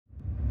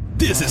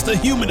This is The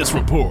Humanist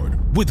Report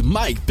with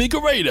Mike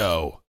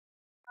Figueredo.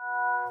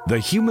 The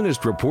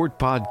Humanist Report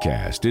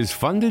podcast is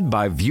funded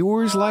by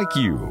viewers like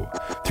you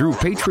through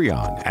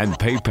Patreon and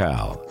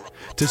PayPal.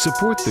 To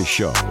support the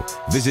show,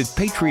 visit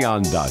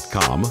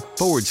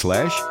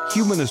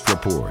patreon.com/Humanist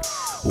Report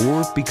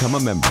or become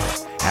a member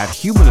at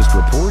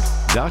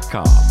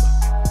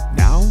humanistreport.com.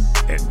 Now,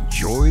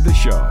 enjoy the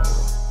show.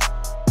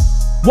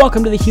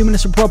 Welcome to the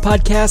Humanist Report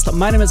podcast.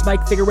 My name is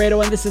Mike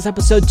Figueredo, and this is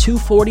episode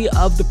 240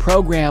 of the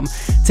program.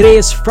 Today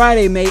is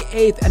Friday, May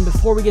 8th, and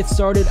before we get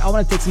started, I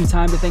want to take some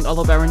time to thank all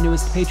of our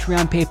newest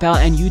Patreon, PayPal,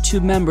 and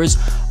YouTube members,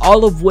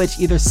 all of which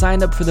either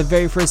signed up for the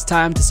very first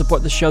time to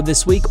support the show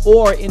this week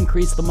or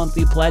increased the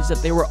monthly pledge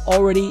that they were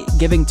already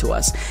giving to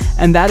us.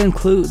 And that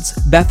includes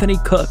Bethany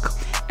Cook,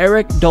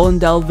 Eric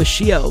Dolendel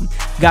Vachio,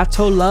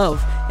 Gato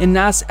Love,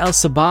 Inas El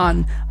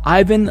Saban,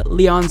 Ivan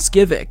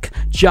Leonskivic,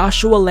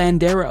 Joshua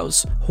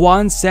Landeros,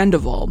 Juan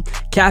Sandoval,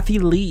 Kathy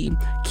Lee,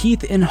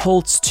 Keith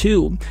Inholtz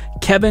II,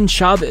 Kevin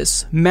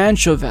Chavez,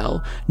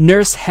 Manchovel,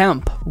 Nurse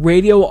Hemp,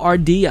 Radio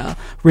Ardea,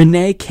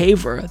 Renee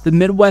Caver, The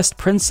Midwest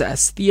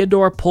Princess,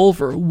 Theodore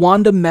Pulver,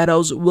 Wanda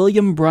Meadows,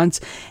 William Brunt,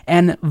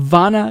 and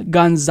Vanna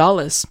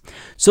Gonzalez.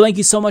 So thank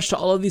you so much to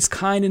all of these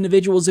kind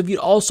individuals. If you'd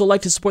also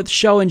like to support the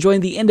show and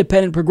join the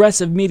independent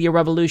progressive media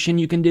revolution,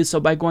 you can do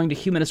so by going to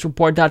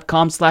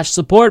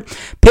humanistreport.com/support,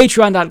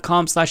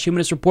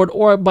 patreon.com/humanistreport,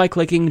 or by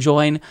clicking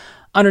join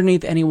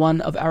underneath any one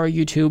of our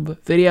YouTube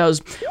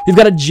videos. We've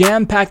got a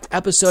jam-packed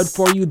episode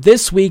for you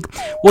this week.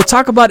 We'll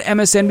talk about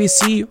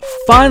MSNBC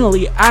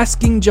finally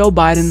asking Joe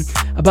Biden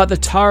about the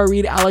Tara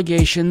Reade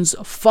allegations,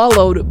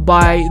 followed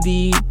by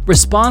the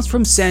response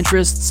from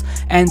centrists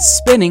and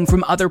spinning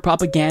from other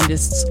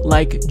propagandists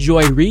like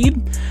Joy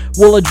Reid.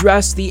 We'll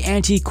address the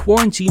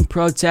anti-quarantine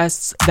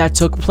protests that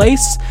took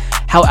place,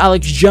 how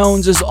Alex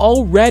Jones is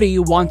already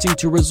wanting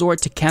to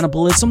resort to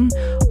cannibalism.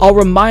 I'll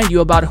remind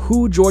you about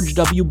who George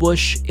W.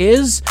 Bush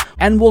is,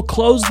 and we'll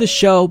close the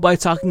show by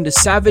talking to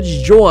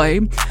Savage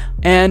Joy,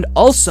 and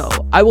also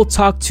I will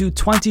talk to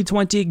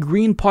 2020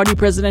 Green Party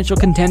presidential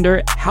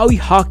contender Howie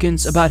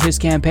Hawkins about his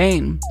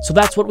campaign. So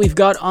that's what we've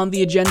got on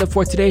the agenda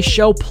for today's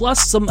show,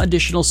 plus some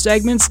additional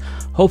segments.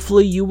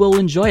 Hopefully you will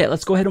enjoy it.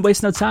 Let's go ahead and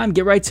waste no time,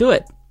 get right to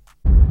it.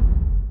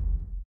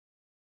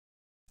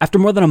 After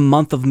more than a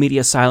month of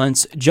media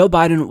silence, Joe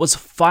Biden was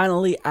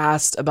finally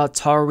asked about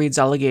Tara Reade's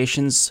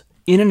allegations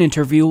in an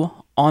interview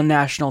on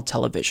national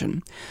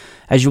television.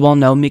 As you all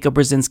know, Mika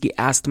Brzezinski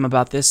asked him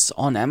about this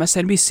on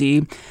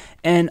MSNBC,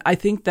 and I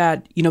think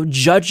that,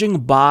 judging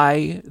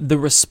by the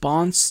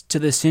response to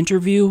this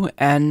interview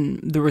and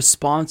the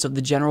response of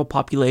the general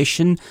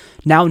population,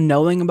 now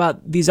knowing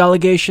about these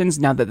allegations,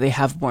 now that they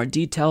have more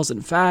details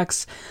and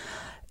facts,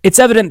 it's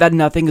evident that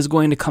nothing is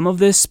going to come of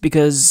this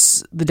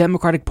because the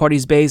Democratic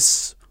Party's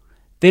base,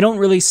 they don't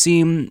really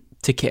seem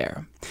to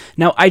care.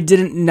 Now, I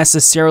didn't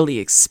necessarily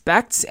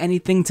expect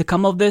anything to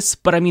come of this,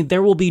 but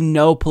there will be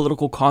no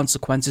political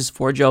consequences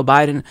for Joe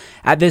Biden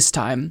at this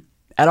time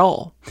at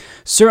all.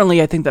 Certainly,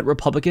 I think that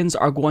Republicans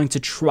are going to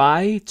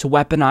try to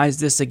weaponize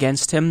this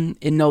against him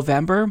in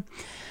November.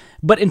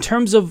 But in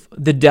terms of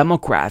the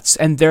Democrats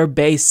and their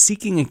base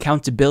seeking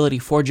accountability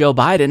for Joe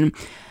Biden,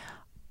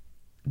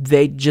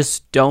 they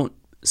just don't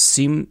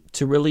seem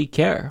to really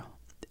care.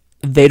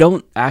 They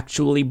don't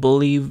actually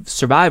believe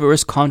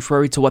survivors,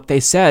 contrary to what they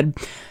said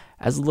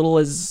as little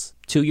as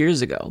 2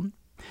 years ago,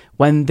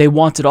 when they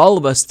wanted all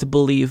of us to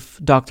believe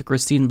Dr.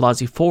 Christine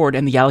Blasey Ford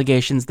and the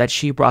allegations that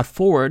she brought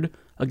forward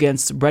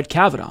against Brett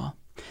Kavanaugh.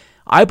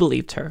 I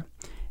believed her,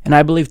 and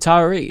I believe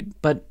Tara Reade,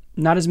 but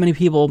not as many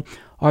people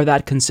are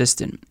that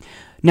consistent.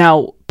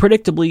 Now,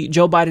 predictably,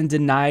 Joe Biden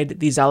denied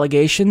these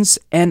allegations,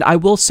 and I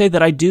will say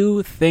that I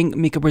do think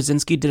Mika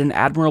Brzezinski did an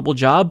admirable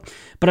job,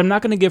 but I'm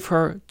not going to give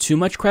her too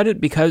much credit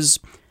because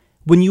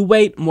when you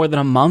wait more than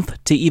a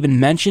month to even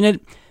mention it,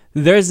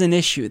 there's an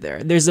issue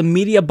there. There's a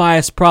media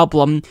bias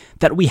problem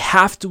that we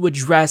have to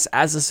address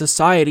as a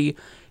society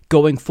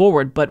going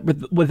forward. But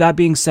with that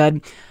being said,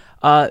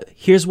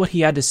 here's what he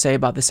had to say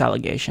about this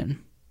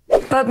allegation.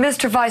 But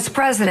Mr. Vice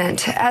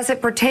President, as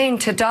it pertained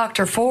to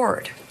Dr.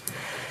 Ford,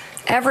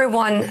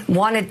 everyone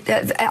wanted,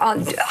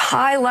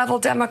 high-level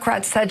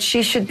Democrats said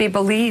she should be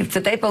believed,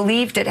 that they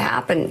believed it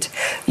happened.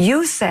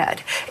 You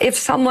said if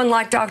someone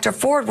like Dr.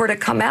 Ford were to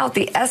come out,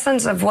 the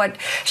essence of what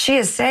she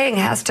is saying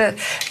has to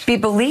be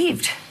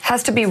believed,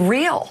 has to be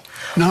real.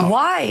 No.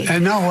 Why?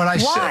 No, what I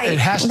said, it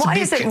has to be. Why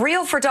is it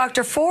real for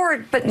Dr.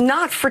 Ford, but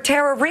not for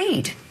Tara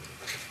Reade?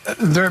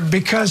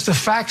 Because the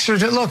facts are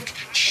that, look,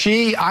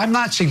 I'm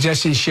not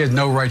suggesting she had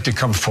no right to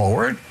come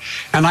forward.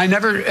 And I'm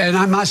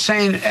not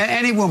saying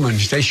any woman,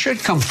 they should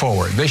come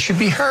forward. They should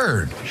be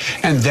heard.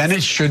 And then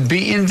it should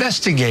be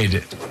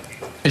investigated.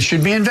 It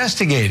should be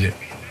investigated.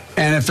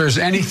 And if there's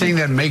anything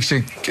that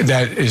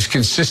is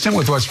consistent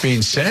with what's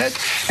being said,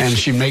 and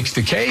she makes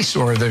the case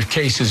or the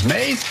case is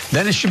made,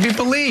 then it should be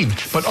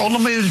believed. But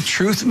ultimately, the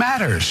truth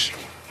matters.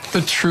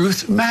 The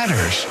truth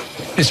matters.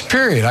 It's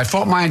period. I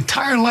fought my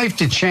entire life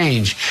to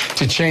change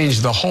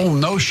the whole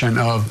notion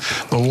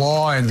of the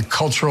law and the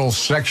culture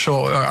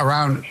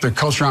around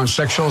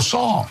sexual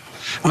assault.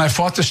 And I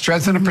fought to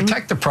strengthen and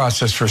protect the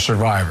process for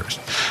survivors.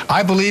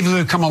 I believe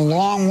we've come a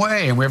long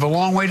way, and we have a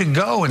long way to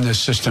go in this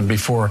system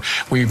before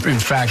we, in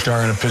fact,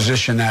 are in a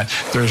position that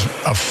there's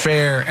a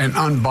fair and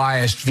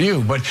unbiased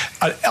view. But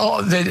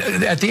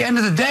at the end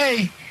of the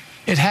day,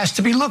 it has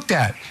to be looked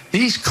at.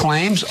 These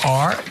claims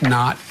are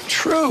not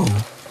true.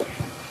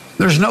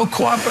 There's no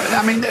cooperation.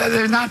 I mean,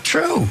 they're not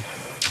true.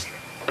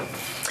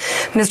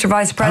 Mr.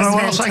 Vice President, I don't know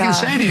what else I can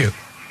say to you.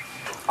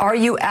 Are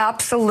you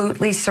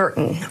absolutely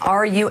certain?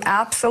 Are you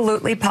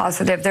absolutely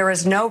positive there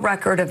is no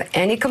record of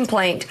any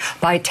complaint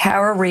by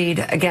Tara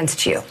Reade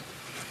against you?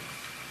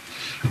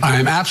 I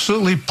am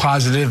absolutely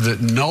positive that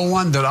no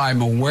one that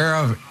I'm aware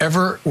of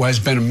ever has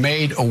been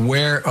made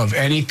aware of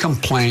any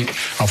complaint,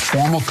 a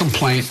formal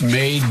complaint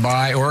made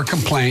by, or a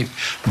complaint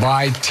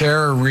by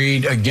Tara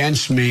Reade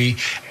against me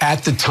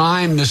at the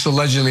time this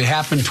allegedly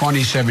happened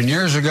 27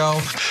 years ago,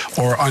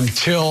 or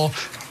until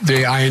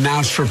I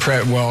announced for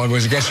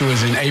I guess it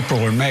was in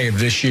April or May of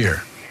this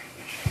year.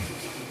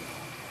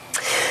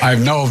 I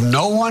know of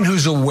no one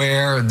who's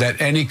aware that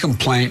any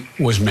complaint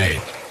was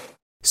made.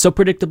 So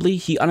predictably,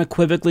 he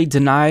unequivocally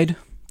denied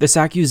this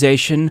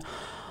accusation.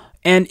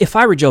 And if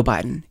I were Joe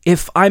Biden,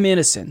 if I'm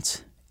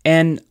innocent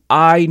and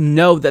I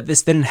know that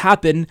this didn't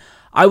happen,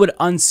 I would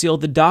unseal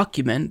the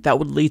document that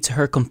would lead to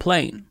her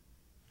complaint.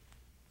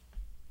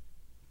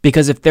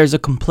 Because if there's a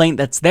complaint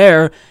that's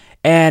there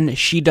and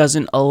she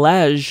doesn't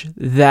allege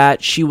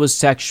that she was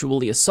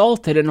sexually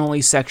assaulted and only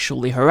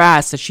sexually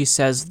harassed, as she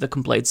says the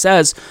complaint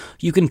says,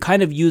 you can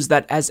kind of use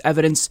that as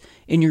evidence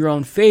in your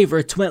own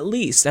favor to at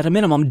least, at a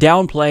minimum,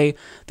 downplay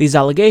these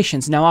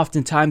allegations. Now,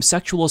 oftentimes,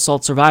 sexual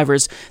assault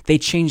survivors, they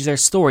change their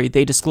story.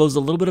 They disclose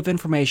a little bit of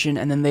information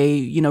and then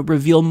they,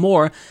 reveal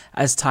more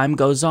as time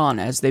goes on,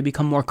 as they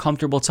become more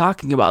comfortable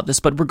talking about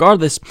this. But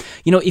regardless,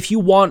 if you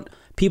want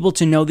people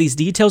to know these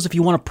details, if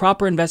you want a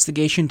proper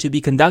investigation to be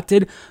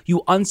conducted,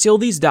 you unseal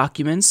these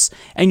documents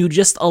and you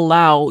just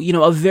allow,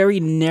 a very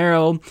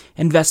narrow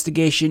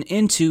investigation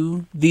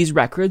into these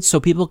records so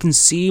people can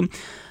see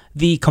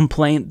the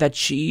complaint that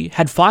she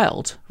had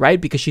filed, right?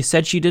 Because she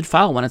said she did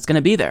file one. It's going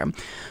to be there.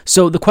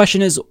 So the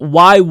question is,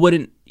 why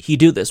wouldn't he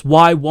do this?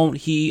 Why won't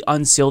he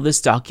unseal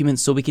this document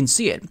so we can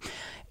see it?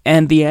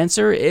 And the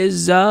answer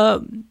is,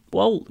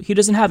 he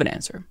doesn't have an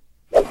answer.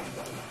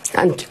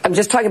 I'm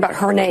just talking about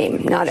her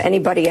name, not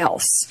anybody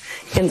else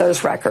in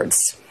those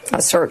records. A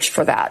search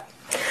for that.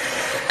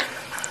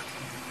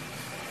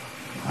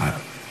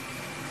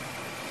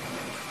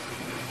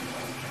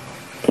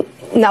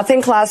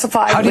 Nothing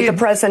classified with the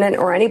president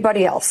or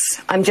anybody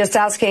else. I'm just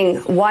asking,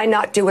 why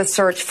not do a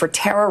search for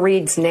Tara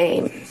Reade's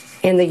name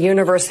in the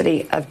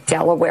University of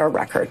Delaware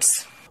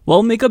records?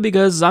 Well, Mika,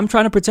 because I'm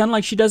trying to pretend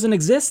like she doesn't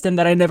exist and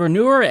that I never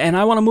knew her, and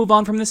I want to move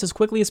on from this as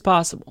quickly as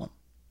possible.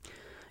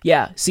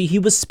 Yeah, see, he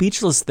was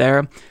speechless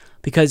there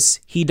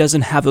because he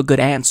doesn't have a good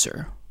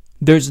answer.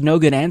 There's no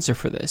good answer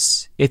for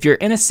this. If you're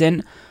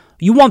innocent,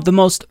 you want the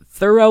most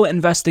thorough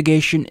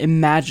investigation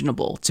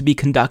imaginable to be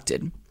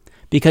conducted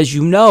because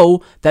you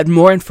know that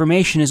more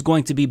information is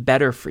going to be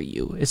better for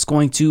you. It's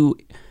going to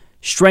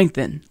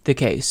strengthen the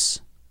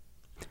case.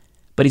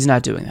 But he's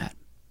not doing that.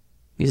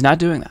 He's not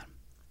doing that.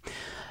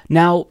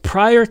 Now,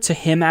 prior to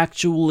him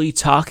actually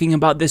talking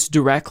about this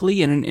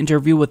directly in an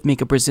interview with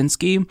Mika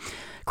Brzezinski,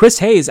 Chris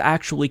Hayes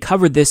actually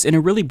covered this in a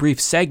really brief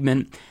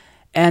segment,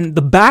 and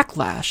the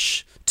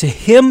backlash to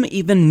him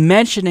even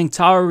mentioning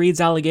Tara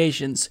Reade's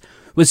allegations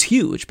was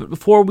huge. But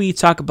before we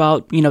talk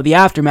about, the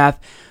aftermath,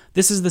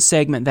 this is the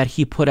segment that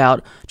he put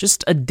out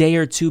just a day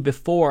or two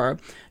before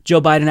Joe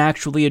Biden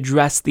actually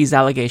addressed these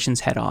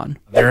allegations head on.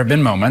 There have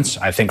been moments,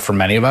 I think for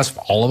many of us,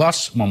 all of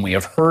us, when we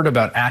have heard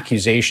about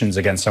accusations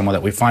against someone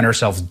that we find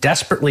ourselves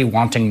desperately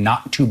wanting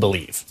not to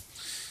believe.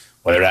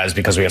 Whether that is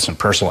because we have some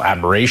personal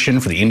admiration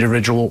for the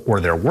individual or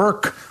their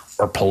work,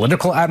 or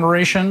political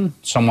admiration,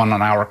 someone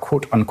on our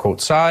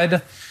quote-unquote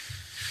side.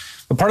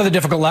 But part of the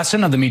difficult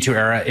lesson of the Me Too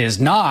era is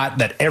not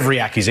that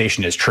every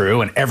accusation is true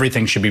and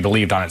everything should be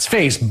believed on its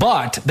face,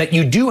 but that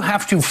you do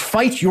have to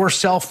fight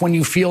yourself when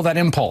you feel that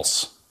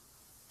impulse.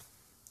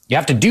 You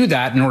have to do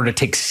that in order to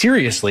take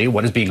seriously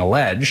what is being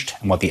alleged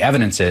and what the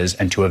evidence is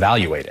and to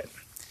evaluate it.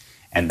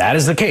 And that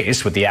is the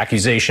case with the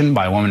accusation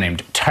by a woman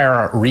named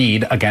Tara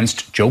Reade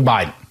against Joe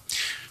Biden.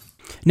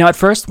 Now, at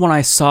first, when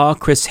I saw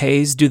Chris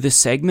Hayes do this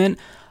segment,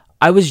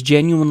 I was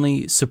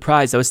genuinely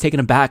surprised. I was taken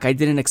aback. I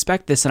didn't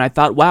expect this, and I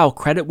thought, wow,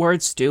 credit where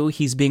it's due.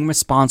 He's being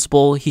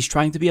responsible. He's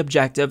trying to be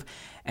objective,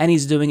 and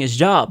he's doing his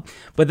job.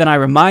 But then I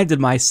reminded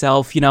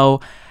myself,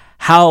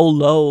 how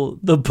low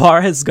the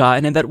bar has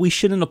gotten and that we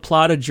shouldn't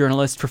applaud a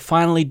journalist for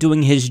finally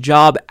doing his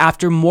job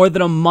after more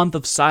than a month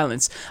of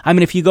silence. I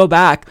mean, if you go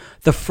back,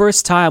 the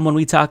first time when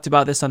we talked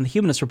about this on the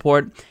Humanist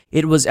Report,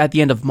 it was at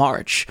the end of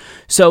March.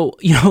 So,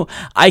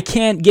 I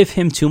can't give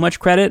him too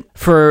much credit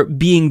for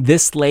being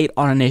this late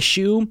on an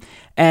issue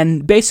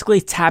and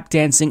basically tap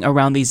dancing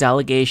around these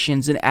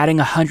allegations and adding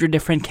 100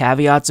 different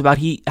caveats about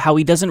how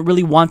he doesn't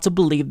really want to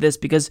believe this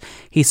because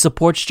he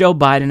supports Joe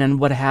Biden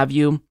and what have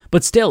you.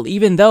 But still,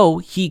 even though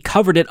he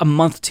covered it a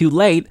month too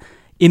late,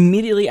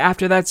 immediately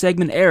after that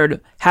segment aired,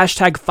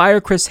 hashtag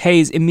Fire Chris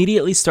Hayes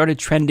immediately started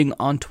trending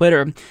on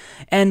Twitter.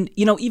 And,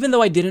 even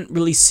though I didn't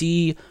really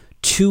see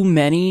too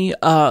many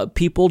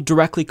people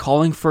directly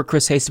calling for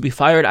Chris Hayes to be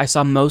fired, I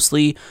saw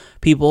mostly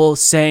people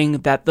saying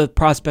that the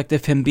prospect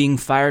of him being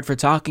fired for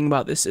talking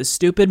about this is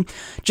stupid.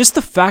 Just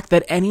the fact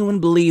that anyone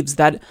believes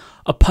that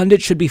a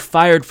pundit should be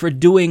fired for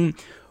doing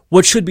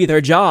what should be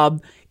their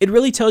job, it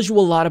really tells you a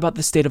lot about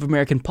the state of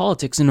American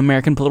politics and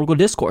American political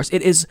discourse.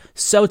 It is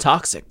so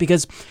toxic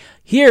because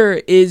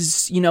here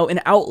is,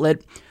 an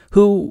outlet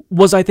who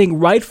was, I think,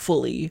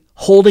 rightfully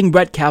holding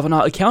Brett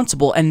Kavanaugh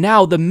accountable. And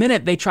now the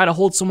minute they try to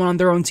hold someone on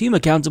their own team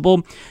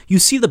accountable, you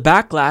see the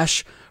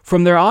backlash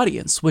from their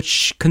audience,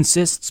 which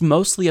consists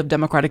mostly of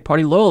Democratic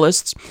Party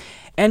loyalists.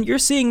 And you're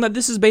seeing that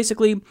this is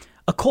basically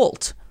a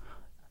cult.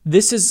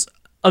 This is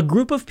a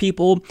group of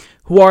people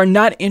who are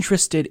not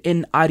interested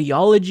in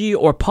ideology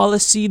or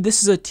policy.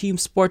 This is a team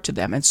sport to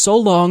them. And so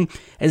long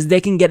as they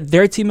can get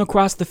their team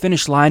across the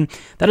finish line,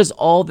 that is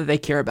all that they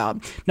care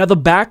about. Now, the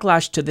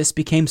backlash to this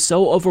became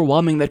so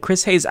overwhelming that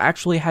Chris Hayes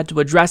actually had to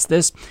address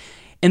this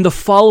in the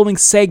following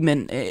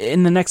segment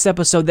in the next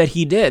episode that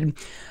he did.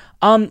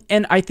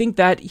 And I think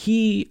that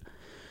he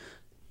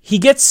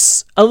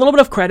gets a little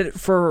bit of credit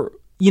for,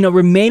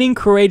 remaining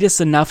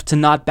courageous enough to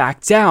not back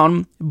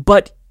down.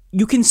 But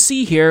you can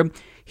see here,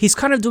 he's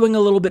kind of doing a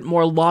little bit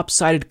more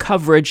lopsided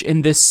coverage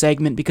in this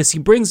segment because he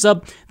brings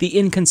up the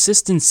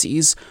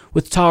inconsistencies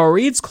with Tara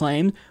Reade's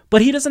claim,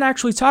 but he doesn't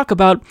actually talk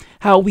about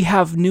how we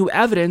have new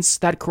evidence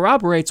that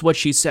corroborates what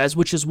she says,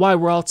 which is why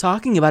we're all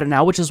talking about it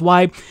now, which is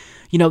why,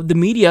 the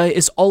media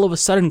is all of a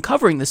sudden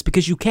covering this,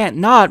 because you can't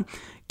not,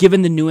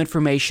 given the new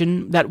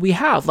information that we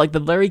have, like the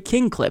Larry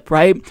King clip,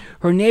 right?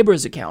 Her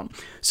neighbor's account.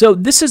 So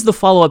this is the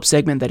follow-up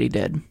segment that he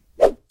did.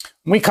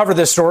 We covered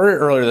this story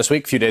earlier this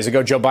week, a few days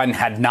ago. Joe Biden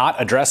had not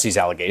addressed these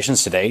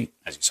allegations. Today,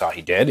 as you saw,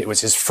 he did. It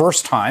was his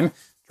first time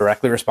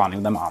directly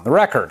responding to them on the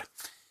record.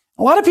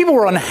 A lot of people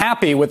were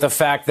unhappy with the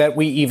fact that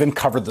we even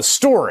covered the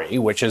story,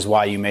 which is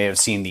why you may have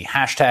seen the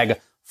hashtag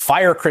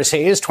Fire Chris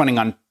Hayes trending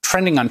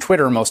on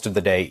Twitter most of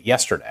the day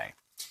yesterday.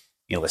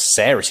 Needless to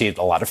say, I received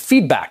a lot of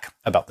feedback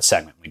about the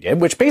segment we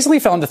did, which basically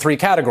fell into three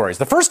categories.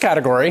 The first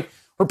category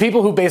were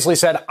people who basically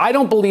said, I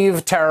don't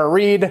believe Tara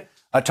Reade,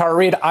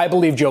 I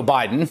believe Joe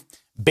Biden,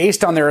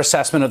 based on their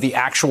assessment of the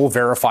actual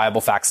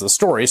verifiable facts of the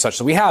story, such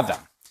that we have them.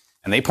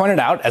 And they pointed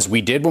out, as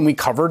we did when we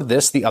covered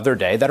this the other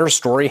day, that her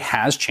story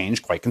has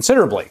changed quite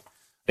considerably.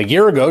 A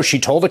year ago, she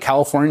told a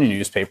California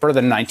newspaper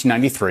that in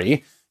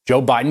 1993,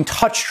 Joe Biden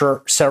touched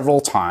her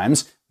several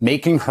times,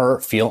 making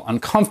her feel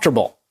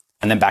uncomfortable.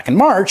 And then back in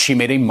March, she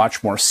made a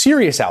much more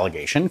serious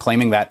allegation,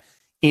 claiming that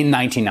in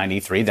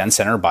 1993, then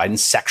Senator Biden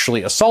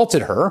sexually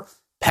assaulted her,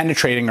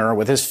 penetrating her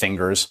with his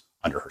fingers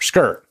under her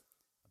skirt.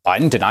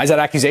 Biden denies that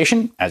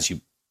accusation, as you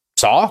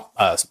saw,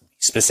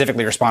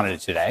 specifically responded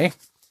today.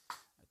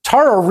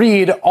 Tara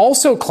Reade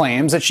also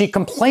claims that she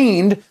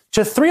complained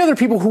to three other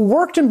people who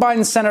worked in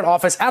Biden's Senate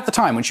office at the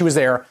time when she was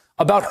there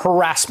about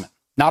harassment,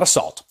 not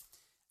assault.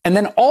 And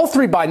then all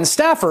three Biden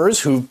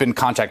staffers who've been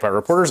contacted by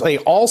reporters, they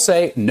all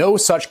say no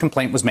such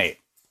complaint was made.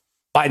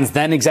 Biden's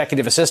then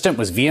executive assistant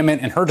was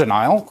vehement in her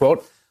denial,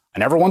 quote, I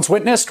never once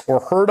witnessed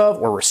or heard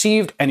of or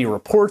received any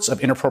reports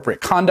of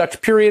inappropriate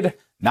conduct, period.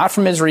 Not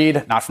from Ms.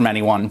 Reade, not from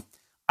anyone.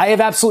 I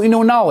have absolutely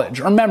no knowledge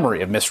or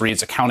memory of Ms.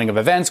 Reade's accounting of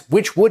events,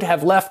 which would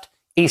have left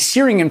a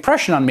searing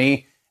impression on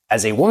me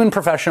as a woman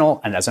professional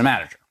and as a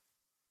manager.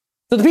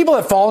 So the people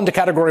that fall into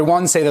category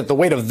one say that the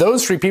weight of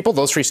those three people,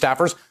 those three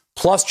staffers,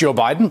 plus Joe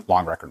Biden,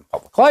 long record in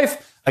public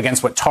life,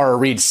 against what Tara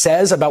Reade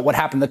says about what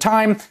happened at the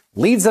time,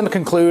 leads them to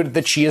conclude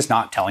that she is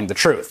not telling the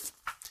truth.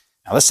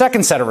 Now, the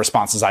second set of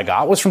responses I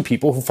got was from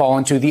people who fall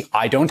into the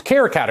I don't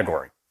care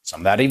category. Some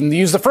of that even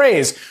use the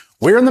phrase,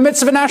 we're in the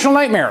midst of a national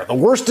nightmare, the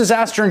worst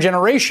disaster in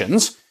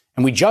generations,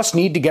 and we just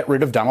need to get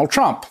rid of Donald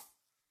Trump.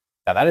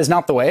 Now, that is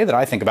not the way that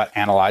I think about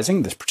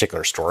analyzing this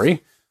particular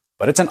story,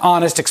 but it's an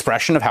honest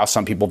expression of how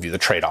some people view the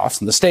trade-offs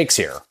and the stakes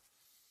here.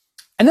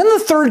 And then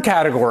the third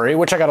category,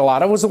 which I got a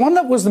lot of, was the one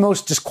that was the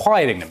most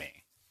disquieting to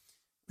me,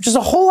 which is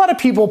a whole lot of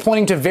people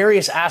pointing to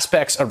various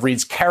aspects of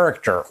Reade's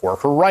character or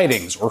her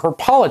writings or her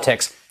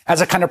politics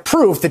as a kind of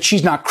proof that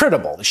she's not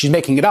credible, that she's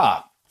making it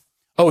up.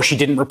 Oh, she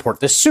didn't report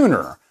this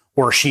sooner.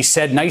 Or she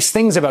said nice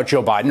things about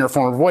Joe Biden, her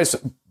former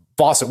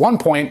boss at one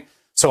point,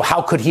 so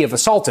how could he have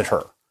assaulted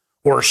her?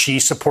 Or she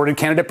supported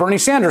candidate Bernie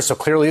Sanders, so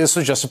clearly this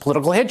was just a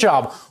political hit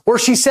job. Or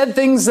she said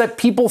things that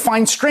people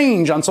find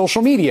strange on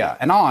social media,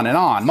 and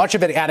on, much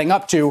of it adding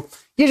up to,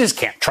 you just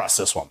can't trust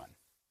this woman.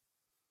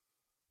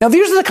 Now,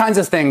 these are the kinds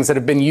of things that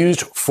have been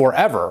used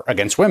forever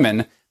against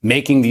women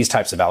making these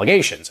types of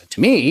allegations. And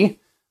to me,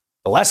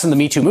 the lesson of the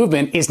Me Too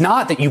movement is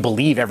not that you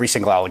believe every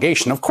single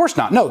allegation. Of course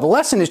not. No, the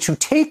lesson is to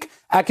take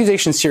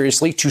accusations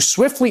seriously, to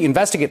swiftly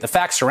investigate the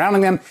facts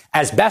surrounding them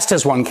as best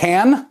as one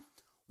can,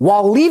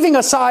 while leaving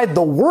aside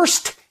the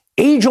worst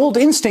age-old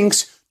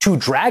instincts to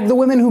drag the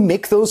women who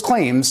make those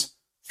claims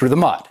through the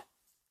mud.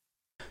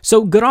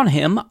 So good on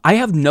him. I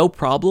have no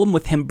problem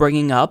with him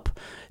bringing up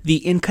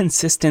the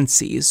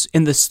inconsistencies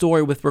in the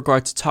story with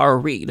regard to Tara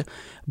Reade.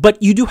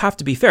 But you do have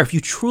to be fair. If you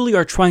truly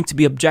are trying to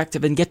be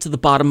objective and get to the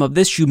bottom of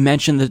this, you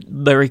mentioned the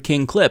Larry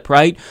King clip,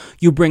 right?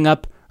 You bring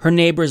up her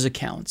neighbor's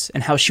account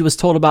and how she was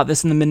told about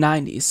this in the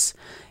mid-90s.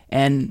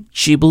 And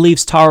she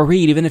believes Tara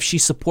Reade even if she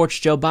supports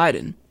Joe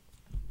Biden.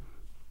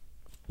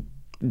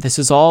 This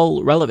is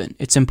all relevant.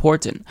 It's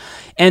important.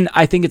 And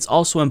I think it's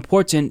also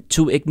important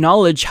to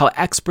acknowledge how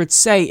experts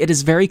say it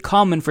is very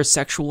common for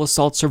sexual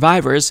assault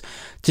survivors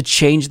to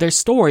change their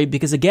story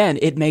because, again,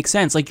 it makes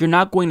sense. Like, you're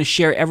not going to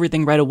share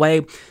everything right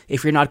away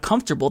if you're not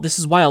comfortable. This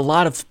is why a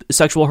lot of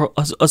sexual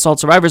assault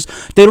survivors,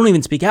 they don't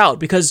even speak out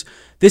because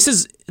this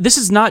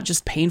is not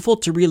just painful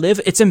to relive.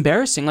 It's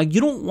embarrassing. Like,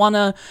 you don't want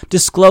to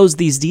disclose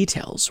these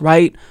details,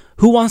 right?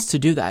 Who wants to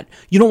do that?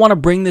 You don't want to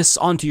bring this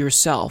onto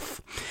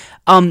yourself.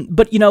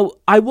 But,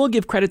 I will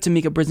give credit to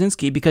Mika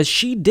Brzezinski because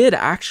she did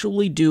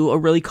actually do a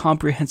really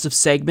comprehensive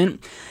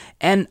segment.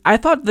 And I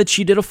thought that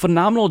she did a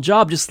phenomenal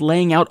job just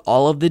laying out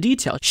all of the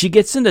details. She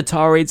gets into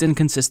Tara Reade's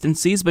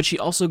inconsistencies, but she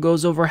also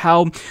goes over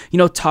how,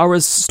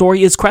 Tara's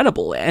story is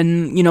credible.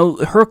 And,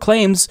 her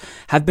claims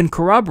have been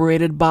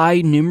corroborated by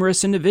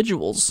numerous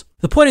individuals.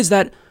 The point is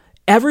that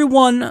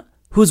everyone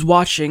who's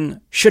watching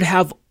should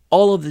have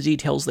all of the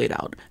details laid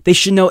out. They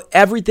should know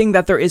everything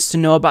that there is to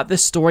know about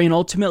this story, and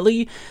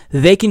ultimately,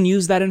 they can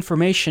use that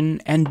information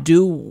and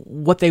do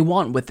what they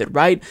want with it,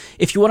 right?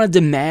 If you want to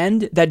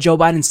demand that Joe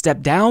Biden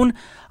step down,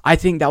 I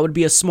think that would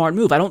be a smart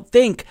move. I don't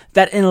think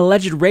that an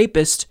alleged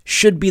rapist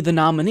should be the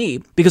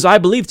nominee, because I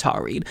believe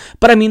Tara Reade.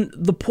 But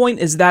the point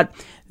is that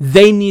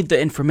they need the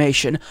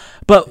information.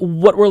 But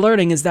what we're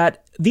learning is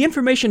that the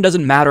information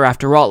doesn't matter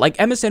after all. Like,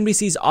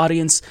 MSNBC's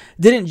audience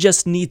didn't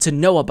just need to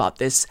know about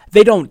this.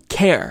 They don't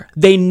care.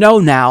 They know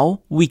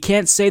now. We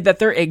can't say that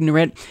they're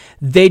ignorant.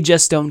 They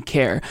just don't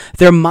care.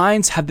 Their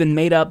minds have been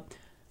made up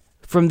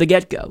from the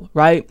get-go,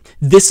 right?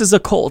 This is a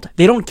cult.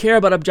 They don't care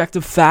about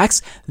objective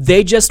facts.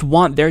 They just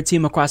want their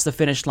team across the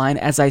finish line,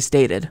 as I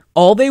stated.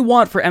 All they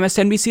want for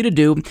MSNBC to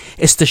do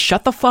is to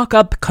shut the fuck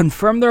up,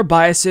 confirm their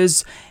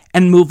biases,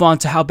 and move on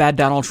to how bad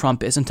Donald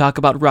Trump is and talk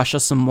about Russia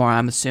some more,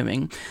 I'm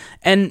assuming.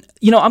 And,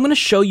 I'm going to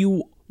show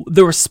you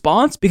the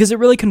response because it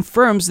really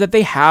confirms that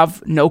they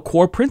have no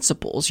core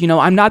principles.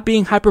 I'm not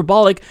being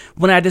hyperbolic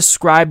when I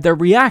describe their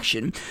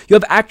reaction. You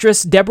have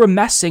actress Deborah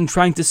Messing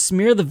trying to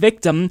smear the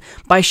victim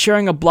by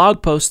sharing a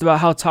blog post about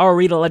how Tara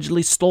Reade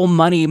allegedly stole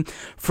money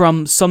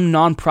from some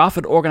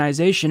nonprofit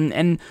organization.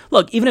 And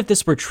look, even if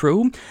this were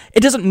true,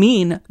 it doesn't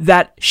mean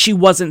that she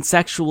wasn't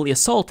sexually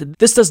assaulted.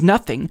 This does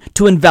nothing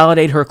to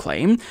invalidate her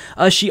claim.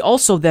 She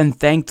also then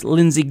thanked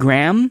Lindsey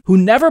Graham, who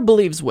never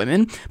believes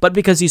women, but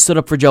because he stood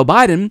up for Joe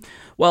Biden,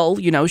 well,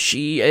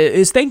 she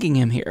is thanking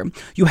him here.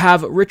 You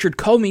have Richard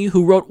Comey,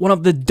 who wrote one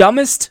of the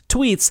dumbest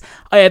tweets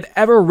I have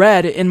ever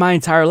read in my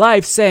entire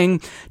life,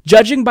 saying,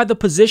 judging by the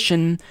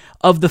position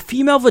of the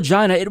female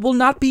vagina, it will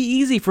not be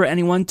easy for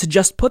anyone to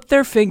just put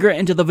their finger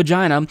into the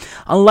vagina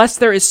unless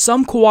there is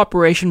some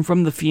cooperation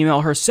from the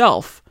female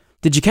herself.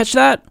 Did you catch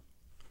that?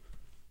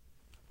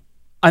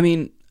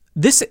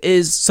 This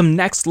is some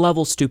next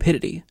level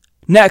stupidity.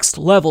 Next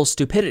level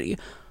stupidity.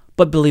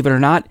 But believe it or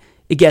not,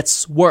 it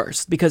gets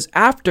worse because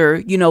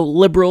after,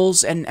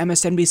 liberals and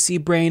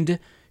MSNBC-brained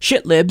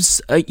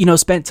shitlibs,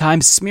 spent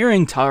time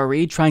smearing Tara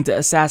Reade, trying to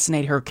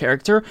assassinate her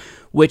character,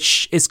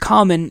 which is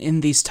common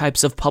in these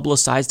types of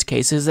publicized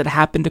cases that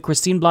happened to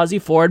Christine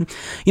Blasey Ford.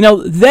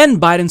 Then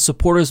Biden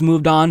supporters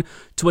moved on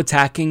to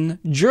attacking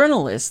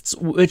journalists,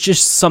 which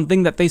is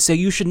something that they say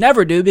you should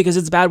never do because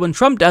it's bad when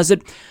Trump does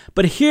it.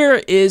 But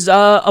here is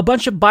a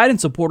bunch of Biden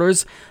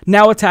supporters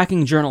now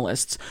attacking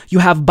journalists. You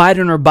have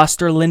Biden or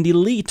Buster Lindy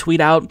Lee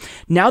tweet out,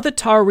 now that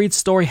Tara Reade's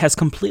story has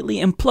completely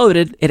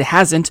imploded, it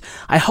hasn't,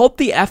 I hope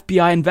the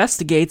FBI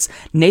investigates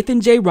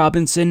Nathan J.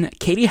 Robinson,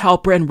 Katie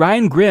Halper, and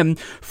Ryan Grimm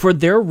for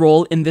their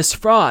role in this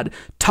fraud.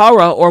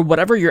 Tara, or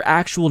whatever your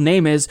actual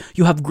name is,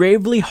 you have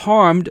gravely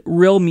harmed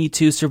real Me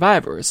Too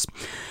survivors.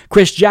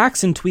 Chris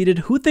Jackson tweeted,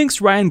 who thinks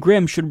Ryan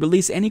Grimm should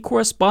release any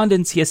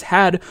correspondence he has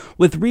had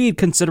with Reade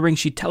considering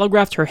she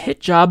telegraphed her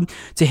hit job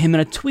to him in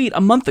a tweet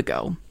a month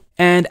ago?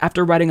 And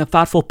after writing a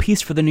thoughtful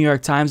piece for the New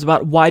York Times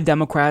about why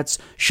Democrats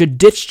should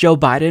ditch Joe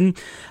Biden,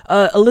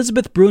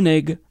 Elizabeth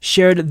Brunig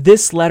shared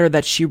this letter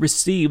that she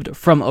received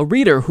from a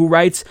reader who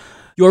writes,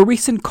 your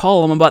recent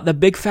column about the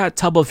big fat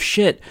tub of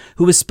shit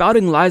who is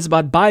spouting lies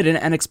about Biden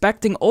and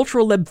expecting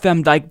ultra-lib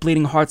femdyke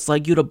bleeding hearts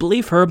like you to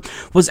believe her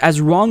was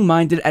as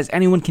wrong-minded as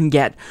anyone can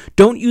get.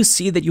 Don't you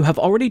see that you have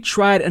already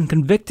tried and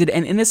convicted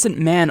an innocent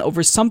man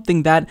over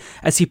something that,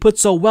 as he put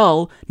so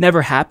well,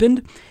 never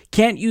happened?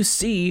 Can't you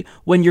see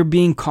when you're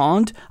being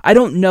conned? I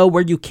don't know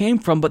where you came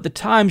from, but the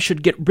Times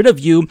should get rid of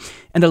you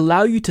and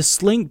allow you to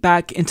slink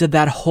back into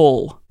that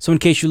hole. So in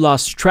case you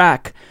lost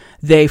track,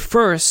 they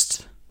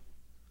first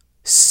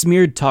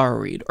smeared Tara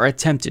Reade, or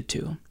attempted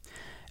to.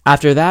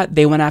 After that,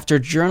 they went after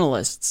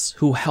journalists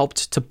who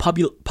helped to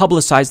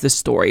publicize this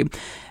story.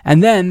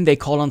 And then they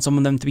called on some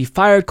of them to be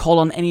fired, called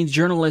on any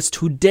journalist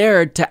who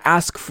dared to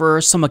ask for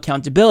some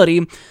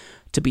accountability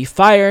to be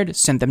fired,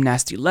 sent them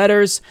nasty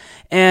letters,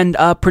 and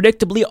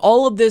predictably,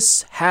 all of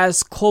this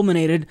has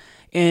culminated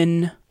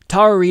in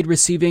Tara Reade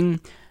receiving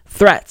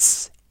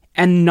threats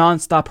and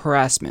nonstop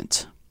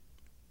harassment.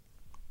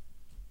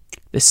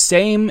 The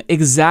same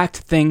exact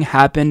thing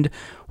happened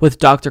with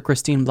Dr.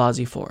 Christine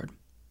Blasey Ford.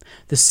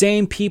 The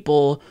same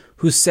people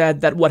who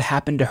said that what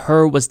happened to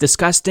her was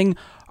disgusting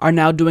are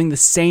now doing the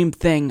same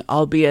thing,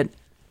 albeit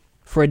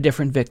for a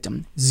different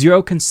victim.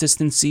 Zero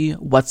consistency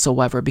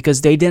whatsoever,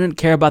 because they didn't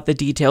care about the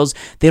details.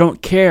 They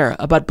don't care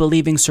about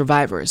believing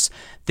survivors.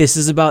 This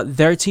is about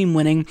their team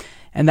winning,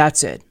 and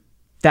that's it.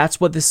 That's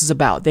what this is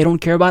about. They don't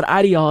care about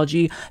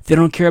ideology. They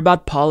don't care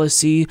about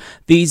policy.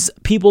 These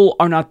people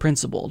are not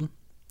principled.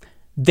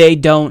 They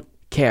don't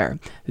care.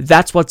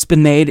 That's what's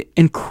been made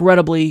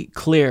incredibly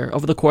clear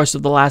over the course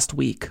of the last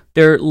week.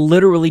 They're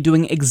literally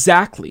doing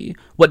exactly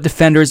what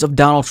defenders of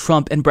Donald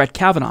Trump and Brett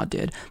Kavanaugh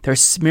did. They're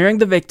smearing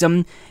the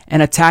victim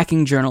and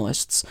attacking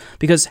journalists.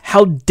 Because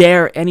how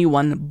dare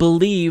anyone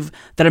believe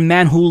that a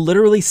man who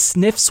literally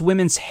sniffs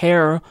women's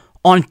hair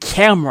on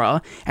camera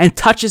and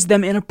touches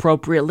them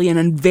inappropriately and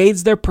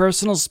invades their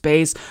personal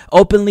space,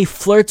 openly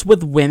flirts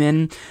with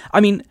women.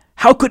 I mean,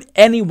 how could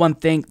anyone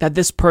think that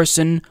this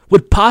person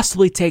would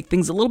possibly take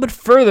things a little bit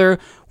further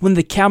when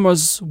the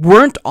cameras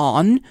weren't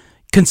on,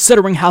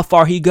 considering how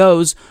far he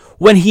goes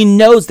when he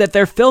knows that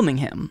they're filming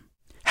him?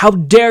 How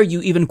dare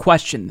you even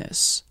question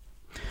this?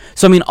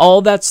 So, I mean,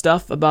 all that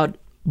stuff about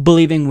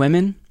believing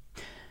women,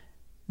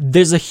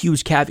 there's a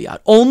huge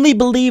caveat. Only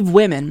believe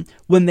women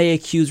when they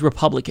accuse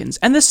Republicans.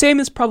 And the same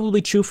is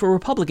probably true for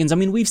Republicans. I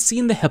mean, we've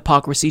seen the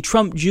hypocrisy.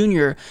 Trump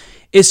Jr.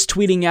 is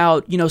tweeting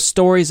out,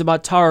 stories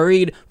about Tara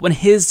Reade when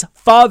his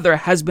father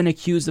has been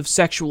accused of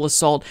sexual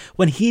assault,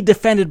 when he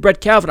defended Brett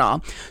Kavanaugh.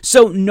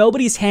 So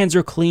nobody's hands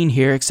are clean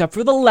here except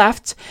for the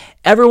left.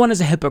 Everyone is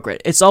a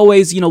hypocrite. It's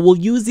always, we'll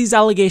use these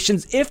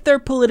allegations if they're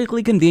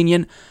politically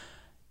convenient.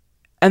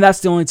 And that's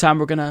the only time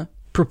we're going to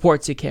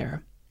purport to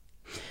care.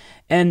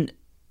 And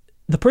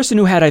the person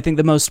who had, I think,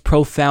 the most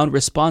profound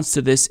response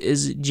to this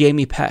is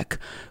Jamie Peck,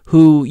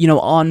 who,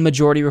 on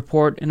Majority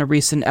Report in a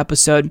recent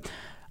episode,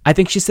 I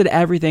think she said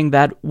everything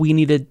that we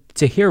needed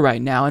to hear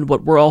right now and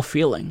what we're all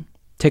feeling.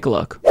 Take a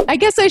look. I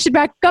guess I should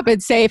back up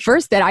and say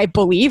first that I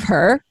believe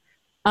her.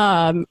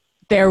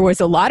 There was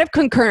a lot of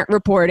concurrent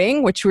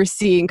reporting, which we're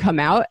seeing come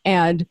out,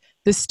 and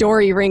the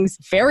story rings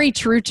very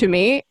true to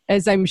me,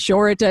 as I'm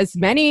sure it does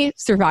many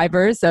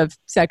survivors of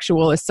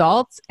sexual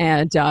assaults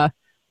and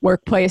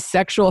workplace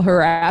sexual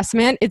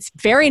harassment. It's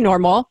very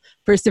normal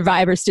for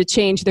survivors to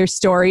change their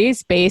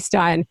stories based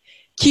on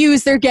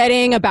cues they're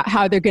getting about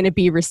how they're going to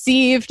be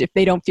received if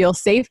they don't feel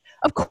safe.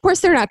 Of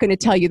course, they're not going to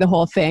tell you the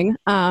whole thing.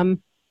 I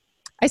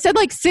said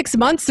 6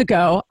 months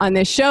ago on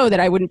this show that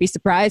I wouldn't be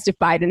surprised if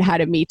Biden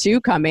had a Me Too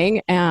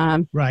coming.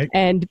 Right.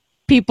 And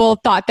people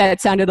thought that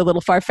it sounded a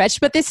little far-fetched,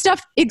 but this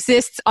stuff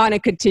exists on a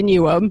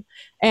continuum.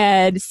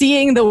 And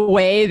seeing the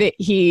way that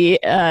he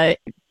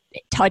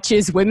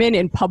touches women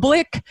in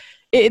public,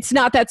 it's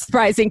not that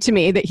surprising to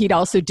me that he'd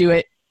also do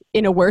it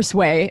in a worse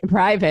way in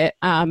private.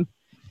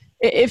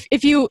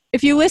 If you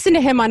listen to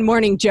him on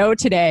Morning Joe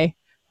today,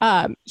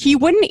 he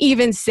wouldn't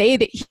even say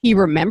that he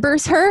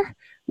remembers her,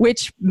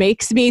 which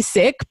makes me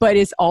sick, but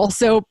is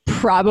also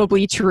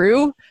probably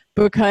true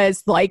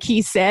because, like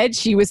he said,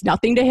 she was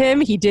nothing to him.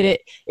 He did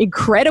it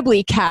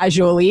incredibly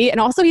casually, and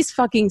also he's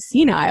fucking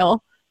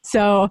senile.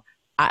 So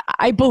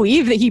I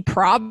believe that he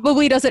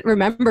probably doesn't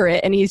remember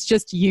it, and he's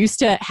just used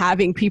to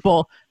having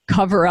people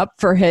cover up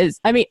for his.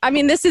 I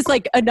mean, this is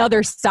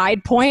another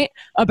side point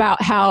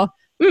about how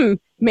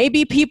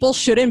maybe people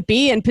shouldn't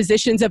be in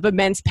positions of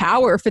immense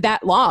power for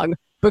that long,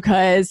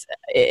 because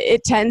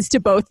it tends to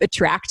both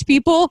attract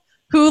people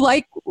who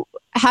like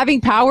having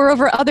power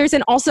over others,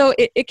 and also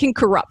it can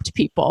corrupt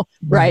people,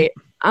 right?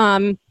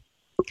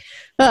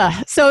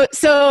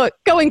 So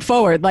going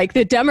forward,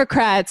 the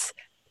Democrats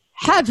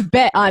have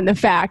bet on the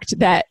fact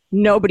that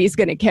nobody's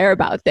going to care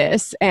about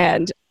this.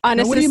 And on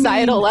a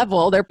societal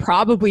level, they're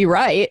probably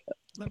right.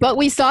 But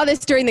we saw this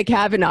during the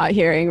Kavanaugh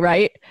hearing,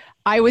 right?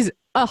 I was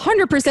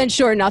 100%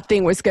 sure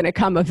nothing was going to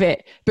come of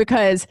it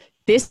because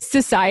this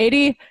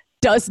society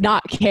does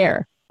not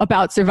care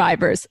about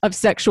survivors of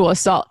sexual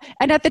assault.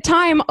 And at the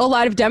time, a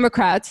lot of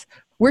Democrats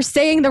were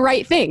saying the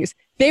right things.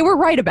 They were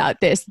right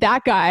about this.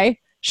 That guy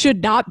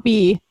should not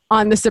be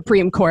on the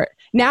Supreme Court.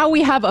 Now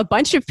we have a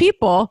bunch of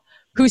people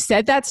who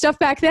said that stuff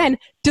back then,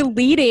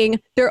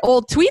 deleting their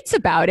old tweets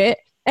about it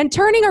and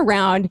turning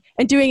around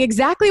and doing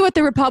exactly what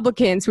the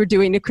Republicans were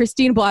doing to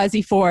Christine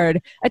Blasey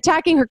Ford,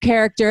 attacking her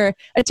character,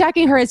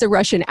 attacking her as a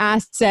Russian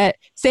asset,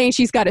 saying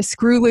she's got a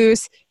screw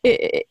loose.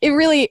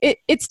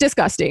 It's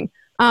disgusting.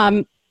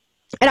 And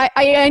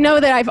I know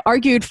that I've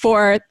argued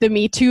for the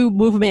Me Too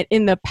movement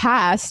in the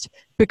past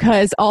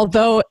because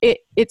although it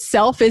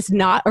itself is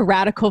not a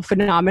radical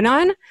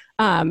phenomenon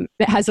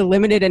that has a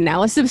limited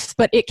analysis,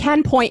 but it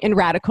can point in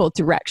radical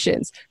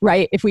directions,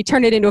 right? If we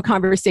turn it into a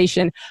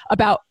conversation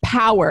about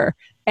power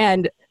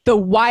and the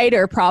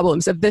wider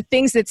problems of the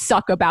things that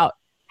suck about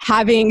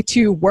having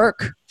to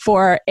work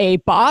for a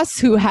boss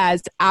who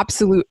has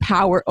absolute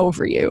power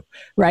over you,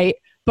 right?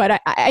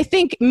 But I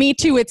think Me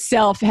Too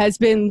itself has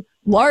been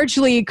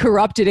largely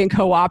corrupted and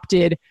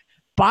co-opted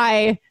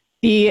by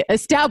the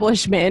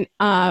establishment.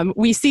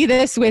 We see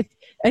this with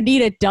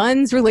Anita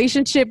Dunn's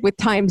relationship with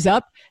Time's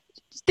Up.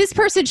 This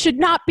person should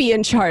not be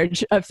in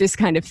charge of this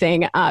kind of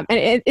thing.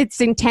 And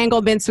it's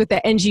entanglements with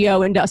the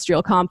NGO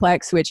industrial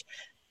complex, which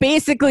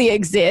basically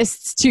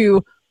exists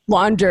to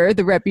launder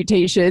the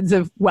reputations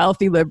of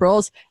wealthy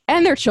liberals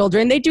and their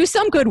children. They do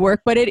some good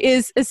work, but it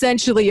is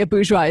essentially a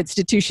bourgeois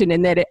institution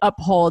in that it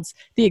upholds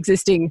the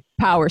existing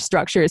power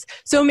structures.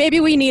 So maybe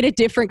we need a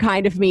different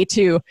kind of Me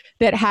Too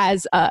that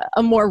has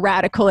a more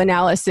radical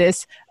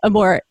analysis, a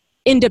more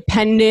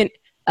independent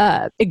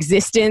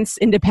existence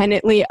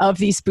independently of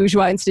these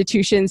bourgeois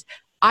institutions.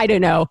 I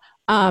don't know.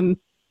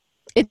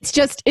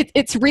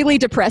 It's really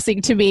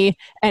depressing to me,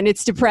 and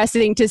it's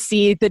depressing to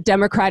see the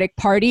Democratic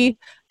Party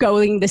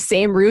going the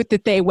same route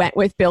that they went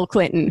with Bill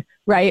Clinton,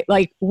 right?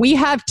 Like, we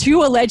have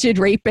 2 alleged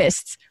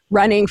rapists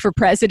running for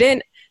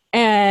president,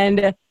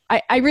 and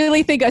I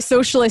really think a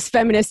socialist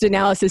feminist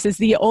analysis is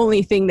the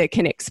only thing that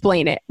can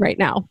explain it right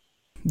now.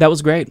 That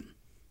was great.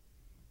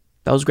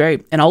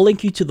 And I'll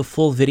link you to the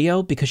full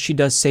video because she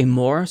does say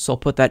more, so I'll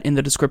put that in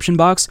the description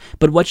box.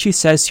 But what she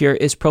says here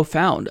is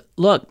profound.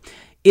 Look,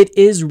 it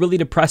is really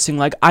depressing.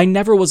 Like, I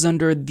never was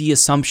under the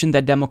assumption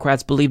that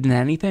Democrats believed in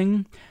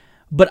anything,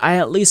 but I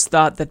at least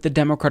thought that the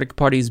Democratic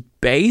Party's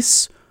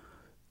base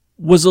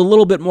was a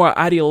little bit more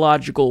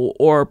ideological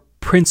or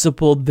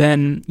principled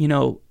than,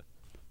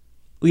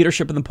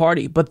 leadership in the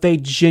party. But they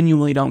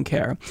genuinely don't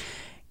care.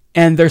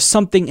 And there's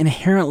something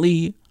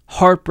inherently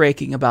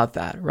heartbreaking about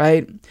that,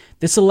 right?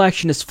 This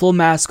election is full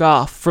mask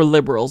off for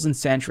liberals and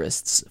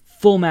centrists.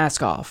 Full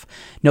mask off.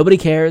 Nobody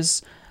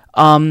cares.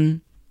 They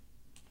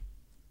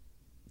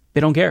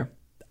don't care.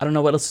 I don't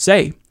know what else to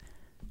say.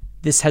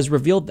 This has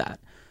revealed that.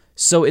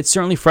 So it's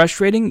certainly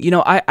frustrating.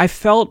 I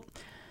felt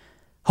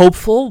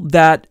hopeful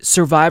that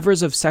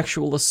survivors of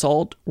sexual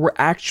assault were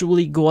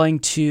actually going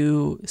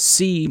to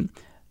see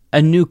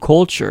a new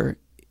culture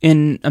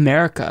in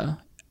America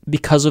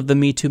because of the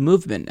Me Too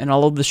movement and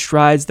all of the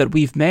strides that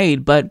we've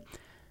made. But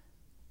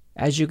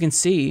as you can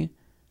see,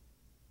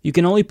 you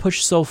can only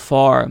push so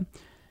far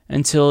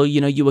until,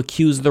 you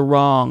accuse the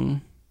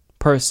wrong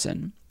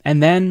person.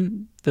 And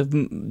then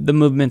the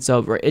movement's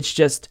over. It's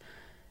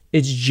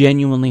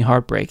genuinely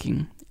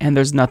heartbreaking. And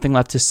there's nothing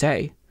left to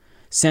say.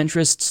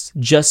 Centrists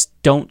just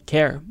don't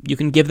care. You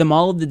can give them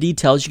all of the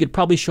details. You could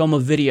probably show them a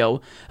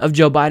video of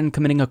Joe Biden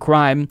committing a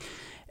crime,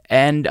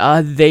 and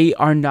they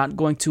are not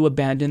going to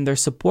abandon their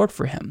support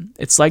for him.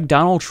 It's like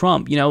Donald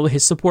Trump.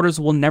 His supporters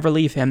will never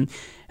leave him.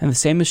 And the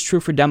same is true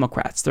for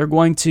Democrats. They're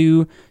going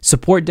to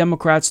support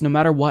Democrats no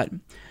matter what.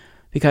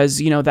 Because,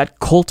 that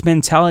cult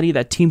mentality,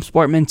 that team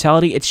sport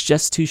mentality, it's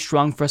just too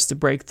strong for us to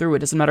break through. It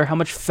doesn't matter how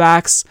much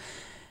facts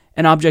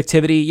and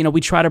objectivity,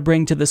 we try to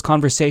bring to this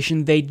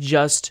conversation. They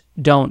just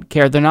don't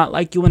care. They're not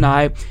like you and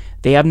I.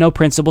 They have no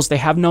principles. They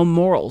have no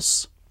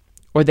morals.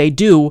 Or they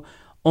do,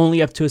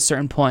 only up to a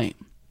certain point.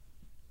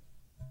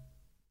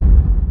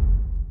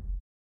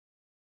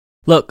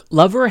 Look,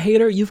 lover or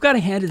hater, you've got to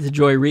hand it to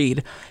Tara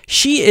Reade.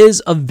 She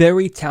is a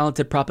very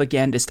talented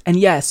propagandist. And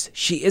yes,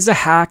 she is a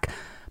hack,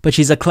 but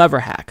she's a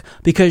clever hack.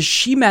 Because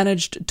she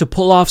managed to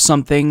pull off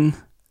something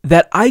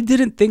that I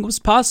didn't think was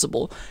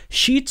possible.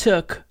 She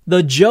took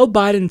the Joe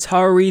Biden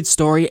Tara Reade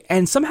story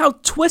and somehow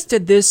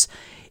twisted this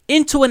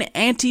into an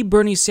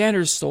anti-Bernie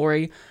Sanders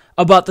story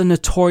about the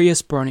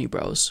notorious Bernie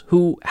bros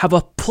who have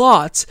a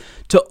plot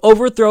to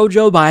overthrow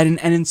Joe Biden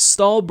and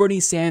install Bernie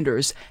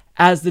Sanders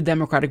as the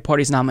Democratic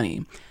Party's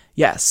nominee.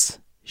 Yes,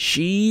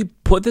 she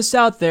put this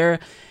out there,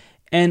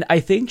 and I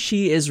think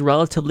she is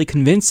relatively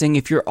convincing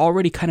if you're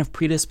already kind of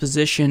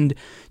predispositioned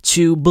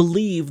to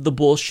believe the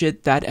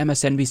bullshit that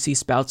MSNBC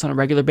spouts on a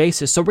regular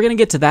basis. So we're going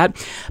to get to that.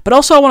 But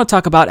also I want to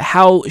talk about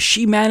how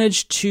she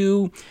managed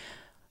to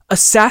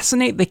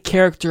assassinate the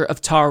character of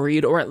Tara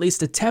Reade, or at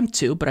least attempt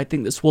to, but I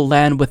think this will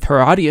land with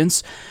her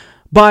audience,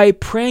 by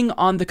preying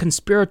on the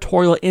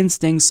conspiratorial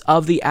instincts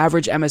of the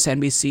average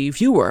MSNBC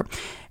viewer.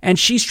 And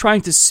she's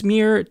trying to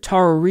smear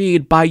Tara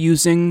Reade by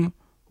using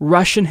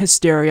Russian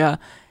hysteria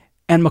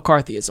and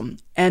McCarthyism.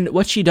 And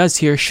what she does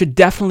here should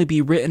definitely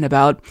be written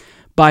about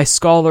by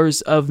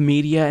scholars of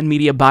media and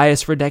media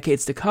bias for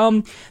decades to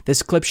come.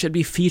 This clip should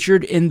be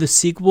featured in the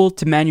sequel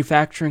to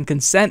Manufacturing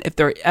Consent, if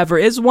there ever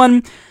is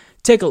one.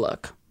 Take a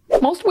look.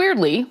 Most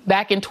weirdly,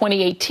 back in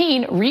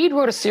 2018, Reade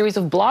wrote a series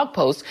of blog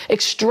posts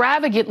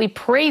extravagantly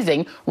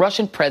praising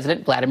Russian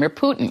President Vladimir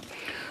Putin,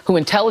 who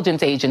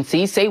intelligence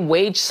agencies say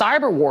waged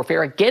cyber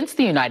warfare against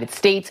the United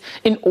States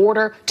in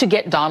order to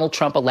get Donald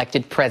Trump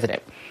elected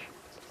president.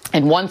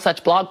 In one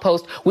such blog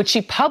post, which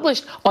she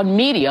published on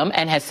Medium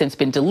and has since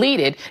been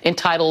deleted,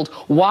 entitled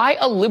 "Why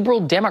a Liberal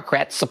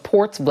Democrat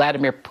Supports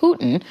Vladimir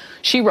Putin,"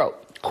 she wrote,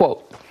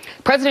 quote,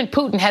 "President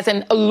Putin has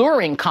an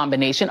alluring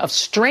combination of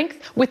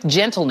strength with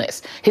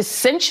gentleness. His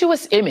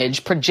sensuous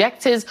image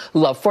projects his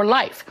love for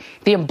life,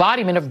 the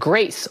embodiment of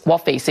grace while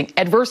facing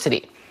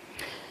adversity.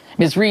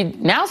 Ms.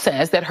 Reade now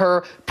says that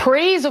her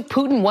praise of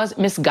Putin was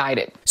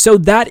misguided. So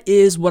that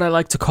is what I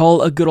like to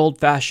call a good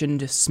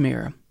old-fashioned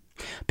smear.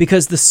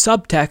 Because the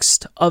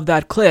subtext of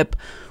that clip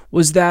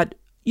was that,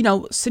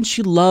 since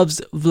she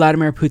loves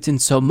Vladimir Putin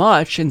so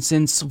much, and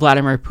since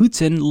Vladimir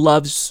Putin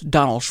loves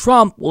Donald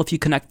Trump, well, if you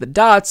connect the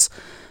dots,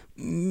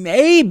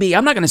 maybe,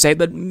 I'm not going to say,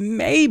 but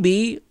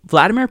maybe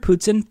Vladimir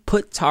Putin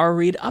put Tara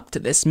Reade up to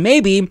this.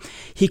 Maybe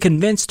he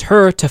convinced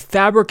her to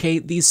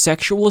fabricate these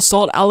sexual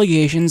assault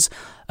allegations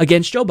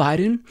against Joe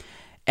Biden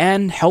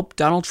and help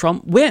Donald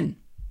Trump win.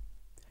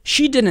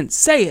 She didn't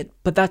say it,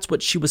 but that's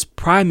what she was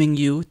priming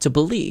you to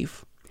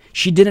believe.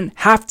 She didn't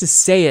have to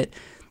say it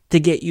to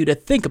get you to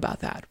think about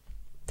that.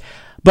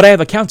 But I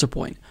have a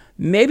counterpoint.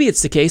 Maybe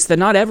it's the case that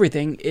not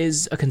everything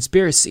is a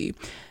conspiracy.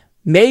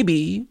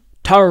 Maybe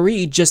Tara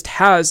Reade just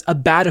has a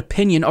bad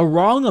opinion, a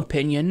wrong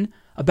opinion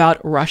about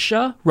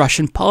Russia,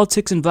 Russian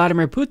politics, and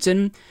Vladimir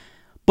Putin,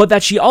 but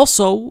that she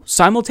also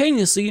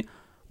simultaneously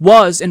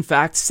was, in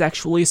fact,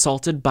 sexually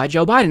assaulted by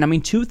Joe Biden. I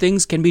mean, two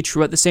things can be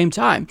true at the same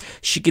time.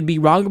 She could be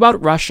wrong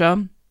about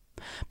Russia,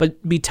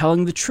 but be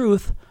telling the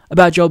truth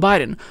about Joe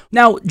Biden.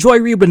 Now, Joy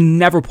Reid would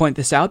never point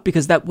this out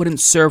because that wouldn't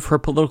serve her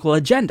political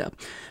agenda.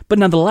 But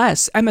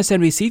nonetheless,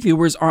 MSNBC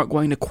viewers aren't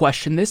going to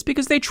question this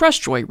because they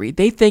trust Joy Reid.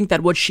 They think that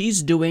what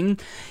she's doing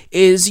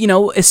is,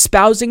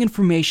 espousing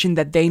information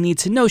that they need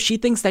to know. She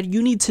thinks that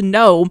you need to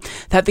know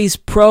that these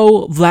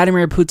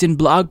pro-Vladimir Putin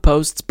blog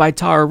posts by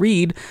Tara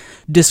Reade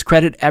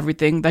discredit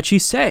everything that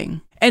she's saying.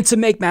 And to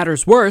make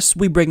matters worse,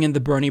 we bring in the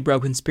Bernie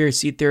Bro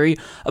conspiracy theory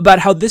about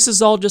how this is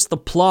all just a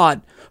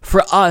plot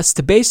for us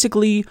to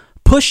basically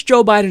push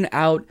Joe Biden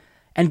out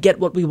and get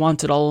what we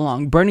wanted all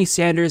along, Bernie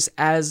Sanders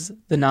as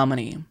the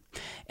nominee.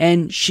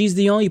 And she's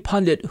the only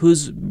pundit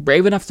who's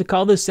brave enough to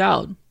call this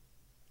out.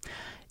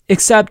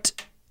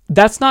 Except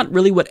that's not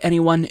really what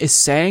anyone is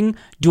saying.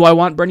 Do I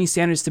want Bernie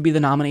Sanders to be the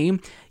nominee?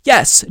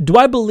 Yes. Do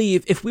I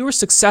believe if we were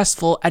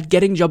successful at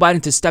getting Joe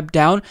Biden to step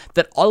down,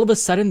 that all of a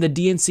sudden the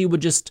DNC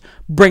would just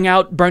bring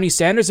out Bernie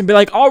Sanders and be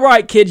like, all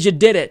right, kids, you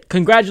did it.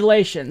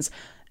 Congratulations.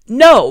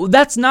 No,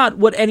 that's not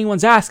what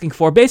anyone's asking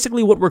for.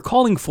 Basically, what we're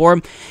calling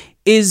for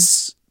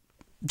is,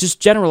 just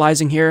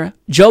generalizing here,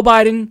 Joe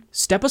Biden,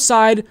 step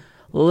aside,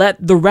 let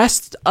the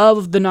rest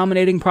of the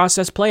nominating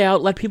process play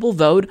out, let people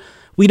vote.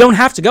 We don't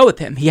have to go with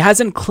him. He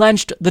hasn't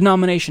clenched the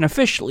nomination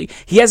officially.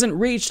 He hasn't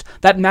reached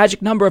that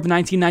magic number of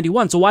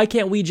 1991. So why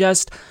can't we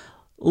just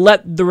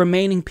let the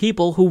remaining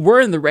people who were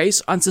in the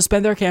race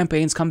unsuspend their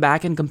campaigns, come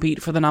back and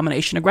compete for the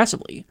nomination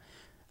aggressively?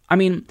 I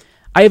mean,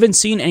 I haven't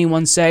seen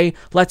anyone say,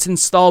 let's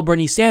install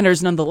Bernie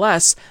Sanders.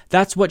 Nonetheless,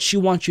 that's what she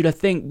wants you to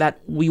think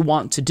that we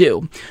want to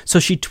do. So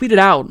she tweeted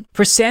out,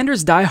 for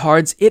Sanders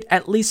diehards, it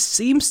at least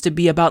seems to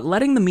be about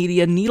letting the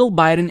media needle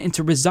Biden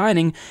into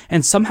resigning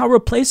and somehow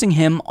replacing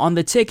him on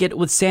the ticket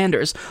with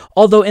Sanders.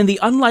 Although in the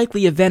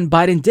unlikely event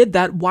Biden did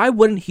that, why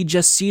wouldn't he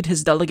just cede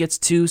his delegates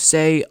to,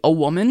 say, a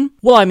woman?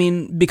 Well, I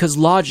mean, because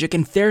logic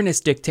and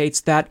fairness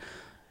dictates that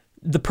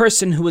the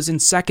person who was in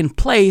second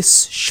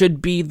place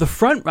should be the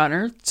front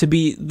runner to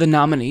be the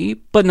nominee,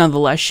 but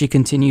nonetheless, she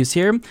continues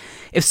here.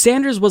 If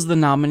Sanders was the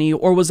nominee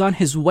or was on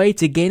his way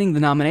to gaining the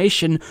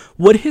nomination,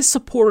 would his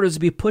supporters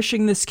be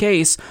pushing this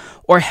case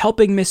or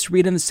helping Miss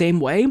Reade in the same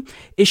way?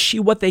 Is she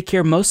what they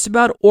care most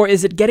about, or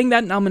is it getting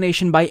that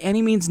nomination by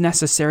any means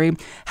necessary,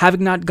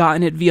 having not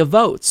gotten it via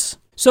votes?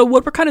 So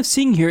what we're kind of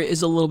seeing here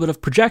is a little bit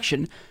of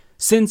projection.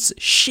 Since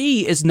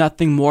she is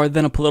nothing more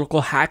than a political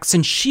hack,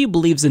 since she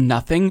believes in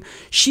nothing,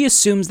 she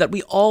assumes that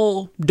we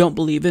all don't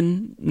believe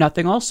in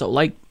nothing also,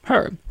 like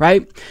her,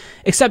 right?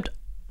 Except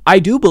I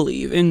do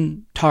believe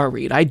in Tara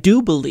Reade. I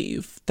do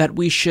believe that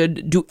we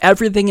should do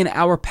everything in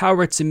our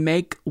power to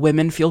make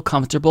women feel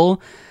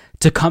comfortable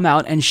to come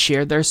out and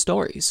share their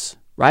stories,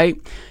 right?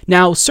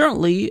 Now,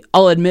 certainly,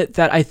 I'll admit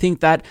that I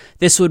think that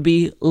this would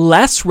be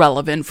less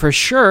relevant for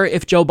sure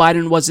if Joe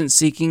Biden wasn't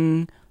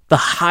seeking the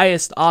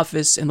highest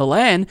office in the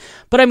land.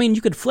 But I mean,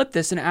 you could flip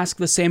this and ask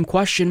the same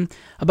question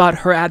about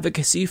her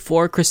advocacy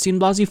for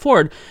Blasey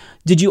Ford.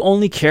 Did you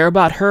only care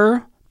about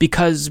her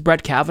because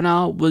Brett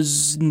Kavanaugh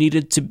was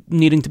needing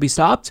to be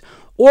stopped?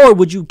 Or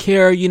would you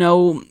care,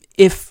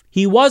 if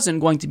he wasn't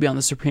going to be on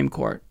the Supreme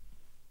Court?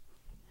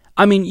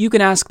 I mean, you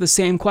can ask the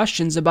same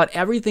questions about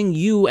everything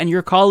you and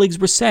your colleagues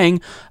were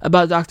saying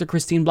about Dr.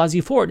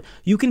 Blasey Ford.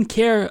 You can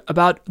care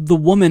about the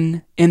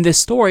woman in this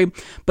story,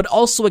 but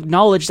also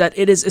acknowledge that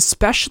it is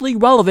especially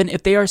relevant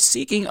if they are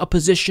seeking a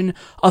position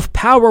of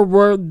power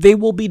where they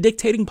will be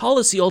dictating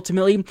policy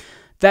ultimately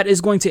that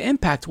is going to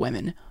impact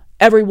women.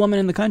 Every woman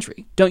in the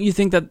country. Don't you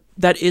think that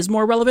that is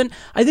more relevant?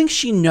 I think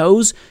she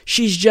knows.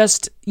 She's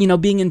just,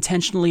 being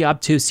intentionally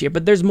obtuse here,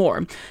 but there's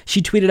more.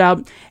 She tweeted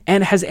out,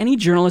 and has any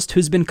journalist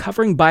who's been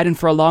covering Biden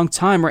for a long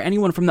time or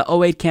anyone from the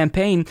 2008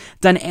 campaign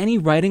done any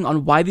writing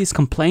on why these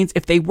complaints,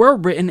 if they were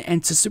written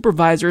and to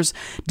supervisors,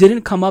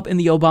 didn't come up in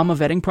the Obama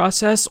vetting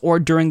process or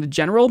during the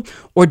general,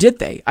 or did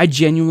they? I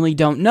genuinely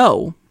don't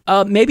know.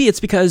 Maybe it's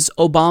because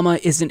Obama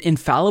isn't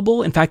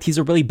infallible. In fact, he's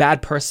a really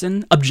bad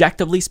person,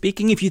 objectively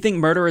speaking. If you think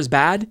murder is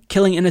bad,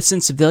 killing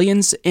innocent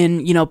civilians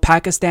in,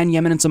 Pakistan,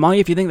 Yemen, and Somalia,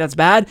 if you think that's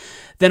bad,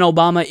 then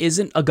Obama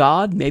isn't a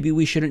god. Maybe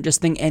we shouldn't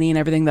just think any and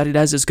everything that he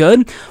does is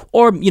good.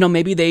 Or,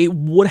 maybe they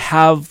would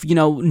have,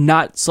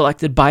 not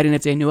selected Biden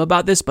if they knew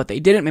about this, but they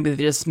didn't. Maybe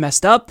they just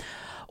messed up.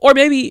 Or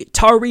maybe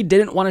Tara Reade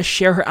didn't want to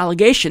share her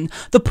allegation.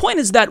 The point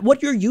is that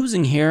what you're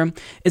using here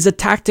is a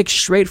tactic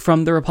straight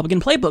from the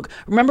Republican playbook.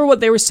 Remember what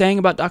they were saying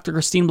about Dr.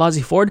 Christine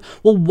Blasey Ford?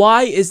 Well,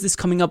 why is this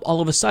coming up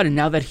all of a sudden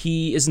now that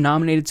he is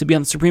nominated to be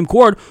on the Supreme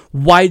Court?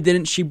 Why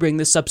didn't she bring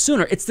this up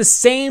sooner? It's the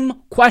same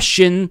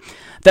question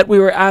that we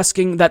were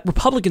asking, that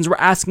Republicans were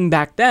asking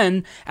back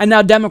then, and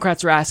now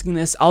Democrats are asking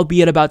this,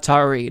 albeit about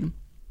Tara Reade.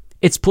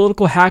 It's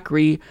political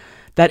hackery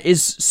that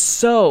is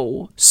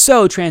so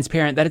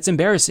transparent that it's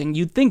embarrassing.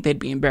 You'd think they'd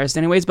be embarrassed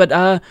anyways, but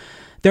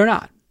they're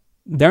not.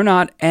 They're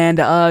not.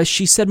 And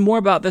she said more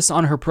about this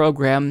on her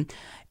program.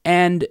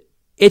 And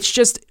it's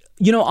just,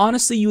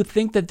 honestly, you would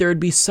think that there would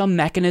be some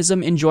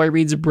mechanism in Joy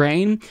Reid's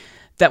brain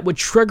that would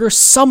trigger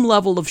some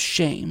level of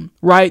shame,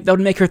 right? That would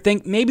make her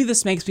think, maybe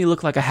this makes me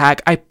look like a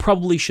hack. I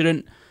probably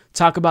shouldn't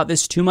talk about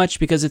this too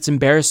much because it's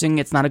embarrassing.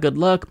 It's not a good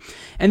look.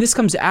 And this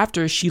comes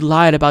after she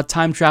lied about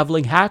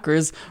time-traveling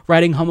hackers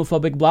writing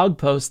homophobic blog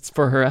posts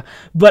for her.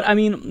 But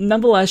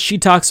nonetheless, she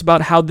talks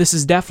about how this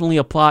is definitely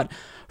a plot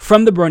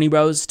from the Bernie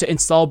Bros to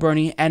install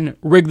Bernie and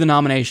rig the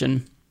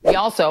nomination. We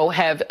also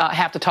have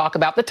to talk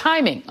about the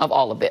timing of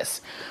all of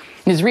this.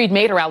 Ms. Reade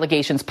made her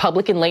allegations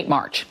public in late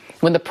March,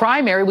 when the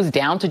primary was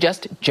down to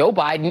just Joe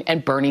Biden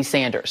and Bernie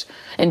Sanders,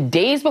 and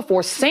days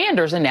before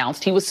Sanders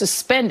announced he was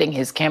suspending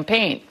his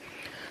campaign.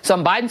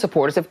 Some Biden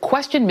supporters have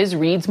questioned Ms.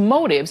 Reade's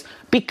motives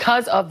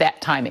because of that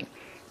timing.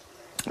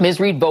 Ms.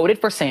 Reade voted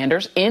for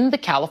Sanders in the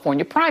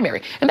California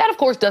primary. And that, of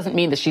course, doesn't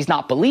mean that she's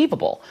not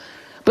believable.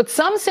 But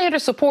some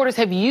Sanders supporters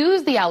have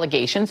used the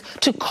allegations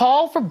to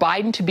call for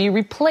Biden to be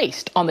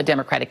replaced on the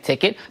Democratic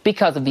ticket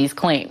because of these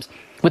claims,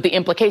 with the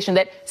implication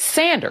that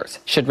Sanders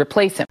should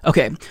replace him.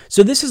 Okay,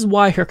 so this is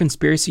why her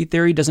conspiracy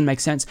theory doesn't make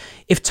sense.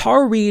 If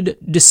Tara Reade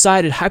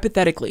decided,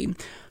 hypothetically,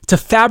 to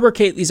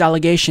fabricate these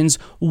allegations,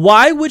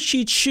 why would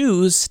she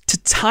choose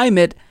to time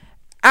it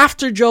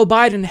after Joe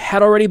Biden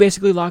had already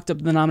basically locked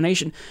up the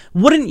nomination?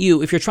 Wouldn't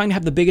you, if you're trying to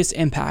have the biggest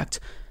impact,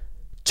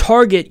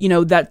 target,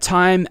 that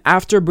time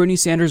after Bernie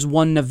Sanders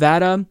won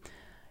Nevada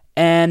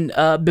and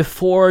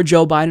before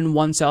Joe Biden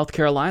won South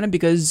Carolina?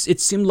 Because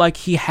it seemed like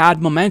he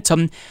had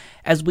momentum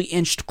as we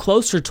inched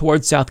closer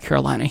towards South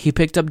Carolina. He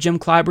picked up Jim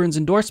Clyburn's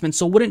endorsement.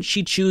 So wouldn't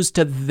she choose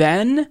to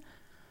then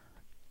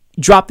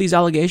drop these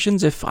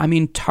allegations if,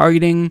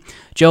 targeting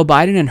Joe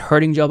Biden and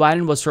hurting Joe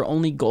Biden was her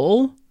only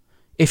goal?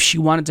 If she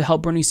wanted to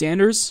help Bernie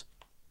Sanders?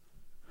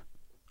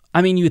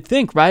 You'd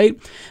think, right?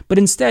 But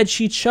instead,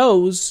 she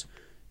chose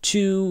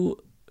to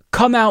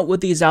come out with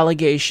these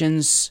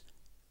allegations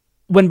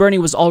when Bernie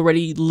was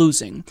already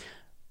losing.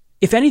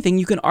 If anything,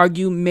 you can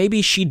argue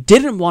maybe she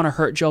didn't want to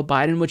hurt Joe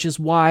Biden, which is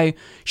why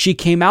she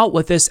came out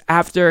with this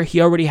after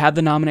he already had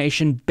the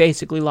nomination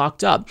basically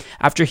locked up,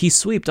 after he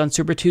sweeped on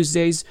Super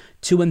Tuesdays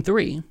 2 and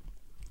 3.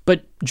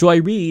 But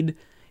Joy Reide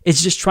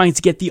is just trying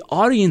to get the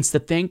audience to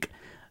think,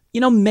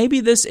 maybe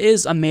this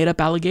is a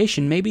made-up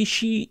allegation. Maybe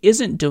she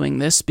isn't doing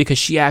this because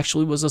she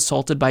actually was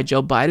assaulted by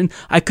Joe Biden.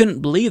 I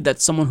couldn't believe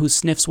that someone who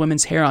sniffs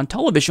women's hair on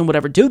television would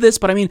ever do this,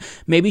 but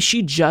maybe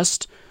she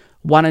just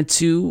wanted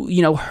to,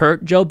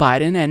 hurt Joe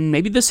Biden, and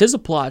maybe this is a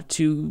plot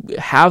to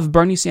have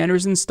Bernie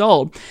Sanders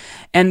installed.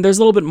 And there's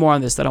a little bit more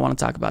on this that I want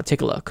to talk about.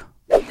 Take a look.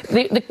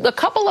 A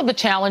couple of the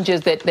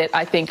challenges that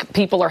I think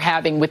people are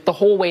having with the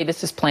whole way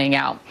this is playing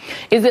out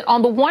is that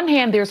on the one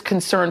hand, there's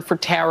concern for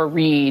Tara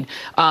Reade,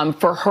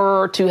 for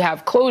her to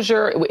have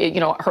closure,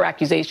 her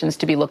accusations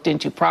to be looked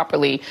into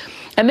properly.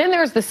 And then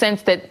there's the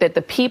sense that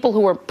the people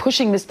who are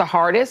pushing this the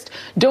hardest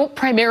don't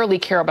primarily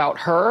care about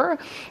her.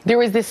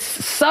 There is this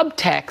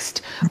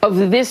subtext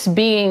of this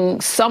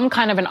being some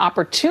kind of an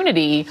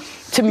opportunity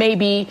to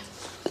maybe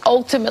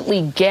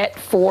ultimately get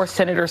for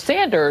Senator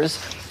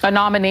Sanders a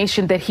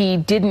nomination that he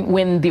didn't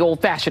win the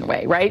old-fashioned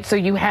way, right? So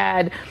you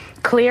had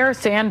Claire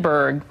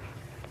Sandberg,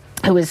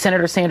 who is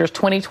Senator Sanders'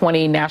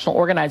 2020 National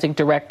Organizing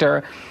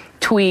Director,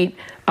 tweet,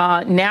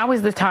 now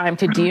is the time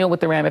to deal with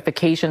the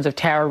ramifications of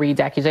Tara Reade's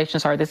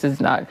accusations. Sorry, this is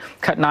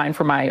cut 9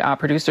 for my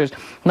producers.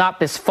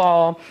 Not this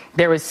fall.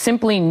 There is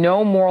simply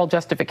no moral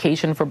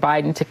justification for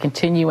Biden to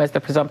continue as the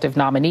presumptive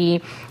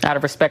nominee. Out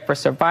of respect for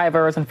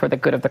survivors and for the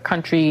good of the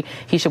country,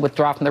 he should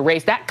withdraw from the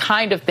race. That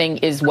kind of thing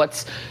is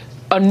what's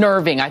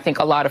unnerving, I think,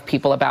 a lot of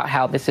people about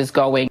how this is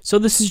going. So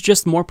this is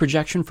just more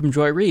projection from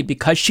Joy Reide.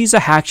 Because she's a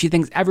hack, she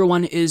thinks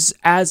everyone is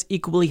as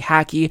equally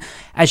hacky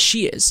as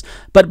she is.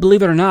 But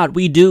believe it or not,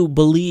 we do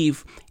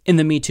believe in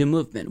the Me Too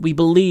movement. We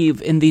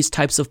believe in these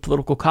types of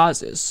political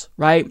causes,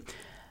 right?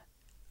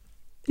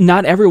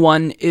 Not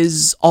everyone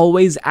is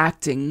always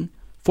acting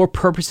for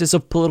purposes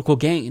of political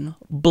gain,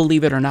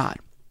 believe it or not.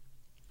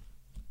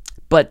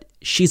 But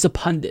she's a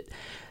pundit.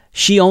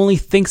 she only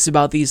thinks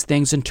about these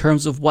things in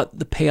terms of what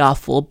the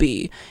payoff will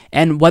be.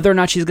 And whether or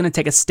not she's going to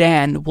take a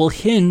stand will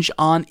hinge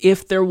on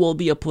if there will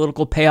be a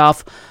political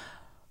payoff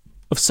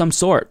of some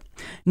sort.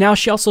 Now,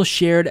 she also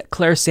shared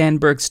Claire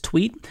Sandburg's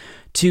tweet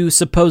to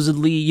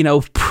supposedly,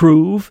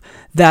 prove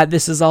that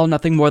this is all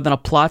nothing more than a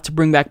plot to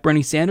bring back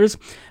Bernie Sanders.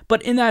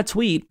 But in that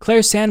tweet, Claire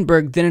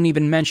Sandburg didn't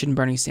even mention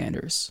Bernie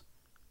Sanders.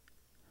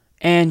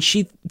 And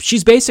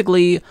she's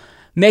basically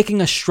making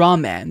a straw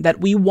man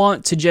that we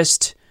want to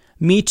just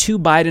Me Too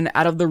Biden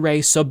out of the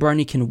race so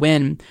Bernie can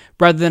win,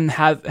 rather than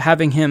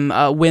having him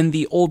win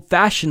the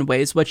old-fashioned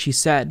way, is what she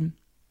said.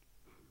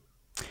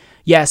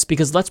 Yes,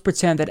 because let's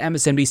pretend that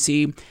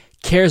MSNBC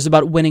cares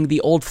about winning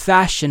the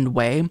old-fashioned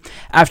way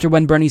after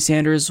when Bernie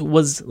Sanders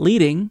was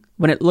leading,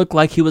 when it looked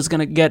like he was going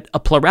to get a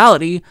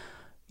plurality.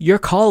 Your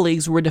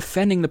colleagues were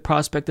defending the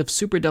prospect of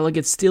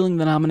superdelegates stealing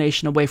the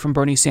nomination away from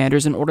Bernie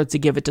Sanders in order to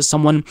give it to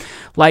someone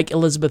like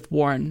Elizabeth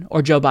Warren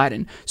or Joe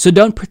Biden. So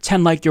don't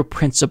pretend like you're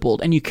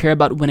principled and you care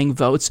about winning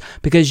votes,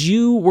 because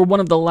you were one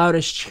of the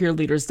loudest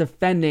cheerleaders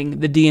defending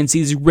the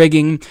DNC's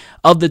rigging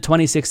of the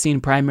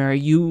 2016 primary.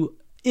 You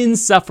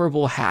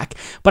insufferable hack.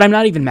 But I'm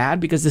not even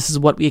mad, because this is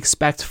what we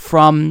expect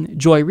from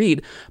Joy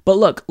Reide. But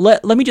look,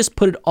 let me just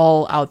put it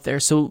all out there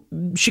so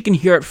she can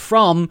hear it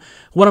from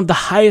one of the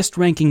highest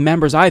ranking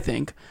members, I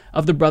think,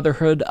 of the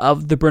Brotherhood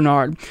of the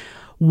Bernard.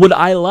 Would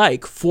I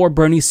like for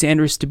Bernie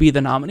Sanders to be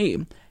the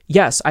nominee?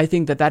 Yes, I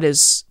think that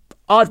is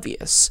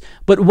obvious.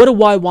 But what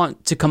do I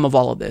want to come of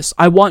all of this?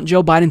 I want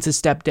Joe Biden to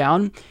step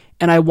down,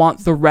 and I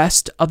want the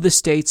rest of the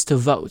states to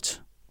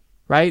vote,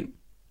 right?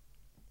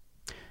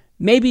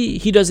 Maybe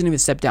he doesn't even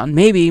step down.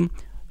 Maybe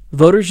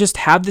voters just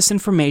have this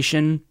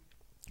information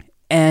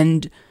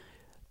and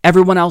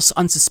everyone else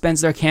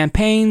unsuspends their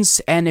campaigns,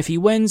 and if he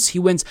wins, he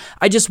wins.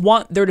 I just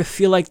want there to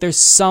feel like there's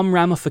some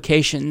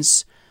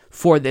ramifications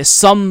for this,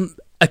 some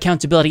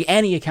accountability.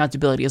 Any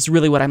accountability is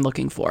really what I'm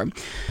looking for.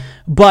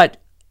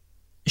 But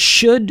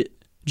should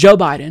Joe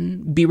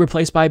Biden be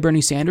replaced by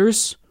Bernie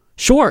Sanders?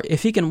 Sure,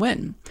 if he can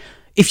win.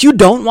 If you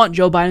don't want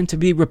Joe Biden to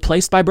be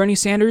replaced by Bernie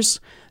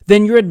Sanders,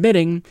 then you're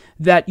admitting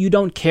that you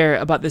don't care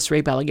about this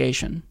rape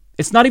allegation.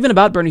 It's not even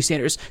about Bernie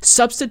Sanders.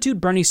 Substitute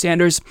Bernie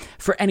Sanders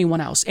for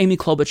anyone else. Amy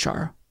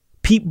Klobuchar,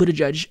 Pete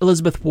Buttigieg,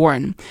 Elizabeth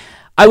Warren.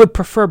 I would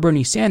prefer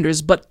Bernie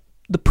Sanders, but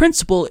the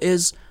principle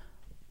is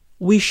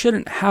we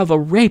shouldn't have a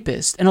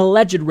rapist, an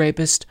alleged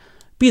rapist,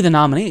 be the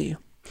nominee.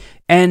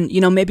 And,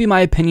 maybe my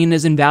opinion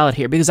is invalid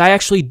here, because I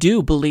actually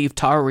do believe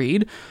Tara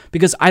Reade,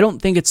 because I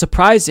don't think it's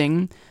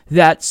surprising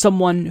that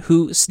someone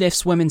who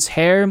sniffs women's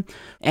hair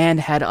and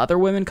had other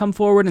women come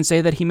forward and say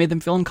that he made them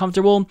feel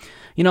uncomfortable,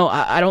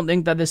 I don't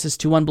think that this is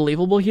too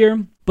unbelievable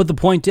here. But the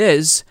point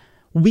is,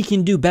 we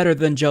can do better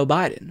than Joe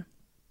Biden.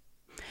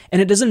 And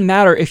it doesn't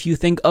matter if you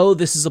think, oh,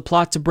 this is a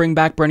plot to bring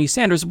back Bernie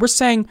Sanders. We're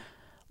saying,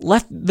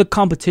 let the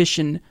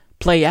competition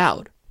play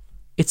out.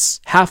 It's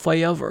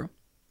halfway over.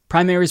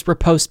 Primaries were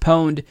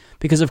postponed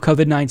because of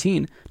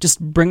COVID-19.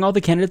 Just bring all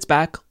the candidates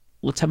back.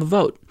 Let's have a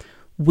vote.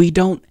 We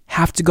don't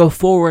have to go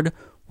forward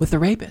with a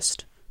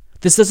rapist.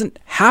 This doesn't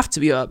have to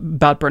be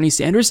about Bernie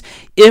Sanders.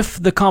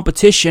 If the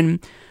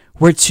competition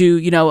were to,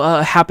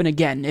 happen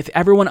again, if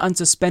everyone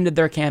unsuspended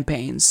their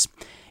campaigns,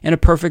 in a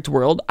perfect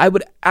world, I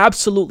would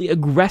absolutely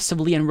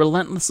aggressively and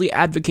relentlessly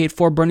advocate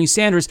for Bernie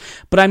Sanders,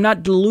 but I'm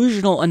not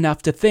delusional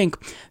enough to think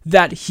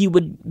that he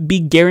would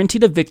be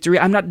guaranteed a victory.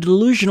 I'm not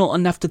delusional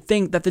enough to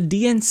think that the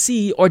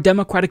DNC or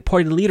Democratic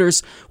Party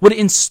leaders would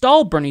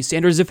install Bernie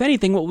Sanders. If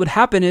anything, what would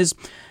happen is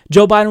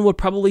Joe Biden would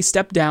probably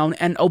step down,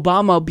 and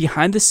Obama,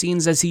 behind the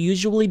scenes, as he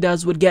usually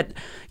does, would get,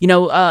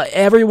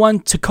 everyone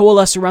to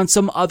coalesce around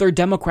some other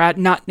Democrat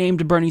not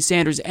named Bernie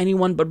Sanders,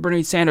 anyone but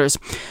Bernie Sanders.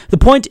 The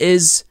point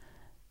is,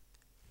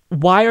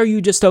 why are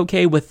you just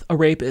okay with a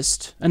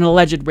rapist, an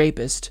alleged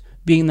rapist,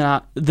 being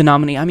the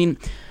nominee? I mean,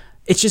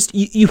 it's just,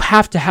 you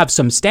have to have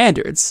some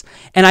standards.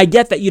 And I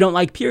get that you don't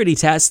like purity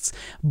tests,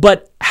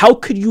 but how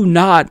could you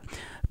not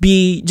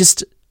be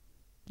just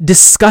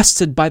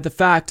disgusted by the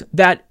fact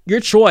that your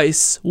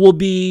choice will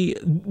be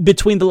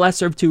between the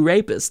lesser of two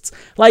rapists?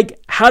 Like,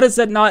 how does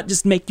that not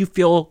just make you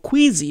feel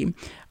queasy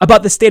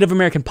about the state of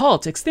American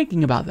politics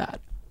thinking about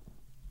that?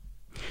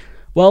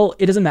 Well,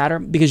 it doesn't matter,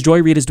 because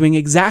Joy Reide is doing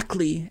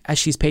exactly as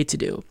she's paid to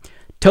do.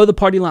 Toe the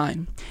party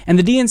line. And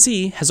the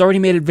DNC has already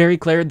made it very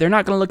clear they're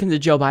not going to look into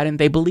Joe Biden.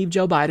 They believe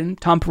Joe Biden.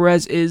 Tom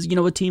Perez is,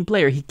 a team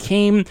player. He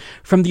came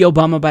from the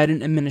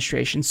Obama-Biden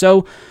administration.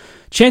 So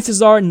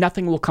chances are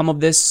nothing will come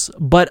of this.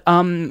 But,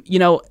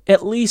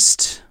 at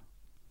least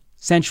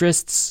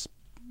centrists,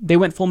 they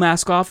went full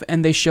mask off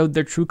and they showed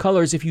their true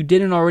colors if you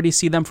didn't already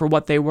see them for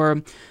what they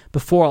were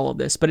before all of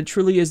this. But it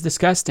truly is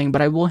disgusting.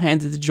 But I will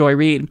hand it to Joy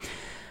Reide.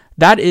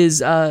 That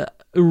is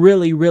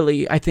really,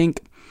 really, I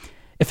think,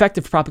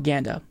 effective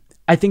propaganda.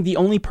 I think the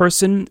only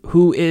person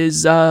who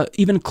is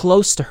even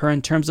close to her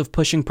in terms of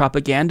pushing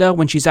propaganda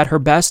when she's at her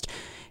best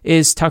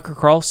is Tucker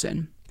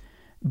Carlson.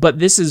 But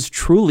this is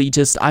truly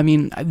just,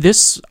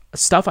 this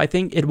stuff, I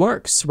think it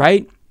works,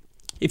 right?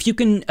 If you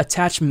can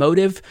attach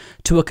motive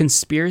to a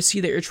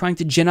conspiracy that you're trying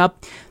to gin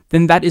up,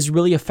 then that is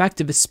really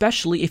effective,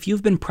 especially if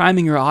you've been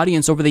priming your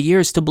audience over the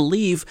years to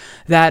believe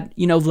that,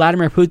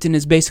 Vladimir Putin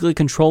is basically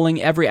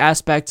controlling every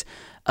aspect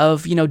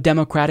of,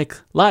 democratic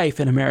life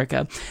in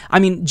America. I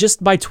mean,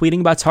 just by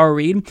tweeting about Tara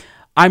Reade,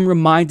 I'm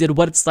reminded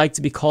what it's like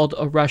to be called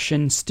a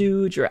Russian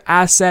stooge or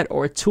asset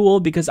or a tool,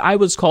 because I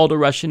was called a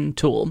Russian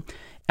tool.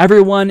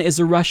 Everyone is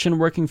a Russian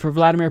working for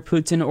Vladimir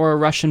Putin or a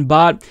Russian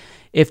bot.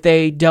 If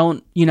they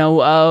don't,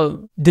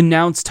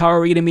 denounce Tara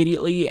Reade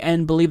immediately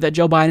and believe that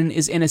Joe Biden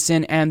is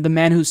innocent and the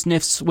man who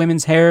sniffs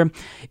women's hair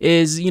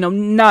is,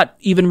 not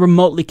even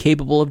remotely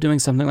capable of doing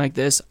something like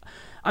this.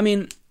 I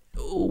mean,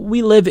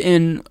 we live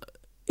in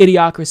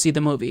Idiocracy,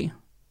 the movie.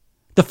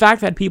 The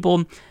fact that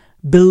people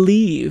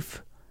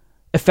believe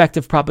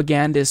effective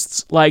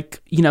propagandists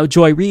like,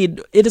 Joy Reid,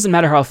 it doesn't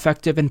matter how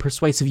effective and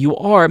persuasive you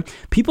are,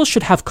 people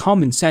should have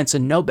common sense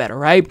and know better,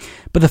 right?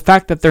 But the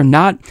fact that they're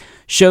not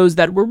shows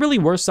that we're really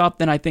worse off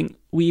than I think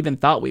we even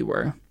thought we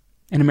were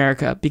in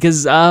America,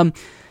 because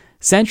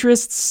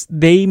centrists,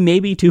 they may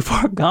be too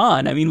far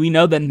gone. I mean, we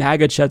know that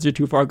MAGA chuds are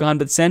too far gone,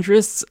 but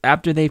centrists,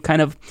 after they've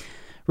kind of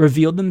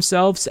revealed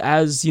themselves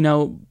as,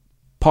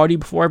 party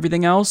before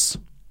everything else,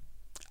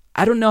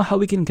 I don't know how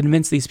we can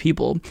convince these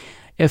people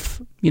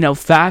if,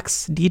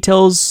 facts,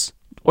 details,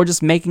 or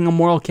just making a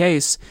moral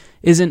case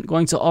isn't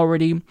going to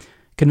already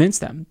convince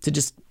them to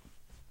just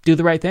do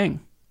the right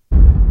thing.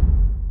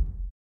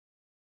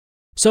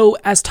 So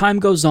as time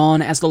goes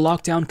on, as the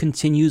lockdown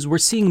continues, we're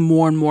seeing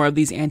more and more of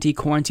these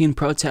anti-quarantine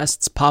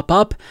protests pop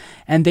up,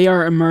 and they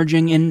are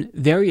emerging in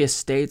various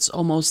states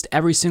almost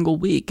every single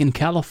week. In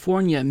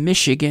California,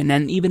 Michigan,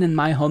 and even in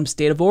my home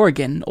state of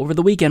Oregon. Over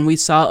the weekend, we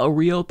saw a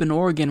Reopen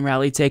Oregon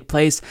rally take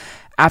place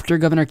after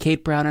Governor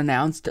Kate Brown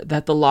announced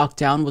that the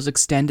lockdown was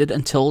extended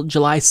until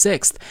July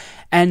 6th.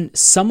 And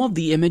some of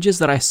the images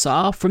that I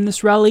saw from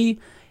this rally,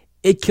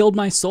 it killed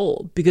my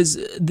soul, because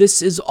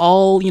this is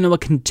all, a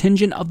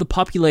contingent of the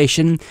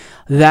population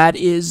that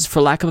is,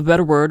 for lack of a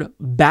better word,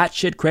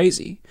 batshit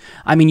crazy.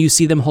 I mean, you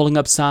see them holding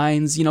up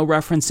signs,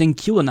 referencing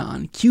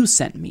QAnon, Q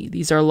sent me.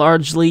 These are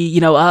largely,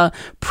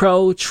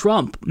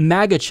 pro-Trump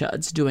MAGA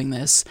chuds doing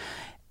this.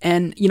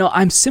 And,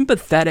 I'm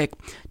sympathetic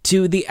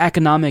to the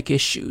economic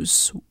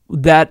issues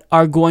that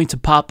are going to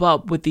pop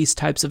up with these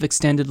types of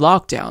extended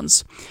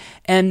lockdowns.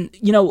 And,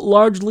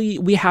 largely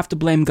we have to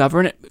blame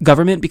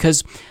government,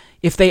 because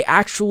if they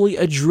actually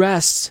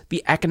address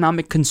the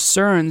economic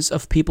concerns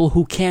of people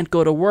who can't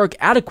go to work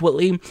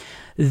adequately,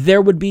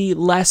 there would be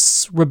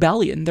less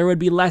rebellion. There would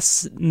be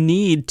less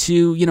need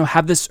to,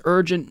 have this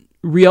urgent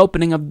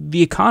reopening of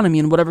the economy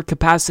in whatever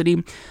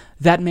capacity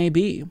that may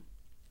be.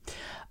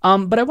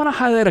 But I want to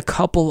highlight a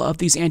couple of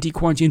these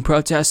anti-quarantine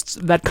protests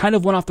that kind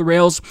of went off the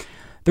rails.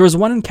 There was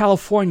one in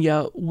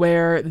California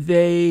where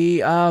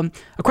a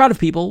crowd of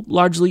people,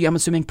 largely, I'm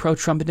assuming,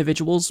 pro-Trump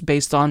individuals,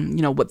 based on,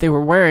 what they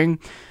were wearing,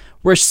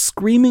 were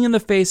screaming in the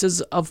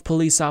faces of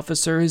police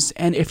officers.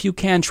 And if you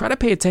can, try to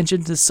pay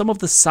attention to some of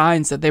the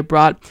signs that they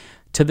brought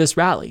to this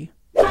rally.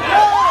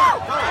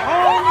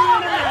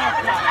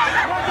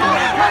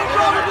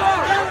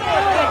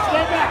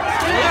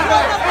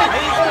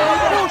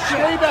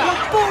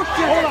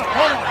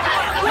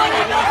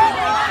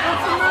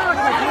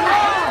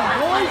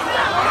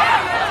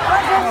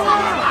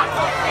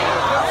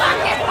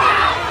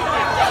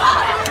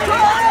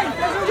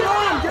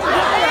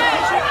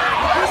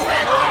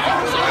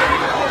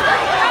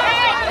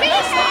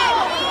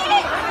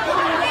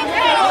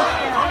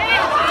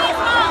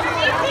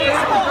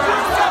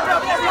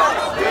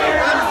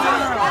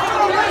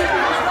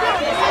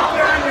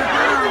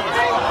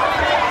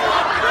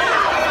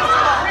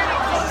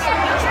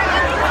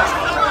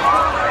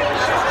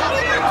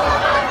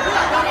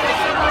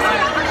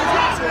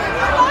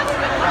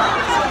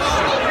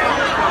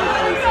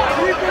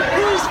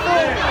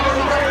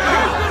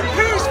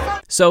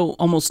 So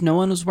almost no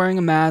one was wearing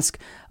a mask.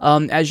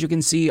 As you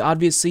can see,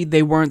 obviously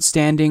they weren't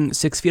standing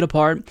 6 feet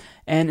apart.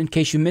 And in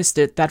case you missed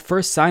it, that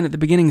first sign at the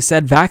beginning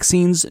said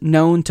vaccines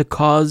known to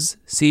cause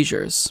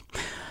seizures.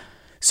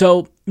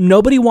 So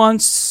nobody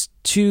wants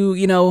to,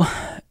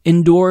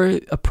 endure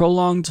a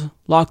prolonged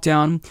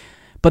lockdown,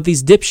 but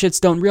these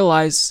dipshits don't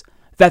realize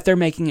that they're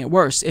making it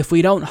worse. If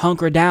we don't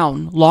hunker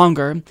down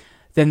longer,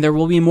 then there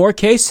will be more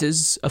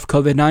cases of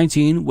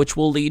COVID-19, which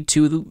will lead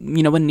to,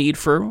 a need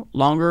for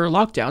longer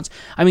lockdowns.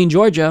 I mean,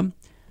 Georgia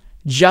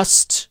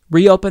just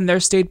reopened their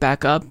state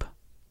back up,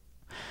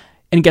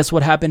 and guess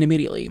what happened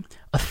immediately?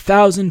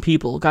 1,000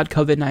 people got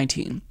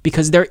COVID-19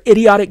 because their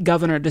idiotic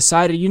governor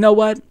decided, you know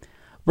what?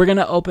 We're going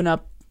to open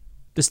up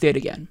the state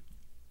again.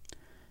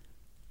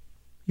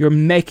 You're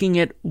making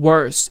it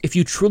worse. If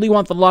you truly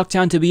want the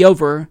lockdown to be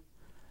over,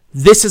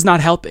 this is not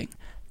helping.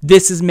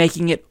 This is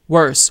making it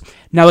worse.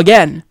 Now,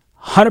 again,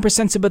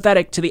 100%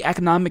 sympathetic to the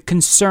economic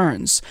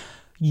concerns.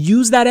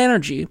 Use that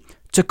energy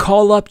to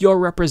call up your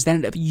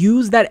representative.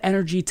 Use that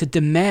energy to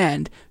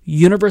demand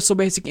universal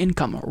basic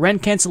income,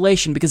 rent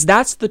cancellation, because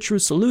that's the true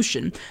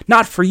solution,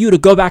 not for you to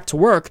go back to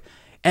work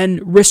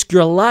and risk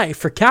your life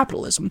for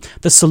capitalism.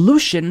 The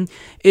solution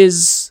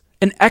is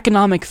an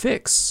economic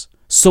fix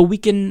so we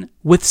can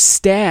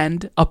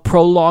withstand a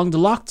prolonged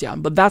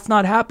lockdown, but that's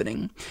not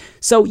happening.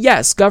 So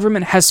yes,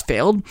 government has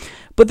failed,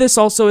 but this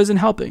also isn't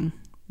helping.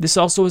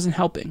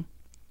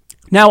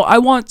 Now, I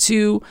want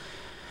to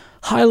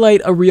highlight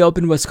a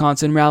Reopen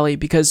Wisconsin rally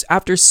because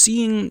after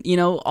seeing,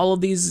 all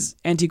of these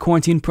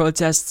anti-quarantine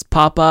protests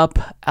pop up,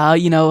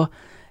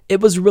 it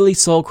was really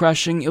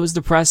soul-crushing. It was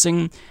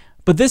depressing.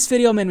 But this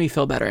video made me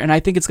feel better, and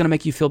I think it's going to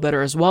make you feel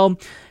better as well,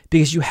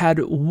 because you had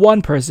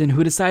one person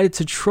who decided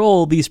to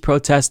troll these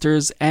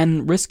protesters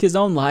and risk his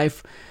own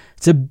life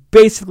to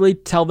basically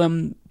tell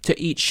them to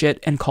eat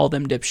shit and call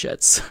them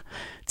dipshits.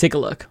 Take a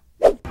look.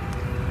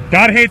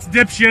 God hates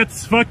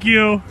dipshits. Fuck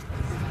you.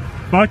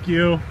 Fuck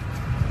you.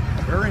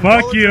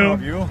 Fuck you.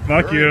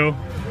 Fuck you.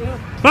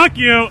 Fuck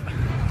you.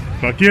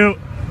 Fuck you.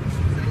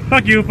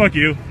 Fuck you. Fuck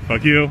you.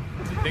 Fuck you.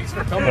 Thanks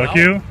for coming. Fuck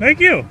you. Thank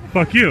you.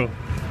 Fuck you.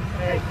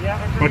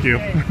 Fuck you.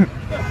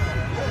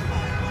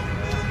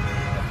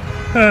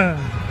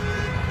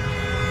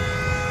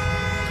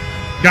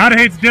 God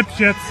hates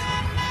dipshits.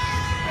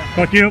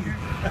 Fuck you.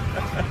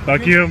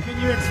 Fuck you.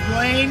 Can you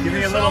explain? Give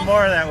me a little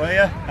more of that, will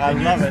you? I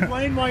love it.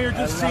 Explain why you're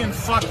just saying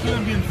fuck you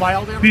and being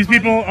vile to everybody? These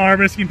people are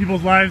risking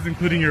people's lives,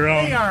 including your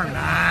own. They are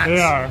not. They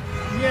are.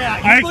 Yeah,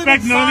 you I believe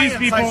expect in none of science,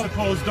 these people. I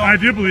suppose, don't I you?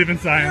 do believe in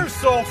You're science.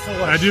 so full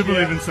of I do shit.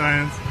 believe in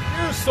science.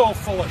 You're so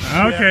full of shit.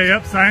 Okay,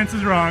 yep, science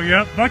is wrong.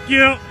 Yep, fuck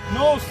you.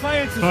 No,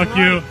 science is Fuck right.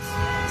 you.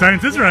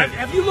 Science is right.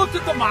 Have you looked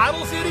at the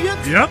models, idiot?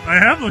 Yep, I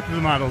have looked at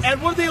the models.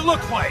 And what do they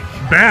look like?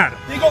 Bad.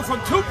 They go from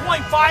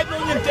 2.5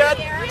 million dead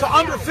to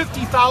under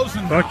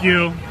 50,000. Fuck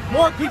you.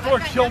 More people are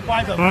killed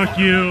by the... Fuck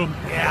you.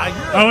 Yeah,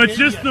 you're Oh, an it's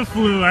just idiot. the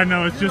flu. I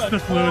know, it's just the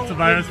flu. It's a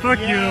virus. Fuck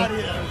Yeah, you.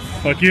 it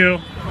is. Fuck you.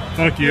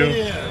 Fuck you. It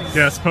is.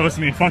 Yes, post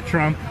me. Fuck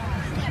Trump.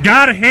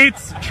 God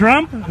hates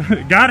Trump.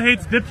 God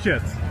hates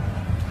dipshits.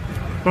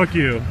 Fuck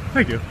you.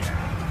 Thank you.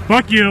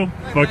 Fuck you.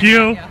 Fuck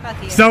you.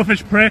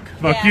 Selfish prick.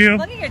 Fuck you.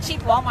 Look at your cheap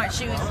Walmart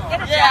shoes.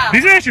 Get a job.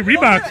 These are actually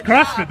Reeboks,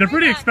 CrossFit. They're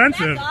pretty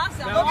expensive.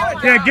 That's awesome.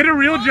 Yeah, get a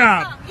real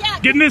job.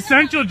 Get an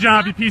essential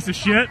job, you piece of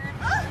shit.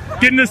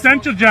 Get an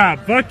essential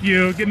job. Fuck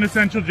you. Get an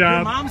essential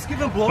job. Your mom's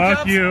giving blowjobs?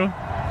 Fuck you.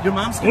 Your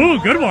mom's giving Ooh,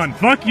 good one.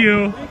 Fuck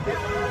you.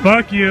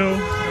 Fuck you.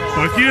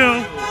 Fuck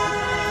you.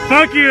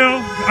 Fuck you.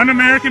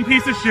 Un-American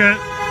piece of shit.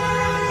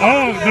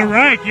 Oh, the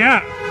Reich,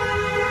 yeah.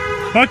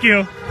 Fuck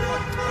you.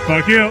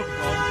 Fuck you.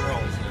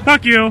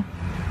 Fuck you.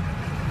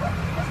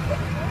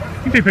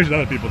 You can take pictures of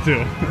other people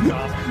too.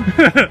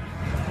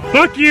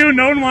 Fuck you.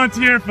 No one wants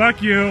here.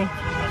 Fuck you.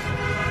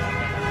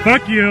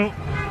 Fuck you.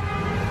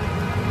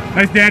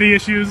 Nice daddy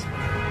issues.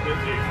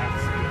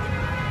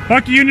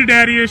 Fuck you and your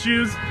daddy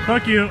issues.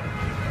 Fuck you.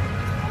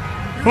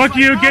 Fuck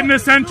you. Get an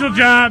essential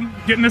job.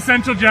 Get an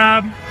essential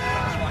job.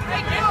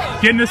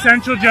 Get an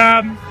essential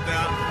job.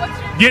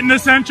 Get an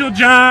essential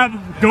job.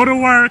 Go to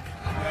work.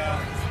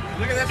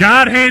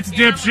 God hates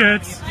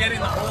dipshits.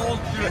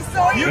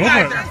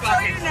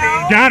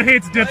 God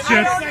hates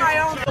dipshits.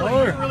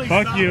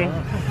 Fuck you.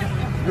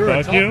 You're a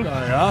Fuck tough you.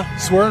 guy, huh?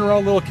 Swearing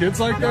around little kids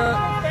like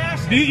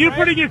that? You're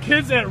putting your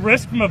kids at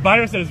risk from a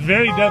virus that is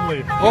very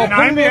deadly. Oh, and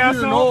I'm the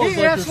asshole.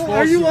 Hey, asshole,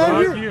 are you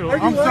on Fuck here? you. Are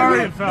you I'm sorry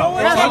on it fell.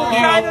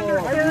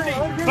 here?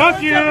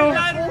 Fuck you.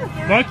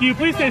 Fuck you.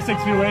 Please stay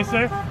 6 feet away,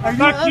 sir.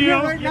 Fuck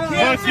you.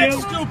 Fuck you.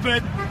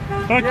 Stupid.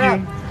 Fuck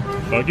you.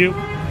 Fuck you.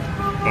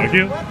 Fuck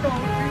you.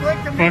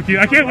 Fuck you.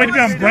 I can't wait to be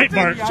on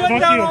Breitbart. Shut Fuck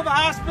down you. all the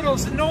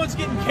hospitals and no one's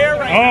getting care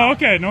right now. Oh,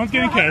 okay. No one's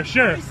getting care.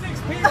 Sure.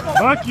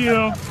 Fuck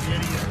you.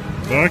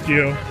 Fuck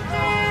you.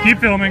 Keep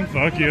filming.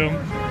 Fuck you.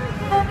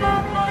 Fuck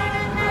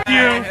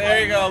you. There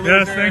you go, loser.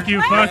 Yes, thank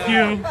you. Fuck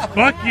you.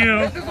 Fuck you.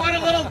 This is what a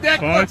little dick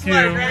Fuck looks you.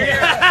 like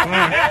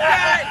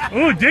right here.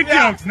 Ooh, dick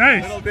jokes.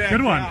 Nice.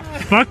 Good one.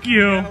 Fuck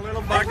you.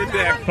 Little bucket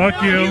dick.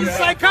 Fuck you. He's a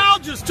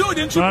psychologist too.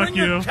 Didn't you Fuck bring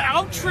your you.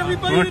 couch for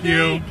everybody Fuck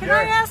today? you. Can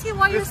I ask you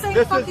why you're saying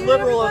This fuck is you?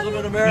 liberalism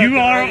in America. You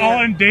are right all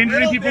here. endangering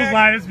Little people's dick.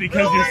 lives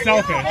because you're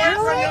selfish.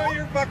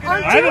 You're fucking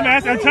I haven't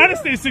asked. I'm trying to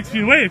stay 6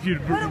 feet away if you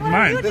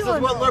mind. This is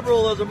what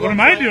liberalism What looks am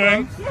I like,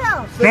 doing? folks.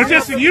 Yeah.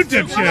 Protesting you Put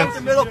up the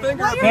dipshits. middle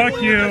finger to Fuck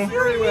people you.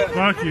 disagree with.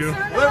 Fuck you.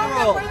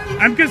 Liberal.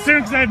 I'm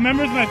concerned because I have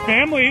members of my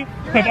family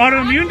who have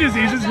autoimmune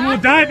diseases who will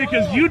die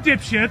because you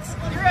dipshits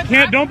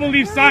don't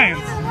believe science.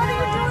 What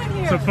are you doing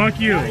here? So fuck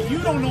you. You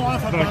don't know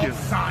enough about you.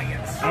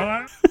 science. All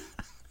right.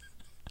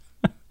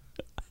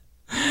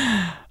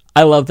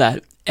 I love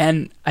that,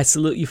 and I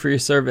salute you for your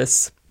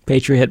service,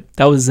 Patriot.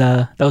 That was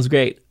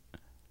great,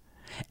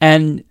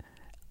 and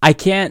I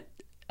can't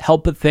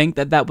help but think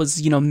that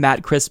was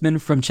Matt Christman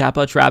from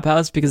Chapo Trap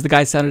House, because the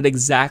guy sounded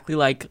exactly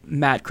like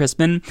Matt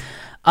Christman.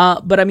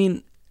 But I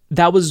mean,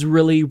 that was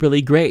really,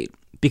 really great,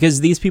 because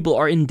these people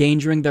are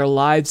endangering their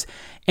lives,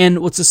 and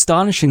what's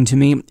astonishing to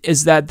me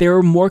is that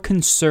they're more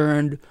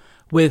concerned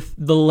with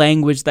the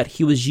language that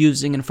he was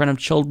using in front of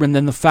children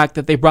than the fact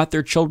that they brought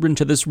their children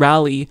to this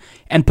rally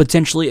and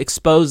potentially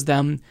exposed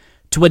them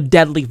to a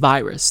deadly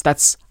virus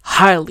that's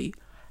highly,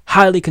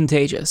 highly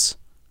contagious.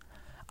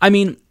 I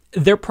mean,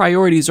 their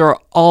priorities are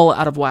all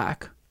out of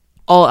whack.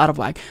 All out of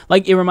whack.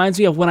 Like, it reminds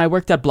me of when I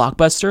worked at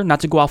Blockbuster, not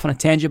to go off on a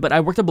tangent, but I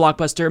worked at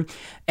Blockbuster,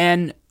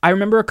 and I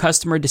remember a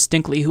customer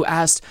distinctly who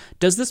asked,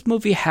 does this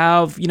movie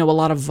have, a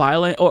lot of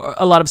violence or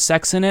a lot of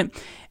sex in it?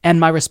 And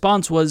my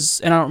response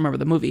was, and I don't remember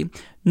the movie,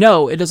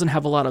 no, it doesn't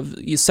have a lot of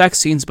sex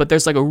scenes, but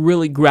there's like a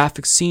really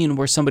graphic scene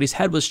where somebody's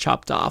head was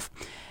chopped off.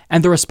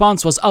 And the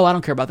response was, oh, I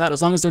don't care about that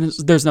as long as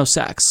there's no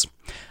sex.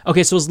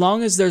 Okay, so as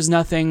long as there's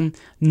nothing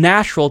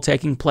natural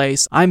taking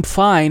place, I'm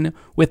fine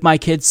with my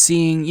kids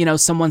seeing,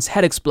 someone's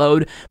head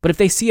explode. But if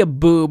they see a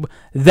boob,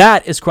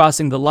 that is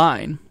crossing the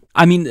line.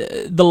 I mean,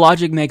 the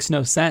logic makes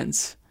no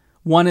sense.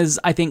 One is,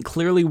 I think,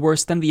 clearly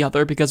worse than the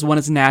other because one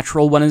is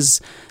natural, one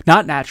is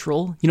not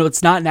natural.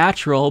 It's not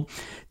natural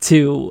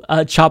to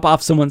chop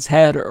off someone's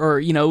head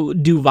or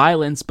do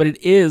violence, but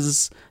it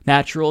is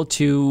natural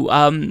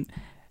to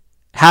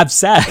have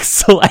sex.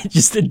 So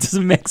it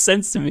doesn't make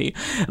sense to me.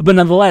 But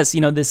nonetheless,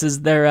 this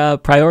is their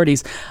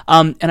priorities.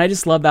 And I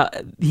just love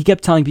that. He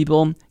kept telling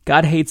people,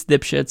 God hates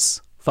dipshits,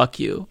 fuck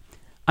you.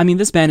 I mean,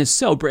 this man is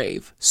so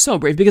brave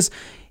because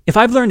if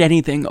I've learned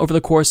anything over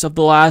the course of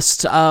the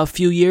last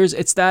few years,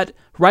 it's that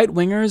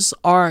right-wingers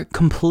are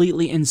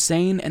completely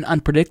insane and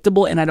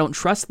unpredictable, and I don't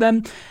trust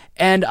them.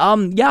 And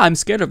I'm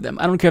scared of them.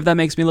 I don't care if that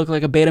makes me look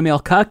like a beta male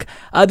cuck.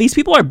 These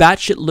people are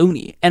batshit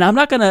loony, and I'm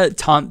not going to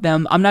taunt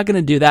them. I'm not going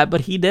to do that,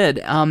 but he did.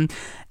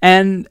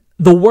 And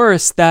the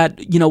worst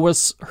that,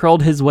 was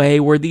hurled his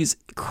way were these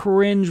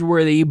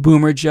cringe-worthy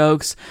boomer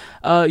jokes.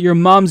 Your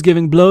mom's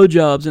giving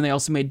blowjobs, and they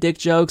also made dick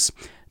jokes.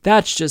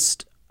 That's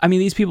just... I mean,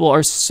 these people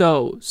are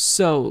so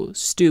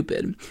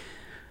stupid.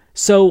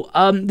 So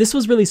this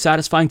was really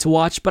satisfying to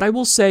watch, but I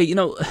will say,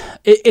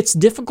 it's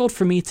difficult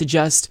for me to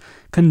just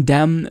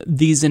condemn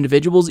these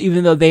individuals,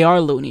 even though they are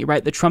loony,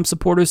 right? The Trump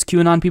supporters,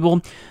 QAnon people,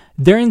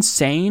 they're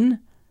insane.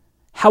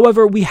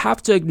 However, we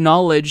have to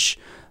acknowledge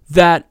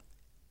that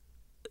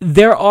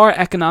there are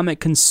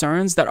economic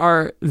concerns that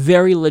are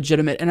very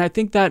legitimate. And I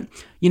think that,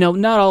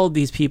 not all of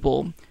these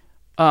people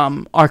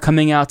are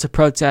coming out to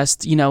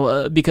protest,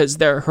 because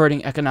they're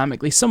hurting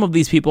economically. Some of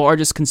these people are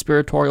just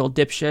conspiratorial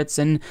dipshits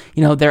and,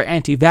 they're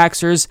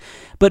anti-vaxxers.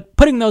 But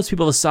putting those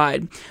people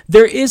aside,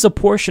 there is a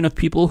portion of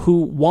people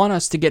who want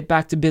us to get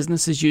back to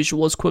business as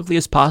usual as quickly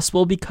as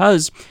possible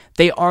because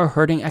they are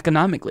hurting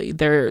economically.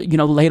 They're,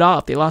 laid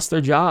off. They lost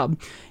their job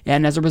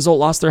and as a result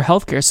lost their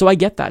healthcare. So I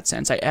get that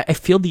sense. I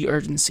feel the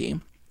urgency.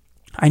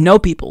 I know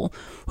people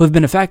who have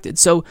been affected.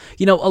 So,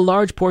 a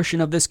large portion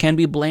of this can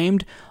be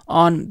blamed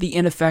on the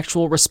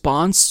ineffectual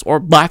response or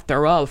lack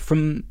thereof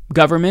from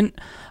government,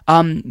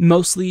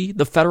 mostly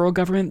the federal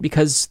government,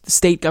 because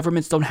state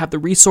governments don't have the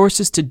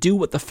resources to do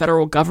what the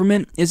federal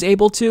government is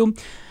able to.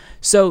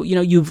 So,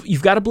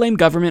 you've got to blame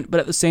government, but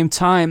at the same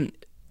time,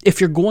 if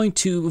you're going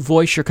to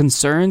voice your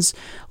concerns,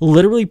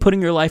 literally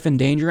putting your life in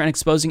danger and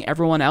exposing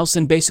everyone else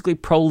and basically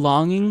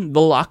prolonging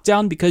the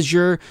lockdown because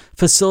you're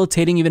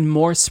facilitating even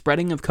more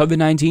spreading of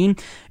COVID-19,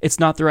 it's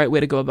not the right way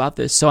to go about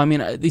this. So, I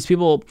mean, these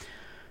people,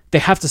 they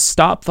have to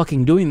stop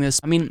fucking doing this.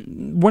 I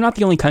mean, we're not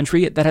the only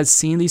country that has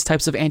seen these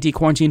types of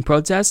anti-quarantine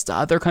protests.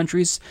 Other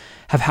countries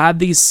have had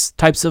these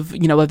types of,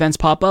 events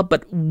pop up,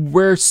 but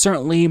we're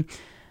certainly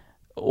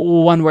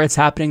one where it's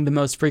happening the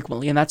most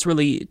frequently, and that's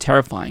really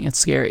terrifying. It's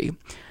scary.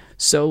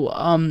 So,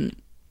 I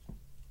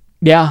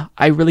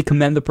really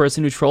commend the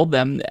person who trolled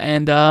them,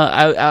 and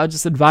I'll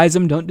just advise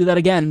them, don't do that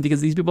again,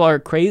 because these people are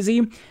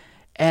crazy,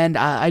 and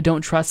I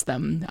don't trust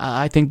them.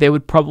 I think they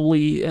would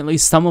probably, at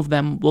least some of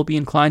them, will be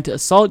inclined to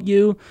assault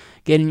you,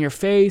 get in your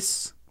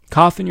face,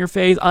 cough in your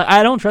face.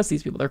 I don't trust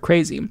these people. They're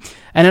crazy.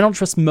 And I don't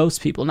trust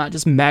most people, not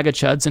just MAGA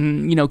chuds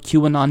and,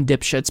 QAnon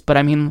dipshits, but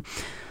I mean,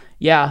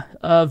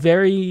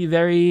 very,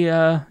 very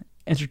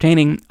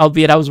entertaining,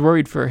 albeit I was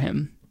worried for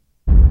him.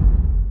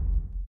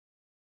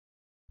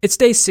 It's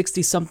day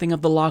 60-something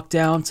of the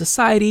lockdown.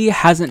 Society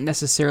hasn't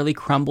necessarily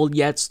crumbled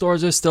yet.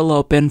 Stores are still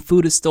open.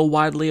 Food is still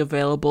widely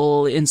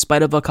available in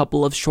spite of a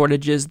couple of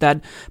shortages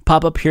that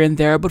pop up here and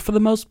there. But for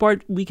the most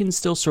part, we can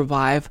still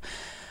survive.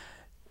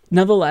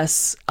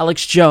 Nonetheless,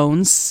 Alex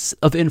Jones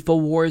of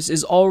InfoWars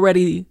is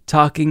already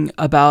talking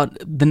about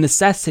the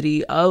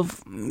necessity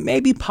of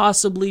maybe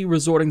possibly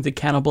resorting to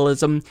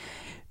cannibalism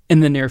in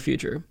the near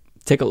future.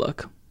 Take a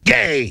look.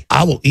 Gay!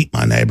 I will eat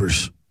my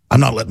neighbors. I'm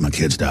not letting my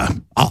kids die.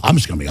 I'm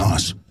just going to be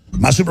honest.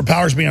 My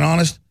superpower is being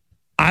honest.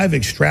 I've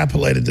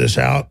extrapolated this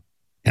out,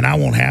 and I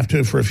won't have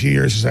to for a few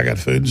years since I got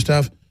food and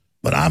stuff,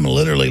 but I'm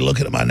literally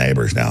looking at my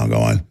neighbors now and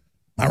going,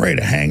 I'm ready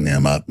to hang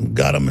them up and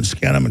gut them and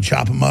skin them and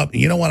chop them up. And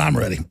you know what? I'm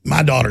ready.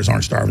 My daughters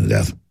aren't starving to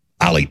death.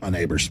 I'll eat my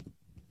neighbors.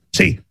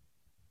 See,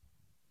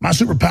 my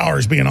superpower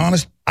is being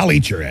honest. I'll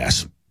eat your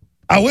ass.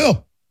 I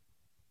will.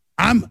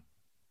 I'm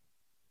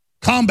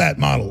combat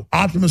model,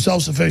 optimum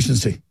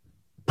self-sufficiency,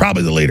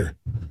 probably the leader.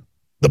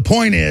 The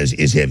point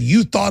is have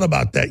you thought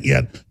about that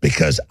yet?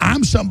 Because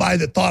I'm somebody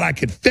that thought I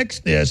could fix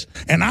this,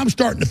 and I'm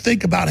starting to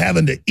think about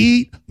having to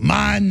eat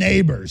my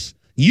neighbors.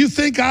 You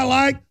think I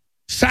like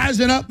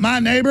sizing up my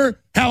neighbor,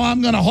 how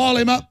I'm going to haul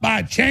him up by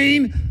a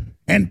chain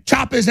and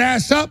chop his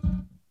ass up?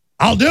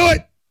 I'll do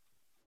it.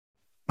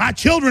 My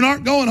children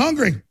aren't going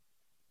hungry.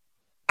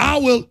 I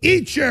will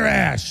eat your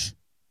ass.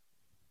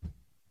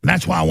 And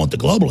that's why I want the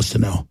globalists to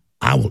know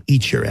I will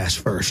eat your ass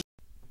first.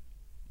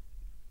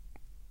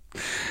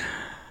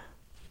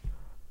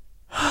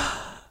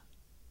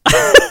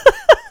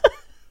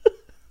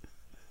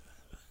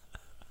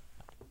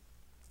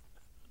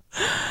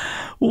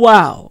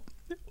 Wow.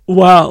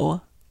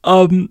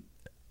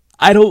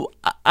 I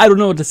don't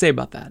know what to say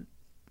about that.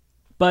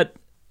 But,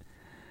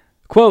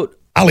 quote,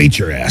 I'll eat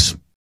your ass.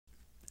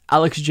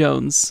 Alex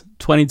Jones,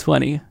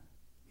 2020.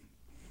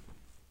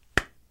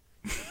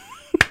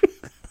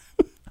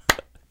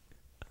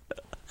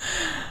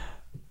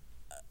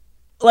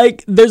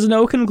 Like, there's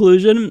no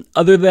conclusion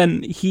other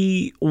than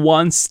he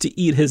wants to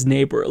eat his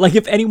neighbor. Like,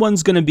 if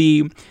anyone's going to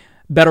be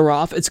better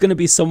off, it's going to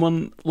be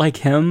someone like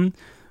him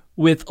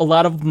with a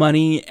lot of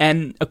money.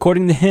 And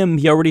according to him,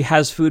 he already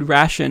has food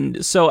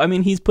rationed. So, I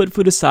mean, he's put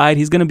food aside.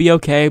 He's going to be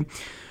okay.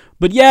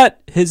 But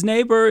yet, his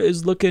neighbor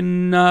is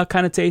looking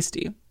kind of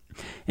tasty.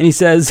 And he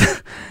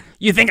says,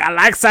 you think I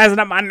like sizing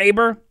up my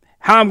neighbor?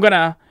 How I'm going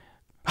to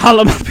haul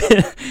him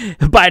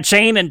up by a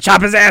chain and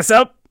chop his ass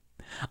up?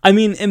 I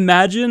mean,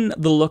 imagine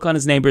the look on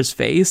his neighbor's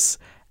face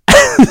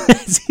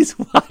as he's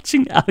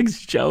watching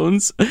Alex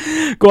Jones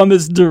go on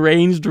this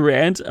deranged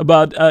rant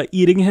about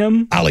eating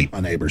him. I'll eat my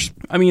neighbors.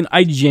 I mean,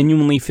 I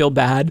genuinely feel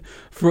bad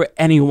for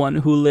anyone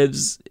who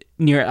lives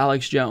near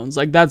Alex Jones.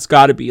 Like, that's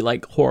got to be,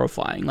 like,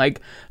 horrifying. Like,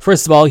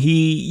 first of all,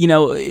 he, you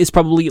know, is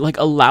probably, like,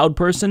 a loud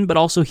person, but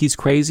also he's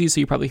crazy, so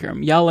you probably hear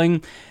him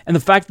yelling. And the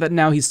fact that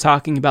now he's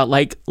talking about,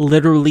 like,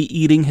 literally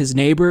eating his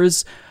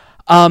neighbors.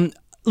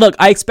 Look,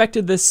 I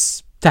expected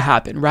this to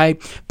happen,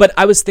 right? But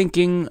I was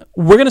thinking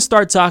we're going to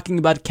start talking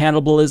about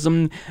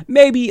cannibalism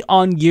maybe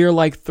on year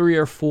like 3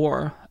 or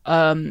 4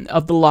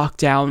 of the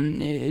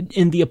lockdown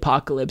in the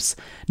apocalypse,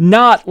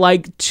 not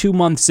like 2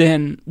 months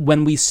in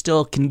when we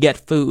still can get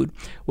food,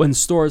 when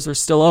stores are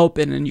still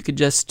open and you could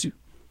just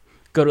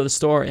go to the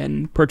store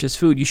and purchase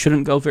food. You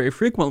shouldn't go very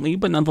frequently,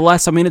 but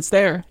nonetheless, I mean, it's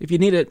there if you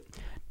need it.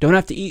 Don't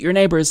have to eat your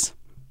neighbors.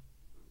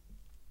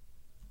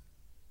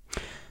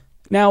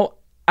 Now,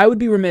 I would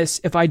be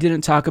remiss if I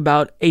didn't talk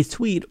about a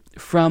tweet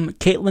from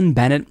Caitlin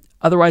Bennett,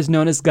 otherwise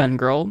known as Gun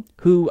Girl,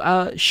 who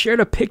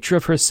shared a picture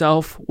of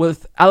herself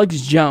with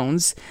Alex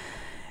Jones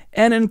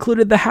and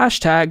included the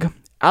hashtag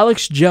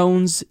Alex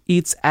Jones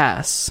eats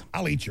ass.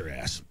 I'll eat your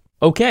ass.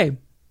 Okay.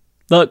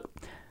 Look,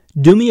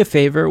 do me a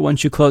favor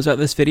once you close out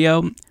this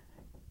video.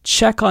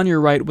 Check on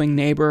your right-wing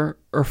neighbor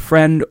or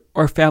friend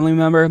or family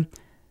member.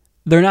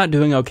 They're not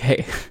doing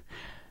okay.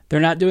 They're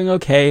not doing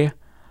okay.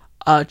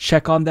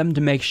 Check on them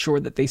to make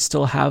sure that they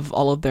still have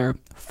all of their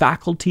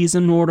faculties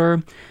in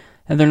order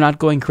and they're not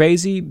going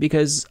crazy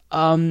because,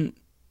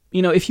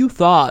 you know, if you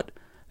thought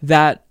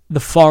that the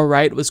far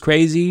right was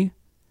crazy,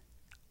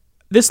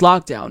 this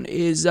lockdown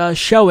is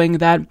showing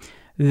that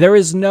there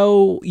is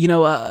no,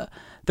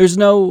 there's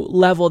no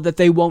level that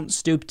they won't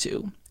stoop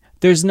to.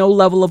 There's no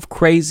level of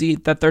crazy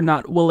that they're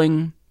not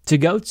willing to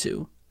go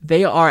to.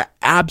 They are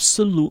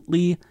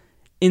absolutely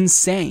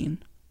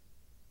insane.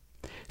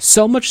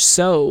 So much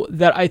so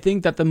that I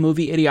think that the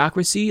movie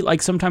Idiocracy,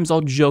 like sometimes I'll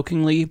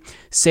jokingly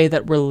say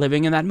that we're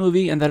living in that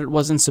movie and that it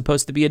wasn't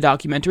supposed to be a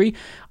documentary.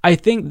 I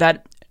think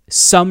that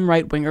some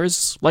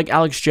right-wingers, like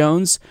Alex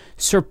Jones,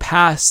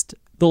 surpassed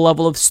the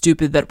level of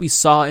stupid that we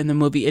saw in the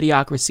movie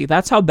Idiocracy.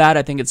 That's how bad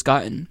I think it's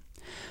gotten.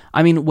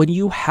 I mean, when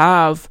you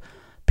have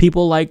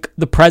people like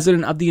the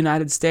President of the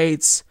United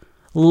States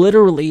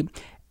literally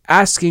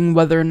asking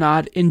whether or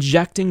not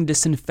injecting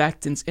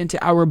disinfectants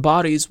into our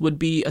bodies would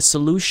be a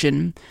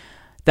solution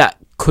that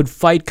could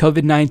fight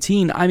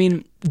COVID-19. I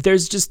mean,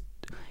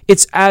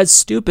 it's as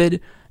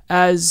stupid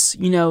as,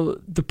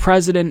 the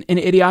president in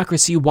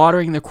Idiocracy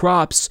watering the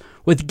crops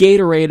with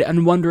Gatorade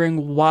and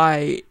wondering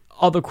why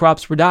all the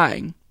crops were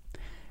dying.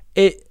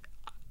 I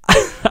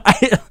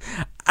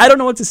don't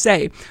know what to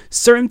say.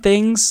 Certain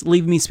things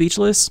leave me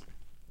speechless,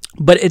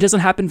 but it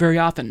doesn't happen very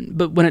often.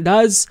 But when it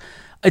does,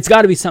 it's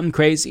got to be something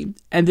crazy.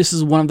 And this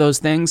is one of those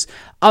things.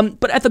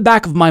 But at the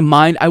back of my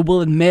mind, I will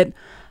admit,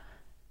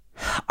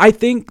 I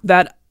think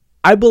that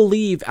I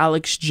believe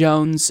Alex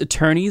Jones'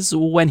 attorneys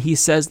when he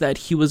says that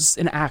he was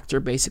an actor,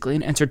 basically,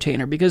 an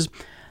entertainer. Because,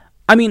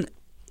 I mean,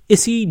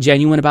 is he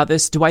genuine about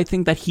this? Do I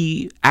think that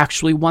he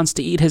actually wants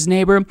to eat his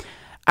neighbor?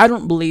 I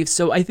don't believe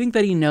so. I think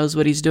that he knows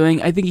what he's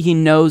doing. I think he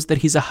knows that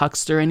he's a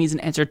huckster and he's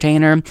an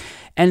entertainer.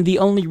 And the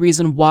only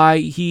reason why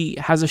he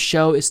has a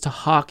show is to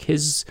hawk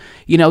his,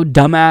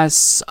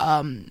 dumbass,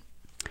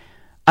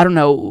 I don't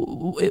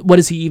know, what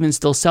is he even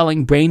still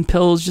selling? Brain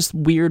pills, just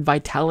weird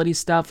vitality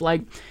stuff.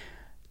 Like,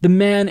 the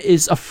man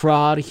is a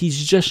fraud.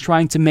 He's just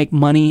trying to make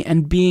money,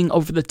 and being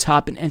over the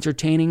top and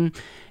entertaining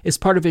is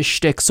part of his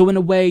shtick. So in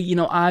a way,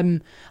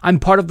 I'm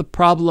part of the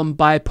problem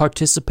by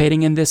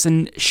participating in this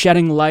and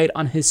shedding light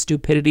on his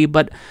stupidity.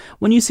 But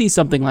when you see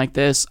something like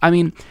this, I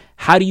mean,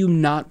 how do you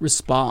not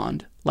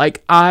respond?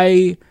 Like,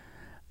 I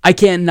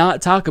can't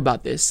not talk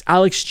about this.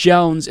 Alex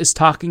Jones is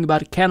talking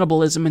about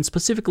cannibalism, and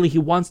specifically, he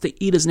wants to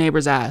eat his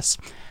neighbor's ass.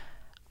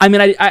 I mean,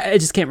 I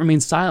just can't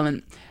remain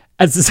silent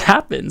as this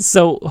happens.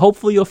 So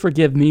hopefully you'll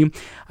forgive me.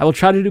 I will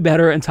try to do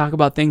better and talk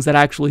about things that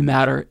actually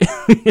matter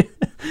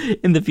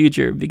in the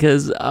future,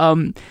 because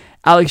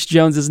Alex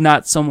Jones is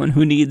not someone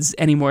who needs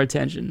any more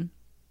attention.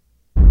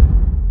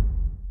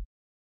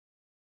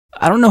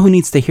 I don't know who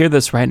needs to hear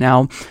this right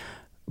now,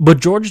 but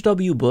George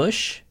W.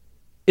 Bush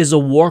is a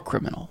war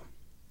criminal.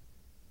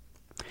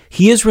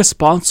 He is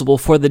responsible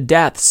for the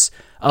deaths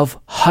of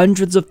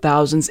hundreds of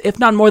thousands, if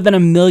not more than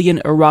 1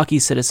 million Iraqi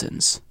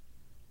citizens.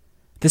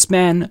 This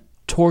man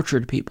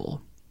tortured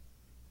people.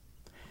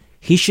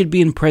 He should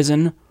be in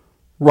prison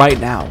right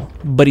now,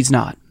 but he's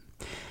not.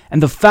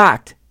 And the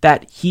fact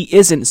that he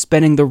isn't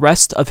spending the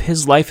rest of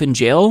his life in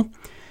jail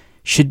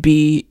should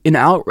be an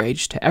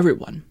outrage to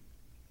everyone.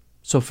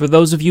 So for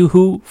those of you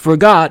who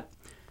forgot,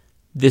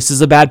 this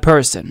is a bad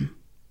person.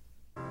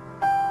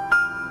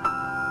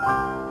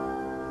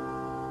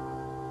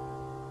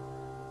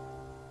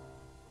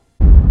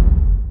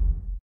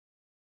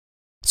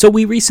 So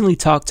we recently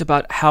talked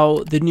about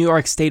how the New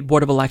York State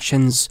Board of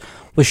Elections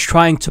was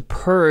trying to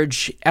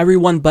purge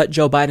everyone but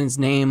Joe Biden's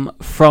name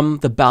from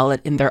the ballot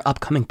in their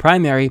upcoming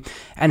primary,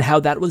 and how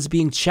that was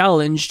being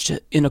challenged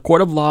in a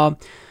court of law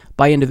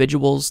by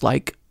individuals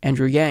like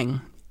Andrew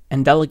Yang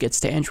and delegates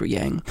to Andrew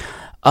Yang.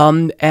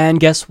 And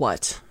guess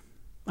what?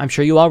 I'm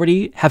sure you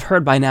already have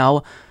heard by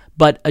now,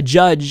 but a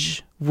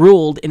judge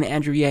ruled in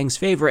Andrew Yang's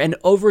favor and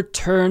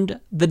overturned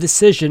the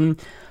decision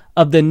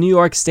of the New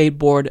York State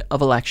Board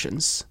of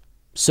Elections.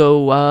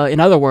 So, in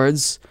other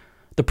words,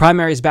 the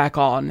primary is back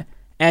on.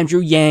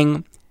 Andrew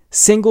Yang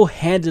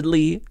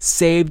single-handedly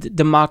saved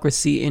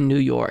democracy in New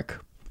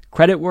York.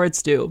 Credit where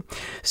it's due.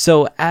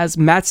 So, as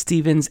Matt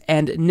Stevens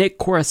and Nick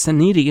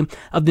Corasaniti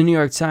of the New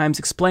York Times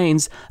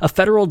explains, a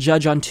federal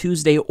judge on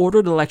Tuesday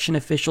ordered election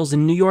officials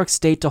in New York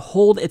State to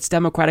hold its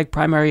Democratic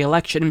primary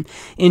election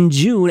in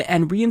June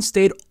and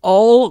reinstate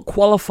all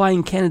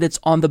qualifying candidates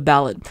on the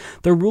ballot.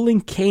 The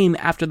ruling came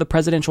after the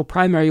presidential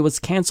primary was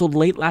canceled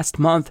late last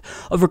month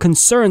over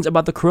concerns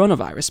about the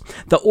coronavirus.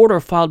 The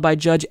order, filed by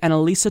Judge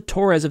Annalisa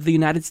Torres of the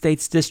United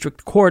States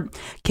District Court,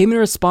 came in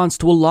response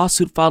to a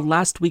lawsuit filed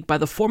last week by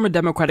the former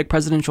Democratic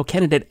presidential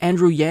candidate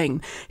Andrew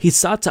Yang. He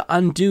sought to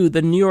undo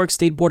the New York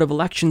State Board of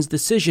Elections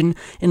decision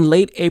in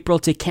late April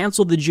to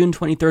cancel the June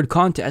 23rd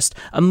contest,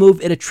 a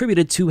move it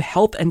attributed to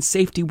health and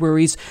safety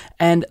worries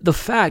and the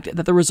fact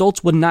that the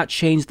results would not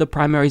change the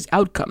primary's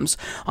outcomes.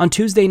 On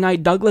Tuesday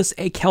night, Douglas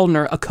A.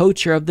 Kellner, a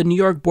co-chair of the New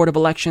York Board of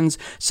Elections,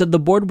 said the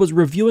board was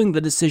reviewing the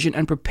decision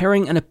and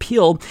preparing an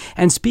appeal,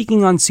 and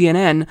speaking on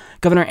CNN,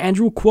 Governor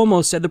Andrew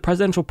Cuomo said the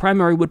presidential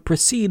primary would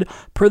proceed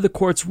per the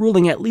court's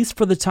ruling, at least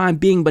for the time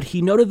being, but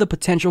he noted the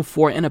potential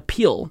for an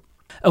appeal.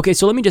 Okay,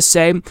 so let me just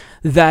say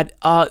that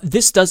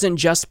this doesn't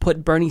just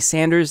put Bernie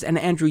Sanders and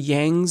Andrew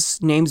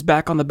Yang's names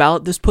back on the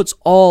ballot. This puts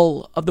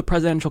all of the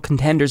presidential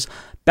contenders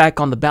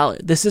back on the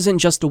ballot. This isn't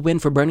just a win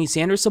for Bernie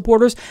Sanders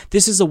supporters.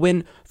 This is a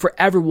win for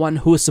everyone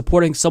who is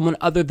supporting someone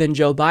other than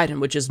Joe Biden,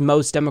 which is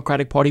most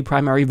Democratic Party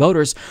primary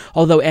voters,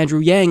 although Andrew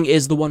Yang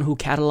is the one who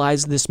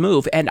catalyzed this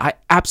move, and I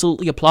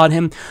absolutely applaud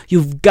him.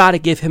 You've got to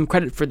give him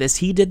credit for this.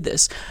 He did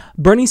this.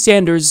 Bernie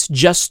Sanders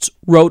just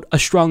wrote a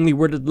strongly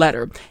worded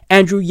letter.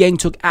 Andrew Yang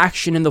took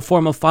action in the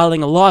form of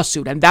filing a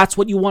lawsuit, and that's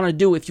what you want to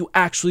do if you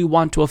actually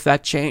want to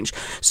affect change.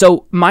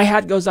 So my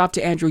hat goes off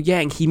to Andrew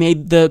Yang. He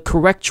made the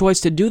correct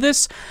choice to do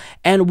this,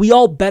 and we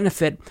all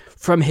benefit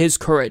from his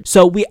courage.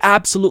 So we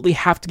absolutely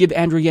have to give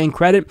Andrew Yang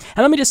credit.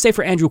 And let me just say,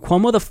 for Andrew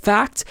Cuomo, the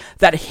fact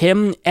that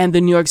him and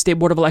the New York State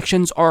Board of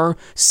Elections are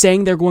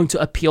saying they're going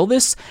to appeal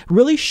this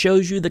really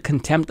shows you the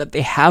contempt that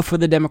they have for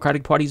the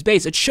Democratic Party's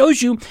base. It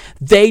shows you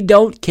they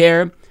don't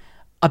care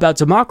about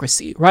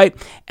democracy, right?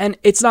 And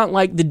it's not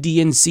like the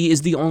DNC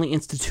is the only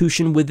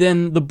institution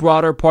within the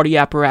broader party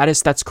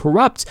apparatus that's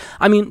corrupt.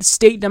 I mean,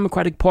 state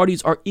Democratic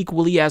parties are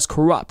equally as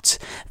corrupt.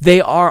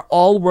 They are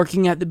all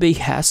working at the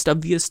behest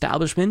of the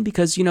establishment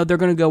because, you know, they're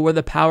going to go where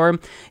the power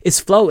is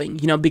flowing,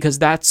 you know, because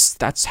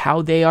that's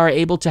how they are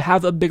able to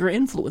have a bigger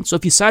influence. So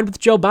if you side with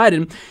Joe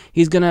Biden,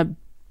 he's going to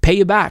pay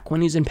you back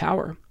when he's in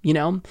power, you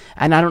know?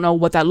 And I don't know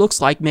what that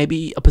looks like.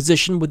 Maybe a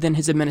position within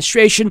his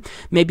administration.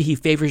 Maybe he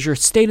favors your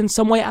state in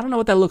some way. I don't know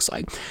what that looks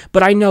like.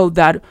 But I know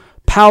that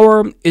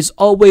power is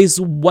always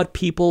what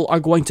people are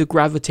going to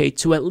gravitate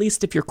to, at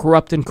least if you're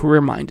corrupt and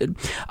career-minded.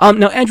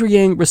 Now, Andrew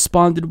Yang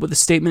responded with a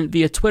statement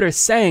via Twitter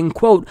saying,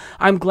 quote,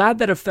 "I'm glad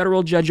that a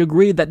federal judge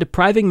agreed that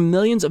depriving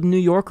millions of New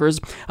Yorkers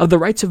of the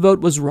right to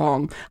vote was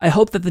wrong. I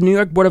hope that the New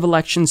York Board of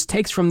Elections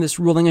takes from this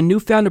ruling a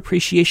newfound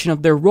appreciation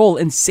of their role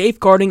in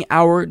safeguarding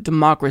our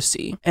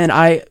democracy." And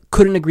I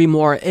couldn't agree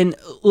more. And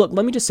look,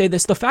 let me just say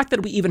this. The fact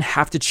that we even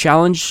have to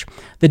challenge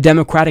the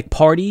Democratic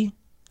Party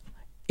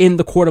in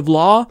the court of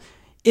law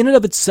in and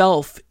of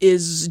itself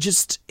is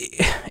just,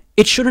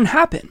 it shouldn't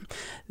happen.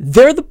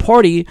 They're the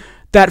party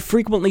that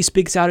frequently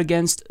speaks out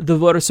against the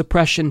voter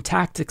suppression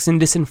tactics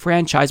and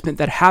disenfranchisement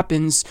that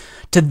happens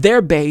to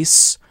their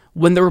base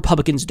when the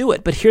Republicans do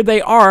it. But here they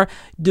are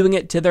doing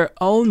it to their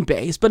own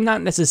base, but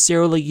not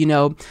necessarily, you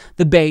know,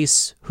 the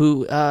base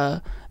who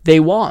they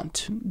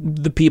want.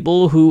 The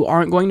people who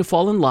aren't going to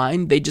fall in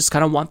line, they just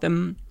kind of want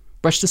them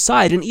brushed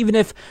aside. And even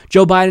if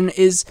Joe Biden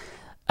is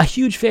a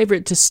huge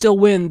favorite to still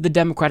win the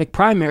Democratic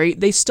primary,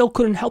 they still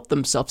couldn't help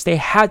themselves. They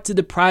had to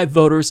deprive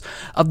voters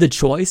of the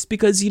choice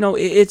because, you know,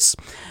 it's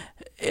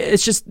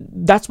just,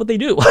 that's what they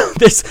do.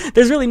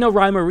 There's really no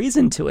rhyme or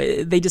reason to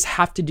it. They just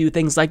have to do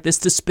things like this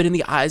to spit in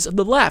the eyes of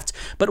the left.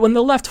 But when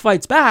the left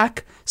fights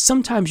back,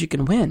 sometimes you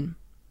can win.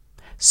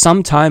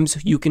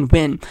 sometimes you can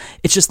win.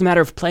 It's just a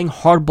matter of playing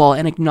hardball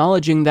and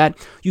acknowledging that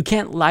you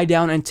can't lie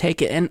down and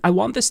take it. And I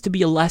want this to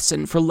be a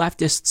lesson for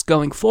leftists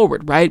going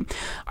forward, right?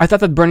 I thought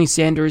that Bernie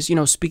Sanders,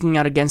 speaking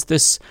out against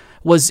this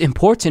was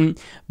important,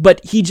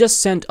 but he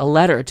just sent a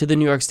letter to the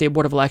New York State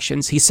Board of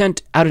Elections. He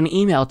sent out an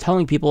email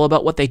telling people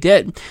about what they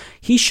did.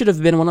 He should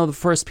have been one of the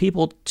first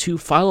people to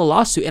file a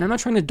lawsuit. And I'm not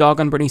trying to dog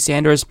on Bernie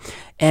Sanders.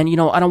 And,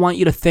 I don't want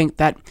you to think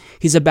that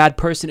he's a bad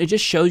person. It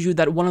just shows you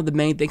that one of the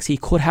main things he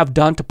could have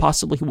done to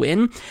possibly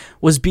win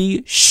was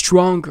be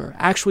stronger,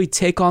 actually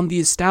take on the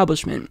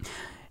establishment.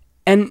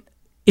 And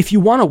if you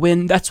want to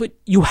win, that's what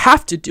you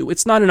have to do.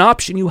 It's not an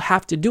option. You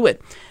have to do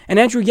it. And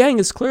Andrew Yang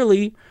is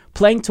clearly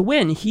playing to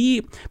win.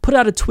 He put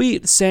out a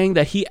tweet saying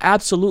that he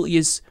absolutely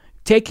is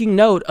taking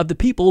note of the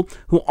people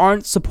who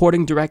aren't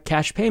supporting direct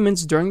cash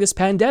payments during this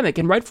pandemic,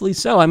 and rightfully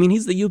so. I mean,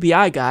 he's the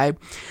UBI guy,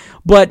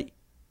 but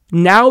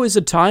now is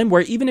a time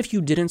where even if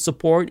you didn't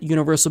support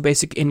universal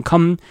basic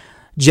income,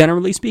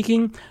 generally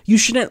speaking, you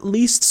should at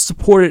least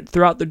support it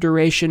throughout the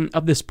duration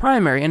of this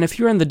primary. And if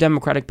you're in the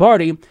Democratic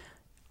Party,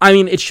 I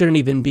mean, it shouldn't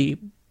even be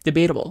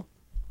debatable.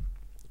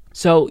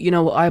 So,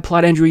 I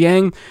applaud Andrew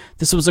Yang.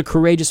 This was a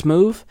courageous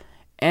move.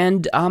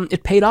 And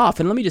it paid off.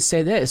 And let me just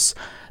say this.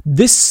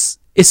 This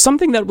is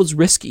something that was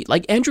risky.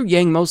 Like, Andrew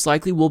Yang most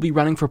likely will be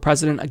running for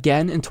president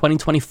again in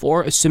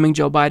 2024, assuming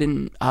Joe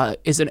Biden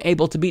isn't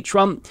able to beat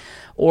Trump,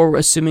 or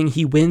assuming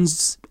he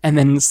wins and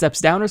then steps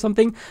down or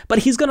something. But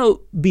he's going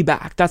to be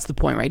back. That's the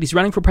point, right? He's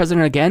running for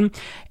president again.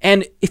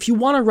 And if you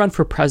want to run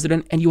for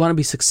president and you want to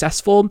be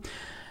successful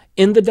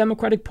in the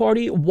Democratic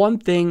Party, one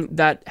thing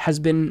that has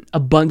been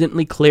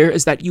abundantly clear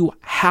is that you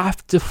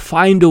have to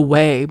find a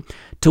way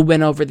to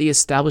win over the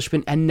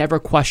establishment and never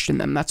question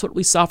them. That's what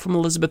we saw from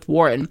Elizabeth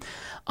Warren.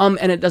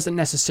 And it doesn't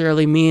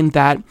necessarily mean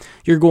that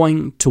you're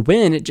going to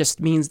win. It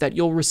just means that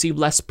you'll receive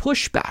less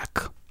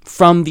pushback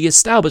from the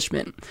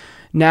establishment.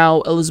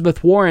 Now,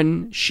 Elizabeth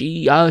Warren,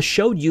 she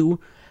showed you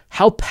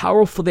how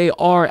powerful they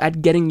are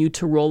at getting you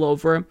to roll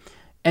over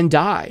and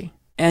die.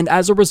 And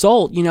as a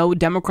result,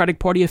 Democratic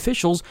Party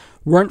officials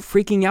weren't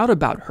freaking out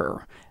about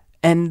her.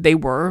 And they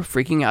were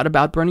freaking out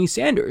about Bernie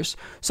Sanders.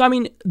 So, I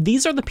mean,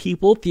 these are the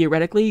people,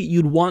 theoretically,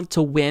 you'd want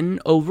to win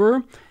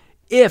over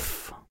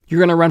if you're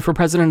going to run for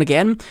president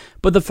again.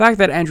 But the fact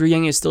that Andrew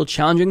Yang is still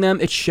challenging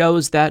them, it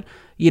shows that,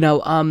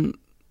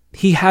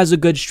 he has a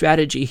good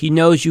strategy. He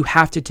knows you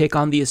have to take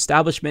on the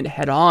establishment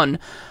head on.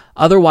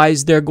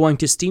 Otherwise, they're going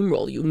to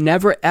steamroll you.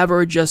 Never,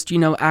 ever just,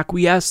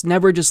 acquiesce.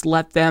 Never just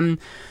let them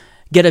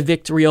get a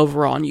victory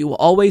over on you.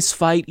 Always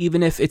fight,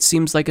 even if it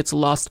seems like it's a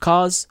lost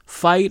cause.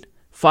 Fight,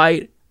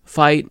 fight,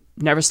 fight,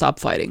 never stop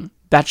fighting.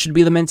 That should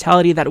be the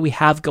mentality that we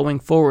have going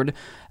forward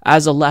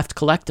as a left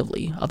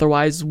collectively.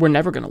 Otherwise, we're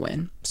never going to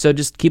win. So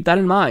just keep that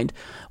in mind.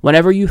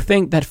 Whenever you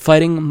think that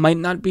fighting might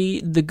not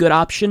be the good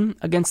option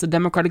against the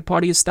Democratic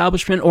Party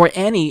establishment or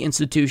any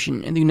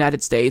institution in the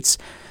United States,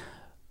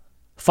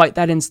 fight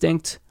that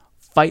instinct,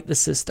 fight the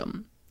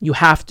system. You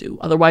have to.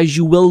 Otherwise,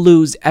 you will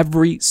lose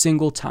every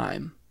single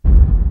time.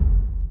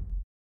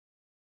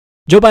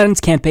 Joe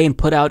Biden's campaign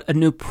put out a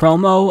new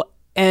promo,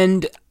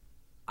 and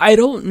I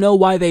don't know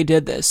why they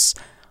did this.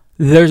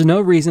 There's no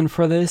reason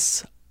for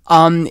this.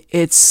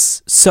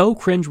 It's so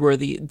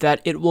cringeworthy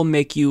that it will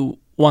make you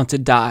want to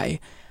die.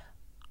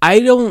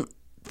 I don't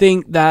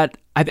think that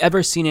I've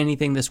ever seen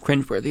anything this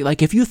cringeworthy.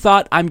 Like, if you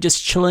thought I'm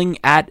just chilling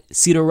at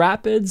Cedar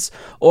Rapids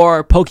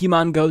or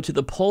Pokemon Go to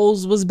the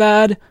polls was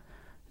bad,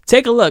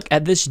 take a look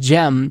at this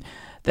gem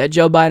that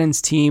Joe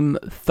Biden's team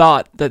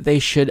thought that they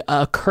should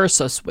curse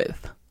us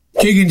with.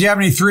 Keegan, do you have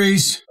any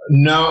threes?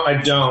 No,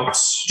 I don't.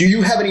 Do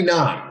you have any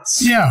nines?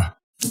 Yeah.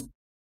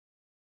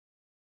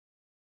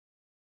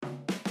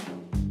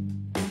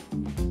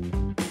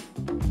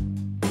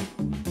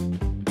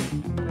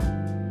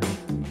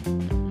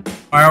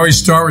 I always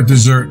start with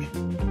dessert.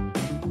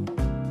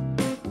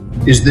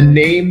 Is the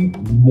name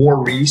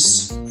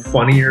Maurice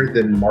funnier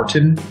than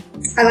Martin?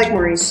 I like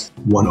Maurice.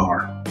 One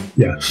R.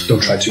 Yeah,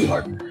 don't try too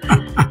hard.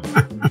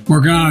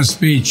 Working on a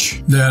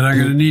speech that I'm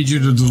going to need you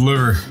to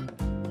deliver.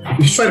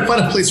 We should try to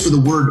find a place for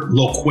the word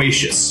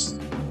loquacious.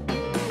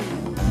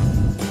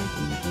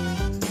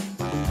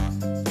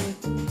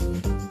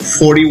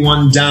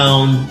 41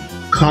 down,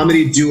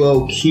 comedy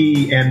duo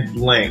Key and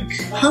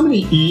Blank. How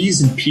many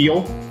E's in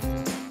Peel?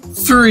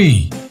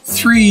 3.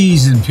 3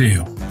 E's in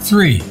Peel.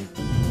 3.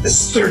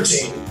 This is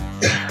 13.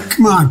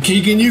 Come on,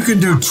 Keegan, you can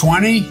do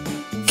 20.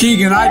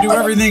 Keegan, I do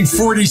everything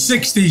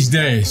 46 these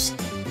days.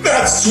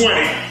 That's 20.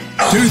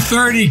 Do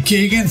 30,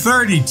 Keegan.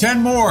 30.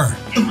 10 more.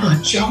 Come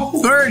on, Joe.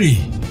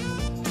 30.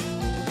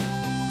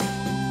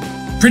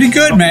 Pretty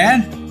good,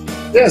 man.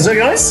 Yeah, is that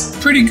nice?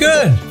 Pretty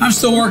good. I'm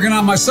still working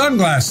on my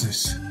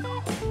sunglasses.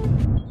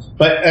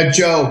 But,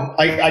 Joe,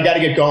 I got to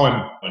get going.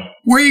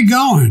 Where are you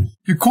going?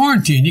 You're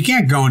quarantined. You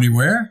can't go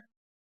anywhere.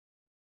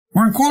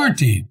 We're in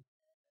quarantine.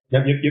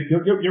 Yep,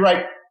 you're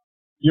right.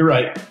 You're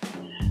right.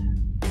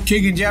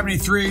 Keegan, do you have any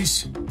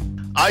threes?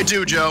 I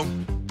do, Joe.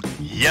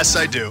 Yes,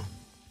 I do.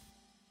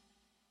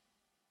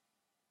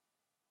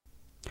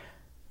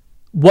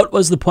 What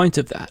was the point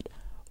of that?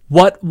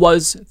 What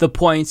was the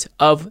point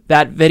of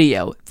that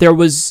video? There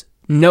was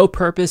no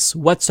purpose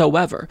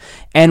whatsoever.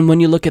 And when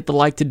you look at the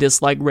like to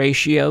dislike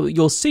ratio,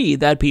 you'll see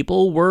that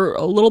people were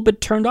a little bit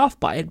turned off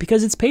by it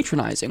because it's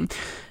patronizing.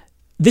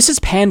 This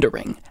is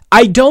pandering.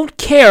 I don't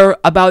care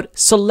about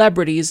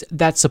celebrities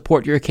that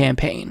support your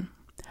campaign.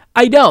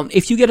 I don't.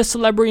 If you get a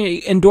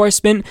celebrity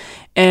endorsement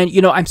and,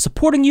 I'm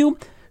supporting you,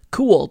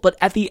 cool. But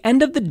at the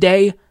end of the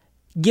day,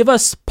 give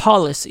us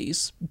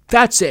policies.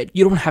 That's it.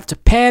 You don't have to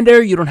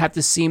pander. You don't have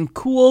to seem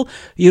cool.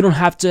 You don't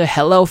have to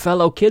hello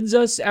fellow kids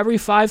us every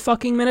 5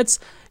 fucking minutes.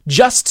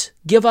 Just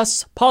give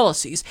us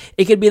policies.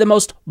 It could be the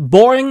most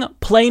boring,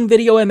 plain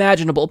video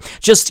imaginable.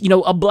 Just,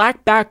 a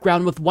black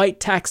background with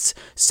white text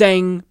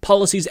saying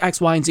policies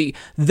X, Y, and Z.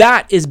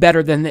 That is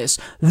better than this.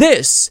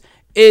 This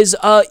is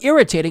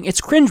irritating.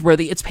 It's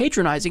cringeworthy. It's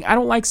patronizing. I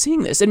don't like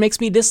seeing this. It makes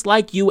me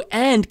dislike you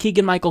and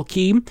Keegan-Michael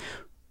Key.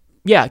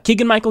 Yeah,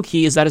 Keegan-Michael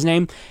Key, is that his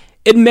name?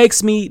 It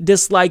makes me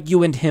dislike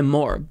you and him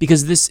more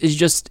because this is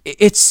just,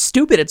 it's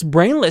stupid. It's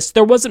brainless.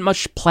 There wasn't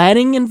much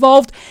planning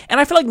involved. And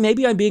I feel like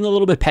maybe I'm being a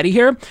little bit petty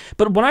here,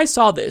 but when I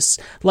saw this,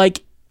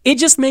 it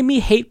just made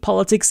me hate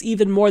politics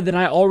even more than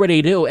I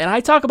already do. And I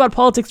talk about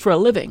politics for a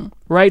living,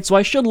 right? So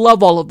I should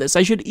love all of this.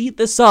 I should eat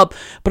this up.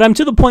 But I'm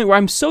to the point where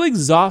I'm so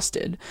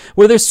exhausted,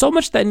 where there's so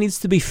much that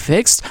needs to be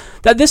fixed,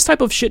 that this type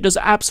of shit does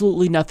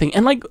absolutely nothing.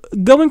 And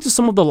going to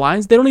some of the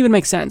lines, they don't even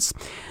make sense.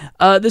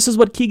 This is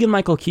what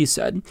Keegan-Michael Key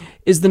said.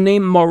 Is the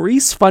name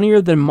Maurice funnier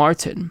than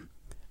Martin?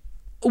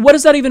 What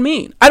does that even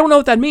mean? I don't know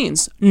what that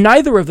means.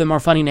 Neither of them are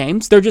funny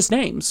names. They're just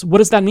names. What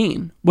does that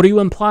mean? What are you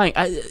implying?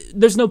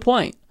 There's no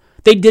point.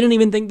 They didn't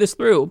even think this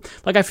through.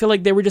 I feel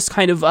like they were just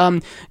kind of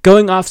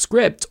going off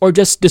script or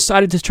just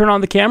decided to turn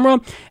on the camera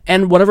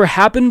and whatever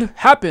happened.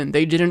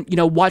 They didn't,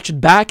 watch it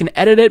back and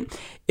edit it.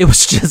 It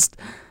was just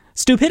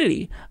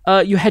stupidity.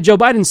 You had Joe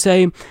Biden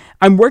say,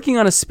 "I'm working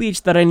on a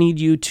speech that I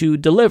need you to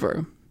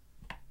deliver."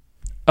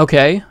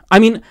 Okay. I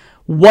mean,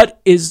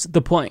 what is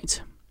the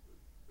point?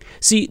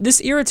 See,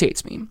 this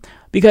irritates me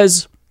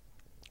because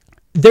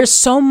there's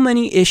so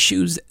many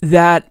issues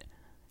that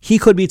he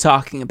could be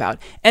talking about.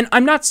 And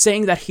I'm not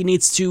saying that he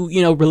needs to,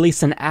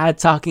 release an ad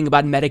talking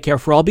about Medicare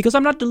for all, because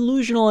I'm not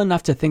delusional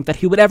enough to think that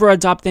he would ever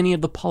adopt any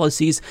of the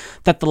policies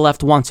that the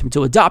left wants him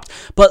to adopt.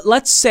 But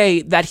let's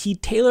say that he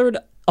tailored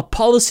a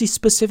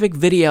policy-specific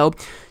video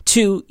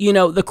to,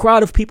 the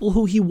crowd of people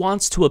who he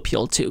wants to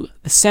appeal to,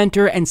 the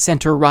center and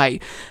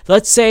center-right.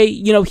 Let's say,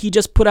 he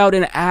just put out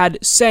an ad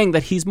saying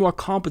that he's more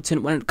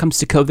competent when it comes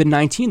to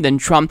COVID-19 than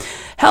Trump.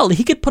 Hell,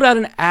 he could put out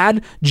an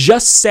ad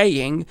just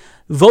saying,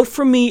 "Vote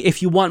for me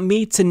if you want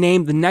me to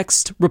name the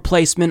next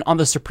replacement on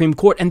the Supreme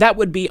Court," and that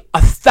would be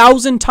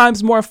 1,000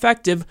 times more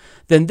effective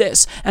than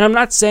this. And I'm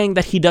not saying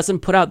that he doesn't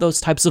put out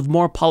those types of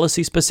more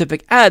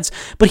policy-specific ads,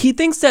 but he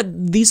thinks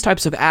that these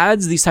types of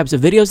ads, these types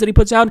of videos that he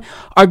puts out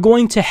are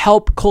going to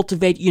help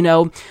cultivate,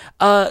 more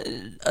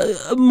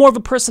of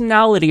a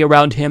personality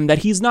around him, that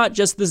he's not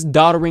just this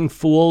doddering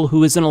fool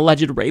who is an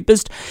alleged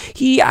rapist.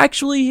 He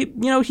actually,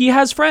 he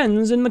has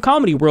friends in the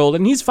comedy world,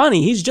 and he's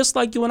funny. He's just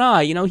like you and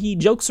I. He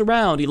jokes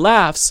around, he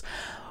laughs.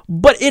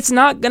 But it's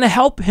not going to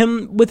help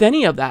him with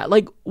any of that.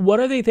 What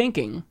are they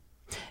thinking?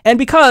 And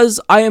because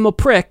I am a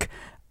prick,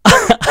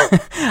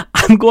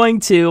 I'm going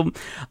to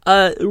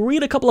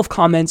read a couple of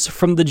comments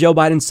from the Joe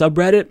Biden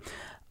subreddit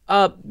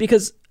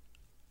because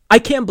I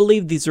can't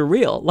believe these are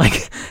real.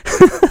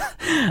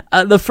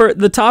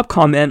 The top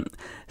comment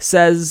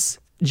says,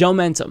 "Joe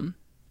Mentum."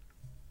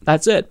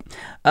 That's it.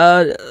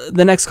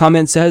 The next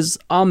comment says,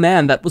 "Oh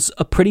man, that was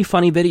a pretty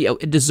funny video.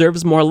 It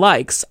deserves more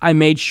likes. I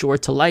made sure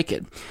to like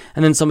it."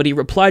 And then somebody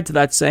replied to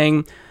that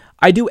saying,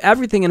 "I do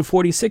everything in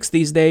 46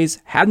 these days.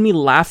 Had me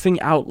laughing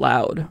out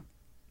loud."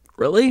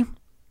 Really?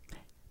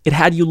 It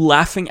had you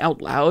laughing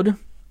out loud?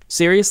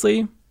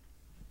 Seriously?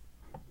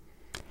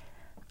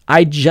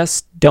 I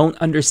just don't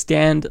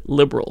understand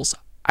liberals.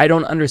 I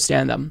don't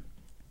understand them.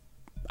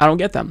 I don't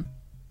get them.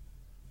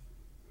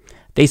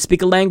 They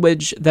speak a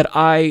language that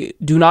I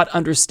do not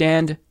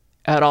understand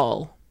at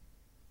all.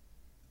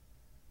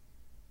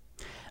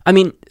 I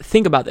mean,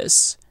 think about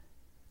this.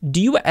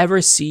 Do you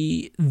ever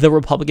see the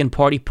Republican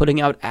Party putting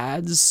out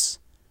ads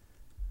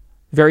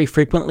very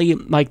frequently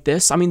like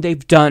this? I mean,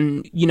 they've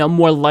done,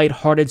 more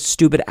lighthearted,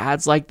 stupid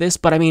ads like this,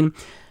 but I mean,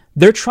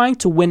 they're trying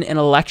to win an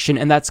election,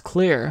 and that's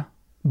clear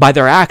by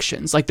their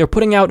actions. They're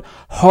putting out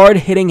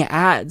hard-hitting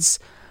ads.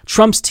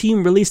 Trump's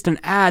team released an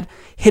ad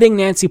hitting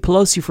Nancy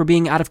Pelosi for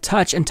being out of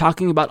touch and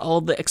talking about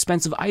all the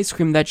expensive ice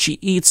cream that she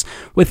eats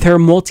with her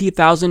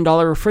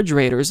multi-$1,000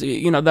 refrigerators,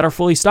 that are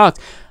fully stocked.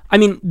 I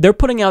mean, they're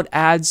putting out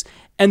ads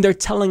and they're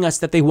telling us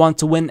that they want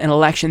to win an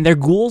election. They're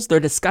ghouls. They're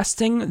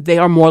disgusting. They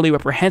are morally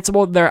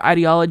reprehensible. Their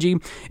ideology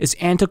is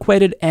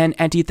antiquated and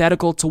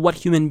antithetical to what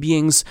human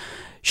beings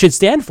should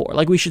stand for.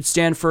 We should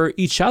stand for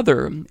each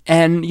other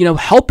and,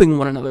 helping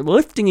one another,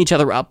 lifting each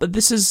other up. But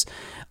this is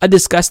a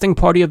disgusting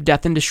party of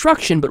death and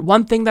destruction. But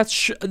one thing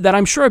that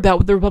I'm sure about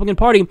with the Republican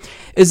Party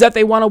is that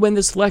they want to win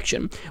this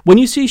election. When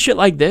you see shit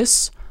like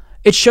this,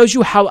 it shows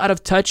you how out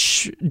of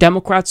touch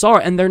Democrats are,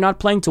 and they're not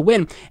playing to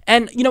win.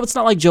 And, it's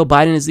not like Joe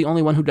Biden is the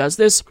only one who does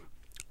this.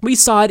 We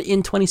saw it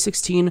in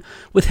 2016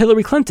 with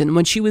Hillary Clinton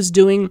when she was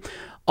doing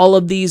all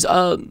of these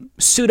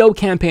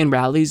pseudo-campaign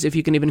rallies, if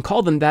you can even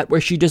call them that, where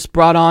she just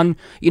brought on,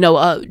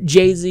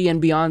 Jay-Z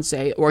and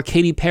Beyonce or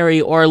Katy Perry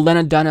or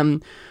Lena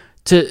Dunham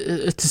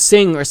to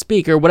sing or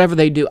speak or whatever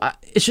they do.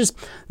 It's just,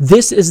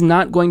 this is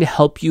not going to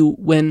help you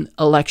win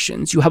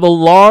elections. You have a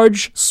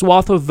large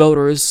swath of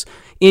voters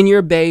in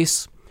your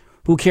base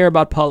who care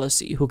about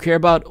policy, who care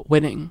about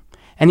winning.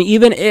 And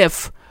even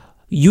if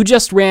you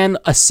just ran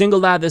a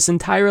single ad this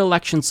entire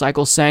election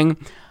cycle saying,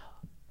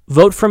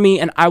 vote for me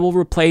and I will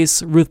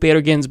replace Ruth Bader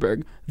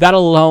Ginsburg, that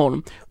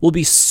alone will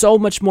be so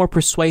much more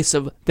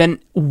persuasive than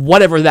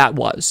whatever that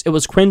was. It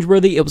was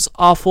cringeworthy, it was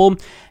awful,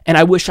 and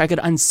I wish I could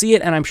unsee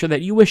it, and I'm sure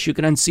that you wish you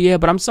could unsee it,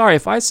 but I'm sorry,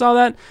 if I saw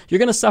that, you're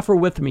going to suffer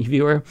with me,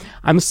 viewer.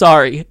 I'm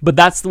sorry, but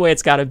that's the way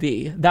it's got to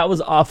be. That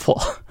was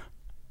awful.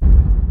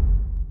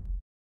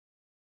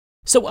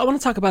 So I want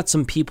to talk about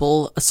some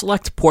people, a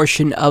select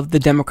portion of the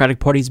Democratic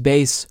Party's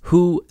base,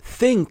 who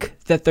think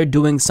that they're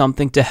doing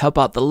something to help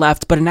out the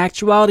left, but in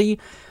actuality,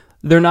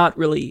 they're not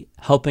really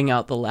helping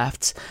out the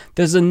left.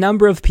 There's a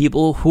number of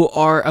people who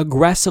are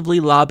aggressively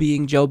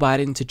lobbying Joe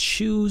Biden to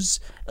choose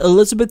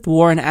Elizabeth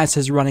Warren as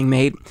his running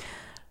mate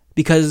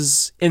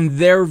because, in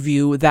their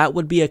view, that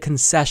would be a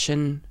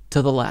concession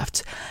to the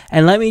left.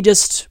 And let me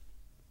just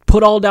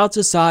put all doubts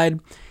aside.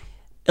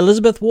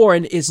 Elizabeth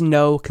Warren is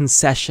no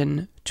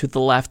concession to the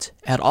left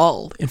at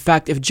all. In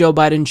fact, if Joe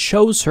Biden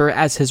chose her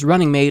as his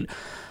running mate,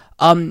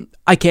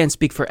 I can't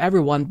speak for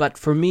everyone, but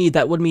for me,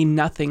 that would mean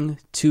nothing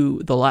to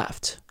the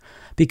left.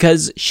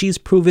 Because she's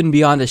proven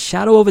beyond a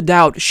shadow of a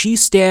doubt, she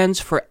stands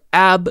for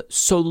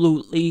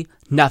absolutely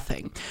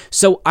nothing.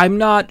 So I'm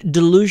not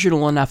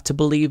delusional enough to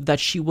believe that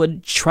she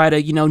would try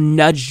to,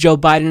 nudge Joe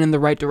Biden in the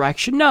right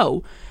direction.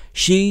 No,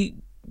 she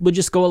would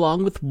just go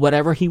along with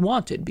whatever he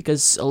wanted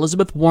because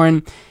Elizabeth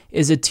Warren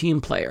is a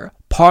team player,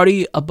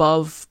 party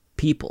above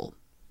people.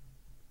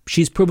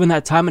 She's proven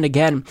that time and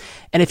again.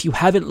 And if you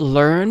haven't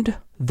learned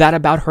that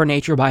about her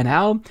nature by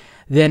now,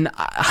 then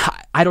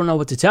I don't know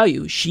what to tell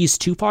you. She's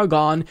too far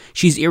gone.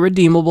 She's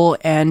irredeemable.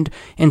 And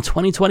in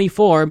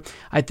 2024,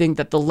 I think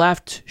that the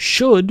left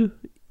should,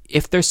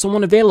 if there's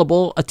someone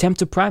available, attempt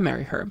to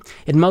primary her.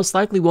 It most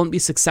likely won't be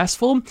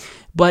successful,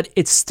 but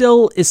it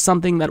still is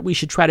something that we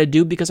should try to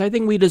do because I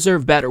think we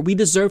deserve better. We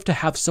deserve to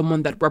have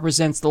someone that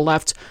represents the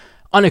left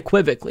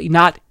unequivocally,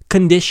 not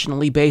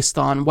conditionally based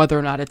on whether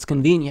or not it's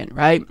convenient,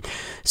 right?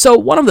 So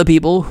one of the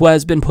people who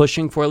has been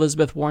pushing for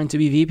Elizabeth Warren to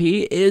be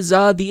VP is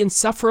the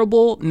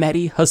insufferable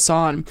Mehdi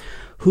Hasan,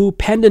 who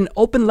penned an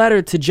open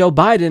letter to Joe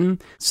Biden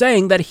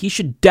saying that he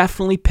should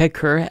definitely pick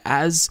her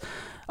as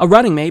a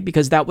running mate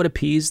because that would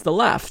appease the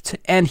left.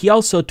 And he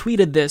also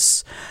tweeted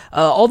this.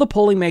 All the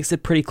polling makes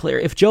it pretty clear.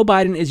 If Joe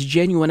Biden is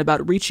genuine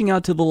about reaching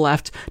out to the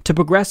left, to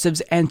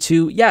progressives, and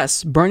to,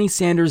 yes, Bernie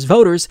Sanders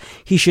voters,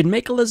 he should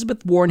make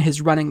Elizabeth Warren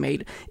his running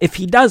mate. If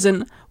he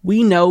doesn't,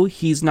 we know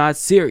he's not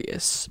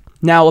serious.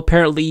 Now,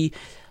 apparently,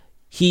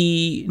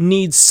 he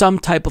needs some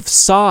type of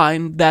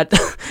sign that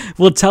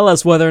will tell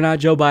us whether or not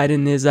Joe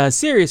Biden is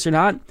serious or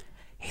not.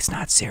 He's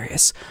not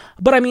serious.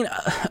 But I mean,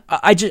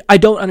 I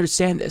don't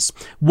understand this.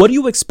 What do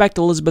you expect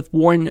Elizabeth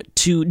Warren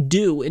to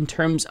do in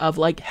terms of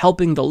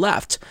helping the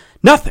left?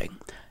 Nothing.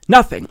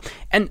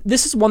 And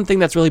this is one thing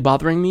that's really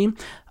bothering me.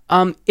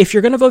 If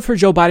you're going to vote for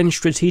Joe Biden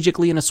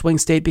strategically in a swing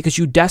state because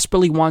you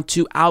desperately want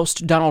to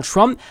oust Donald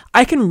Trump,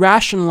 I can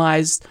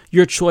rationalize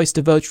your choice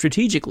to vote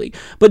strategically.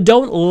 But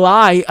don't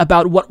lie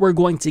about what we're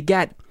going to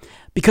get.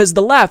 Because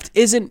the left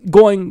isn't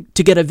going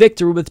to get a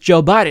victory with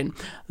Joe Biden.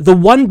 The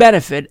one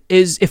benefit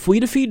is if we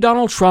defeat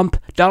Donald Trump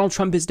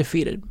is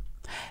defeated.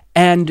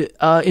 And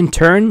in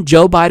turn,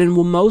 Joe Biden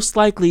will most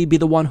likely be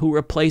the one who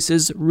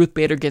replaces Ruth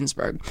Bader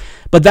Ginsburg.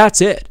 But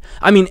that's it.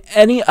 I mean,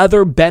 any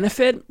other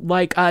benefit,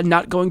 like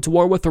not going to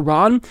war with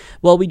Iran,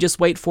 well, we just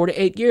wait 4 to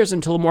 8 years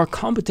until a more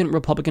competent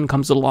Republican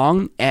comes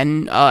along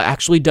and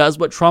actually does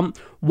what Trump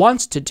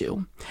wants to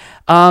do.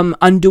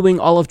 Undoing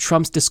all of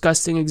Trump's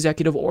disgusting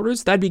executive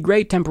orders, that'd be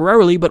great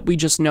temporarily, but we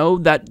just know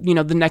that,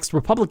 the next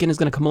Republican is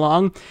going to come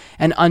along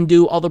and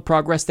undo all the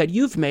progress that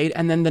you've made,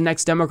 and then the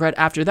next Democrat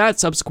after that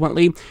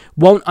subsequently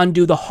won't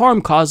undo the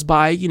harm caused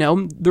by,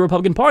 the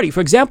Republican Party.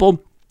 For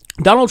example,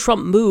 Donald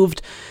Trump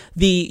moved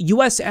the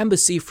U.S.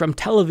 Embassy from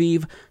Tel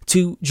Aviv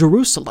to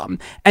Jerusalem,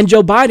 and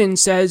Joe Biden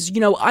says,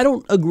 I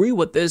don't agree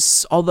with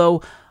this,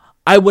 although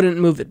I wouldn't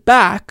move it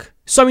back.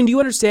 So, I mean, do you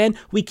understand?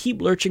 We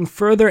keep lurching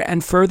further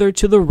and further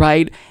to the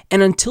right,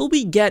 and until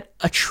we get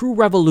a true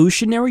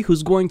revolutionary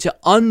who's going to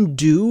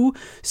undo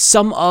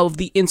some of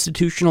the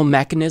institutional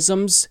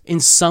mechanisms in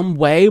some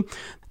way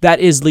that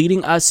is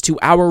leading us to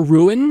our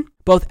ruin,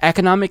 both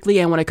economically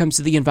and when it comes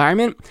to the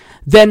environment,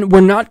 then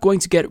we're not going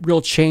to get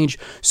real change.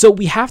 So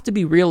we have to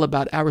be real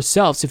about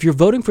ourselves. If you're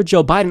voting for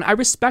Joe Biden, I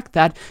respect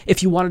that.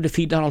 If you want to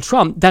defeat Donald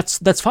Trump,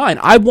 that's fine.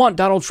 I want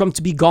Donald Trump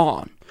to be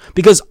gone.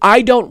 because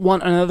I don't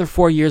want another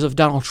 4 years of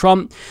Donald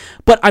Trump,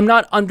 but I'm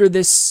not under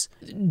this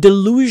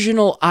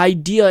delusional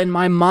idea in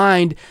my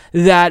mind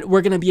that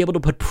we're going to be able to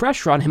put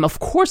pressure on him. Of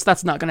course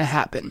that's not going to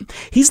happen.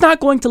 He's not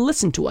going to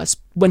listen to us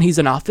when he's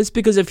in office,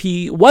 because if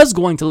he was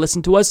going to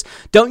listen to us,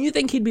 don't you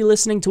think he'd be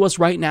listening to us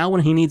right now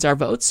when he needs our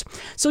votes?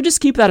 So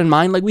just keep that in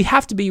mind. Like, we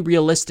have to be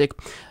realistic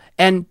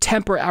and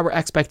temper our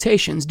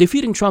expectations.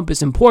 Defeating Trump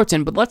is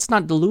important, but let's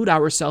not delude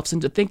ourselves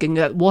into thinking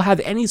that we'll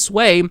have any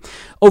sway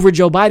over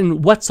Joe Biden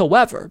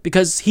whatsoever,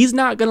 because he's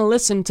not going to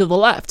listen to the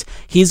left.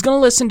 He's going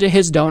to listen to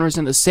his donors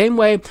in the same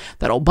way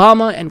that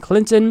Obama and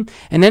Clinton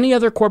and any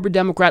other corporate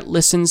Democrat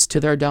listens to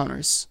their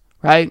donors,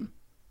 right?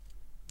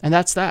 And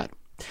that's that.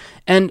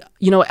 And,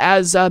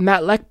 as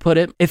Matt Leck put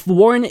it, if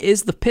Warren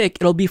is the pick,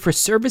 it'll be for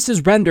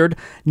services rendered,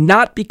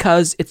 not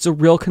because it's a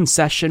real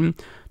concession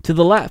to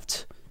the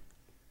left.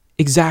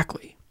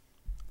 Exactly.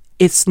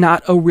 It's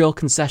not a real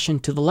concession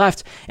to the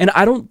left. And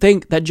I don't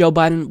think that Joe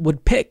Biden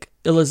would pick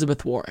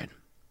Elizabeth Warren.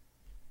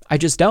 I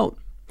just don't.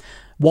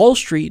 Wall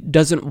Street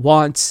doesn't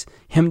want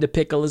him to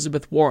pick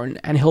Elizabeth Warren,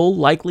 and he'll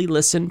likely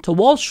listen to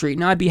Wall Street.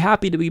 Now, I'd be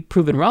happy to be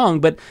proven wrong,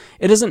 but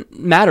it doesn't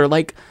matter.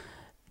 Like,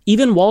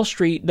 even Wall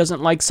Street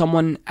doesn't like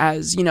someone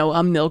as, a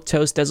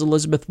milquetoast as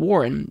Elizabeth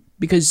Warren,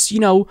 because,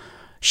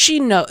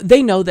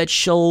 they know that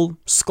she'll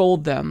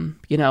scold them,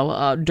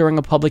 during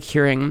a public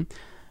hearing.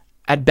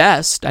 At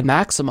best, at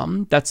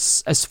maximum,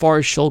 that's as far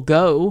as she'll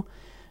go.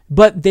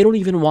 But they don't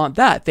even want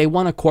that. They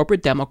want a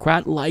corporate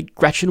Democrat like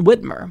Gretchen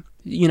Whitmer.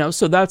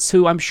 So that's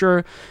who I'm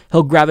sure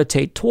he'll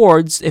gravitate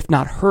towards. If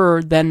not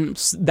her, then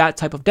that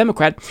type of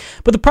Democrat.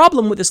 But the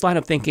problem with this line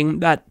of thinking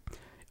that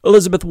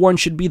Elizabeth Warren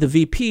should be the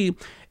VP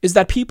is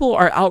that people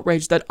are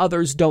outraged that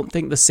others don't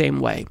think the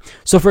same way.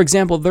 So, for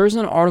example, there's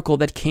an article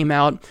that came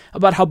out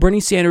about how Bernie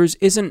Sanders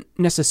isn't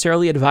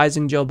necessarily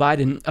advising Joe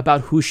Biden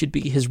about who should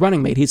be his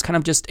running mate. He's kind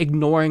of just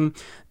ignoring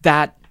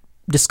that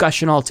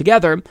discussion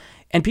altogether,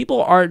 and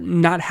people are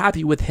not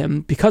happy with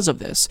him because of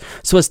this.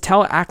 So as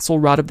Tal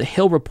Axelrod of The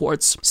Hill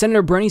reports,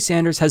 Senator Bernie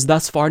Sanders has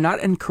thus far not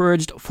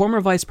encouraged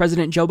former Vice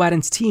President Joe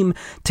Biden's team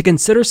to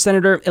consider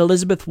Senator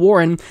Elizabeth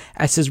Warren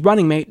as his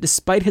running mate,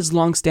 despite his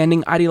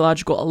long-standing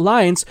ideological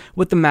alliance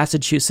with the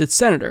Massachusetts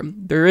senator.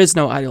 There is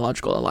no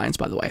ideological alliance,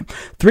 by the way.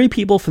 3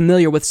 people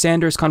familiar with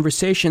Sanders'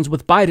 conversations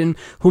with Biden,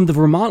 whom the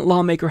Vermont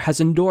lawmaker has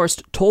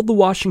endorsed, told the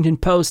Washington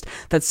Post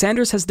that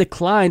Sanders has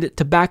declined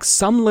to back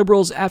some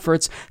liberals'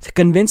 efforts to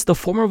convince the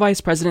former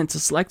vice president to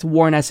select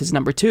Warren as his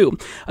number 2.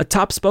 A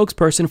top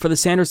spokesperson for the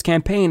Sanders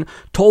campaign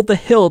told The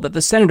Hill that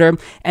the senator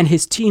and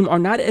his team are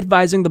not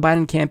advising the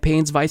Biden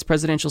campaign's vice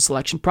presidential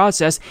selection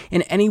process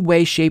in any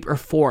way, shape, or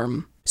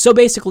form. So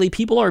basically,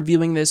 people are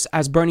viewing this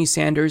as Bernie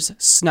Sanders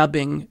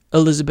snubbing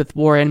Elizabeth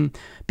Warren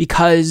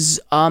because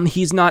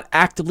he's not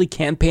actively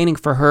campaigning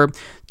for her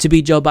to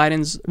be Joe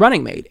Biden's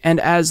running mate.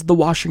 And as the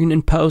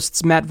Washington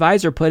Post's Matt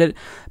Visor put it,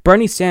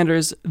 Bernie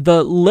Sanders,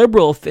 the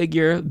liberal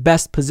figure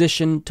best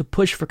positioned to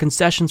push for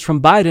concessions from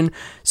Biden,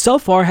 so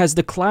far has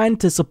declined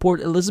to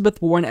support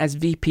Elizabeth Warren as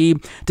VP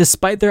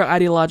despite their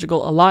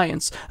ideological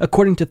alliance,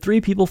 according to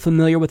 3 people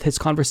familiar with his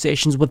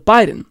conversations with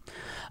Biden.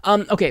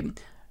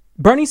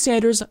 Bernie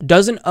Sanders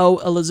doesn't owe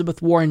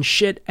Elizabeth Warren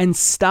shit, and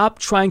stop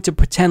trying to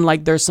pretend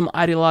like there's some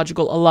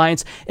ideological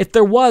alliance. If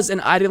there was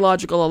an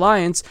ideological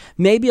alliance,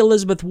 maybe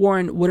Elizabeth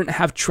Warren wouldn't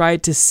have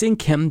tried to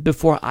sink him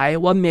before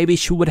Iowa. Maybe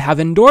she would have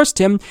endorsed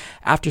him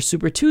after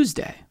Super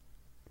Tuesday.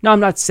 Now, I'm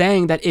not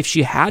saying that if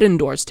she had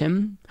endorsed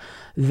him,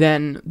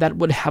 then that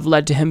would have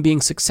led to him being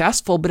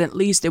successful, but at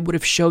least it would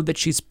have showed that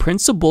she's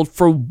principled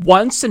for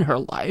once in her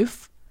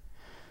life.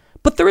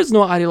 But there is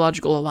no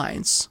ideological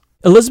alliance.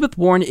 Elizabeth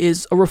Warren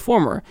is a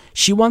reformer.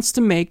 She wants to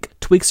make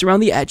tweaks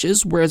around the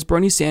edges, whereas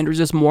Bernie Sanders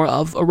is more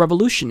of a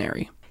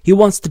revolutionary. He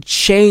wants to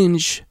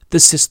change the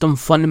system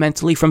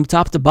fundamentally from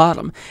top to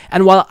bottom.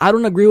 And while I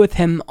don't agree with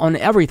him on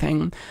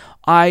everything,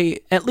 I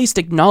at least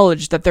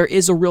acknowledge that there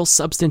is a real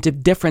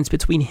substantive difference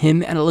between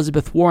him and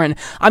Elizabeth Warren.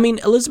 I mean,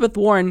 Elizabeth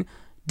Warren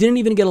didn't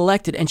even get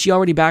elected, and she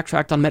already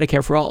backtracked on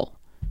Medicare for All.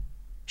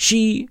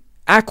 She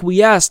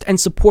acquiesced and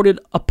supported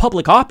a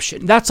public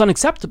option. That's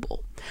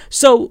unacceptable.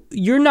 So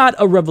you're not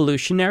a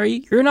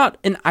revolutionary. You're not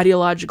an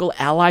ideological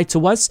ally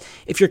to us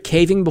if you're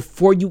caving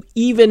before you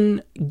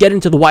even get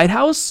into the White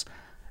House.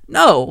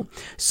 No.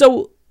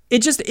 So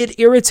it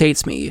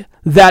irritates me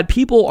that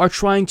people are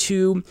trying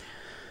to,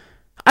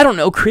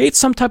 create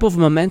some type of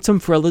momentum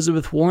for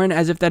Elizabeth Warren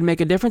as if that'd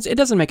make a difference. It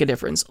doesn't make a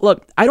difference.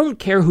 Look, I don't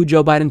care who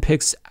Joe Biden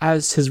picks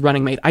as his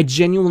running mate. I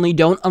genuinely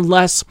don't,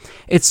 unless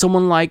it's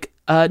someone like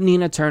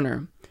Nina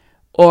Turner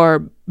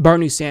or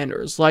Bernie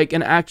Sanders, like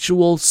an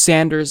actual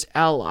Sanders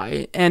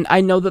ally. And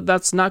I know that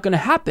that's not going to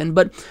happen,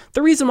 but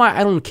the reason why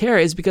I don't care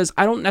is because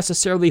I don't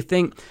necessarily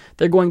think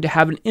they're going to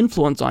have an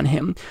influence on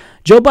him.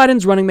 Joe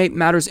Biden's running mate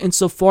matters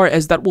insofar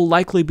as that will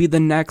likely be the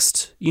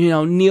next,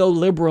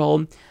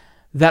 neoliberal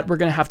that we're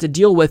going to have to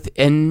deal with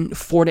in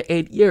 4 to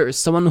 8 years.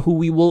 Someone who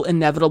we will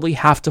inevitably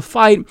have to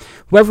fight.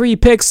 Whoever he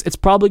picks, it's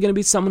probably going to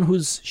be someone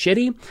who's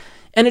shitty.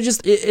 And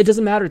it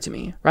doesn't matter to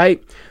me,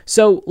 right?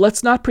 So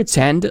let's not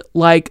pretend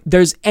like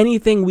there's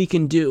anything we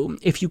can do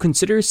if you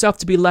consider yourself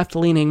to be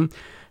left-leaning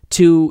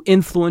to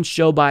influence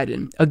Joe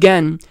Biden.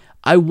 Again,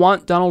 I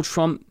want Donald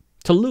Trump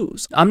to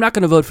lose. I'm not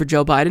going to vote for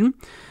Joe Biden,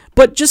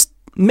 but just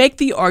make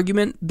the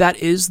argument that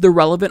is the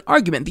relevant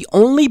argument. The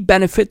only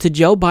benefit to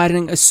Joe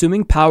Biden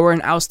assuming power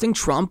and ousting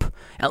Trump,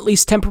 at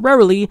least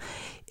temporarily,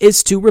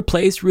 is to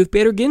replace Ruth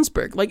Bader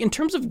Ginsburg. Like, in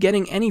terms of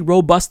getting any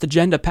robust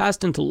agenda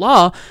passed into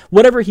law,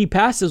 whatever he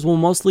passes will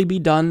mostly be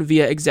done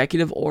via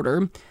executive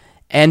order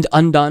and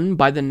undone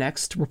by the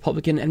next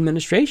Republican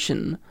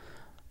administration.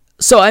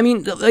 So, I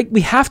mean, like,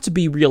 we have to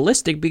be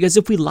realistic, because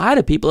if we lie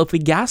to people, if we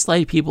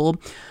gaslight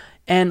people,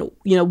 and,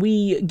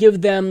 we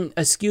give them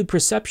a skewed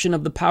perception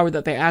of the power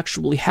that they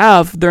actually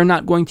have, they're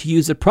not going to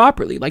use it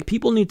properly. Like,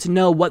 people need to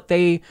know what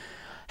they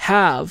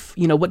have,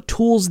 what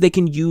tools they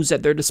can use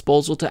at their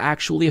disposal to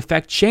actually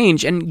affect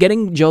change. And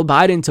getting Joe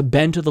Biden to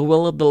bend to the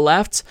will of the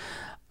left,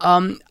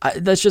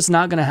 that's just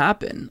not going to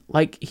happen.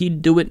 Like,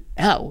 he'd do it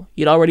now.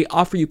 He'd already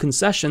offer you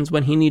concessions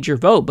when he needs your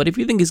vote. But if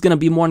you think he's going to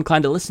be more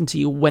inclined to listen to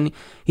you when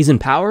he's in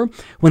power,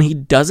 when he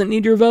doesn't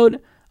need your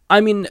vote,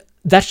 I mean,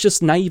 that's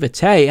just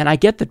naivete. And I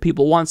get that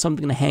people want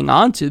something to hang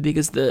on to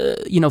because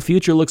the,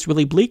 future looks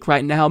really bleak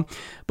right now.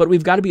 But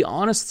we've got to be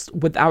honest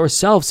with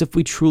ourselves if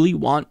we truly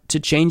want to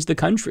change the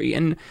country.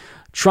 And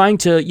trying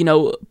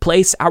to,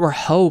 place our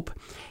hope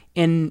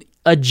in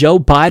a Joe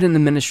Biden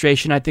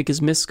administration, I think,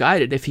 is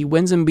misguided. If he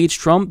wins and beats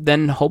Trump,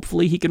 then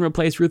hopefully he can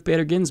replace Ruth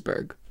Bader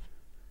Ginsburg.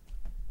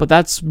 But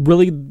that's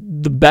really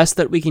the best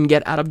that we can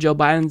get out of Joe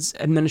Biden's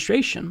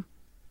administration.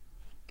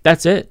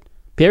 That's it.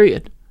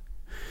 Period.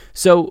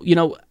 So,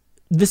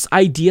 this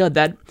idea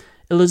that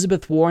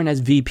Elizabeth Warren as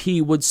VP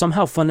would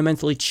somehow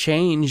fundamentally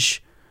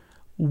change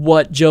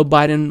what Joe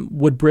Biden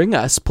would bring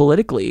us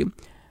politically,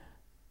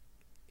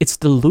 it's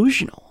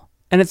delusional,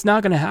 and it's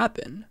not going to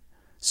happen.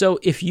 So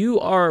if you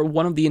are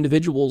one of the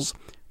individuals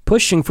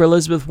pushing for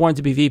Elizabeth Warren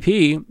to be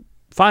VP,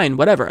 fine,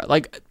 whatever,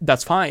 like,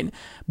 that's fine.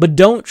 But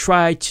don't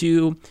try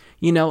to,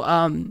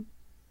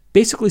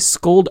 basically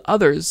scold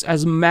others,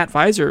 as Matt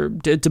Visor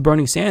did to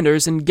Bernie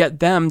Sanders, and get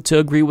them to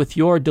agree with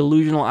your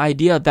delusional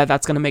idea that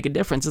that's going to make a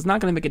difference. It's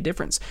not going to make a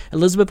difference.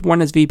 Elizabeth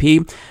Warren as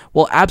VP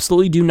will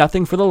absolutely do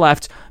nothing for the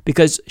left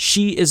because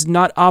she is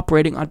not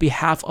operating on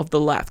behalf of the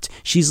left.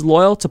 She's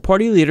loyal to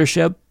party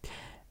leadership,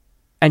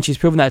 and she's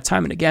proven that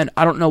time and again.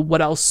 I don't know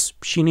what else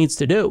she needs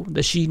to do.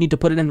 Does she need to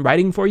put it in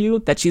writing for you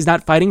that she's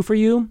not fighting for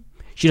you?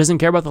 She doesn't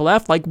care about the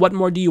left? Like, what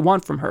more do you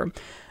want from her?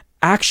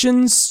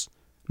 Actions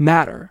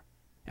matter.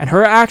 And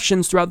her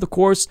actions throughout the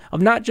course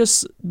of not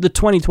just the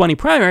 2020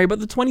 primary, but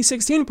the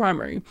 2016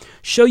 primary,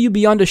 show you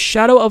beyond a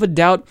shadow of a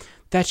doubt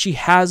that she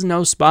has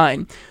no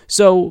spine.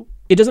 So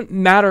it doesn't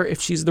matter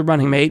if she's the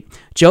running mate.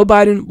 Joe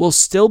Biden will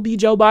still be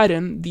Joe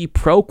Biden, the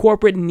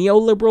pro-corporate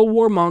neoliberal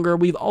warmonger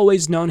we've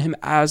always known him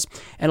as.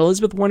 And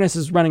Elizabeth Warren as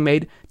his running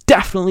mate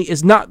definitely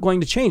is not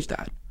going to change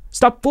that.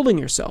 Stop fooling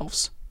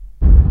yourselves.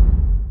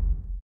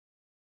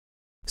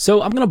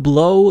 So I'm going to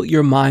blow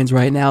your minds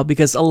right now,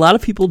 because a lot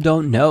of people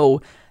don't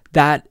know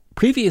that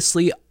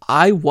previously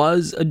I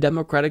was a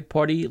Democratic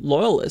Party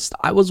loyalist.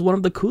 I was one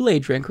of the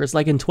Kool-Aid drinkers.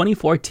 Like in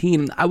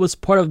 2014, I was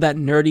part of that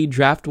nerdy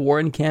draft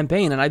Warren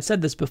campaign. And I've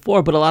said this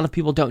before, but a lot of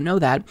people don't know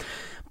that.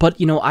 But,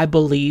 I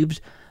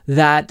believed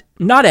that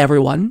not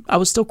everyone, I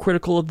was still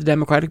critical of the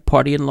Democratic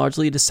Party and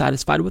largely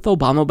dissatisfied with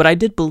Obama, but I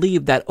did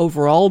believe that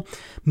overall,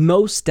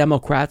 most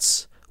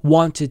Democrats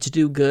wanted to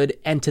do good.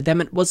 And to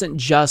them, it wasn't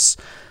just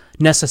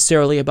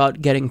necessarily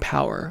about getting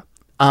power.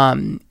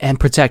 And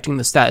protecting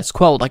the status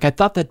quo. Like, I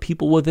thought that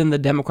people within the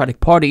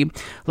Democratic Party,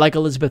 like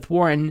Elizabeth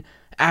Warren,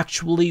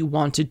 actually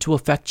wanted to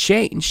affect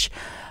change.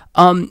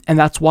 And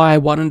that's why I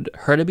wanted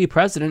her to be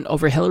president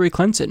over Hillary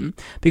Clinton.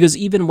 Because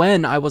even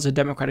when I was a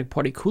Democratic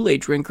Party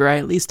Kool-Aid drinker, I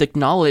at least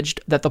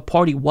acknowledged that the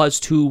party was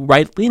too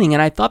right-leaning.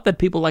 And I thought that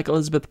people like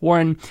Elizabeth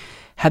Warren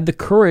had the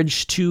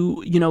courage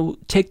to,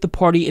 take the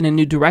party in a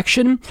new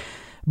direction.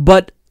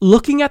 But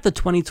looking at the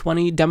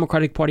 2020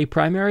 Democratic Party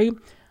primary,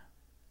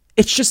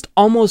 it's just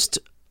almost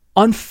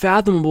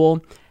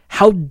unfathomable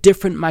how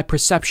different my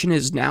perception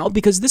is now,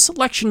 because this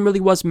election really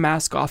was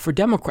mask off for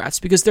Democrats,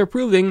 because they're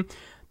proving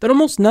that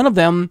almost none of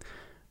them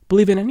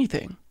believe in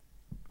anything.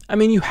 I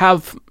mean, you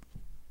have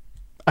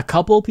a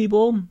couple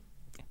people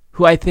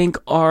who I think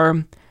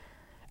are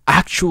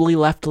actually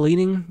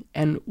left-leaning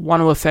and want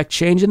to affect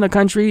change in the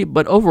country,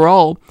 but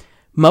overall,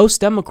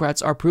 most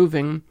Democrats are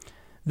proving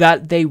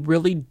that they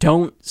really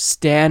don't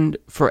stand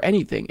for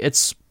anything.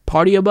 It's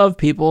party above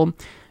people.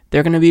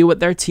 They're going to be with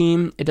their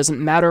team. It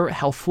doesn't matter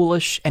how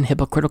foolish and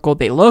hypocritical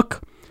they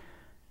look.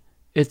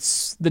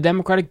 It's the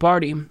Democratic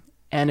Party.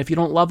 And if you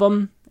don't love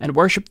them and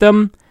worship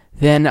them,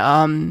 then,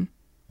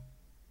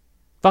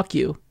 fuck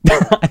you.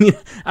 I mean,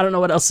 I don't know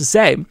what else to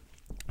say.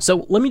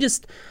 So let me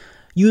just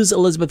use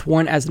Elizabeth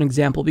Warren as an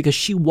example, because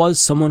she was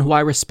someone who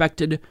I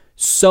respected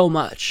so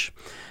much.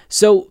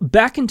 So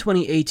back in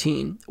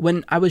 2018,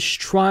 when I was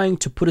trying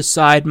to put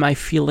aside my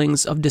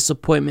feelings of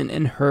disappointment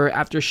in her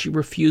after she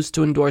refused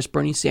to endorse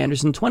Bernie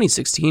Sanders in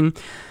 2016,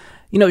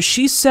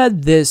 she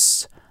said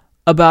this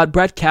about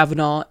Brett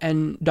Kavanaugh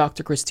and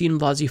Dr. Christine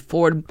Blasey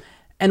Ford.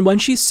 And when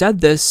she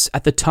said this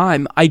at the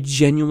time, I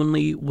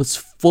genuinely was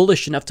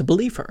foolish enough to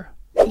believe her.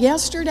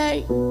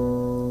 Yesterday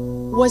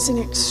was an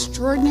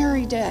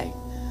extraordinary day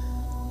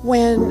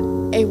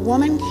when a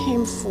woman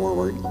came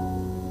forward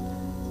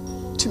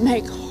to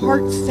make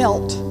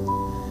heartfelt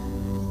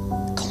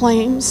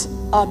claims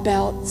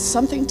about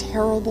something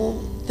terrible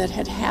that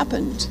had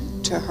happened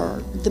to her.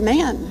 The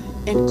man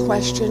in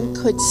question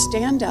could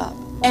stand up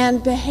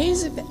and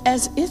behave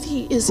as if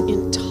he is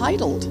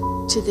entitled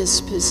to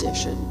this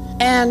position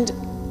and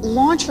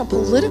launch a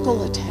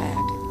political attack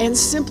and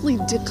simply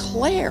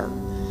declare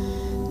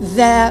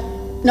that,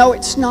 no,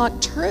 it's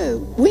not true.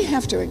 We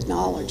have to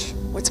acknowledge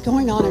what's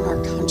going on in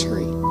our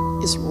country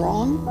is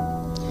wrong,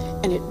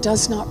 and it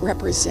does not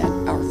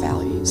represent our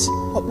values.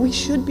 What we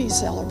should be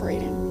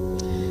celebrating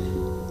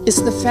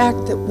is the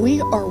fact that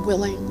we are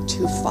willing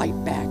to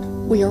fight back.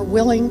 We are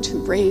willing to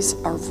raise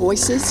our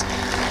voices.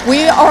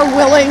 We are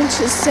willing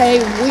to say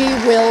we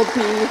will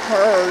be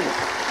heard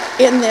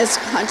in this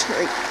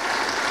country.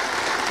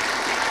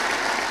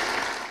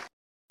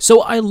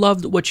 So I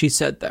loved what she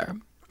said there.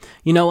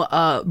 You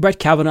know, Brett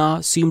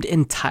Kavanaugh seemed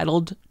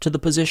entitled to the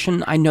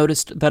position. I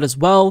noticed that as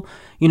well.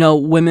 You know,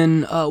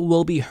 women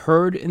will be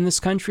heard in this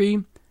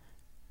country.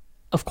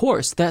 Of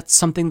course, that's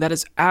something that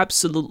is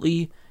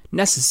absolutely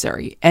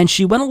necessary. And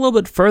she went a little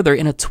bit further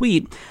in a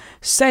tweet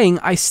saying,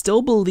 I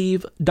still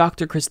believe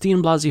Dr.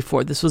 Christine Blasey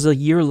Ford, this was a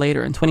year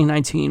later in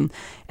 2019,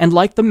 and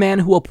like the man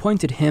who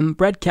appointed him,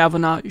 Brett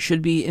Kavanaugh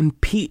should be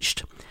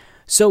impeached.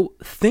 So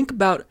think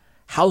about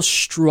how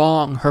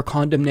strong her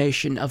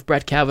condemnation of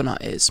Brett Kavanaugh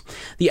is.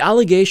 The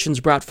allegations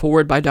brought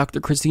forward by Dr.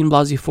 Christine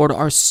Blasey Ford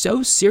are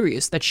so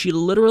serious that she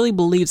literally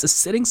believes a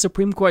sitting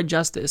Supreme Court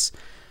justice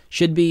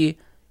should be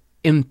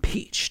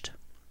impeached.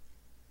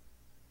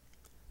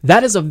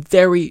 That is a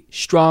very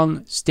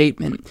strong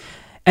statement.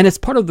 And it's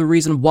part of the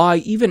reason why,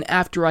 even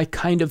after I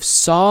kind of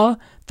saw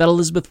that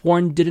Elizabeth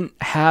Warren didn't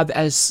have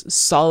as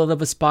solid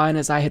of a spine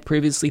as I had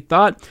previously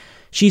thought,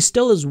 she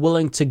still is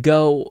willing to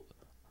go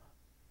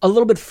a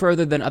little bit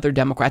further than other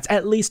Democrats,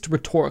 at least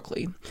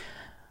rhetorically.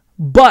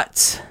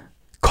 But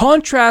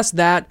contrast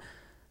that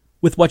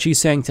with what she's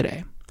saying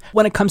today.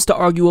 When it comes to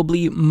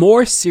arguably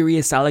more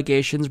serious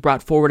allegations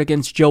brought forward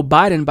against Joe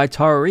Biden by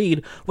Tara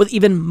Reade, with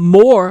even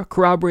more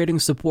corroborating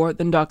support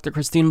than Dr.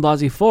 Christine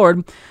Blasey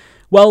Ford,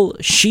 well,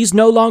 she's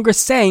no longer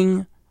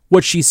saying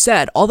what she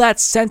said. All that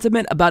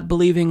sentiment about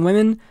believing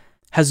women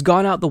has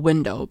gone out the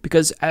window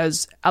because,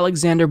 as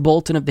Alexander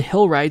Bolton of The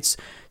Hill writes,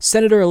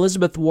 Senator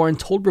Elizabeth Warren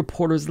told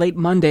reporters late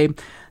Monday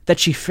that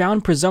she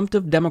found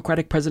presumptive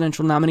Democratic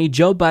presidential nominee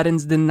Joe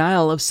Biden's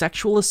denial of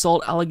sexual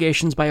assault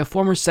allegations by a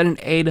former Senate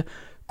aide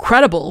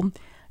credible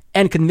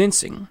and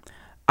convincing.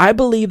 I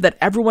believe that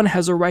everyone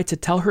has a right to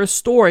tell her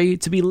story,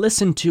 to be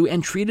listened to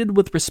and treated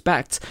with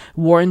respect,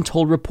 Warren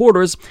told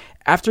reporters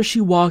after she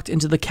walked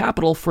into the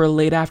Capitol for a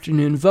late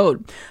afternoon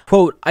vote.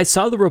 Quote, I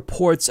saw the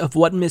reports of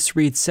what Miss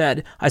Reade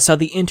said. I saw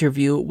the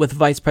interview with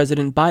Vice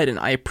President Biden.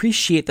 I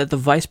appreciate that the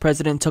Vice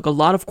President took a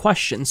lot of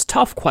questions,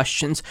 tough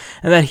questions,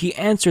 and that he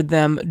answered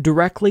them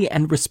directly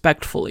and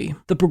respectfully.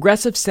 The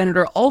progressive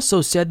senator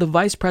also said the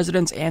Vice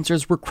President's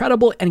answers were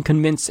credible and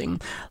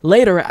convincing.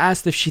 Later,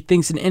 asked if she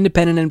thinks an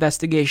independent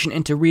investigation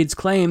into Reade's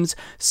claims,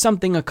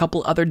 something a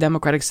couple other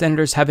Democratic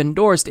senators have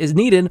endorsed, is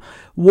needed,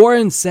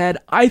 Warren said,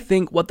 I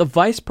think what the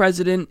Vice President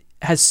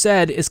has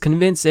said is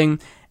convincing,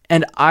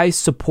 and I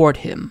support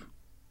him.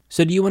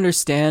 So do you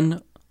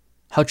understand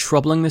how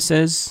troubling this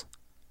is?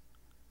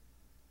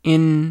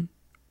 In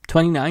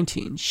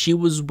 2019, she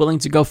was willing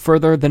to go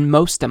further than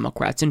most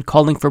Democrats in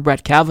calling for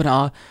Brett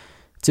Kavanaugh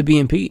to be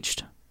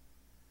impeached.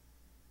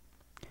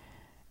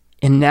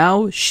 And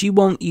now she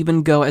won't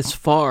even go as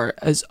far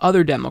as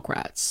other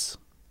Democrats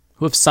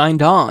who have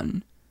signed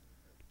on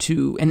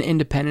to an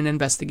independent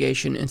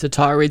investigation into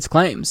Tara Reade's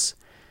claims,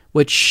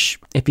 which,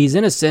 if he's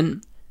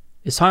innocent,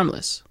 is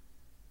harmless.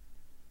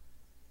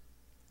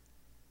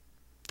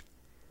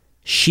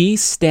 She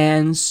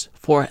stands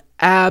for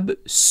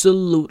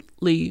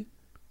absolutely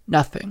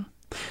nothing.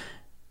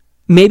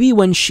 Maybe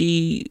when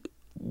she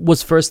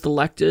was first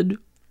elected,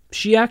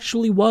 she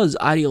actually was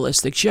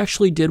idealistic. She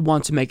actually did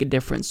want to make a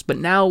difference. But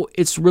now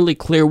it's really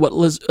clear what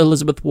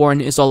Elizabeth Warren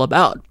is all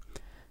about.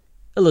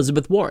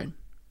 Elizabeth Warren.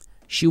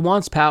 She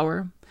wants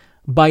power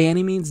by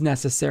any means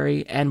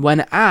necessary, and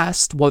when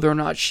asked whether or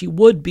not she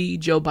would be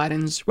Joe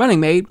Biden's running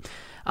mate,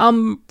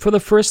 for the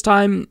first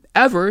time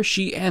ever,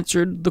 she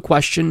answered the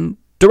question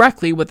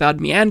directly without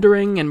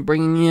meandering and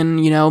bringing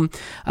in,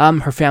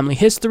 her family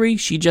history.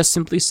 She just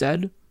simply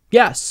said,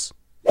 yes.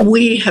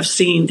 We have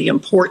seen the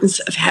importance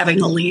of having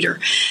a leader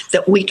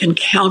that we can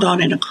count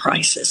on in a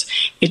crisis.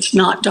 It's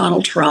not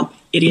Donald Trump,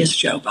 it is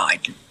Joe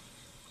Biden.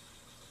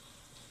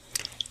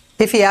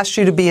 If he asked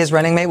you to be his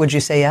running mate, would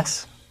you say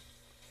yes?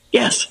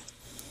 Yes.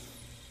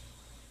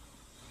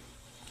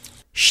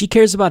 She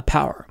cares about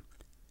power.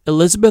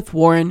 Elizabeth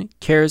Warren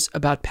cares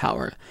about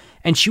power.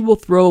 And she will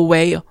throw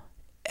away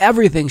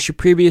everything she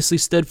previously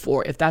stood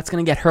for if that's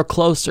going to get her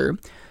closer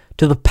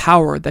to the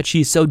power that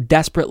she so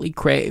desperately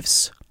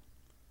craves.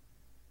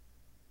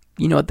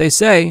 you know what they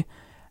say,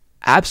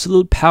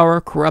 absolute power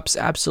corrupts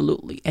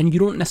absolutely. And you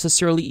don't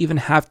necessarily even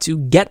have to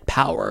get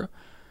power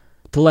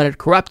to let it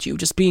corrupt you.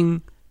 Just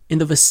being in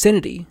the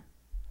vicinity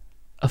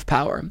of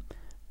power,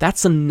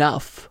 that's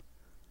enough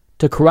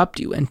to corrupt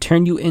you and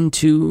turn you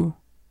into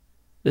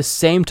the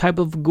same type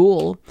of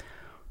ghoul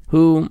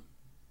who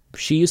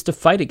she used to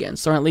fight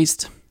against, or at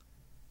least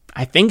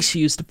I think she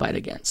used to fight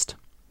against.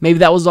 Maybe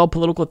that was all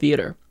political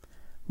theater.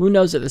 Who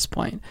knows at this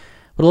point?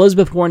 But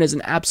Elizabeth Warren is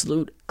an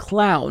absolute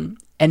clown,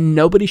 and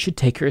nobody should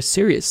take her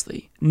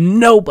seriously.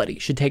 Nobody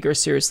should take her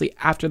seriously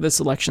after this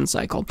election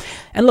cycle.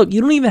 And look, you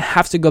don't even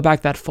have to go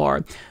back that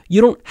far.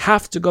 You don't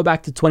have to go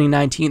back to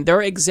 2019. There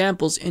are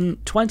examples in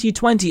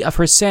 2020 of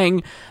her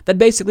saying that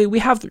basically we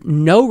have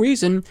no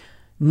reason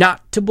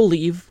not to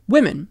believe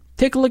women.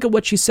 Take a look at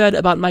what she said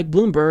about Mike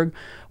Bloomberg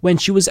when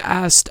she was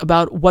asked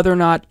about whether or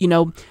not,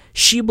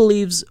 she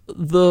believes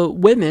the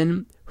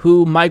women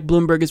who Mike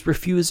Bloomberg is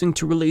refusing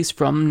to release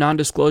from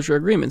non-disclosure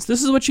agreements.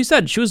 This is what she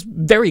said. She was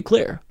very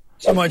clear.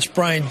 So much,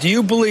 Brian. Do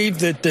you believe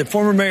that the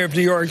former mayor of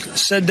New York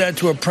said that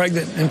to a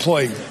pregnant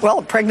employee? Well,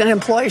 a pregnant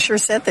employee sure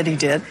said that he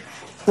did.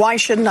 Why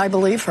shouldn't I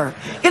believe her?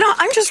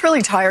 I'm just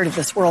really tired of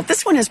this world.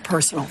 This one is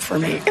personal for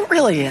me. It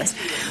really is.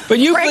 But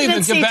you believe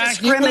he's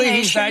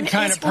that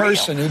kind of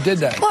person who did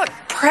that? Look,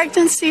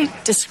 pregnancy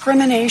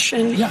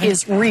discrimination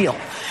is real.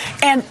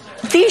 And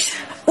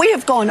we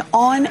have gone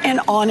on and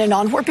on and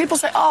on where people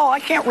say, oh, I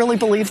can't really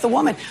believe the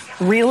woman.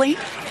 Really?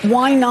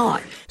 Why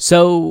not?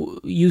 So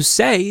you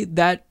say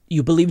that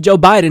you believe Joe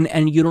Biden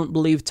and you don't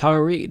believe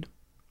Tara Reade.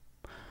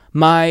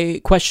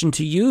 My question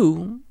to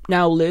you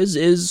now, Liz,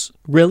 is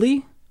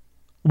really?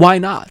 Why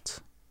not?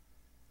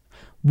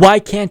 Why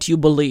can't you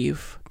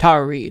believe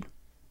Tara Reade?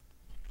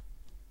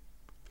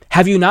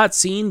 Have you not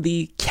seen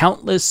the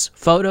countless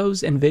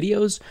photos and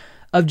videos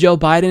of Joe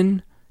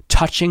Biden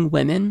touching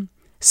women,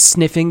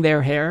 sniffing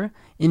their hair,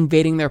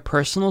 invading their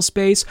personal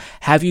space?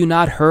 Have you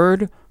not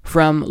heard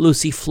from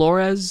Lucy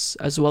Flores,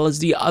 as well as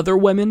the other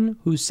women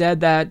who said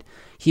that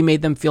he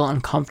made them feel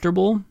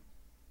uncomfortable?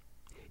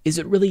 Is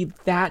it really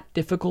that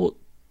difficult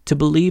to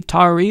believe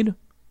Tara Reade?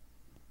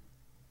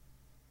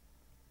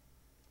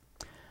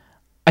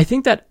 I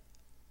think that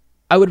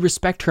I would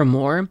respect her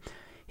more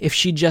if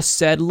she just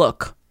said,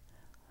 look,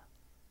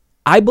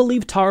 I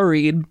believe Tara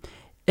Reade,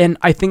 and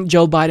I think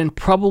Joe Biden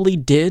probably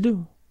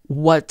did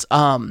what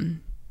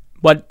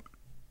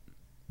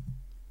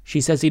she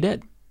says he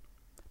did.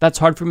 That's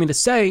hard for me to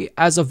say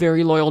as a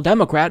very loyal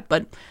Democrat,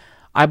 but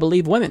I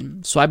believe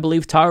women, so I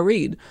believe Tara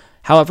Reade.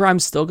 However, I'm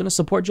still going to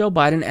support Joe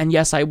Biden, and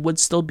yes, I would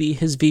still be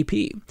his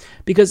VP,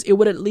 because it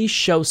would at least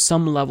show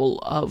some level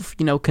of,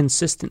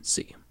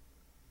 consistency.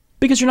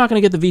 Because you're not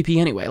going to get the VP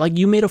anyway. Like,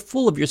 you made a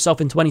fool of yourself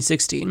in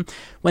 2016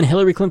 when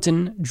Hillary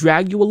Clinton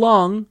dragged you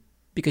along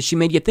because she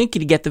made you think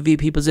you'd get the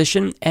VP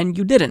position, and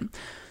you didn't.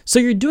 So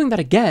you're doing that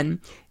again,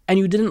 and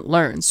you didn't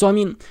learn. So,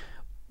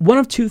 one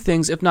of two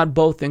things, if not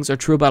both things, are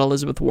true about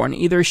Elizabeth Warren.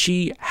 Either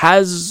she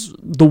has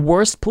the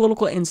worst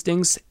political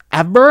instincts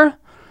ever,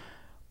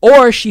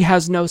 or she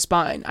has no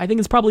spine. I think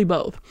it's probably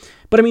both.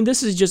 But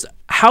this is just,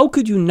 how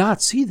could you not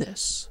see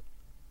this?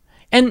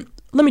 And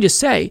let me just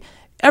say,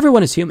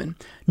 everyone is human.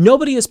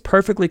 Nobody is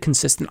perfectly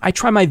consistent. I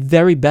try my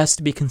very best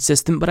to be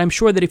consistent, but I'm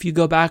sure that if you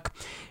go back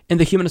in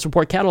the Humanist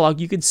Report catalog,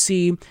 you could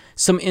see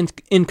some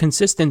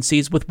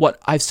inconsistencies with what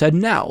I've said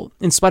now,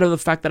 in spite of the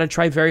fact that I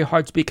try very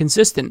hard to be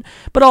consistent.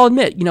 But I'll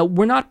admit,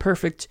 we're not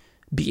perfect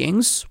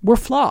beings. We're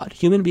flawed.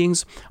 Human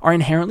beings are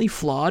inherently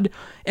flawed,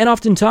 and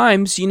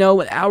oftentimes,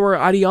 our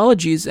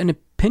ideologies and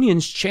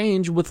opinions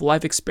change with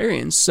life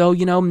experience. So,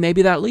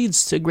 maybe that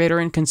leads to greater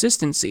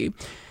inconsistency.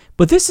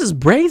 But this is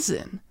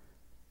brazen.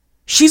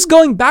 She's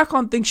going back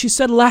on things she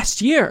said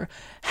last year.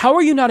 How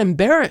are you not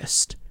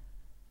embarrassed?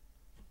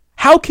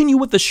 How can you,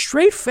 with a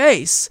straight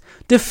face,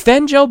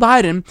 defend Joe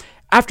Biden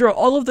after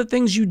all of the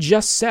things you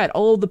just said,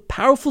 all of the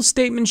powerful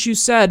statements you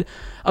said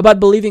about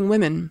believing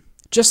women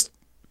just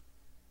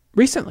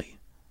recently?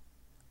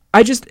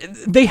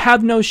 They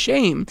have no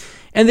shame.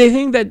 And they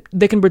think that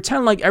they can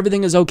pretend like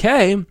everything is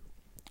okay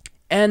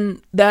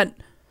and that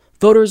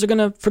voters are going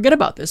to forget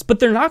about this, but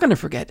they're not going to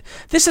forget.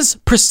 This is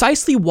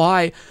precisely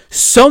why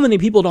so many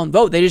people don't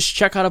vote. They just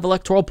check out of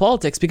electoral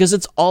politics because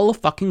it's all a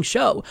fucking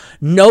show.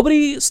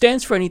 Nobody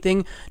stands for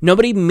anything.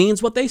 Nobody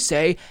means what they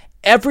say.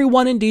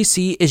 Everyone in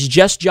DC is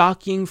just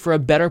jockeying for a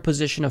better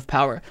position of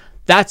power.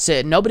 That's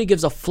it. Nobody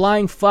gives a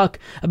flying fuck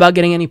about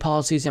getting any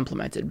policies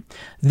implemented.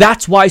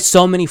 That's why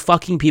so many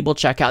fucking people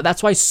check out.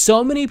 That's why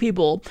so many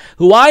people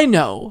who I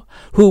know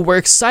who were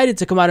excited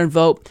to come out and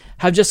vote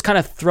have just kind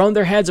of thrown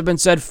their hands up and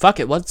said, fuck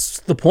it,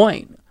 what's the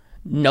point?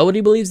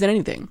 Nobody believes in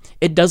anything.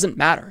 It doesn't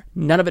matter.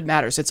 None of it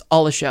matters. It's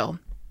all a show.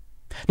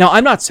 Now,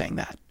 I'm not saying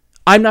that.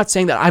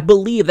 I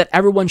believe that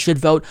everyone should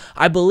vote.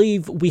 I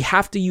believe we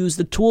have to use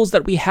the tools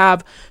that we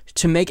have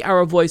to make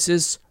our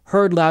voices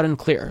heard loud and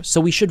clear. So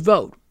we should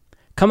vote.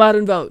 Come out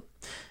and vote.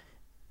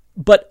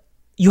 But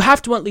you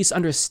have to at least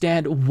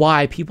understand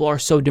why people are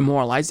so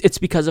demoralized. It's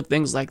because of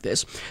things like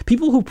this.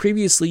 People who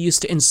previously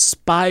used to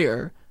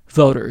inspire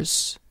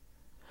voters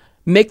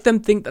make them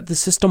think that the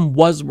system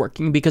was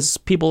working because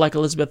people like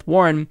Elizabeth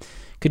Warren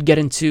could get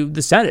into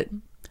the Senate.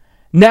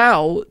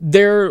 Now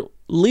they're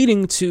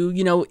leading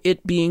to,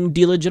 it being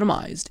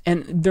delegitimized,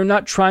 and they're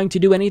not trying to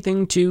do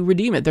anything to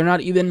redeem it. They're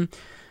not even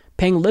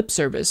paying lip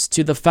service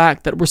to the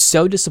fact that we're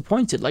so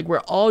disappointed. Like,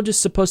 we're all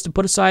just supposed to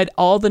put aside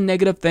all the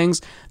negative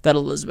things that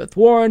Elizabeth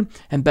Warren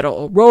and Beto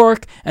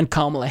O'Rourke and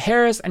Kamala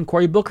Harris and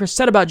Cory Booker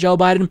said about Joe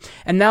Biden,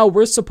 and now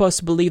we're supposed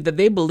to believe that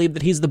they believe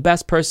that he's the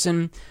best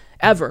person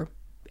ever.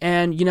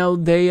 And,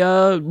 they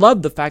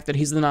love the fact that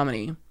he's the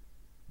nominee.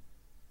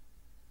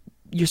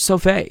 You're so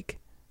fake.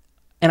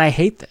 And I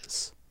hate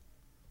this.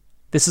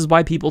 This is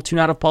why people tune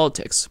out of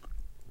politics.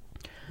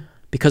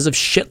 Because of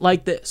shit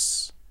like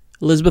this.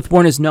 Elizabeth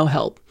Warren is no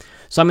help.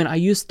 So, I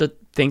used to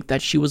think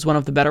that she was one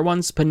of the better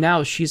ones, but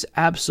now she's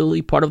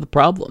absolutely part of the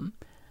problem.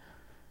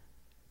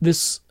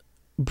 This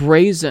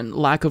brazen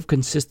lack of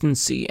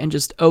consistency and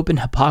just open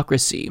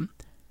hypocrisy.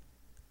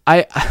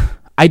 I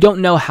don't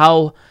know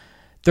how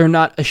they're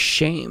not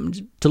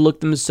ashamed to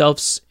look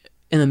themselves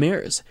in the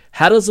mirrors.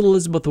 How does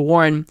Elizabeth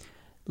Warren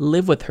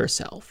live with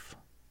herself?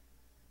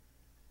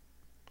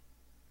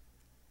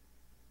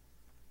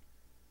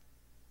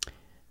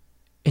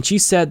 And she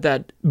said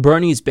that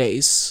Bernie's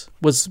base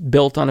was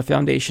built on a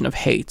foundation of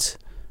hate.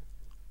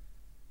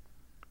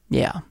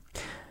 Yeah.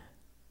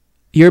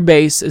 Your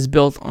base is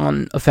built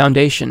on a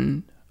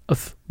foundation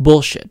of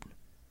bullshit.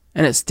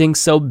 And it stinks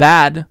so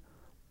bad,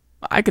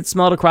 I could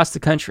smell it across the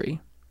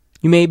country.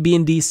 You may be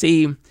in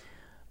D.C.,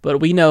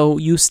 but we know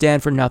you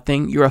stand for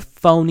nothing. You're a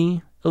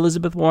phony,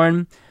 Elizabeth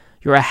Warren.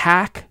 You're a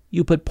hack.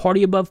 You put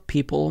party above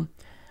people.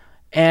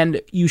 And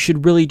you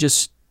should really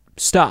just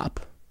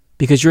stop,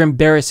 because you're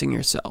embarrassing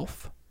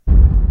yourself.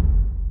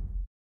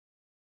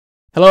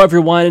 Hello,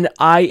 everyone.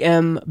 I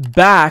am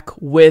back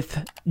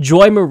with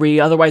Joy Marie,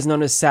 otherwise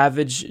known as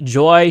Savage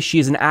Joy.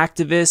 She's an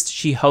activist.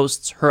 She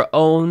hosts her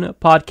own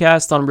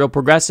podcast on Real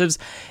Progressives,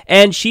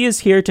 and she is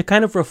here to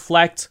kind of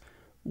reflect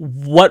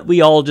what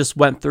we all just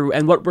went through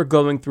and what we're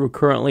going through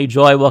currently.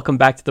 Joy, welcome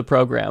back to the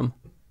program.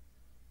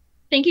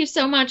 Thank you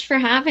so much for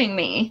having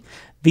me.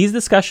 These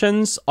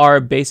discussions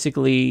are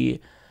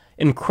basically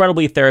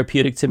incredibly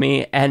therapeutic to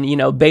me, and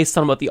based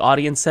on what the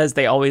audience says,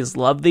 they always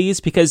love these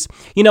because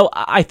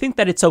I think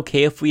that it's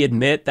okay if we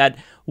admit that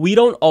we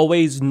don't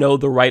always know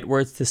the right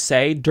words to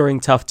say during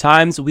tough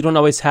times. We don't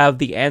always have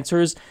the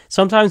answers.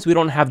 Sometimes we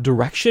don't have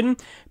direction,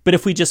 but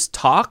if we just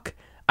talk,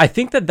 I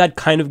think that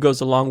kind of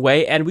goes a long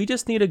way, and we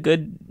just need a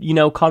good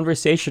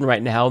conversation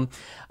right now,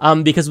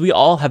 because we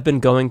all have been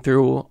going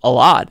through a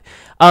lot.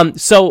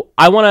 So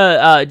I want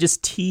to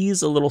just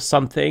tease a little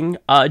something.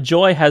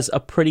 Joy has a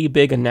pretty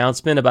big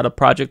announcement about a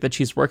project that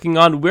she's working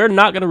on. We're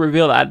not going to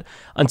reveal that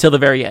until the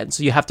very end,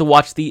 so you have to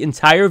watch the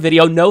entire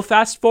video. No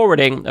fast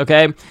forwarding,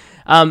 okay?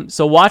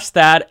 So watch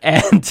that,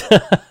 and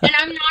and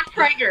I'm not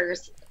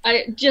preggers.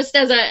 Just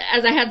as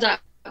a heads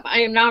up.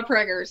 I am not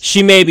preggers.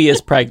 She maybe is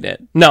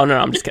pregnant. No,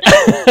 I'm just kidding.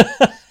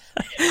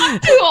 I'm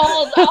too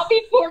old. I'll be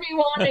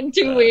 41 in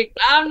 2 weeks.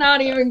 I'm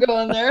not even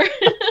going there.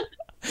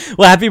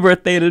 Well, happy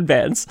birthday in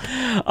advance.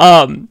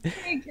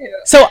 Thank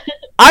you. So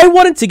I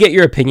wanted to get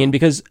your opinion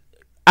because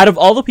out of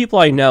all the people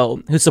I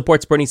know who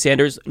supports Bernie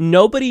Sanders,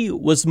 nobody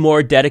was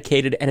more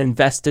dedicated and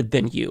invested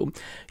than you.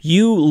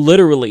 You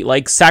literally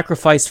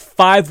sacrificed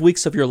 5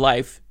 weeks of your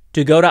life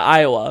to go to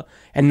Iowa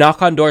and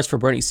knock on doors for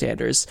Bernie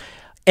Sanders.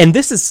 And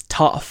this is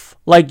tough.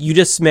 Like you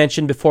just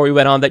mentioned before we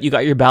went on that you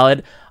got your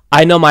ballot.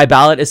 I know my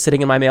ballot is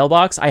sitting in my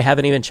mailbox. I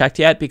haven't even checked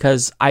yet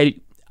because I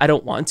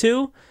don't want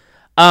to.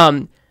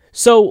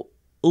 So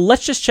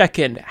let's just check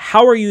in.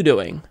 How are you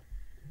doing?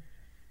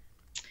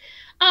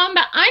 I'm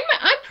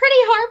pretty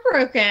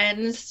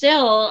heartbroken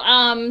still.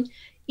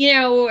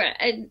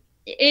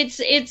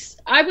 It's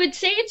I would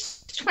say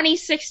it's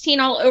 2016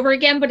 all over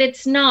again, but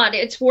it's not.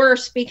 It's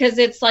worse because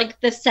it's like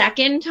the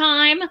second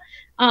time.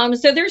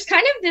 So there's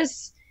kind of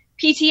this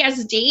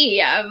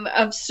PTSD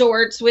of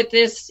sorts with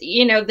this,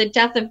 the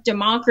death of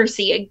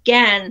democracy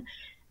again.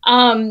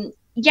 So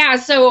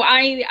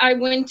I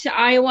went to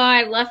Iowa,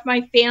 I left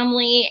my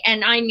family,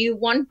 and I knew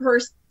one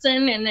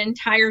person in the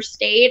entire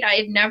state. I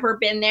had never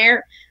been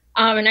there.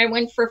 And I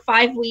went for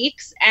 5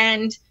 weeks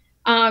and,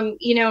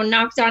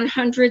 knocked on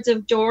hundreds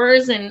of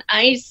doors and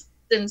ice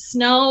and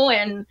snow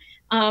and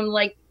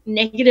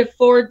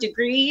 -4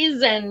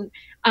 degrees and,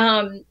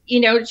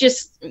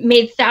 just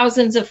made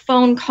thousands of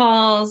phone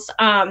calls.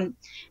 I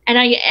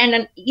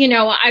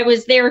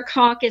was there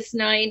caucus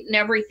night and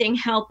everything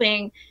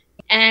helping.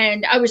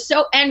 And I was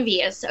so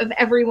envious of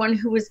everyone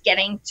who was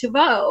getting to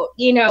vote,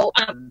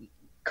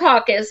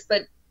 caucus,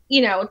 but,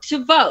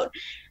 to vote.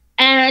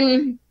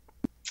 And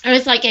I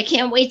was like, I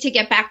can't wait to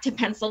get back to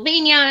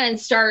Pennsylvania and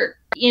start,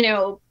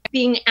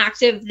 being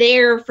active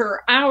there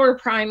for our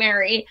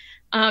primary.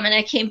 And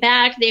I came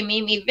back, they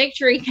made me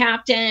victory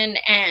captain,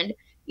 and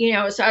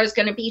so I was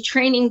going to be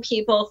training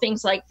people,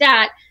 things like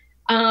that,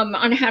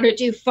 on how to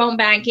do phone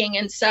banking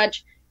and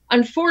such.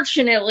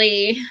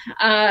 Unfortunately,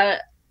 a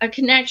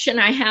connection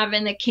I have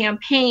in the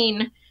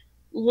campaign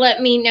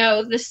let me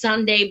know the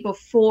Sunday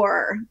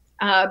before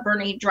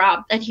Bernie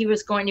dropped that he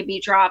was going to be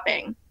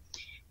dropping.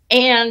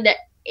 And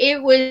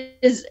it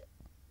was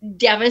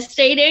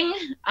devastating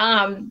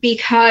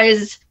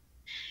because,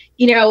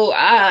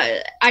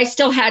 I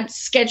still had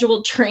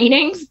scheduled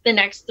trainings the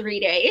next 3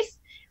 days.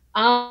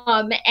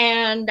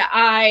 And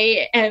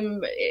I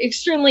am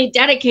extremely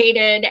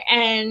dedicated,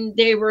 and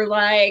they were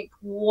like,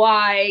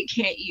 why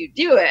can't you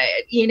do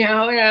it?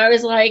 And I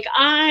was like,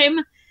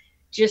 I'm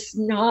just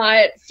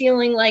not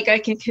feeling like I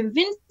can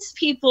convince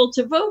people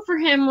to vote for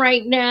him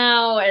right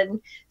now and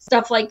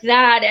stuff like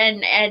that.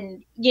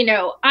 And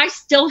I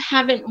still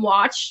haven't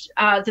watched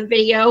the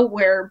video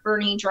where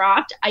Bernie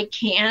dropped. I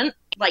can't,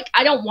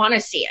 I don't want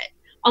to see it.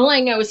 All I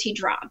know is he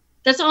dropped.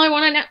 That's all I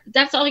want to know.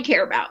 That's all I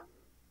care about.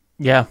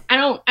 Yeah. I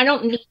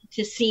don't need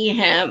to see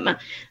him,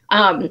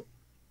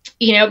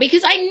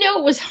 because I know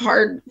it was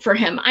hard for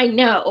him. I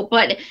know,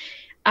 but,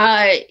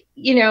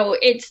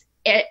 it's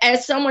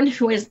as someone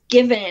who has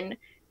given,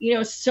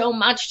 so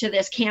much to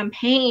this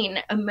campaign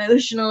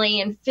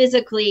emotionally and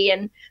physically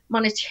and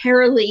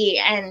monetarily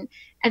and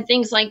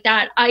things like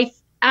that, I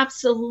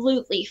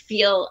absolutely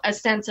feel a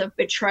sense of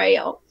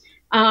betrayal.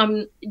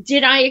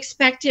 Did I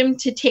expect him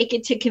to take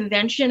it to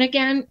convention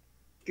again?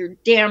 You're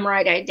damn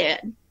right I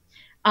did.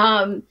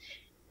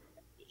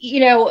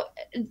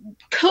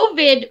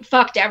 COVID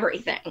fucked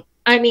everything.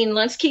 I mean,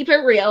 let's keep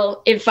it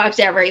real. It fucked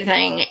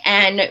everything.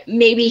 And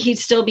maybe he'd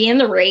still be in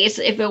the race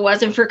if it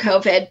wasn't for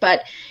COVID,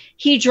 but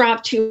he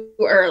dropped too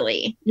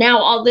early. Now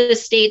all the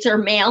states are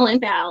mail-in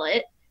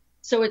ballot.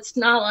 So it's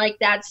not like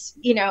that's,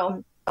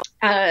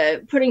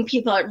 putting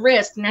people at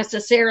risk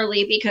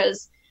necessarily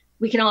because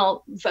we can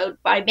all vote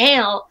by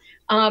mail.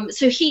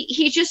 So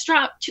he just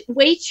dropped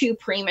way too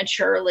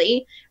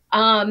prematurely.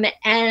 And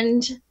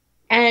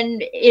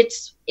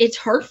it's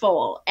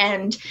hurtful.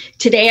 And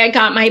today I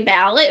got my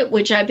ballot,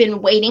 which I've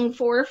been waiting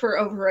for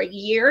over a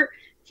year.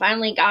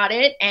 Finally got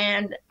it.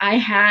 And I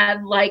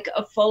had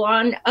a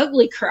full-on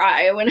ugly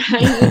cry when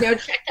I,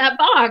 checked that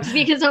box,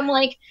 because I'm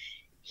like,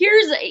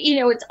 here's,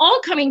 it's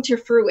all coming to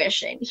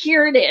fruition.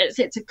 Here it is.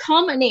 It's a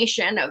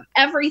culmination of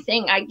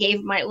everything I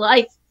gave my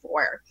life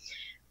for.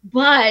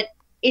 But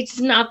it's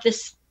not the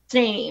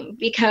same,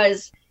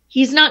 because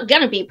he's not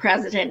going to be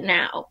president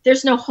now.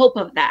 There's no hope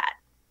of that.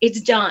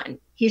 It's done.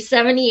 He's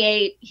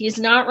 78. He's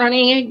not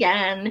running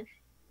again.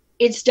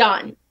 It's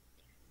done.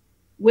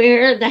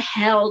 Where the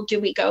hell do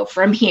we go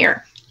from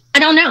here? I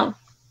don't know.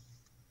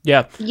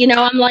 Yeah.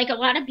 I'm like a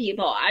lot of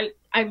people. I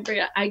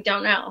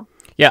don't know.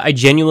 Yeah, I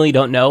genuinely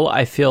don't know.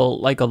 I feel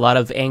like a lot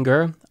of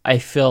anger. I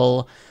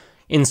feel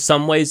in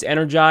some ways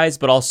energized,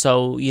 but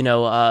also,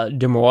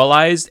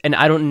 demoralized. And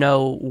I don't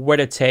know where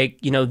to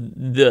take,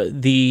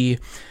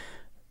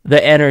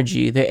 the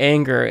energy, the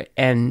anger,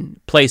 and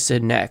place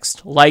it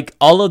next.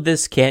 All of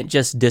this can't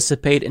just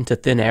dissipate into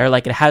thin air.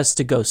 It has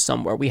to go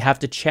somewhere. We have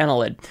to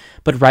channel it.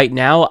 But right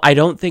now, I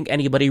don't think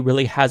anybody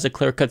really has a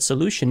clear-cut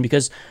solution,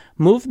 because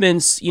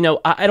movements,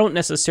 I don't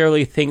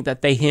necessarily think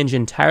that they hinge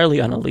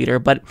entirely on a leader,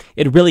 but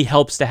it really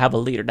helps to have a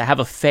leader, to have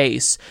a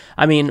face.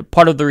 I mean,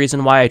 part of the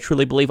reason why I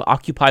truly believe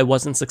Occupy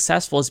wasn't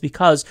successful is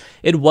because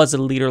it was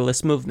a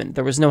leaderless movement.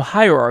 There was no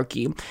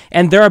hierarchy,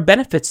 and there are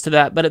benefits to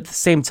that, but at the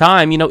same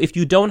time, if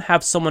you don't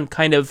have someone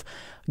kind of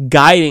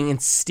guiding and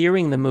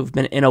steering the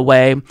movement in a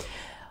way,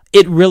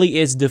 it really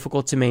is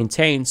difficult to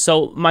maintain.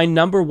 So my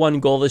number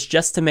one goal is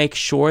just to make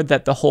sure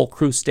that the whole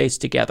crew stays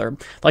together.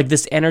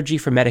 This energy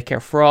for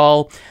Medicare for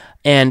all,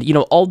 and,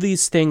 all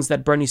these things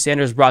that Bernie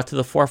Sanders brought to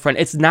the forefront,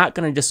 it's not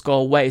going to just go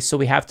away. So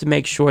we have to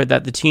make sure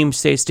that the team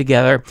stays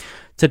together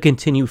to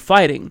continue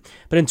fighting.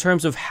 But in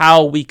terms of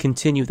how we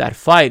continue that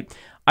fight,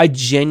 I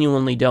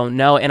genuinely don't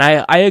know. And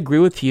I agree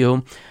with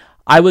you.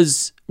 I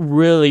was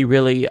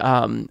really,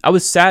 I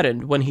was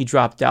saddened when he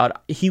dropped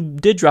out. He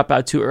did drop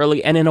out too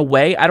early. And in a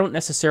way, I don't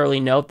necessarily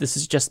know if this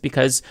is just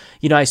because,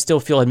 I still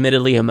feel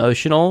admittedly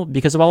emotional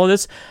because of all of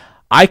this.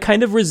 I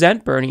kind of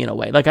resent Bernie in a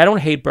way. I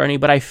don't hate Bernie,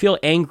 but I feel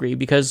angry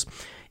because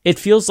it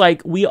feels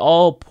like we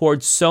all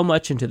poured so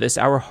much into this,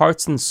 our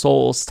hearts and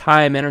souls,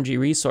 time, energy,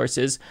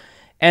 resources.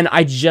 And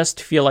I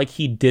just feel like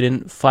he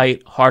didn't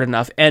fight hard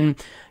enough. And,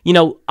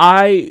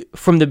 I,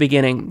 from the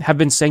beginning, have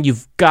been saying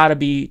you've got to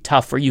be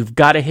tougher. You've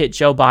got to hit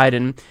Joe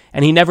Biden.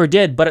 And he never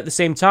did. But at the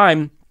same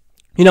time,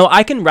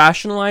 I can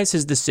rationalize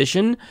his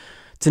decision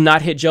to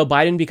not hit Joe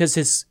Biden because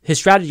his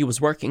strategy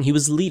was working. He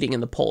was leading in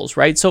the polls,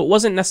 right? So it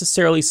wasn't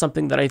necessarily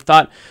something that I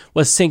thought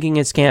was sinking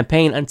his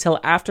campaign until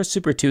after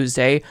Super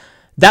Tuesday.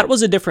 That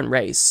was a different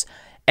race.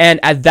 And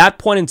at that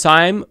point in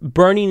time,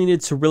 Bernie needed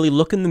to really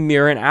look in the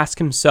mirror and ask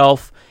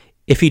himself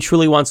if he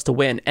truly wants to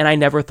win. And I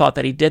never thought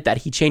that he did that.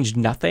 He changed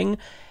nothing.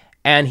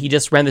 And he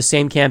just ran the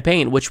same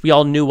campaign, which we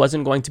all knew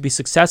wasn't going to be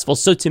successful.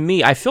 So to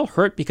me, I feel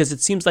hurt because it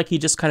seems like he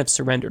just kind of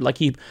surrendered.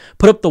 He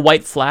put up the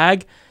white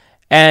flag,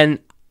 and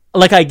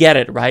I get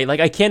it, right?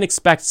 I can't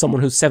expect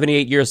someone who's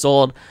 78 years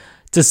old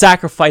to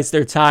sacrifice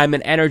their time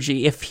and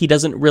energy if he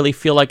doesn't really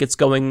feel like it's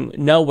going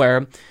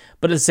nowhere.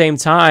 But at the same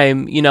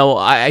time,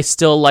 I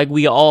still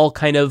we all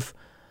kind of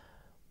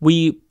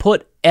We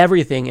put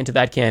everything into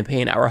that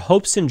campaign, our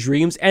hopes and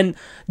dreams. And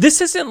this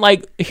isn't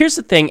like, here's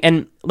the thing,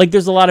 and like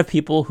there's a lot of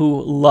people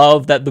who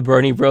love that the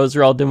Bernie bros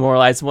are all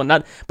demoralized and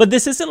whatnot, but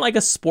this isn't like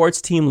a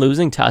sports team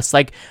losing to us.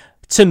 Like,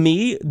 to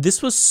me,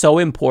 this was so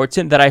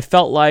important that I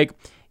felt like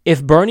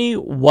if Bernie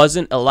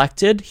wasn't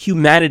elected,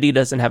 humanity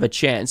doesn't have a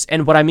chance.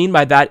 And what I mean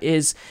by that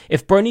is,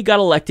 if Bernie got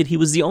elected, he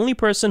was the only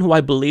person who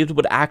I believed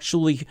would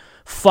actually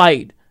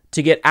fight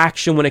to get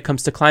action when it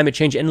comes to climate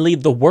change and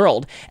lead the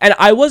world. And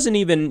I wasn't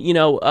even,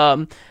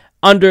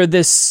 under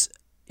this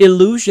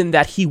illusion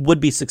that he would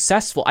be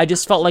successful. I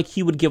just felt like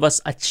he would give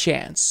us a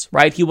chance,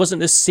 right? He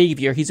wasn't a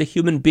savior. He's a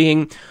human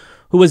being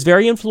who was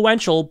very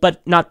influential,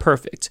 but not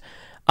perfect.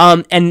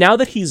 And now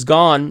that he's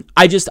gone,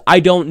 I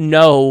don't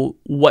know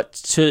what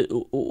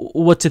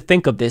to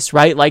think of this,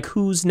 right? Like,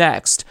 who's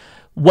next?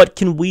 What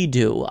can we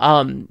do?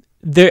 And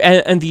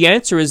the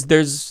answer is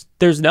there's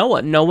no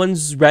one. No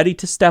one's ready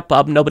to step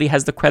up. Nobody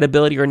has the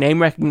credibility or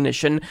name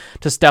recognition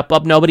to step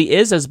up. Nobody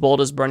is as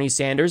bold as Bernie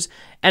Sanders.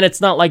 And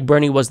it's not like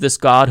Bernie was this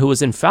god who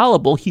was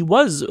infallible. He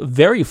was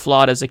very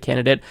flawed as a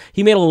candidate.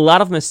 He made a lot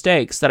of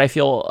mistakes that I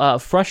feel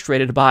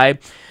frustrated by.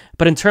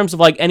 But in terms of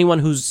like anyone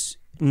who's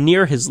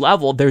near his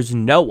level, there's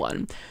no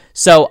one.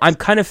 So I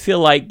kind of feel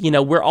like,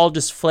 we're all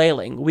just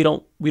flailing. We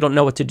don't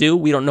know what to do.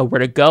 We don't know where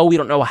to go. We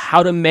don't know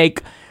how to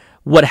make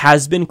what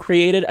has been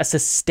created a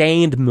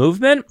sustained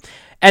movement.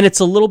 And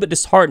it's a little bit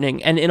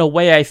disheartening. And in a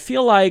way, I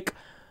feel like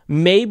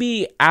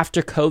maybe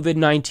after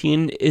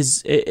COVID-19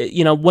 is,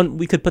 when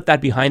we could put that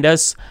behind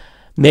us,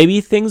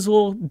 maybe things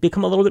will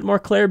become a little bit more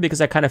clear,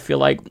 because I kind of feel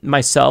like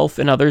myself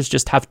and others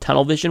just have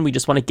tunnel vision. We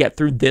just want to get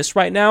through this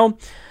right now.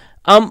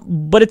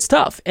 But it's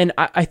tough. And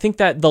I think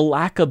that the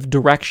lack of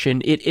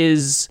direction,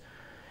 it's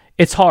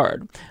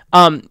hard.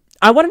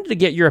 I wanted to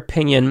get your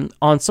opinion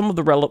on some of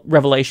the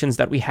revelations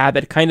that we had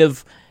that kind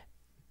of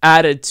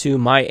added to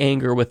my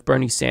anger with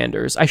Bernie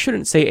Sanders. I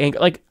shouldn't say anger.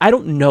 Like, I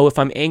don't know if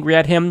I'm angry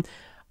at him.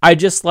 I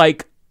just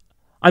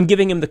I'm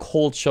giving him the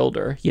cold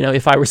shoulder,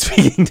 if I were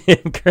speaking to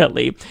him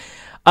currently.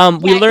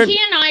 We learned he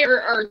and I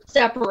are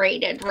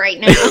separated right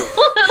now.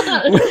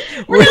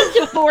 We're not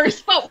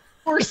divorced, but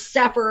we're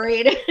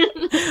separated.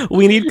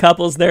 We need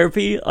couples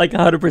therapy, like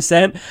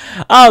 100%.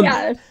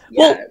 Yes.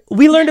 Well,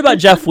 we learned about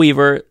Jeff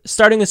Weaver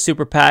starting a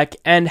super PAC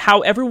and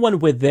how everyone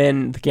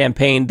within the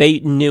campaign, they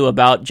knew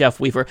about Jeff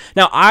Weaver.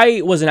 Now,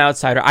 I was an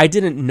outsider. I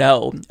didn't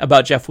know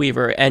about Jeff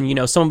Weaver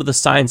and, some of the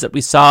signs that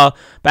we saw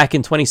back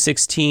in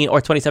 2016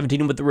 or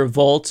 2017 with the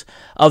revolt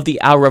of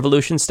the Our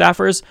Revolution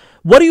staffers.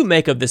 What do you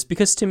make of this?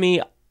 Because to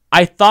me,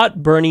 I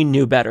thought Bernie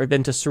knew better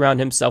than to surround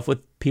himself with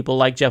people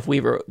like Jeff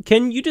Weaver.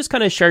 Can you just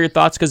kind of share your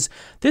thoughts? Because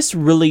this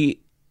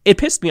really, it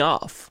pissed me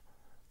off.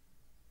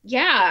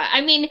 Yeah,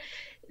 I mean,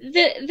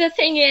 the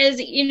thing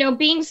is,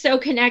 being so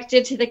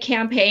connected to the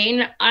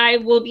campaign, I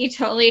will be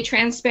totally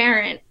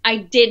transparent. I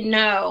did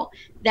know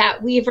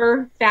that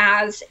Weaver,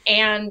 Faz,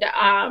 and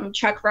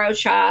Chuck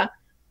Rocha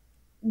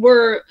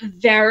were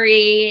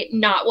very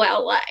not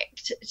well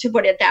liked, to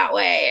put it that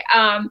way.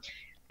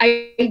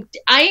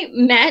 I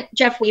met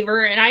Jeff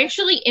Weaver and I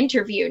actually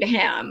interviewed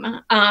him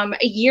a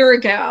year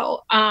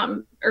ago,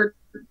 or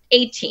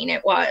 18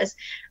 it was,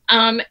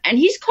 and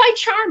he's quite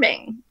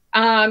charming.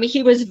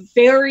 He was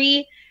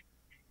very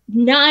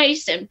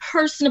nice and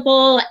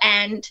personable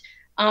and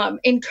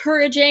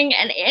encouraging,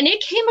 and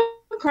it came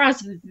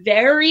across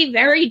very,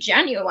 very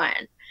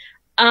genuine.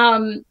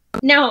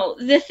 Now,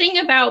 the thing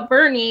about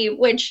Bernie,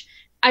 which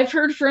I've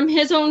heard from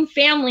his own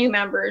family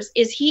members,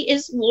 is he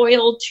is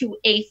loyal to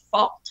a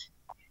fault.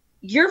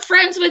 You're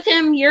friends with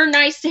him, you're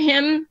nice to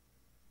him.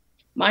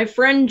 My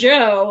friend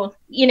Joe,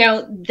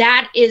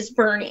 that is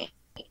Bernie.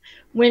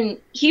 When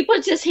he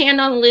puts his hand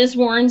on Liz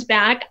Warren's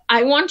back,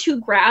 I want to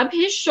grab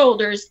his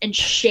shoulders and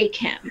shake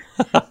him.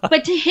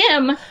 But to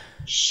him,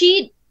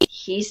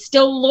 he's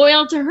still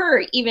loyal to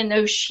her, even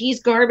though she's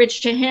garbage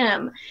to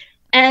him.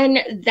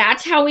 And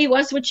that's how he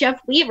was with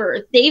Jeff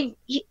Weaver.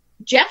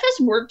 Jeff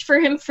has worked for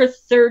him for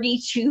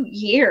 32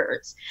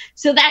 years.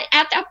 So that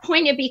at that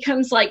point, it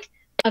becomes like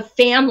a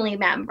family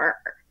member,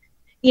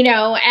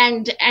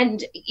 and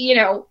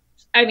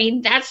I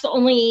mean, that's the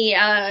only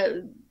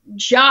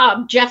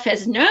job Jeff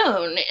has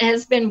known,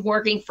 has been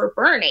working for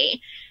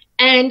Bernie.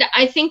 And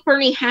I think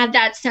Bernie had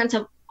that sense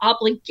of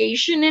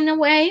obligation in a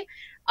way.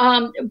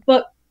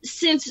 But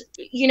since,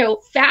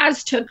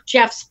 Faz took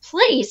Jeff's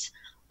place,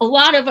 a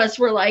lot of us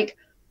were like,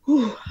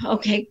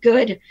 okay,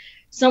 good.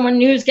 Someone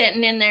new's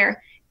getting in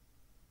there.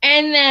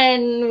 And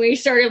then we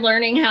started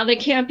learning how the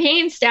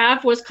campaign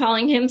staff was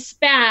calling him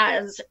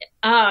Spaz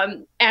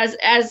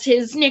as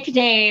his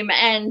nickname.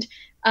 And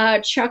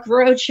Chuck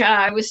Rocha,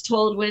 I was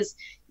told, was,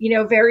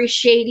 very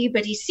shady,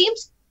 but he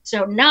seems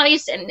so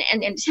nice and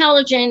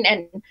intelligent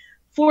and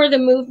for the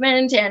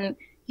movement. And,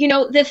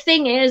 the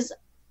thing is,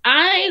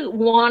 I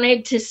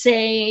wanted to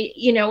say,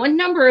 a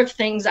number of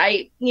things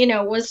I,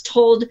 was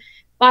told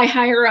by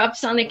higher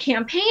ups on the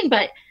campaign,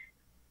 but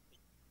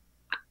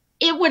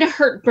it would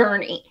hurt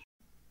Bernie.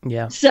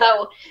 Yeah.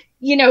 So,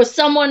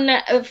 someone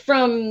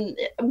from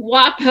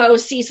WAPO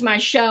sees my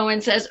show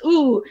and says,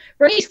 ooh,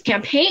 Bernie's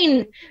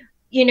campaign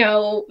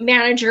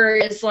manager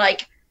is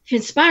like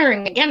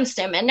conspiring against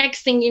him. And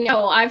next thing you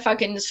know, I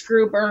fucking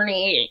screw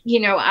Bernie,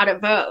 out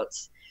of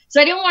votes. So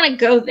I didn't want to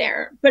go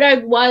there, but I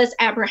was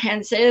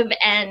apprehensive,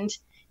 and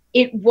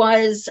it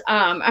was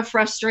a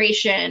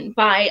frustration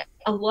by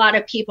a lot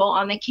of people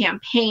on the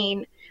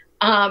campaign.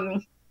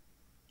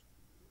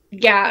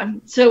 Yeah,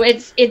 so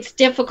it's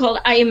difficult.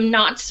 I am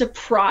not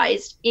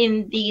surprised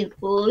in the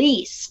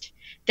least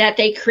that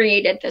they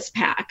created this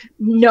PAC.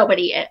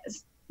 Nobody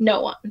is.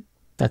 No one.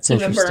 That's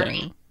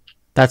interesting.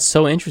 That's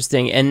so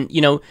interesting. And,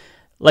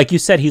 like you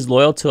said, he's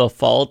loyal to a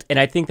fault, and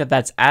I think that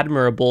that's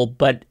admirable,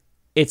 but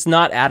it's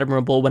not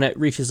admirable when it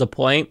reaches a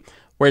point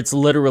where it's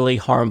literally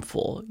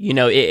harmful.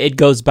 It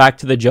goes back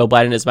to the Joe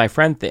Biden is my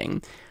friend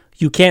thing.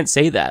 You can't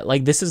say that.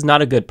 Like, this is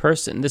not a good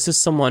person. This is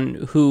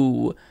someone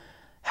who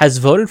has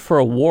voted for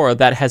a war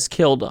that has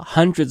killed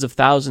hundreds of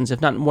thousands, if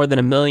not more than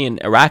 1 million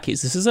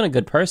Iraqis. This isn't a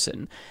good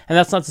person. And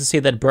that's not to say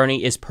that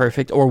Bernie is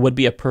perfect or would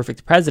be a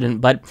perfect president,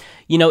 but,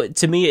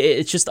 to me,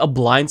 it's just a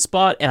blind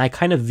spot, and I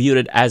kind of viewed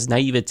it as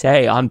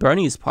naivete on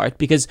Bernie's part,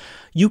 because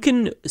you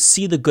can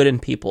see the good in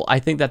people. I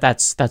think that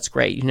that's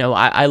great.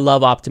 I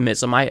love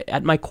optimism.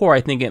 At my core,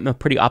 I think I'm a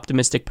pretty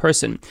optimistic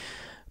person.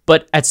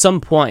 But at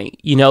some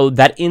point,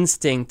 that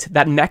instinct,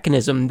 that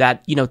mechanism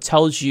that,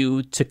 tells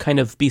you to kind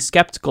of be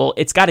skeptical,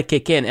 it's got to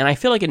kick in. And I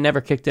feel like it never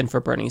kicked in for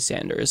Bernie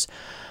Sanders.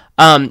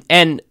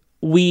 And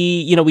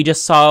we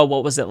just saw,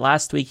 what was it,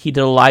 last week? He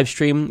did a live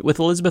stream with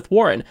Elizabeth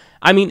Warren.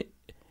 I mean,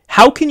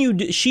 how can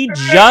you, she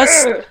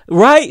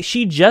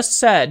just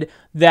said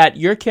that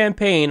your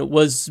campaign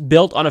was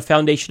built on a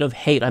foundation of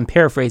hate. I'm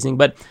paraphrasing,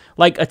 but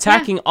like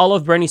attacking all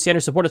of Bernie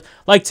Sanders supporters.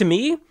 Like, to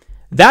me,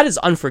 that is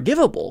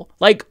unforgivable.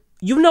 Like,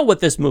 you know what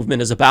this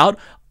movement is about.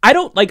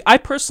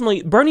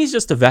 Bernie's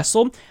just a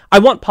vessel. I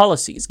want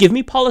policies. Give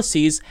me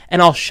policies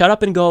and I'll shut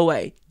up and go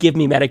away. Give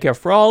me Medicare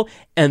for all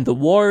and the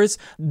wars.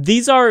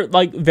 These are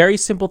like very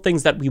simple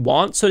things that we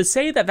want. So to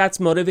say that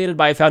that's motivated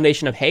by a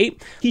foundation of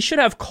hate, he should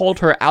have called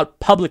her out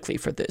publicly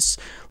for this.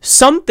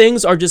 Some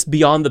things are just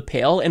beyond the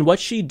pale, and what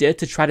she did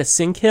to try to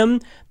sink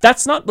him,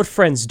 that's not what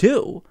friends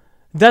do.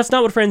 That's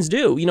not what friends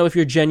do, if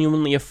you're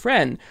genuinely a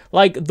friend.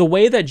 Like, the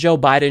way that Joe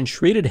Biden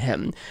treated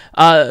him,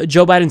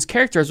 Joe Biden's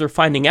characters were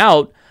finding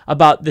out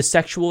about the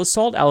sexual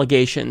assault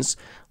allegations.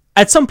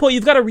 At some point,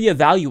 you've got to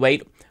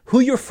reevaluate who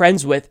you're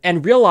friends with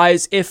and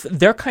realize if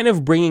they're kind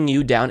of bringing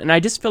you down. And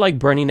I just feel like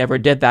Bernie never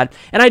did that.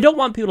 And I don't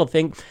want people to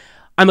think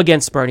I'm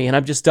against Bernie and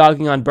I'm just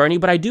dogging on Bernie,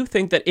 but I do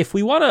think that if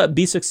we want to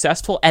be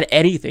successful at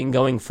anything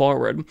going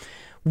forward,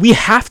 we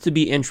have to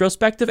be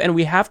introspective and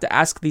we have to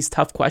ask these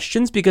tough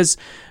questions, because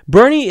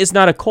Bernie is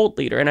not a cult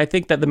leader. And I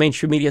think that the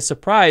mainstream media is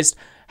surprised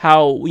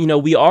how,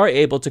 we are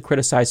able to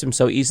criticize him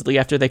so easily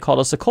after they called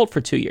us a cult for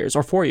 2 years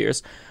or 4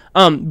 years.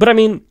 But I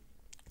mean,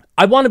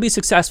 I want to be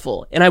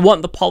successful and I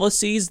want the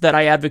policies that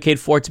I advocate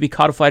for to be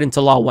codified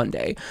into law one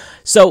day.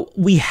 So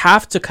we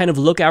have to kind of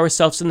look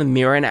ourselves in the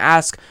mirror and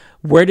ask,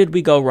 where did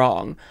we go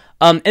wrong?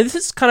 And this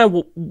is kind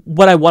of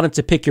what I wanted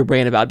to pick your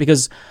brain about,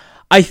 because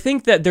I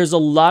think that there's a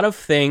lot of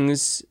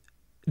things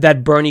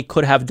that Bernie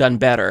could have done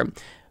better.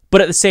 But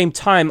at the same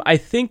time, I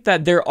think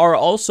that there are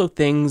also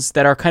things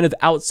that are kind of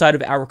outside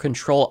of our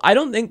control. I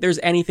don't think there's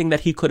anything that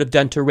he could have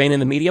done to rein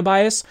in the media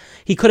bias.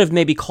 He could have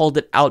maybe called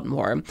it out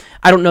more.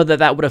 I don't know that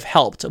that would have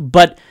helped.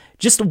 But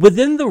just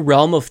within the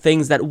realm of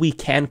things that we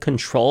can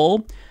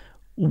control,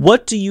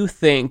 what do you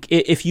think,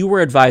 if you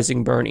were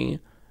advising Bernie,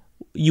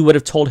 you would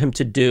have told him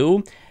to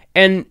do?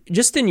 And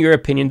just in your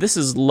opinion, this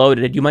is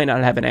loaded, you might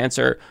not have an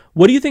answer.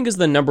 What do you think is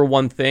the number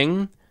one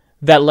thing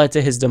that led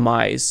to his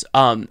demise?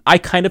 I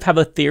kind of have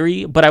a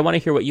theory, but I want to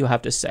hear what you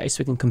have to say so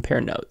we can compare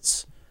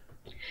notes.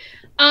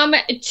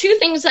 Two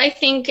things I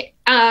think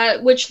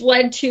which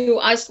led to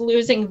us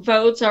losing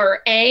votes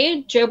are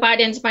A, Joe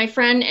Biden's my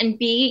friend, and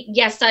B,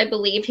 yes, I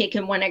believe he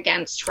can win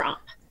against Trump.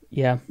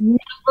 Yeah.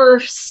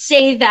 Never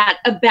say that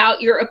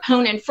about your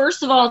opponent.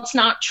 First of all, it's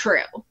not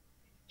true.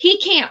 He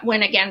can't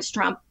win against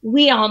Trump.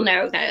 We all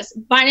know this.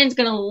 Biden's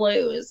going to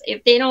lose.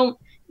 If they don't,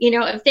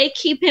 if they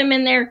keep him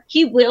in there,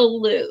 he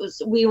will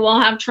lose. We will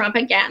have Trump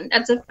again.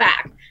 That's a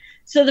fact.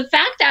 So the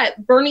fact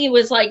that Bernie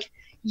was like,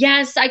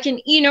 yes, I can,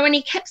 and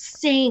he kept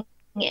saying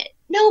it.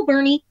 No,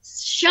 Bernie,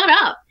 shut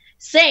up.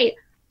 Say,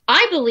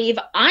 I believe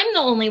I'm the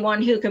only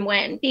one who can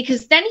win.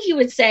 Because then he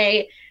would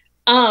say,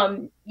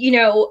 I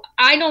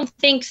don't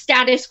think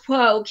status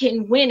quo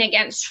can win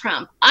against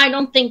Trump. I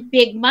don't think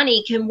big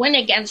money can win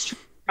against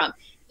Trump.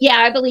 Yeah,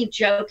 I believe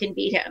Joe can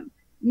beat him.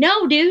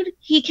 No, dude,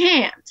 he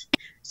can't.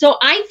 So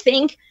I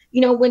think,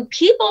 when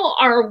people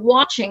are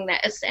watching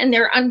this and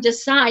they're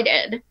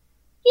undecided,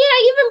 yeah,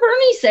 even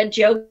Bernie said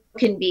Joe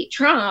can beat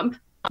Trump.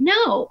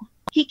 No,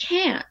 he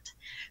can't.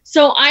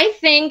 So I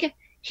think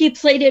he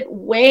played it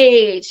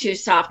way too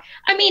soft.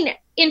 I mean,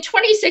 in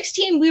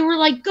 2016, we were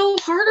like, go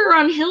harder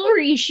on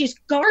Hillary. She's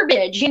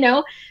garbage,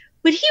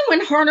 but he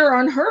went harder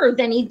on her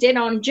than he did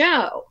on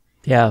Joe.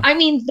 Yeah. I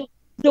mean,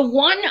 the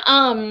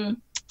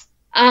one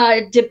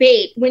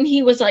debate when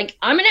he was like,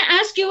 I'm going to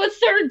ask you a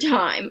third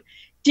time.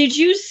 did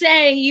you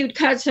say you'd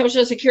cut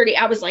Social Security?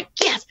 I was like,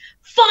 yes,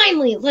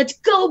 finally, let's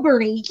go,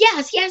 Bernie.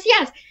 Yes, yes,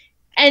 yes.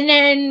 And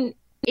then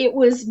it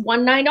was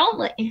one night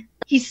only.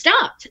 He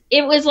stopped.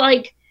 It was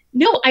like,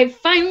 no, I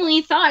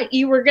finally thought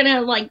you were going to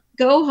like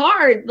go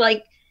hard.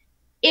 Like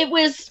it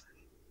was,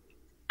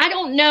 I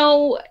don't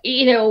know,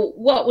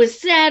 what was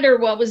said or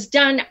what was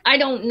done. I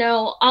don't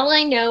know. All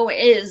I know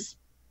is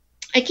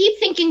I keep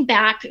thinking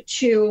back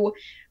to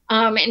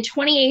in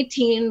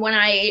 2018 when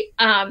I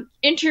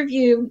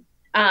interviewed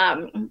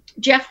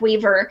Jeff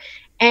Weaver,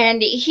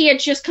 and he had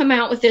just come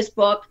out with this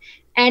book,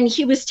 and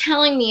he was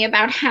telling me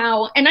about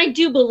how, and I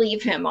do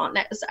believe him on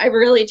this, I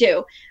really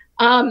do,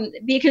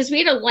 because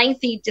we had a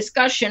lengthy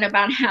discussion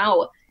about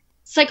how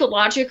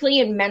psychologically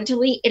and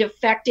mentally it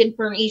affected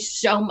Bernie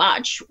so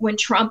much when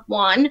Trump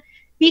won,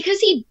 because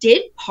he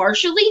did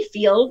partially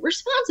feel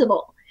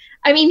responsible.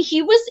 I mean,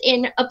 he was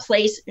in a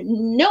place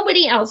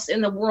nobody else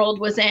in the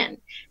world was in.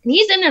 And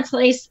he's in that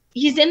place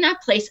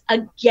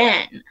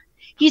again.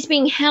 He's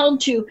being held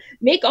to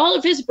make all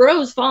of his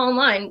bros fall in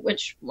line,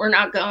 which we're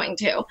not going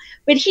to,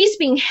 but he's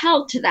being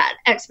held to that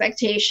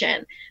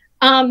expectation.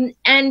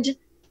 And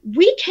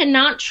we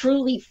cannot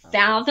truly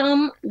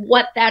fathom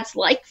what that's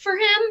like for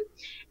him.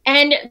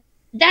 And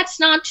that's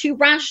not to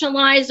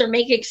rationalize or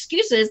make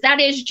excuses. That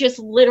is just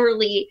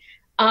literally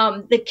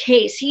the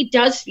case. He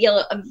does feel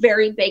a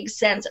very big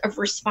sense of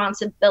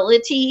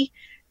responsibility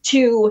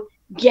to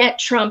get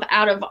Trump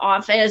out of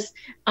office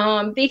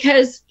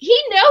because he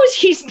knows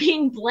he's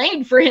being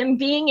blamed for him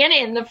being in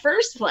it in the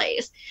first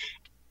place.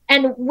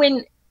 And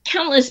when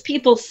countless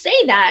people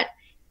say that,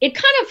 it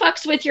kind of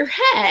fucks with your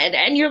head.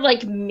 And you're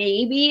like,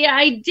 maybe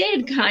I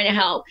did kind of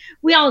help.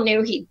 We all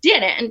knew he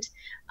didn't.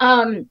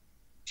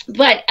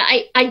 But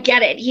I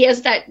get it. He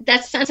has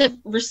that sense of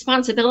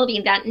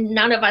responsibility that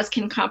none of us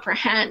can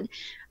comprehend.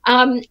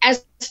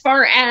 As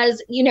far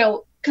as,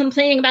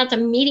 complaining about the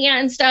media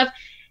and stuff,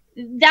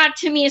 that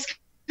to me is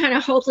kind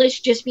of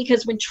hopeless just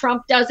because when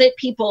Trump does it,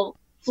 people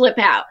flip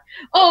out.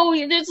 Oh,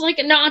 there's like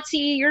a Nazi.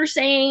 You're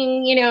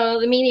saying,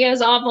 the media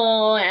is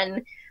awful.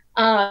 And,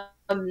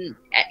 and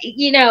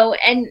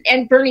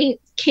Bernie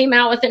came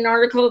out with an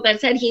article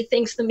that said he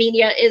thinks the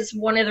media is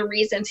one of the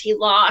reasons he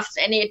lost,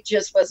 and it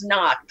just was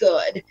not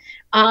good.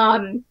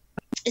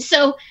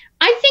 So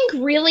I think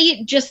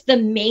really just the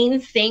main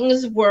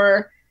things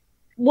were,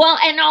 well,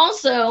 and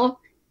also,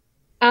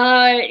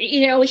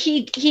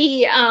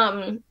 he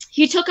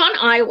took on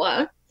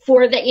Iowa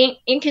for the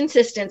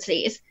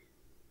inconsistencies.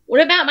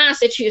 What about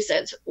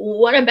Massachusetts?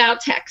 What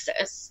about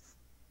Texas?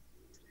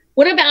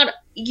 What about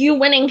you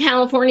winning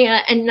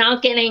California and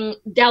not getting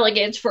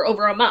delegates for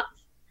over a month?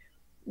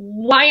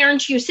 Why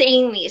aren't you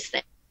saying these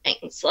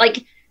things?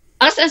 Like,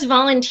 us as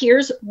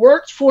volunteers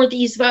worked for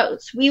these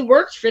votes. We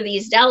worked for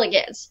these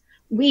delegates.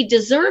 We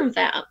deserve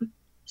them.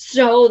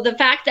 So the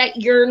fact that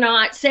you're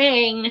not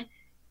saying,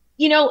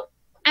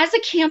 as a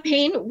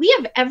campaign, we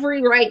have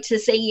every right to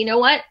say, you know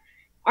what?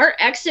 Our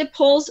exit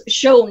polls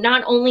show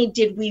not only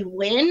did we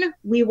win,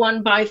 we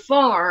won by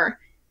far,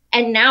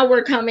 and now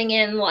we're coming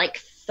in like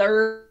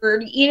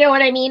third. You know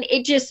what I mean?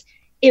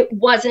 It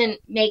wasn't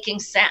making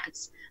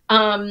sense.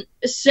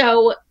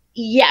 So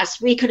yes,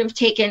 we could have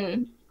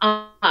taken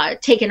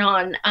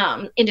on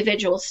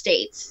individual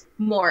states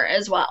more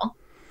as well.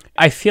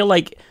 I feel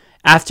like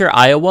after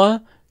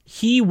Iowa,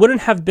 he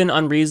wouldn't have been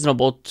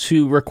unreasonable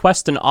to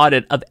request an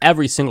audit of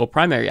every single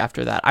primary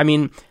after that. I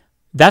mean,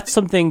 that's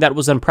something that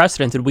was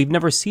unprecedented. We've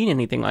never seen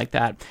anything like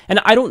that. And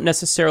I don't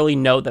necessarily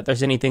know that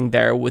there's anything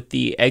there with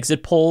the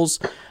exit polls.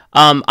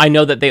 I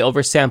know that they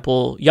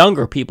oversample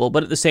younger people,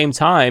 but at the same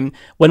time,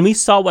 when we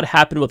saw what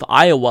happened with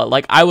Iowa,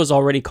 like I was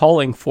already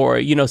calling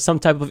for, some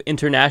type of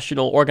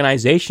international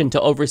organization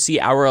to oversee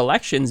our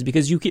elections,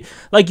 because you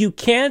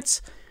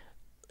can't.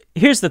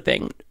 Here's the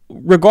thing.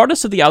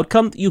 Regardless of the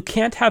outcome, you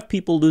can't have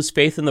people lose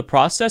faith in the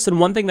process. And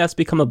one thing that's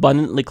become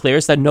abundantly clear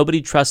is that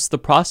nobody trusts the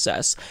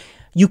process.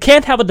 You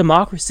can't have a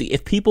democracy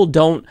if people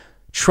don't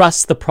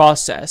trust the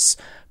process,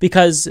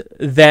 because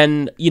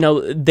then,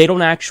 they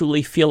don't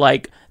actually feel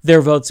like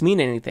their votes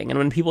mean anything. And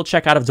when people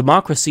check out of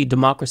democracy,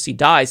 democracy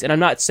dies. And I'm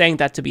not saying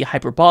that to be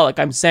hyperbolic.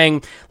 I'm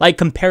saying, like,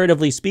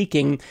 comparatively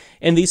speaking,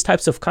 in these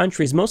types of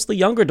countries, mostly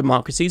younger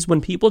democracies, when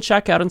people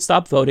check out and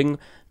stop voting,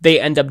 they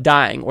end up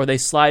dying, or they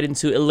slide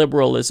into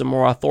illiberalism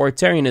or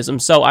authoritarianism.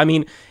 So, I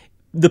mean,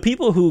 the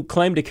people who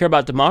claim to care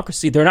about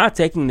democracy, they're not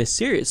taking this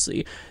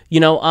seriously.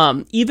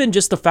 Even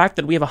just the fact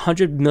that we have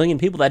 100 million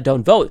people that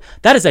don't vote,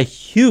 that is a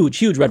huge,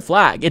 huge red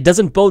flag. It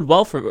doesn't bode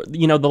well for,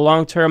 the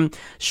long-term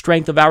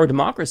strength of our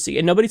democracy,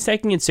 and nobody's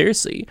taking it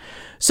seriously.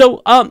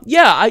 So,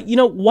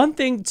 one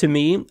thing to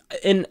me,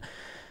 and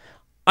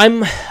I'm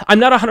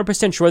not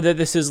 100% sure that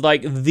this is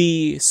like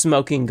the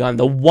smoking gun,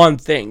 the one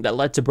thing that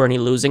led to Bernie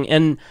losing.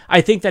 And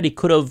I think that he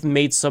could have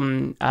made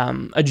some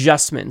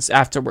adjustments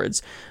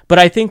afterwards. But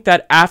I think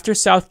that after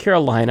South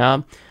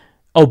Carolina,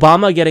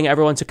 Obama getting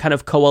everyone to kind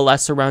of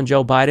coalesce around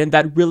Joe Biden,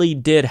 that really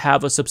did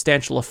have a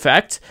substantial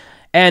effect.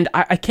 And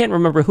I can't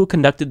remember who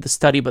conducted the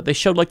study, but they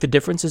showed like the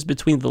differences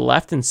between the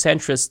left and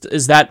centrists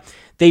is that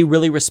they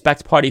really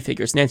respect party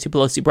figures. Nancy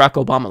Pelosi, Barack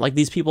Obama, like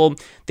these people,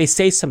 they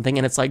say something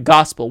and it's like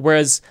gospel,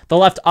 whereas the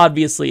left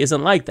obviously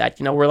isn't like that.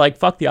 You know, we're like,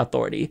 fuck the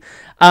authority.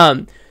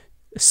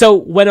 So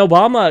when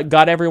Obama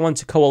got everyone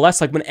to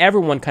coalesce, like when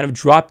everyone kind of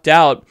dropped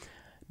out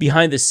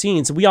behind the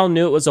scenes, we all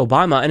knew it was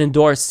Obama and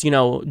endorsed, you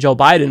know, Joe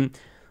Biden.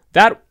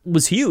 That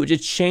was huge. It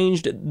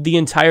changed the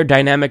entire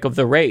dynamic of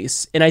the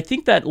race. And I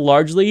think that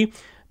largely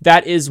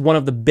that is one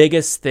of the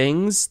biggest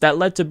things that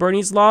led to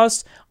Bernie's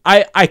loss.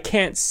 I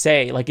can't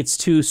say, like, it's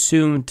too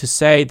soon to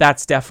say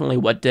that's definitely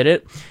what did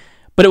it,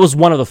 but it was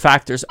one of the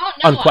factors,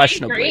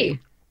 unquestionably. I agree.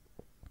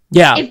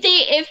 Yeah.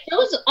 If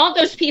all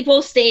those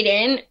people stayed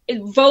in,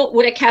 vote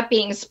would have kept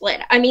being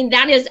split. I mean,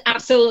 that is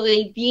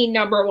absolutely the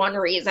number one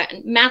reason.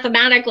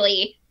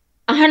 Mathematically,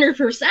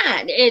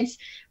 100%.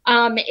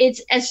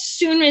 It's as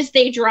soon as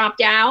they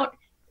dropped out,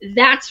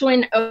 that's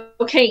when,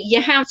 okay,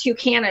 you have two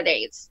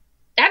candidates.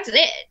 That's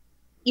it.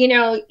 You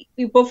know,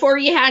 before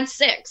you had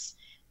 6.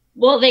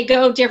 Well, they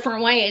go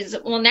different ways.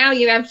 Well, now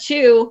you have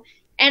 2.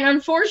 And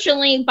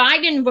unfortunately,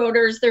 Biden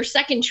voters, their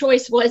second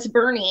choice was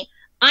Bernie.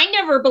 I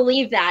never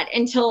believed that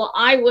until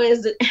I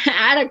was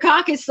at a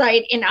caucus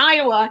site in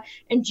Iowa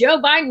and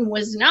Joe Biden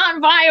was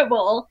not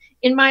viable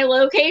in my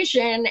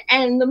location.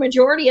 And the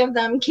majority of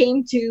them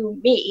came to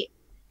me.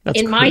 That's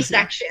in my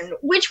section,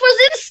 which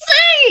was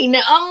insane.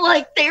 I'm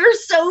like, they're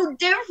so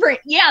different.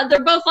 Yeah,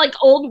 they're both like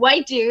old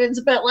white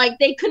dudes, but like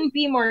they couldn't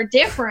be more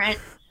different.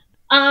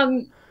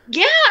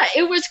 Yeah,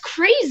 it was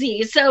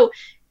crazy. So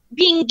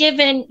being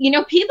given, you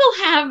know, people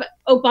have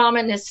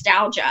Obama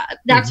nostalgia.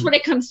 That's what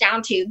it comes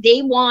down to.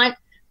 They want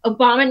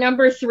Obama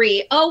number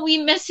 3. Oh, we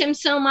miss him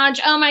so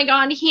much. Oh my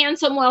God,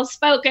 handsome,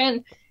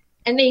 well-spoken.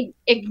 And they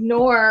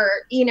ignore,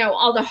 you know,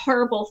 all the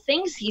horrible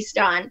things he's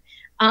done.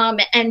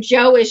 And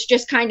Joe is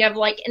just kind of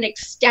like an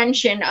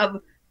extension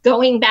of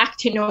going back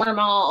to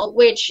normal,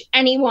 which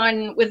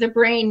anyone with a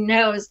brain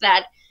knows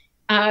that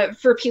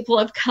for people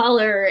of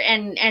color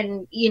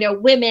and you know,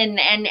 women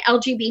and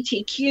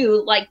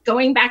LGBTQ, like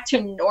going back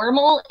to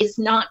normal is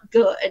not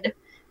good.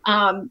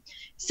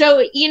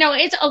 So, you know,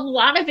 it's a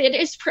lot of it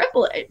is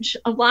privilege,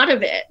 a lot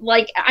of it.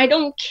 Like, I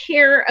don't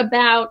care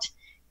about,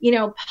 you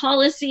know,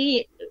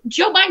 policy.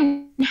 Joe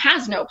Biden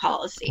has no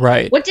policy.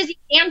 Right. What does he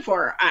stand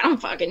for? I don't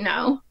fucking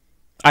know.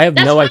 I have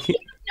no idea.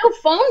 No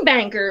phone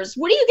bankers.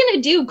 What are you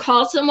going to do?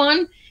 Call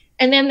someone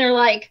and then they're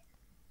like,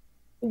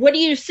 what do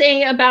you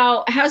say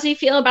about, how's he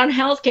feel about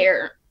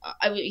healthcare?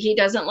 He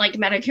doesn't like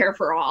Medicare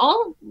for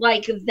all.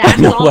 Like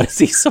that's all. What does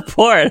he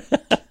support?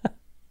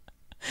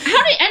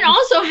 And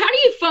also, how do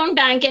you phone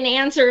bank and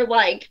answer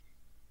like,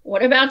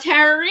 what about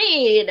Tara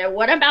Reade?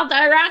 What about the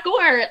Iraq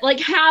War? Like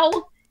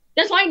how,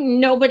 that's why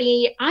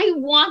I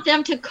want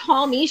them to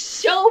call me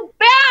so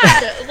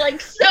bad, like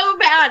so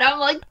bad. I'm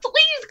like,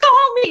 please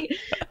call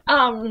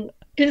me.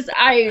 Cause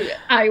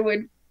I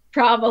would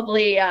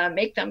probably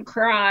make them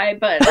cry,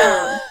 but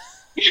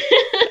it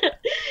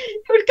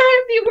would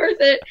kind of be worth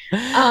it.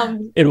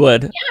 It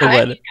would. Yeah,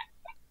 it would.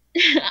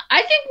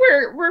 I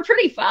think we're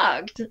pretty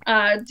fucked,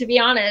 to be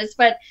honest,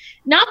 but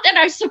not that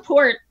I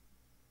support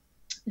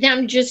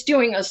them just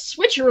doing a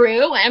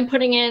switcheroo and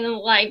putting in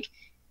like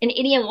an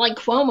idiot like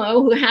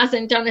Cuomo who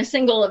hasn't done a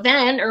single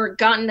event or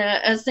gotten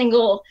a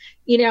single,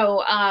 you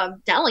know,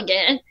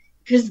 delegate,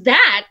 because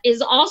that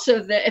is also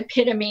the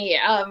epitome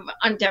of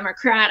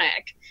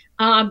undemocratic.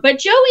 But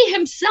Joey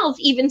himself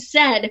even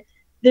said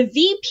the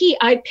VP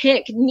I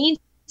pick needs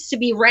to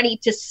be ready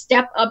to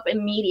step up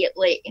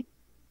immediately.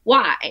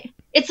 Why?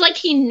 It's like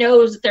he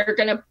knows they're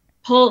going to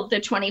pull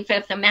the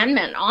 25th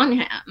Amendment on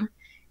him.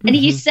 And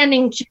he's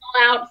sending Jill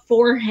out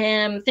for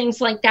him, things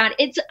like that.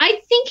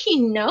 I think he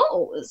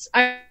knows.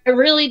 I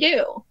really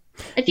do.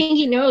 I think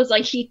he knows,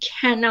 like, he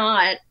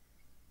cannot,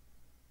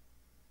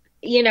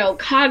 you know,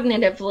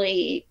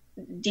 cognitively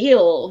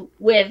deal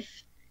with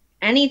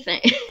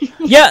anything.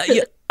 Yeah.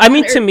 I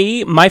mean, to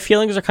me, my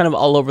feelings are kind of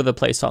all over the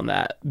place on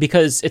that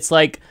because it's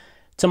like,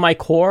 to my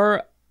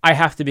core, I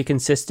have to be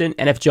consistent.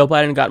 And if Joe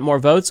Biden got more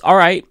votes, all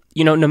right,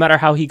 you know, no matter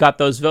how he got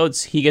those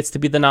votes, he gets to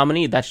be the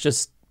nominee. That's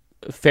just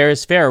fair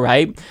is fair,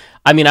 right?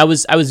 I mean, I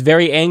was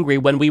very angry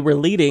when we were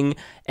leading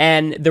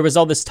and there was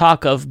all this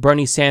talk of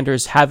Bernie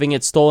Sanders having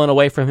it stolen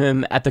away from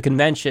him at the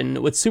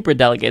convention with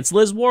superdelegates.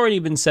 Liz Warren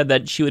even said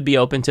that she would be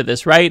open to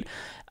this, right?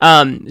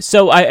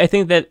 So I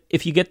think that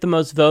if you get the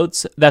most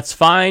votes, that's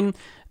fine.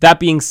 That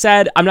being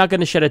said, I'm not going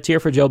to shed a tear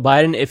for Joe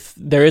Biden if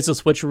there is a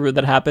switcheroo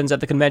that happens at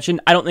the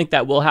convention. I don't think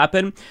that will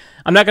happen.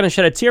 I'm not going to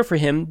shed a tear for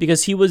him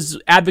because he was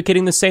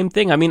advocating the same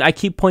thing. I mean, I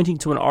keep pointing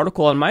to an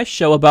article on my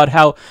show about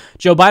how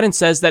Joe Biden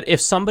says that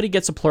if somebody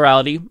gets a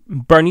plurality,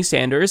 Bernie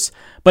Sanders,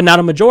 but not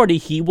a majority,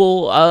 he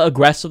will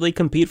aggressively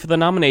compete for the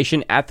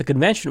nomination at the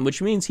convention,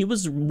 which means he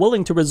was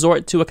willing to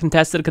resort to a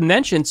contested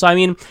convention. So, I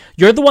mean,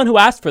 you're the one who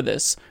asked for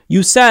this.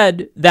 You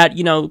said that,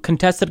 you know,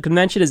 contested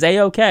convention is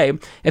A-okay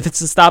if it's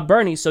to stop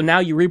Bernie. So now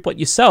you reap what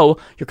you sow.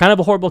 You're kind of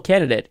a horrible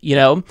candidate, you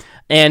know?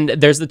 And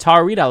there's the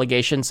Tara Reade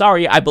allegation.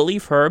 Sorry, I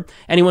believe her.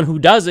 Anyone who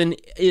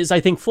doesn't is, I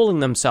think, fooling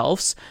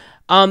themselves.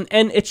 And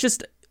it's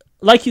just,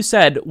 like you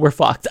said, we're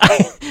fucked.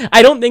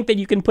 I don't think that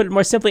you can put it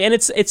more simply. And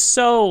it's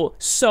so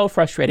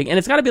frustrating. And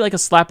it's got to be like a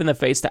slap in the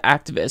face to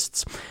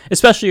activists,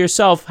 especially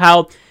yourself,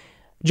 how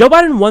Joe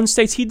Biden won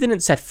states he didn't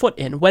set foot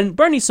in when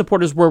Bernie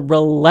supporters were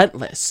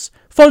relentless,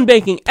 phone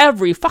banking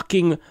every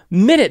fucking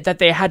minute that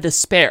they had to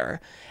spare.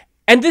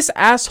 And this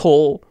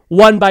asshole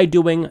won by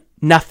doing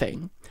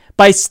nothing,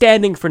 by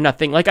standing for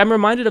nothing. Like, I'm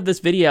reminded of this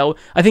video,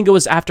 I think it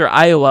was after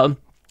Iowa,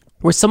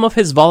 where some of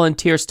his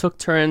volunteers took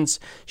turns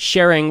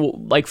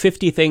sharing like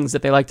 50 things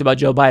that they liked about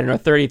Joe Biden, or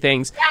 30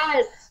 things.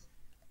 Yes.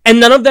 And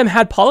none of them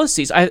had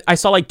policies. I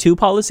saw like 2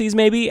 policies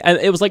maybe, and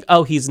it was like,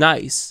 oh, he's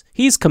nice.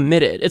 He's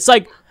committed. It's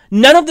like,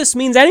 none of this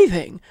means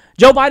anything.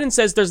 Joe Biden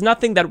says there's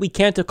nothing that we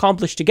can't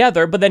accomplish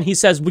together, but then he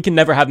says we can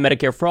never have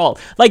Medicare for all.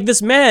 Like,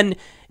 this man,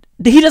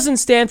 he doesn't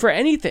stand for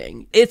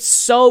anything. It's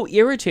so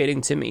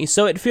irritating to me.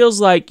 So it feels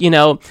like,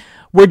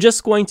 we're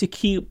just going to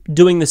keep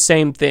doing the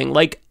same thing.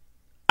 Like,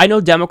 I know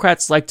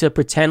Democrats like to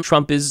pretend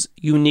Trump is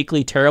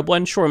uniquely terrible,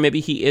 and sure, maybe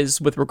he is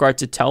with regard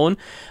to tone,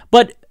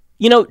 but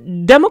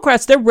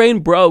Democrats, their brain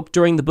broke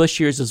during the Bush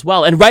years as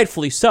well, and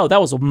rightfully so.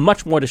 That was a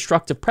much more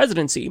destructive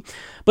presidency.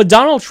 But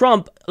Donald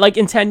Trump, like,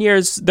 in 10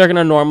 years, they're going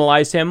to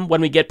normalize him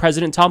when we get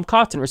President Tom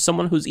Cotton or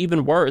someone who's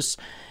even worse.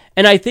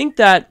 And I think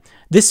that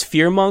this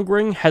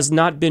fear-mongering has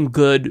not been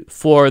good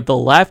for the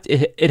left.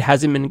 It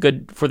hasn't been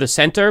good for the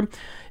center.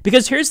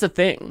 Because here's the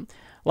thing.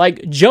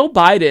 Like, Joe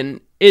Biden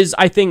is,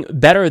 I think,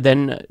 better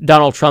than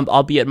Donald Trump,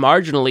 albeit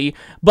marginally.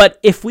 But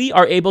if we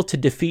are able to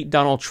defeat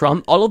Donald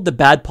Trump, all of the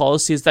bad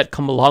policies that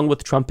come along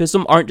with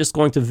Trumpism aren't just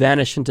going to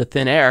vanish into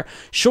thin air.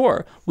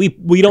 Sure,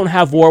 we don't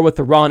have war with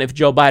Iran if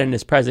Joe Biden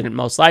is president,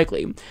 most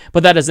likely.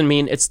 But that doesn't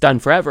mean it's done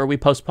forever. We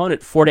postpone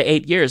it 4 to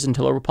 8 years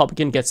until a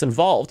Republican gets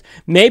involved.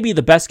 Maybe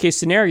the best case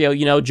scenario,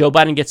 Joe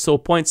Biden gets to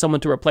appoint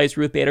someone to replace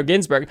Ruth Bader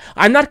Ginsburg.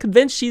 I'm not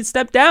convinced she'd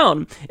step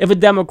down if a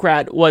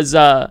Democrat was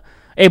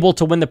able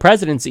to win the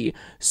presidency.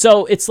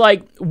 So it's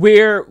like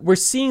we're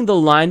seeing the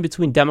line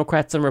between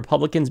Democrats and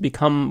Republicans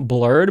become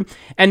blurred.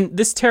 And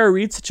this Tara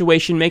Reade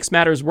situation makes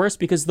matters worse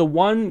because the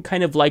one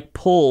kind of like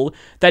pull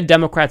that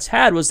Democrats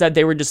had was that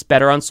they were just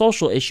better on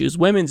social issues,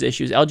 women's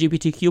issues,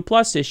 LGBTQ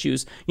plus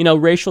issues,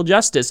 racial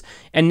justice.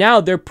 And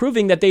now they're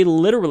proving that they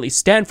literally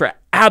stand for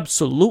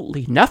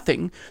absolutely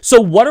nothing.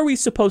 So what are we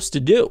supposed to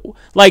do?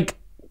 Like,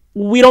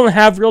 we don't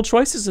have real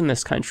choices in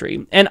this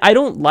country. And I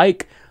don't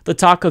like the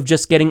talk of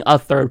just getting a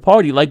third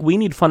party. Like, we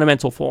need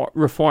fundamental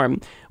reform.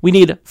 We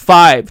need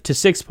 5 to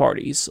 6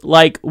 parties.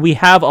 Like, we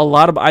have a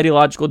lot of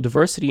ideological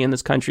diversity in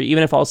this country,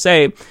 even if I'll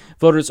say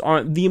voters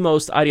aren't the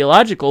most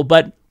ideological,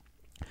 but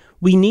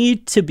we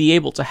need to be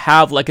able to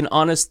have like an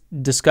honest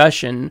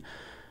discussion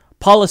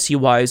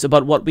policy-wise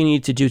about what we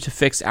need to do to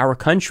fix our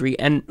country,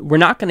 and we're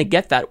not going to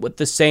get that with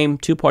the same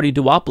 2-party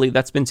duopoly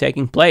that's been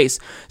taking place.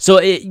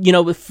 So,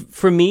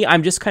 for me,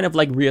 I'm just kind of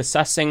like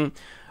reassessing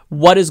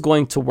what is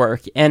going to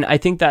work. And I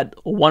think that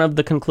one of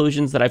the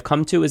conclusions that I've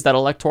come to is that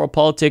electoral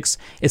politics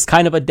is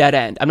kind of a dead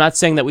end. I'm not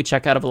saying that we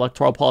check out of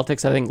electoral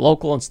politics. I think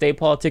local and state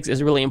politics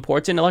is really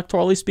important,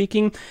 electorally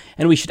speaking,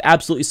 and we should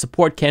absolutely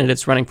support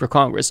candidates running for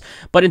Congress.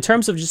 But in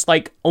terms of just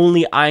like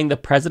only eyeing the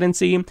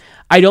presidency,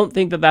 I don't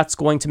think that that's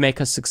going to make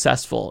us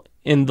successful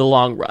in the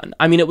long run.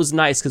 I mean, it was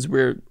nice because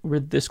we're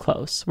this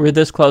close. We're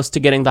this close to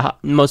getting the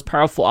most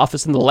powerful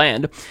office in the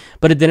land,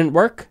 but it didn't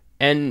work.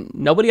 And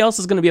nobody else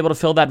is going to be able to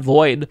fill that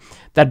void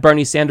that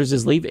Bernie Sanders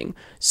is leaving.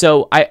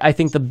 So I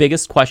think the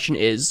biggest question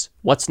is,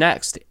 what's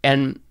next?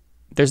 And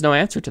there's no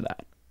answer to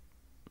that.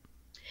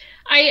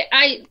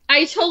 I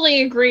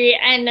totally agree.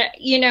 And,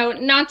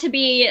 not to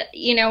be,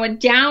 a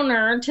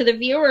downer to the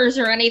viewers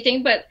or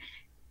anything, but,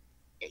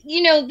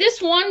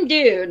 this one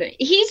dude,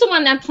 he's the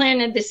one that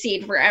planted the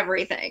seed for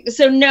everything.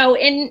 So no,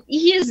 and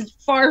he is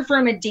far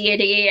from a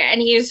deity,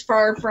 and he is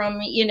far from,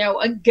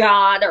 a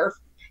god or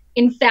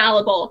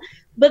infallible.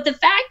 But the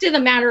fact of the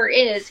matter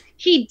is,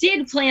 he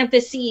did plant the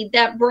seed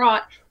that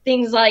brought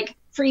things like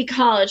free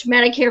college,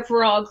 Medicare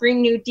for all,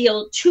 Green New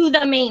Deal to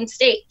the main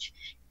stage.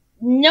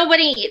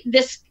 Nobody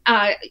this,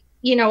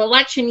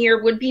 election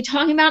year would be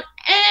talking about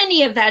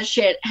any of that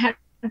shit had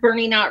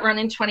Bernie not run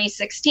in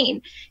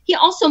 2016. He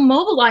also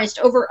mobilized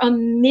over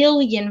 1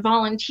 million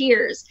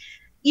volunteers.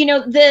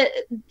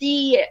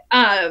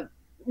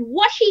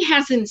 What he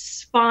has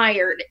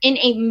inspired in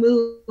a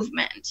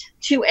movement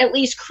to at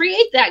least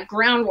create that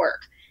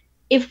groundwork.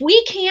 If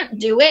we can't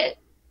do it,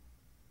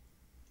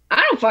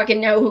 I don't fucking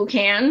know who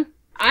can.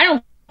 I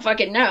don't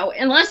fucking know.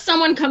 Unless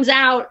someone comes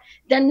out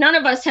that none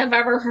of us have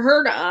ever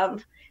heard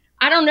of.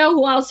 I don't know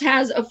who else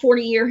has a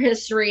 40-year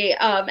history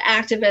of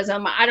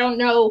activism. I don't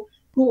know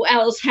who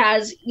else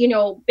has,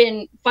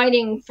 been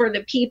fighting for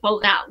the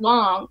people that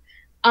long.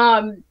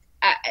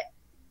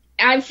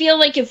 I feel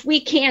like if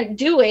we can't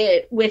do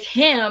it with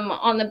him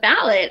on the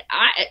ballot,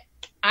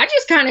 I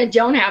just kind of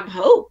don't have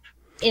hope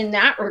in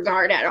that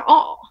regard at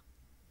all.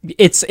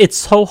 It's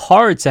so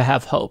hard to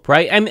have hope,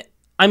 right?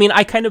 I mean,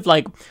 I kind of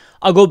like,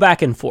 I'll go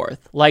back and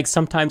forth. Like,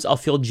 sometimes I'll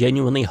feel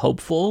genuinely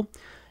hopeful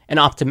and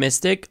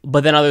optimistic,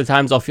 but then other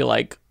times I'll feel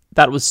like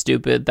that was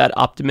stupid. That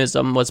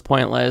optimism was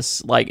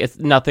pointless. Like,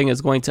 nothing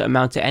is going to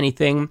amount to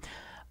anything.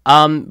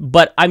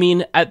 But I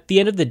mean, at the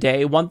end of the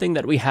day, one thing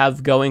that we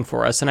have going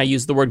for us, and I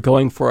use the word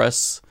going for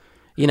us,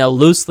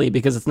 loosely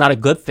because it's not a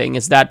good thing,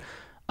 is that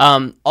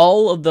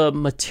all of the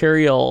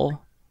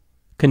material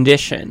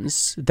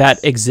conditions that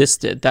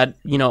existed, that,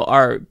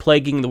 are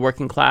plaguing the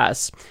working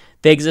class,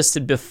 they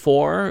existed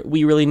before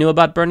we really knew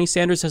about Bernie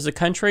Sanders as a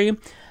country,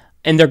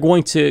 and they're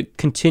going to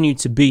continue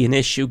to be an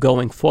issue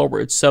going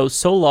forward. So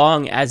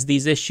long as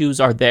these issues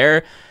are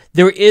there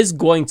is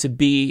going to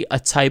be a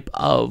type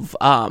of,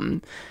 I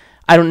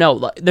don't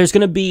know, there's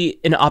going to be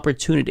an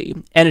opportunity,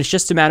 and it's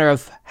just a matter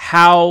of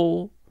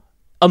how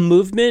a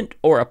movement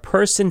or a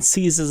person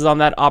seizes on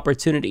that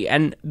opportunity.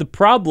 And the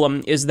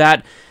problem is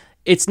that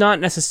it's not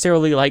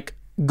necessarily like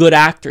good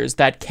actors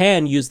that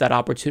can use that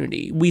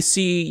opportunity. We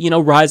see,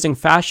 rising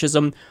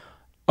fascism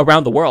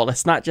around the world.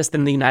 It's not just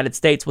in the United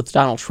States with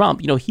Donald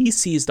Trump. He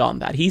seized on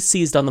that. He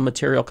seized on the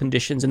material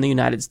conditions in the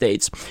United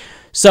States.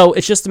 So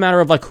it's just a matter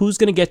of like, who's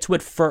going to get to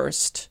it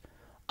first?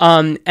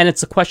 And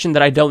it's a question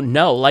that I don't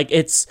know.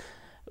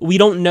 We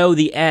don't know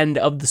the end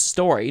of the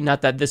story.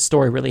 Not that this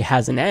story really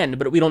has an end,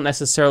 but we don't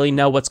necessarily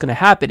know what's going to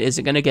happen. Is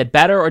it going to get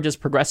better or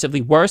just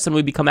progressively worse and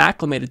we become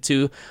acclimated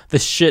to the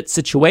shit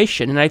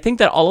situation? And I think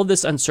that all of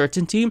this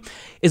uncertainty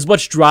is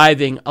what's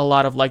driving a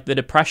lot of like the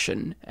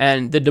depression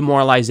and the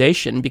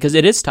demoralization, because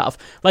it is tough.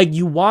 Like,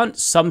 you want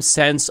some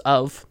sense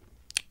of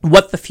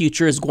what the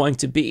future is going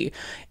to be.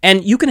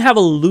 And you can have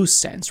a loose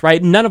sense,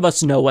 right? None of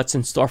us know what's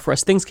in store for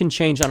us. Things can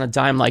change on a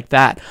dime like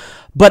that.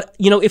 But,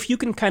 if you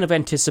can kind of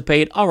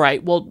anticipate, all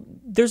right, well,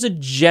 there's a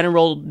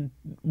general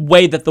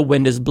way that the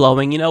wind is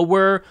blowing.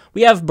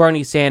 We have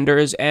Bernie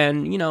Sanders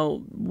and,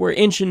 we're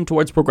inching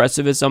towards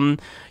progressivism.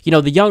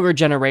 The younger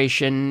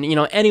generation,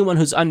 anyone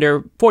who's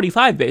under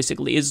 45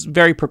 basically is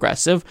very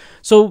progressive.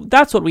 So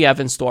that's what we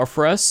have in store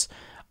for us.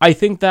 I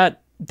think that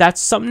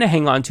that's something to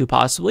hang on to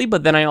possibly,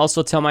 but then I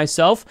also tell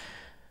myself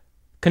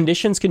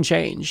conditions can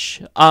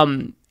change.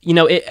 I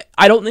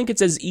don't think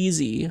it's as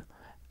easy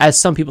as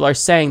some people are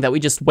saying that we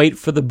just wait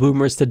for the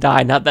boomers to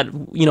die. Not that,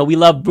 we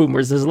love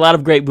boomers. There's a lot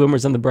of great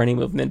boomers in the Bernie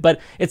movement, but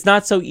it's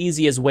not so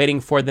easy as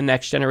waiting for the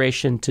next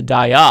generation to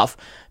die off,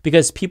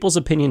 because people's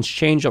opinions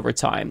change over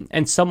time.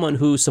 And someone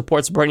who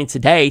supports Bernie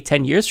today,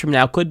 10 years from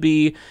now, could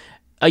be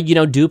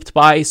duped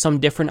by some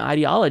different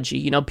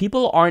ideology.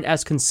 People aren't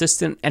as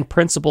consistent and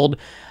principled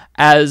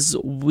as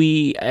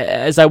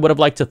I would have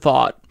liked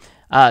to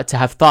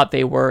have thought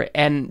they were.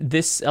 And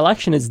this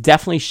election is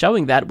definitely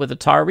showing that with the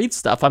Tara Reade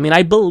stuff. I mean,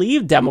 I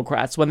believe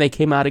Democrats when they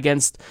came out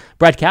against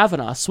Brett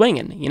Kavanaugh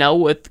swinging,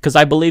 because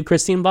I believe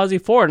Christine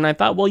Blasey Ford. And I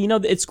thought, well,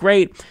 it's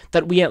great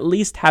that we at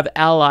least have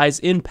allies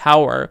in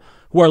power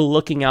who are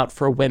looking out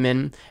for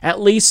women, at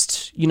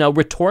least,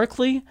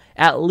 rhetorically,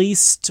 at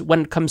least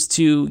when it comes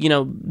to,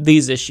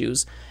 these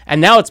issues.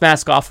 And now it's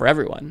mask off for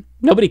everyone.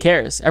 Nobody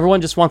cares. Everyone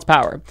just wants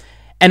power.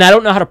 And I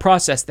don't know how to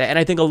process that. And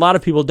I think a lot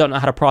of people don't know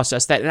how to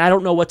process that. And I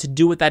don't know what to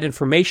do with that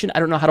information. I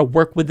don't know how to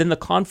work within the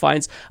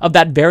confines of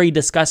that very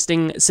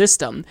disgusting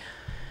system.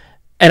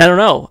 And I don't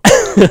know.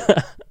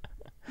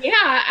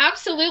 Yeah,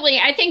 absolutely.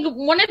 I think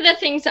one of the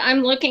things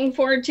I'm looking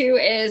forward to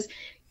is,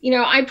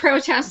 I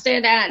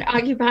protested at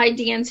Occupy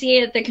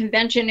DNC at the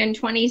convention in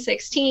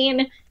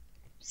 2016.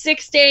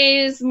 6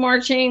 days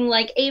marching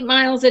like 8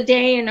 miles a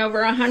day and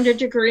over 100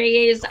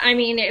 degrees. I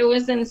mean, it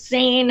was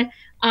insane.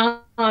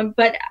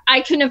 But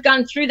I couldn't have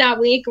gone through that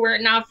week were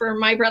it not for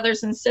my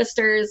brothers and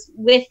sisters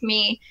with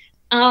me.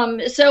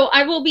 So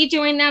I will be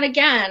doing that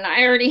again.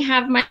 I already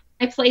have my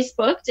place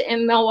booked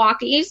in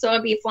Milwaukee, so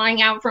I'll be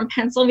flying out from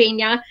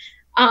Pennsylvania.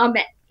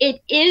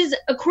 It is,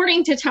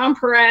 according to Tom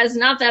Perez,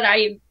 not that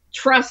I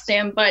trust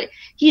him, but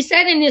he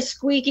said in his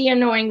squeaky,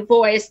 annoying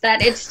voice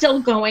that it's still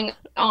going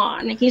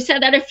on. He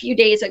said that a few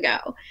days ago.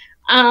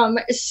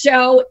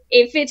 So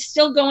if it's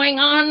still going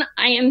on,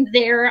 I am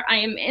there. I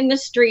am in the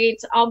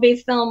streets. I'll be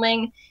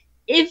filming.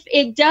 If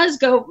it does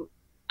go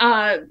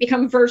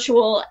become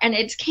virtual and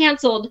it's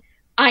canceled,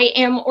 I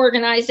am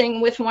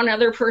organizing with one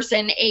other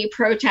person a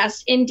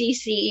protest in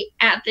DC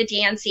at the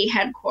DNC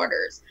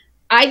headquarters.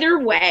 Either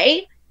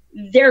way,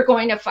 they're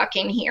going to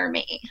fucking hear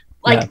me.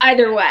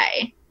 Either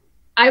way,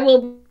 I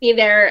will be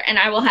there and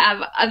I will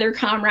have other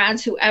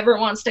comrades, whoever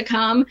wants to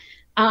come.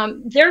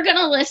 They're going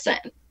to listen,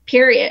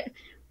 period.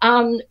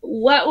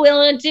 What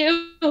will it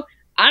do?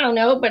 I don't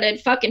know, but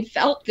it fucking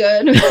felt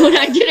good when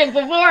I did it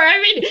before.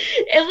 I mean,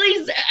 at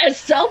least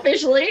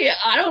selfishly,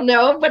 I don't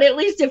know, but at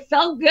least it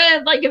felt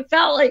good. Like, it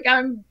felt like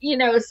I'm,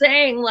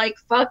 saying like,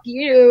 fuck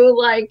you,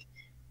 like,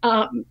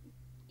 and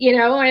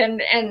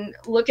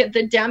look at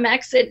the Dem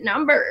exit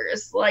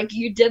numbers. Like,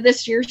 you did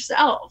this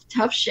yourself.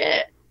 Tough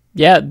shit.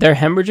 Yeah, they're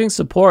hemorrhaging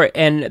support,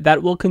 and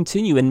that will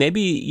continue. And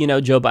maybe,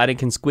 Joe Biden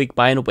can squeak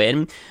by and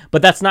win,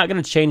 but that's not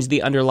going to change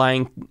the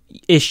underlying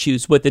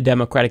issues with the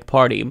Democratic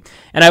Party.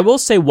 And I will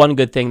say one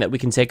good thing that we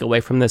can take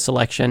away from this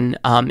election,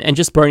 and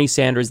just Bernie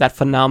Sanders, that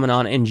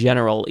phenomenon in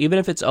general, even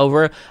if it's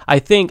over, I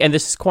think, and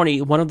this is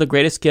corny, one of the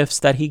greatest gifts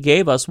that he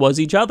gave us was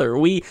each other.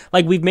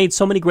 We've made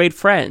so many great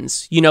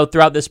friends,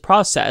 throughout this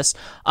process.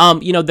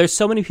 There's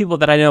so many people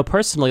that I know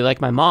personally, like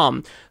my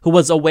mom, who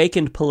was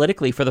awakened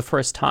politically for the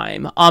first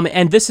time.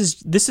 And this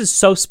is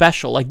so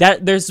special. Like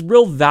that, there's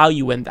real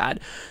value in that.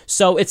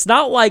 So it's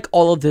not like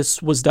all of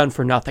this was done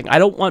for nothing. I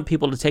don't want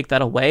people to take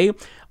that away.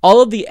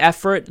 All of the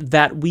effort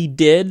that we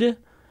did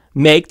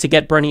make to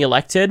get Bernie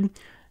elected,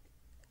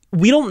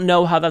 we don't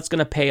know how that's going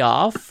to pay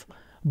off.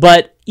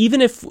 But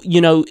even if,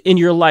 in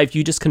your life,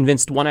 you just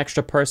convinced one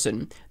extra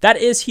person, that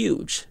is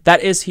huge.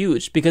 That is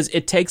huge because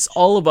it takes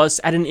all of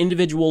us at an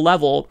individual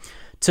level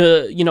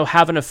to,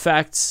 have an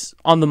effect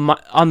on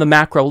the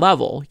macro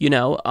level,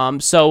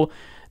 So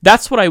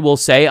that's what I will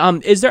say.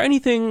 Is there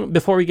anything,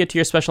 before we get to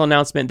your special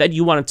announcement, that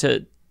you wanted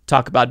to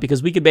talk about?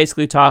 Because we could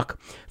basically talk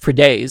for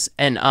days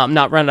and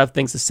not run out of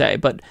things to say.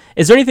 But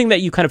is there anything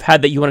that you kind of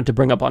had that you wanted to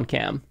bring up on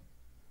cam?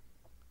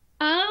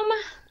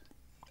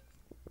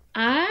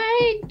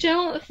 I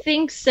don't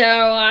think so.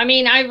 I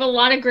mean, I have a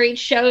lot of great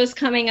shows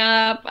coming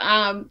up.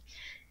 I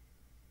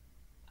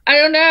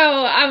don't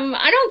know.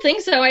 I don't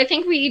think so. I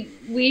think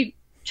we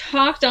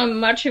talked on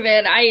much of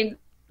it.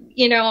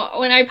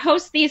 When I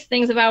post these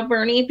things about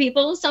Bernie,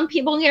 some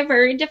people get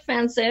very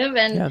defensive,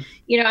 and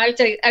I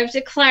have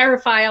to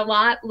clarify a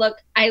lot. Look,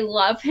 I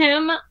love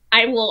him.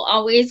 I will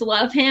always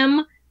love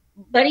him,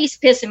 but he's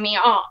pissing me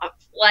off.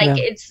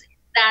 It's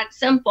that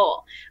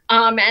simple.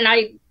 And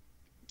I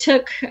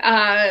took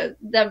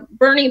the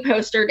Bernie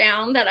poster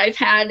down that I've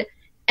had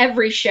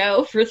every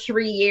show for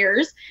 3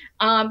 years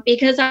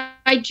because I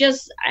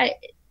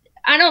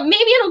don't.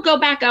 Maybe it'll go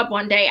back up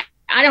one day.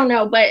 I don't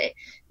know, but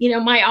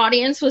my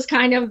audience was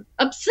kind of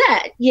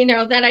upset,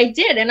 that I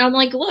did. And I'm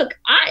like, look,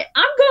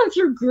 I'm going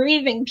through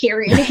grieving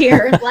period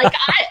here.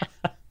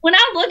 When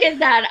I look at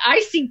that, I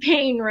see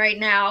pain right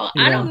now.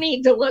 Yeah. I don't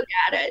need to look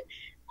at it.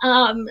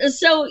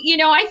 So,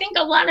 I think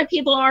a lot of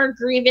people are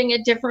grieving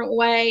a different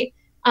way.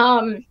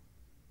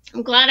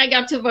 I'm glad I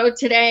got to vote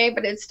today,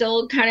 but it's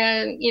still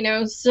kind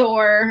of,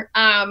 sore.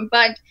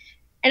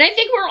 And I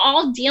think we're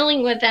all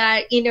dealing with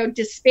that,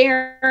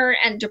 despair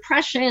and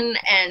depression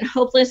and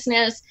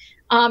hopelessness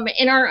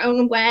in our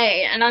own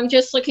way. And I'm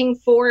just looking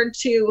forward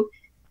to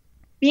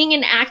being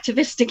an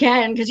activist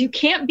again, because you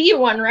can't be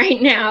one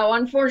right now.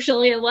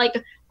 Unfortunately,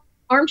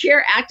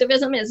 armchair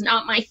activism is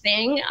not my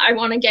thing. I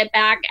want to get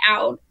back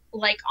out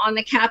on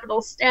the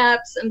Capitol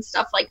steps and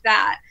stuff like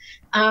that.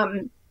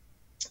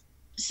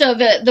 So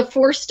the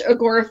forced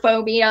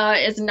agoraphobia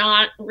is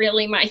not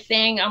really my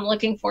thing. I'm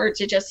looking forward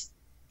to just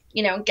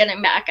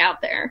getting back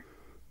out there.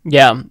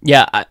 Yeah,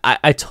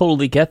 I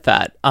totally get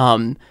that.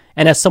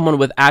 And as someone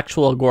with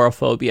actual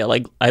agoraphobia,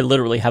 I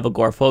literally have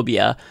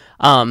agoraphobia,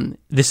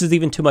 this is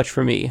even too much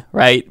for me,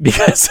 right?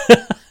 Because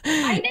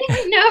I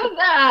didn't know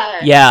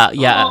that. Yeah.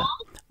 Aww.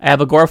 I have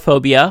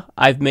agoraphobia.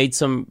 I've made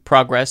some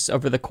progress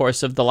over the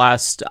course of the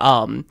last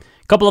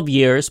couple of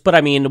years, but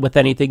I mean, with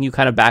anything, you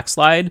kind of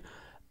backslide.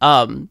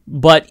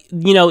 But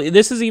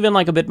this is even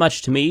a bit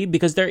much to me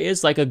because there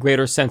is a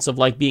greater sense of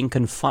being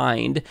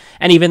confined.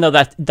 And even though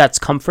that's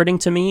comforting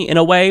to me in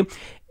a way,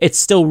 it's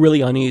still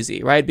really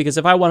uneasy, right? Because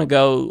if I want to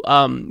go,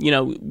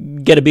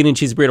 get a bean and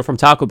cheese burrito from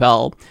Taco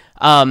Bell,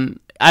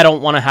 I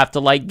don't want to have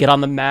to get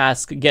on the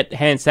mask, get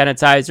hand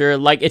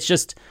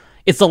sanitizer.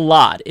 It's a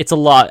lot. It's a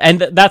lot.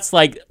 And that's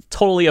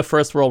totally a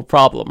first world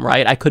problem,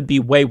 right? I could be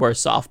way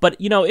worse off, but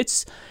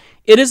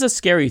it is a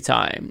scary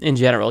time in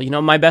general.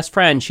 My best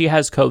friend, she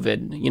has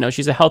COVID.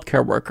 She's a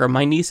healthcare worker.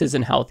 My niece is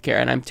in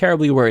healthcare, and I'm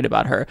terribly worried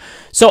about her.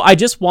 So I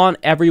just want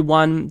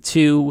everyone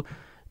to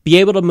be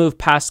able to move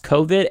past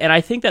COVID. And I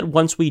think that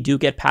once we do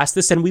get past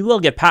this, and we will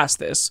get past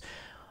this,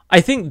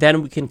 I think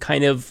then we can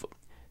kind of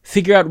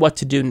figure out what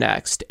to do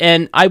next.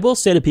 And I will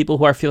say to people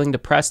who are feeling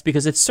depressed,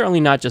 because it's certainly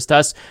not just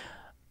us,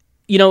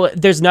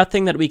 there's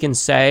nothing that we can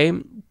say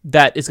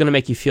that is going to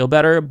make you feel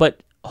better,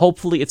 but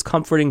hopefully it's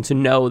comforting to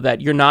know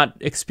that you're not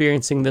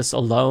experiencing this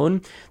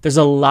alone. There's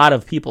a lot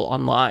of people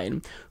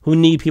online who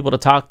need people to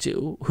talk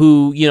to,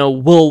 who,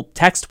 will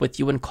text with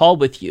you and call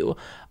with you.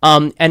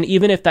 And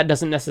even if that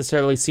doesn't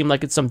necessarily seem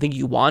like it's something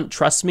you want,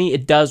 trust me,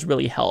 it does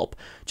really help.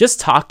 Just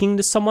talking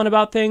to someone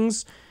about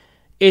things,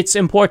 it's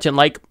important.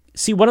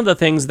 See, one of the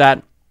things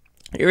that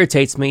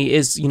irritates me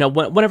is,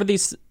 whenever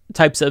these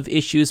types of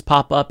issues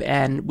pop up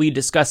and we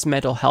discuss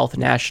mental health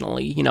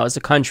nationally, as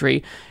a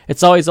country,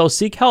 it's always,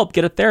 seek help,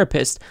 get a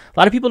therapist. A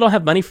lot of people don't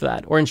have money for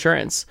that or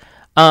insurance.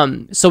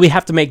 So we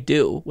have to make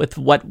do with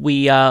what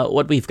we've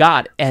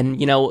got.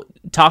 And,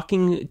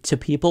 talking to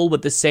people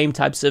with the same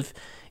types of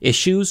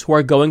issues who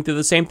are going through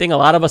the same thing, a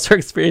lot of us are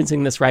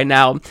experiencing this right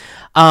now.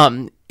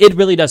 It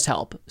really does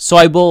help. So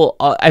I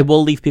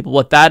will leave people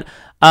with that.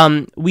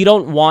 We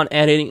don't want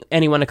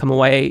anyone to come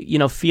away,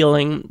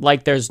 feeling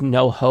like there's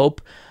no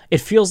hope. It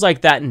feels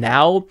like that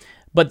now,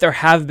 But there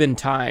have been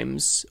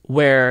times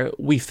where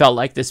we felt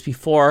like this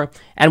before,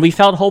 and we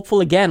felt hopeful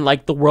again,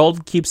 like the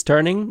world keeps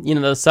turning,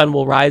 the sun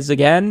will rise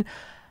again.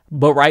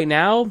 But right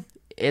now,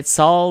 it's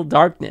all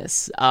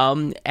darkness.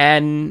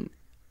 And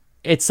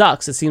it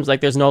sucks. It seems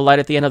like there's no light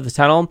at the end of the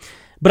tunnel.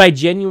 But I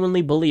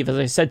genuinely believe, as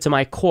I said, to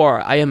my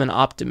core, I am an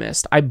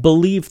optimist. I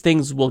believe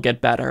things will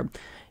get better.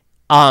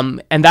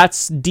 And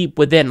that's deep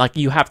within. Like,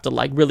 you have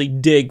to really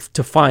dig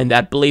to find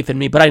that belief in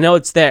me. But I know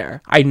it's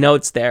there.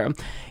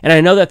 And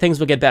I know that things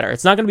will get better.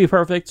 It's not going to be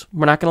perfect.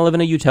 We're not going to live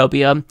in a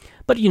utopia.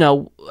 But,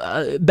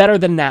 better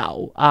than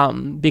now.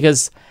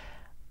 Because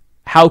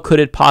how could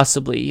it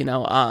possibly,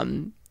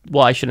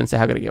 well, I shouldn't say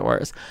how could it get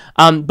worse.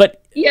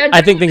 But yeah,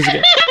 I think things are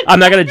good. I'm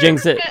not going to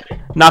jinx it.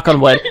 Knock on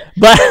wood.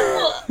 But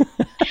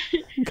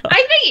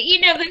I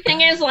think, the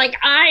thing is,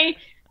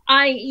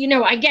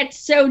 I get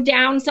so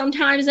down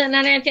sometimes, and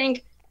then I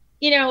think,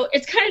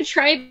 it's kind of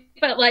trite,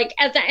 but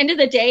at the end of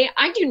the day,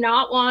 I do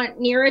not want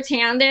Neera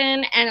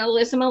Tanden and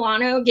Alyssa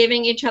Milano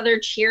giving each other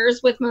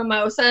cheers with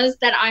mimosas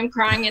that I'm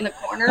crying in the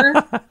corner.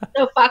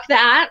 So fuck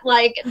that.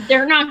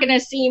 They're not going to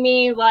see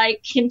me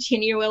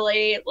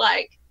continually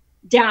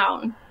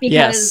down,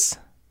 because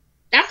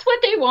that's what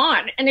they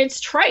want. And it's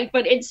trite,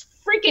 but it's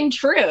freaking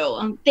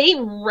true. They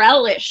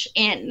relish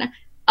in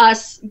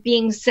us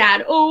being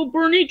sad. Oh,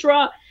 Bernie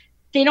dropped.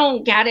 They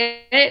don't get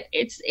it.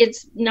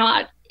 It's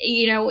not,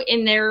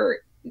 in their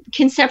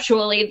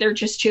conceptually, they're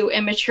just too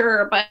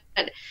immature. But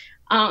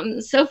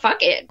so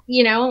fuck it,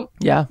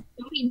 Yeah.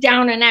 Be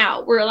down and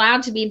out. We're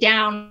allowed to be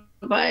down,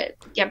 but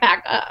get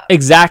back up.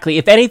 Exactly.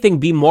 If anything,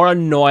 be more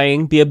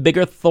annoying, be a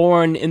bigger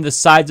thorn in the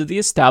sides of the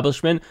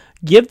establishment.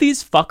 Give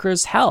these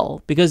fuckers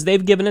hell, because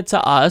they've given it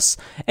to us.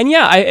 And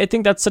yeah, I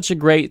think that's such a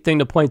great thing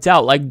to point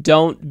out.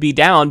 Don't be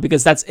down,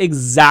 because that's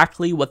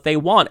exactly what they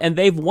want. And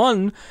they've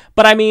won.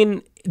 But I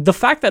mean, the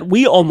fact that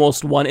we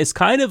almost won is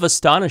kind of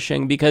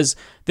astonishing, because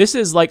this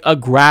is a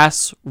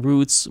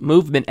grassroots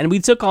movement, and we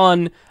took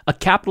on a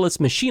capitalist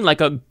machine,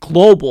 a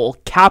global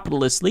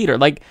capitalist leader.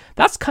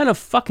 That's kind of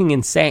fucking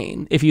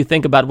insane if you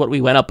think about what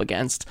we went up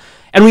against.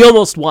 And we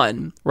almost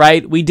won,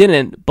 right? We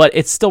didn't, but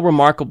it's still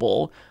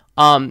remarkable.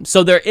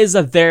 So there is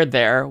a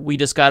there. We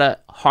just gotta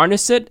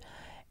harness it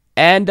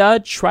and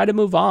try to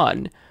move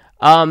on.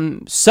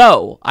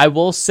 So I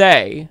will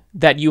say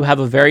that you have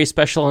a very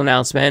special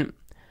announcement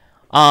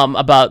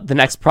about the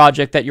next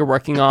project that you're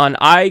working on.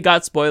 I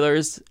got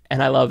spoilers,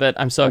 and I love it.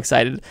 I'm so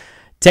excited.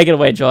 Take it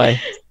away, Joy.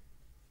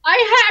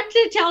 I had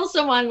to tell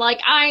someone,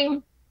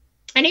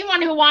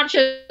 anyone who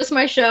watches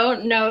my show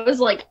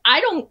knows,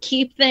 I don't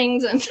keep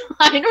things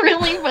inside,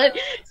 really. But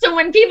so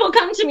when people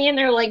come to me and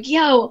they're like,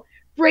 yo,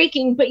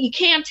 breaking, but you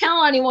can't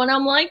tell anyone,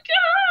 I'm like,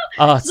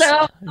 ah.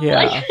 So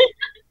yeah.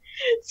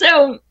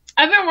 So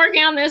I've been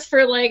working on this for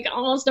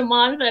almost a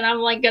month, and I'm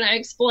gonna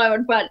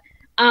explode. But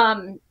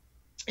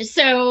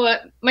so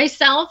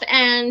myself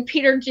and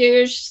Peter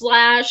Douche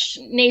 /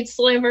 Nate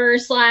Sliver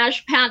 /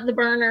 Pat the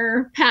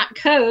Burner, Pat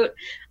Coate,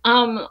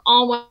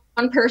 all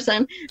one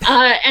person,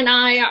 and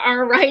I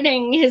are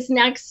writing his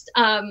next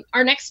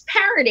our next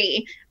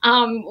parody,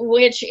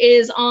 which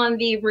is on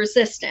the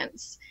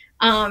Resistance.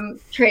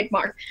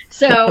 Trademark.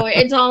 So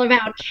it's all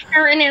about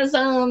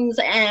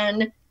Karenisms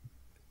and,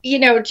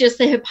 just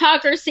the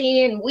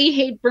hypocrisy, and we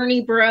hate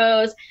Bernie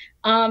bros,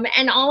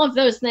 and all of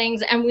those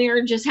things. And we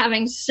are just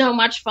having so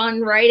much fun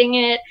writing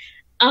it.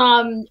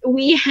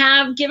 We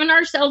have given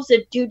ourselves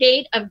a due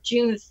date of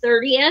June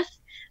 30th.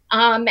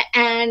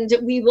 And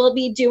we will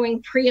be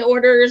doing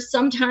pre-orders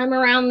sometime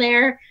around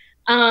there.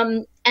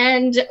 And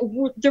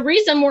the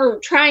reason we're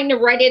trying to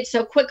write it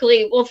so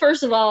quickly, well,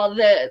 first of all,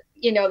 the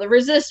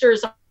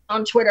resistors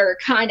on Twitter are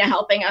kind of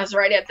helping us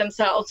write it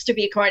themselves, to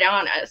be quite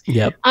honest.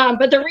 Yep.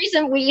 But the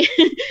reason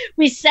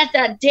we set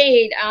that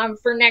date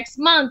for next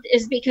month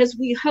is because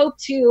we hope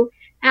to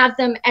have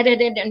them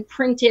edited and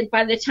printed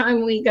by the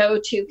time we go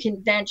to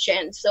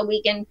convention, so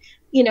we can,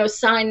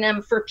 sign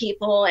them for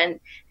people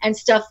and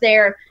stuff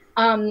there.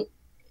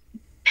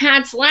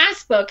 Pat's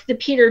last book, the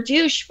Peter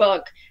Douche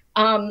book,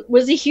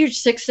 was a huge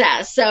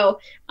success. So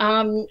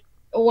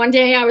one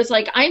day I was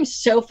like, I'm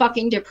so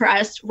fucking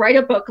depressed. Write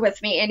a book with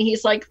me. And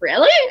he's like,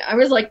 really? I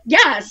was like,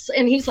 yes.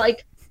 And he's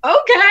like,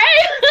 okay.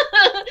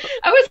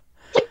 I was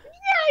like,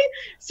 yay.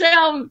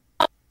 So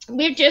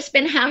we've just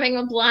been having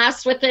a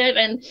blast with it.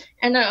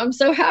 And I'm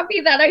so happy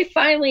that I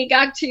finally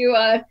got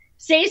to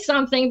say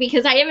something,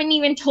 because I haven't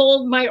even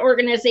told my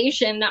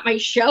organization that my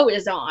show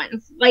is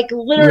on.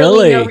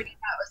 Literally nobody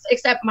knows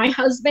except my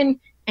husband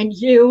and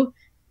you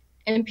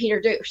and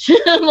Peter Douche.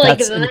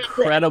 That's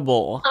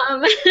incredible.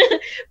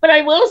 But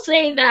I will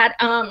say that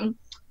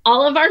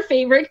all of our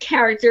favorite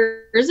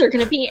characters are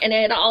going to be in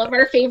it. All of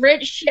our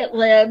favorite shit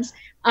libs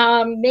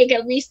make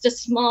at least a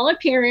small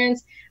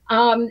appearance.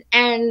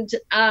 And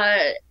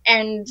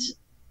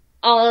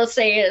all I'll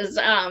say is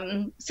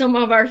some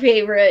of our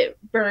favorite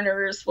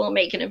burners will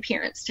make an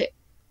appearance too.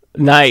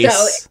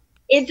 Nice. So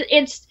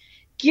it's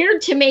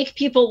geared to make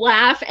people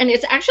laugh, and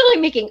it's actually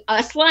making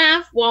us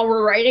laugh while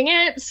we're writing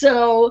it.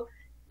 So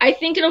I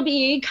think it'll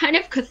be kind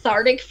of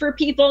cathartic for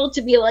people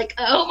to be like,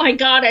 oh my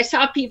God, I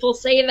saw people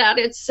say that.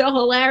 It's so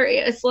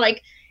hilarious.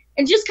 Like,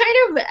 and just kind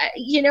of,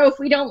 if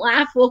we don't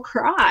laugh, we'll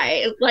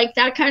cry. Like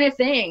that kind of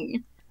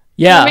thing.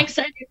 Yeah. So I'm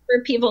excited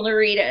for people to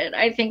read it.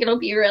 I think it'll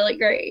be really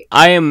great.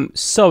 I am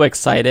so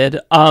excited.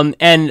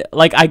 And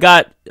like I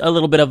got a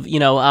little bit of,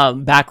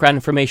 background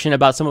information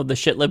about some of the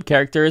shitlib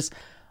characters.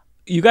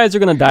 You guys are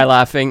going to die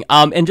laughing.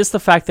 And just the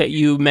fact that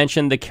you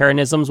mentioned the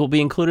Karenisms will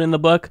be included in the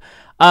book.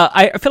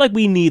 I feel like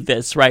we need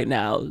this right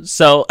now.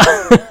 So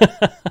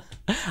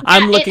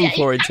I'm looking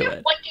forward to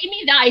it. What gave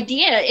me the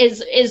idea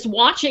is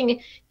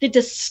watching the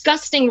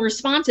disgusting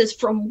responses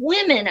from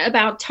women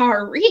about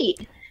Tara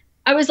Reade.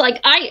 I was like,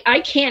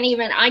 I can't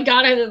even, I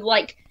gotta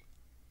like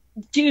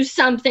do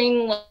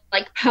something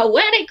like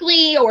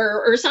poetically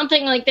or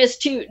something like this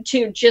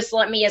to just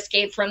let me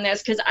escape from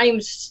this, because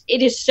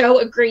it is so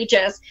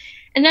egregious.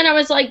 And then I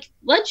was like,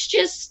 let's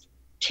just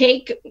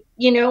make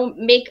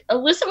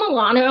Alyssa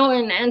Milano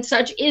and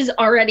such is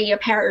already a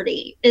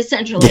parody,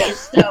 essentially.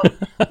 So,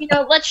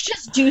 let's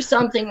just do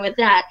something with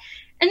that.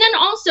 And then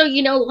also,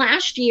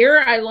 last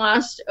year I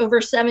lost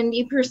over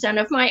 70%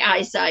 of my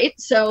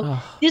eyesight. So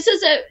this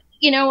is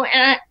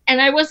and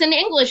I was an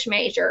English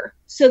major.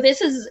 So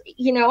this is,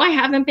 I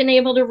haven't been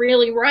able to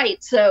really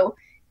write. So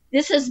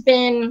this has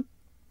been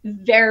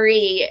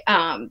very,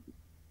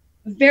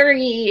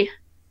 very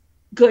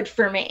good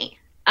for me.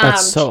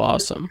 That's so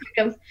awesome.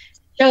 Kind of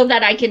show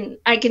that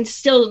I can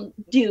still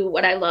do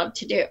what I love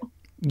to do.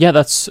 Yeah,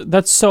 that's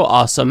so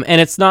awesome. And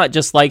it's not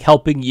just like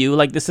helping you.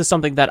 Like this is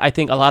something that I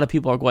think a lot of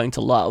people are going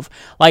to love.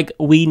 Like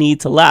we need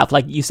to laugh.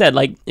 Like you said,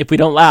 like if we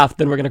don't laugh,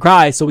 then we're going to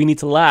cry. So we need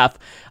to laugh.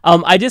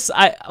 I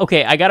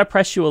got to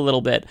press you a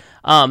little bit.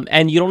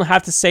 And you don't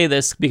have to say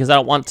this because I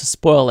don't want to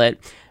spoil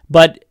it.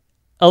 But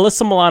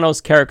Alyssa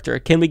Milano's character,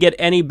 can we get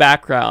any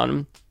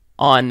background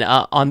on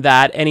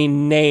that? Any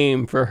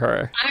name for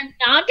her? I'm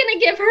not going to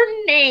give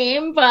her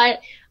name,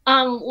 but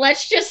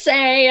let's just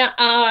say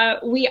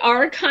we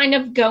are kind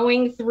of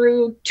going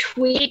through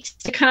tweets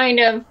to kind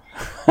of,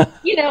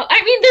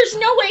 there's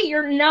no way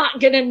you're not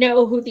going to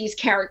know who these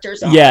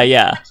characters are.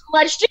 Yeah.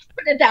 Let's just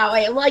put it that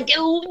way. Like,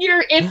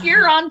 if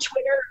you're on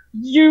Twitter,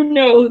 you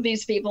know who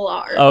these people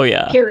are. Oh,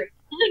 yeah. Period.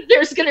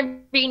 There's going to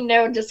be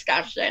no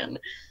discussion.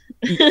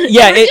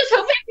 Yeah. We're just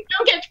hoping we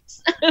don't get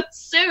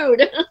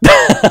sued.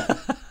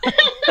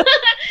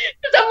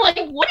 Because I'm like,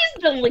 what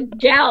is the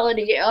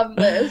legality of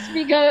this?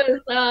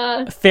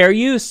 Because fair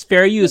use.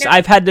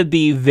 I've had to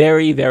be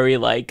very, very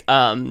like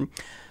I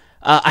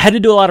had to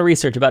do a lot of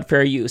research about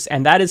fair use,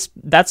 and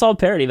that's all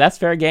parody. That's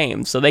fair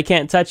game. So they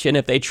can't touch you, and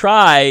if they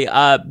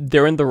try,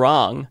 they're in the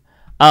wrong.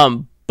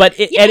 But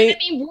we're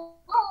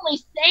only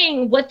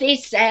saying what they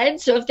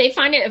said. So if they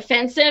find it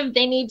offensive,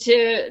 they need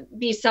to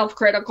be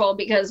self-critical,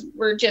 because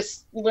we're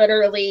just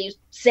literally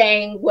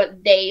saying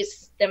what they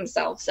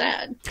themselves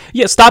said.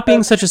 Yeah, stop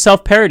being such a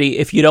self-parody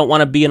if you don't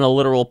want to be in a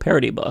literal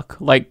parody book.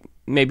 Like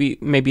maybe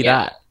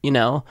that,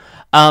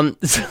 I'm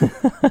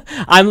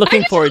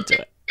looking forward to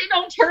it. They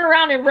don't turn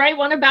around and write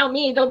one about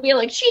me. They'll be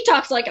like, she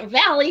talks like a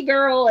Valley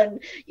girl, and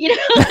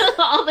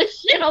all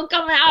this shit will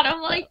come out.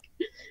 I'm like,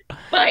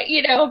 but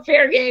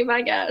fair game,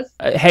 I guess.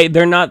 Hey,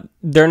 they're not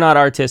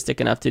artistic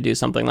enough to do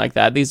something like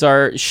that. These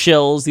are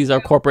shills. These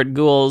are corporate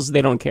ghouls.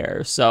 They don't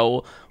care.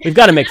 So we've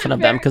got to make fun of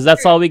them, because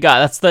that's all we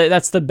got.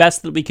 That's the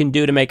best that we can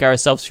do to make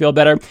ourselves feel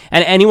better.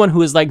 And anyone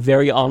who is like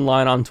very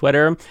online on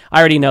Twitter, I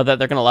already know that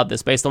they're gonna love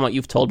this based on what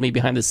you've told me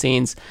behind the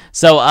scenes.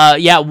 So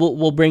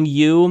we'll bring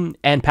you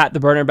and Pat the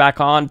Burner back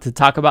on to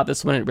talk about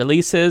this when it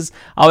releases.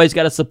 Always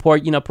got to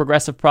support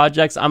progressive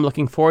projects. I'm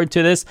looking forward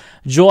to this.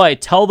 Joy,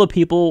 tell the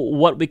people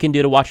what we can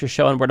do to watch your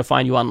show and where to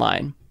find you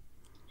online.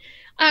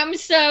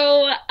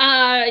 So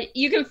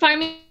you can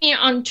find me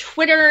on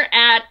Twitter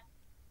at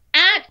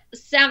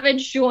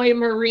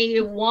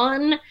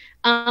SavageJoyMarie1.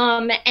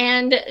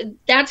 And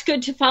that's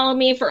good to follow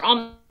me for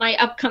all my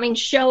upcoming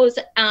shows.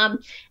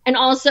 And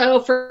also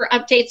for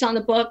updates on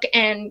the book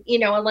and,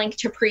 a link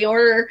to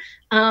pre-order.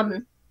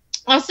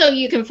 Also,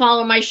 you can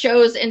follow my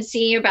shows and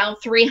see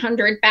about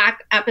 300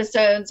 back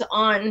episodes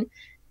on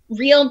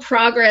Real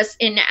Progress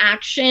in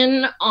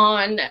Action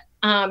on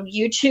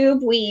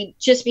YouTube. We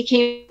just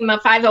became a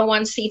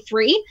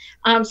 501c3,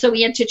 so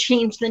we had to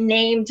change the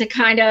name to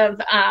kind of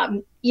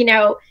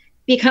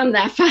become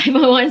that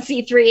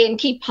 501c3 and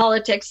keep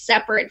politics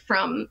separate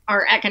from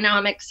our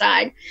economic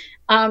side.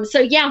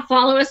 So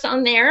follow us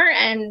on there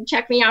and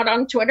check me out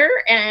on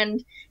Twitter,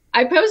 and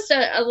I post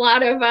a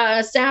lot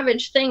of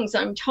savage things,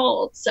 I'm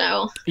told.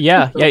 So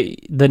yeah,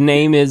 the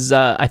name is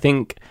I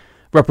think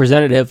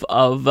representative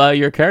of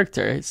your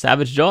character,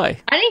 Savage Joy.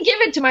 I didn't give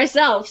it to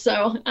myself,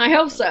 so I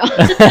hope so.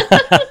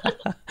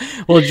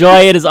 Well,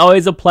 Joy, it is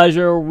always a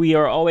pleasure. We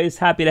are always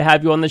happy to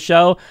have you on the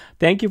show.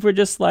 Thank you for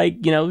just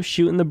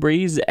shooting the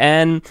breeze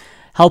and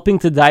helping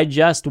to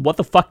digest what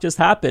the fuck just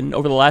happened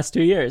over the last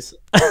 2 years.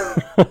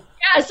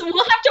 Yes, we'll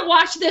have to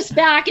watch this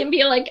back and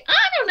be like, I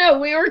don't know,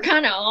 we were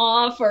kind of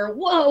off, or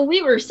whoa,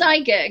 we were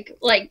psychic.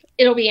 Like,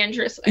 it'll be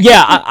interesting.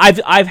 Yeah,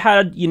 I've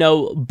had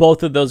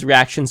both of those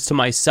reactions to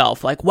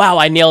myself, like, wow,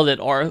 I nailed it,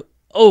 or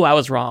oh, I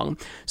was wrong.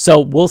 So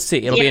we'll see.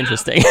 It'll be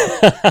interesting.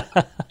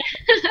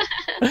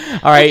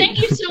 All right. Well,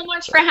 thank you so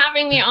much for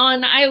having me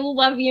on. I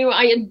love you.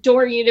 I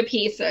adore you to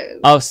pieces.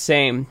 Oh,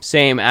 same.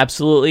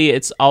 Absolutely.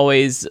 It's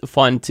always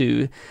fun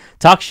to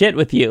talk shit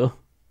with you.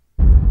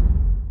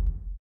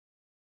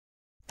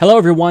 Hello,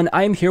 everyone.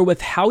 I am here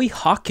with Howie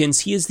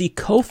Hawkins. He is the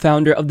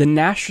co-founder of the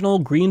National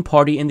Green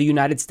Party in the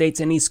United States,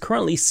 and he's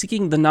currently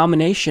seeking the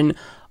nomination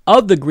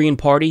of the Green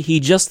Party. He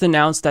just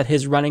announced that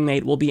his running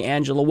mate will be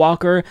Angela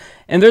Walker,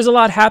 and there's a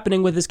lot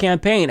happening with his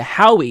campaign.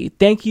 Howie,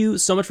 thank you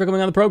so much for coming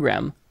on the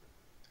program.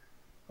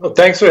 Well,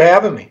 thanks for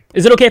having me.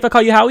 Is it okay if I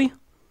call you Howie?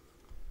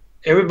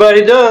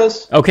 Everybody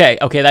does. Okay,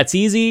 that's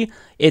easy.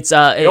 It's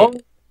the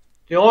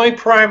only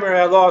primary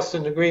I lost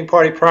in the Green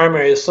Party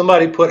primary is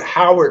somebody put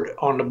Howard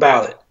on the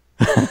ballot.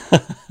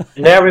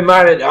 And that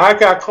reminded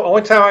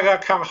only time I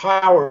got called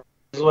Howard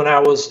was when I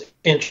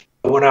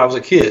was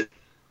a kid.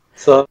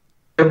 So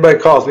everybody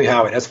calls me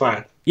Howie. That's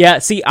fine. Yeah,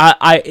 see,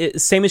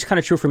 same is kind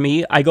of true for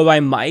me. I go by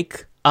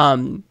Mike.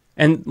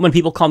 And when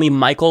people call me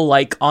Michael,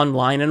 like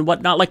online and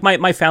whatnot, like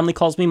my family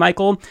calls me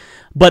Michael,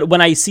 but when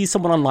I see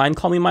someone online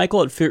call me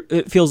Michael,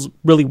 it feels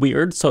really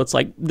weird. So it's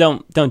like,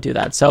 don't do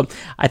that. So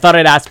I thought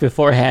I'd ask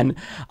beforehand.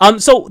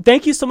 So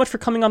thank you so much for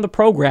coming on the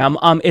program.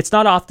 It's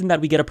not often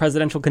that we get a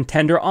presidential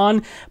contender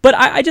on, but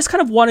I just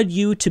kind of wanted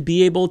you to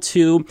be able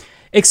to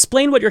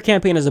explain what your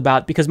campaign is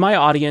about, because my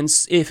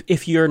audience,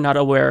 if you're not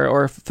aware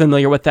or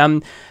familiar with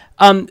them,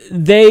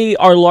 they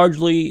are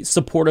largely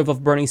supportive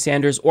of Bernie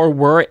Sanders, or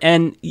were,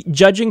 and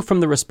judging from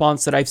the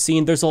response that I've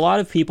seen, there's a lot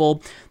of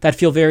people that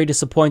feel very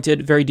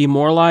disappointed, very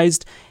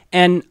demoralized,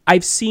 and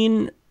I've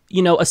seen,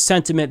 a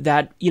sentiment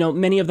that,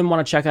 many of them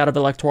want to check out of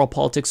electoral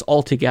politics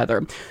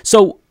altogether.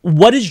 So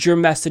what is your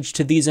message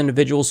to these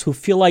individuals who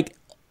feel like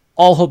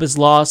all hope is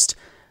lost,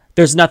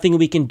 there's nothing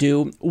we can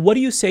do? What do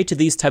you say to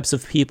these types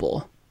of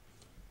people?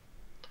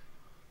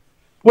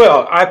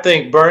 Well, I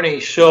think Bernie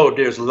showed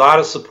there's a lot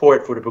of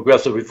support for the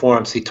progressive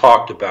reforms he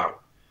talked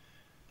about.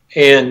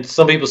 And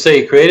some people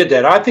say he created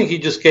that. I think he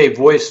just gave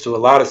voice to a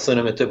lot of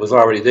sentiment that was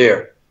already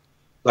there,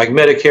 like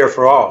Medicare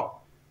for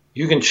all.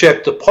 You can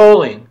check the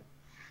polling.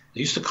 They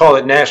used to call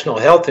it national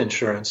health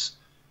insurance,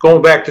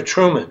 going back to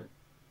Truman.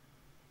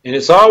 And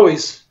it's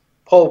always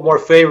polled more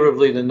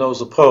favorably than those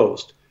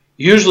opposed,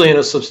 usually in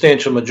a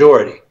substantial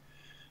majority,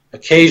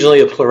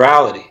 occasionally a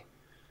plurality.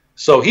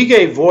 So he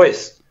gave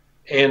voice.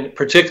 And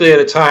particularly at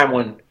a time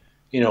when,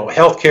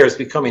 healthcare is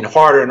becoming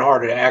harder and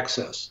harder to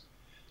access.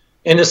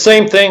 And the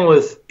same thing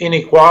with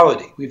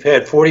inequality. We've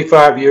had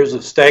 45 years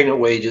of stagnant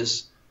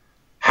wages,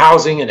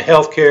 housing and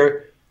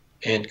healthcare,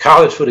 and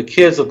college for the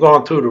kids have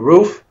gone through the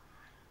roof.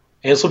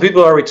 And so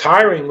people are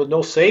retiring with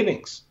no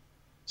savings.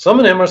 Some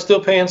of them are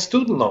still paying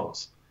student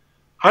loans.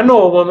 I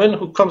know a woman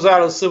who comes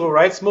out of the civil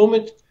rights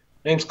movement,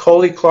 name's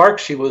Coley Clark.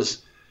 She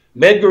was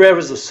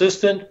Medgarev's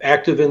assistant,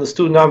 active in the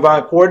Student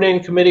Nonviolent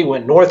Coordinating Committee,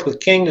 went north with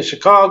King to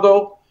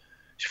Chicago.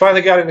 She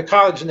finally got into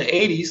college in the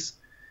 80s.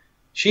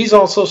 She's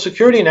on Social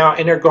Security now,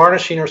 and they're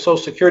garnishing her Social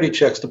Security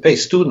checks to pay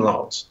student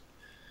loans.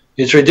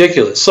 It's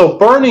ridiculous. So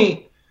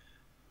Bernie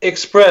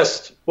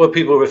expressed what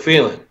people were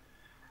feeling.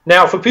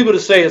 Now, for people to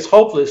say it's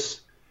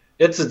hopeless,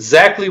 it's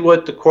exactly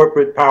what the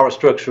corporate power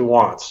structure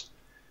wants,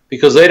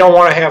 because they don't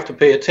want to have to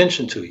pay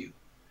attention to you.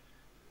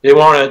 They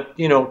want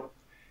to,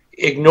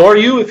 ignore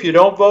you if you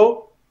don't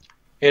vote.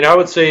 And I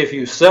would say if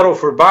you settle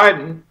for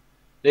Biden,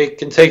 they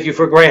can take you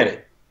for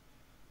granted.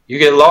 You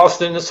get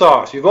lost in the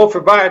sauce. You vote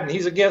for Biden,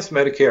 he's against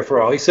Medicare for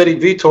all. He said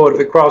he'd veto it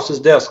if it crossed his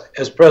desk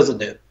as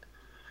president.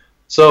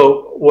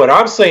 So what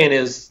I'm saying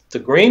is the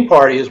Green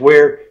Party is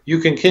where you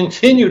can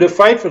continue to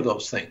fight for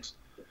those things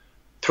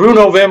through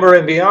November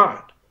and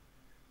beyond.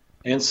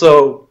 And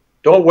so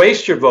don't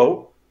waste your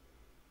vote.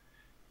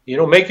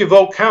 Make your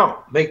vote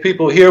count. Make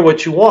people hear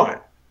what you want.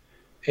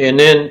 And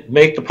then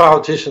make the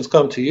politicians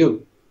come to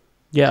you.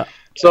 Yeah.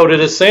 So to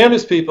the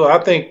Sanders people, I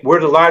think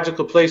we're the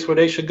logical place where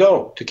they should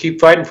go to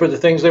keep fighting for the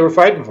things they were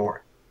fighting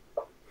for.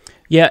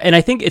 Yeah, and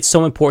I think it's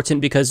so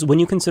important because when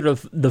you consider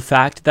the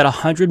fact that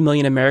 100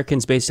 million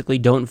Americans basically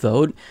don't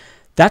vote,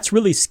 that's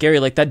really scary.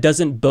 Like, that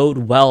doesn't bode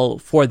well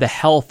for the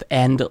health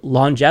and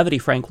longevity,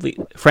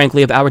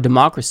 frankly, of our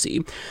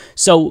democracy.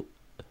 So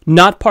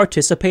not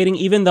participating,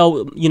 even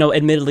though,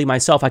 admittedly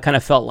myself, I kind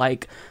of felt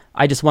like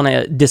I just want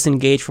to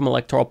disengage from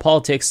electoral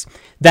politics.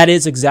 That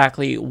is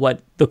exactly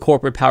what the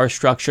corporate power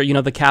structure,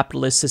 the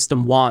capitalist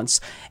system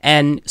wants.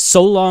 And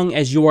so long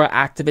as you are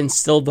active and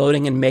still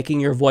voting and making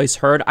your voice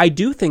heard, I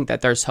do think that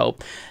there's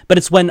hope. But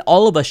it's when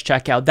all of us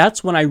check out,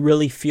 that's when I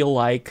really feel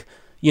like,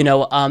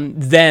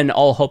 then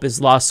all hope is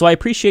lost. So I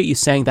appreciate you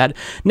saying that.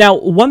 Now,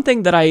 one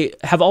thing that I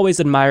have always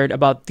admired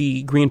about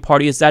the Green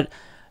Party is that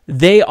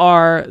they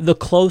are the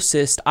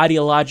closest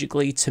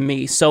ideologically to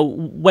me. So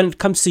when it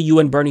comes to you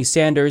and Bernie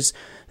Sanders,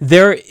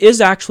 there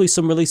is actually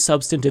some really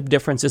substantive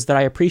differences that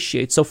I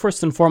appreciate. So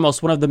first and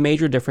foremost, one of the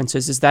major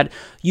differences is that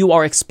you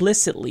are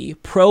explicitly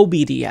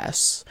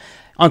pro-BDS.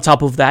 On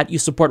top of that, you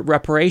support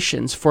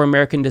reparations for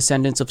American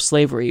descendants of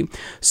slavery.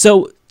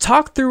 So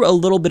talk through a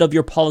little bit of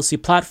your policy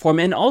platform.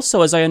 And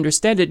also, as I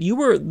understand it, you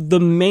were the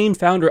main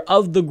founder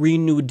of the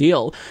Green New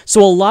Deal.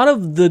 So a lot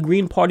of the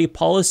Green Party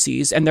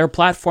policies and their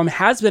platform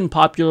has been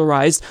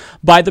popularized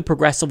by the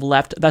progressive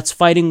left that's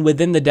fighting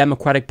within the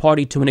Democratic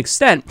Party to an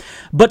extent.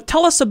 But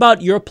tell us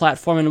about your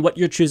platform and what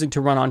you're choosing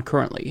to run on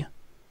currently.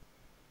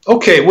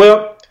 Okay,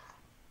 well,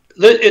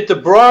 at the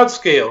broad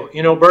scale,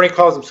 Bernie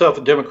calls himself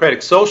a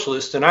democratic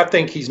socialist, and I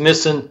think he's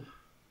missing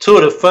two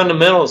of the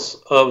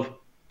fundamentals of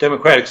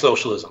democratic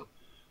socialism.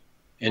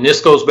 And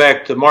this goes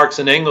back to Marx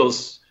and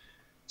Engels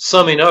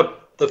summing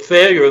up the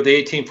failure of the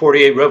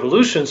 1848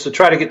 revolutions to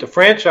try to get the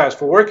franchise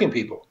for working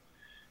people.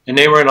 And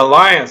they were an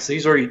alliance.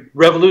 These are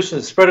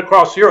revolutions spread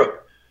across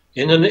Europe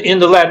and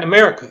into Latin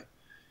America.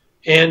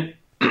 And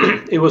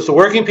it was the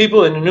working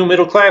people and the new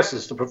middle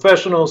classes, the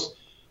professionals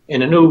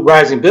and the new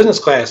rising business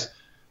class,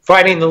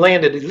 fighting the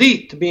landed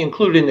elite to be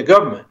included in the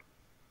government.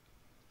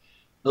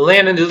 The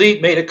landed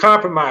elite made a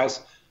compromise,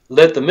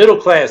 let the middle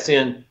class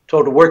in,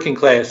 told the working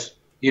class,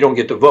 you don't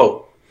get to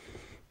vote.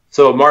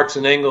 So Marx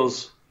and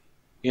Engels,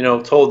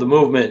 told the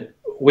movement,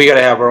 we got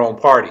to have our own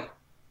party.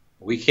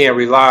 We can't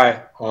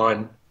rely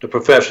on the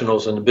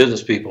professionals and the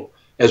business people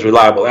as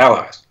reliable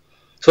allies.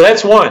 So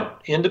that's one,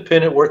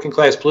 independent working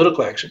class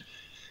political action.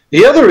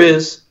 The other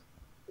is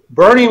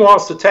Bernie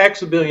wants to tax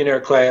the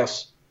billionaire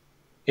class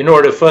in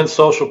order to fund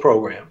social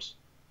programs.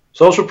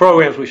 Social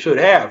programs we should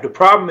have. The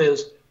problem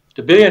is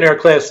the billionaire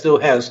class still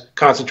has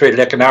concentrated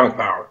economic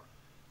power,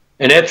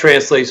 and that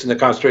translates into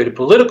concentrated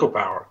political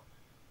power.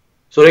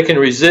 So they can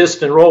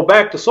resist and roll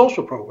back the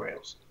social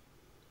programs.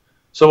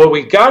 So what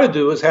we got to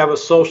do is have a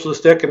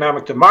socialist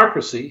economic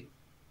democracy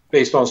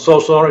based on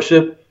social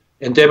ownership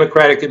and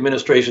democratic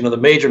administration of the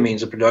major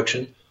means of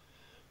production,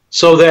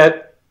 so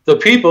that the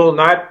people,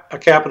 not a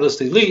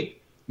capitalist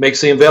elite,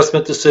 makes the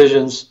investment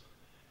decisions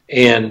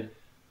and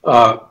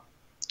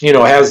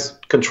has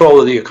control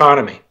of the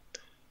economy,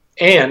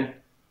 and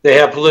they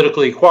have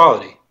political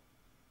equality.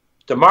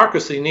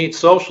 Democracy needs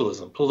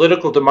socialism.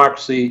 Political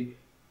democracy,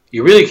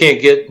 you really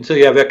can't get until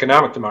you have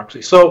economic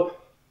democracy. So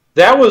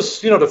that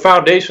was, the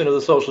foundation of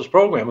the socialist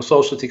program, a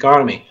socialist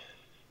economy.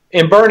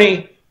 And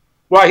Bernie,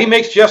 while he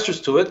makes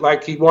gestures to it,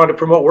 like he wanted to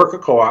promote worker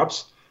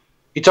co-ops,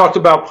 he talked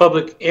about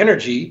public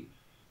energy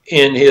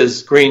in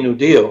his Green New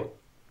Deal.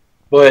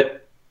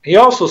 But he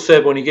also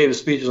said when he gave his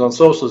speeches on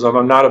socialism,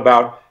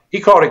 he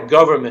called it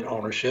government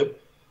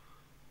ownership.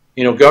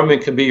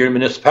 Government can be your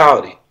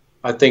municipality.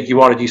 I think you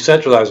want to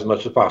decentralize as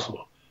much as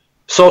possible.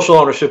 Social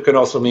ownership can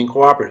also mean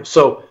cooperative.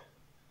 So,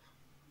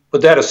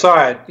 put that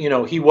aside,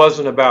 he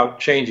wasn't about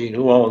changing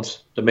who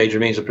owns the major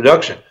means of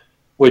production,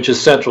 which is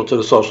central to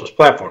the socialist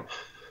platform.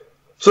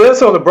 So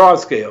that's on the broad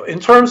scale. In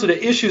terms of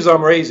the issues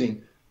I'm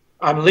raising,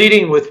 I'm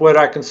leading with what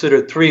I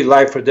consider three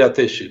life or death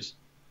issues.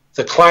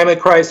 The climate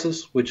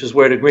crisis, which is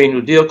where the Green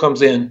New Deal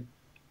comes in.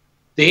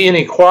 The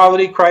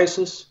inequality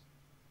crisis.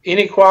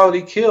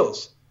 Inequality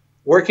kills.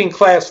 Working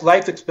class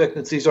life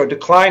expectancies are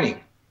declining.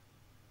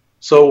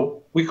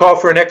 So we call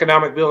for an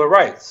economic bill of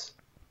rights.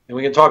 And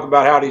we can talk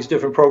about how these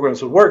different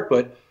programs would work,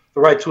 but the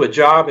right to a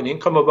job, an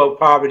income above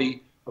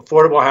poverty,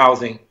 affordable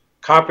housing,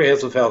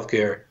 comprehensive health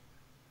care,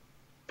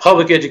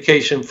 public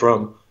education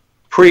from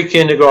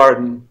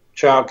pre-kindergarten,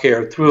 child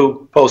care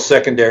through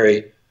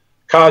post-secondary,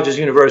 colleges,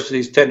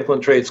 universities, technical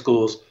and trade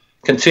schools,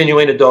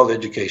 continuing adult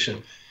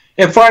education,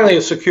 and finally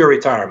a secure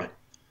retirement.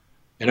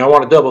 And I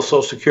want to double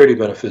Social Security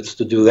benefits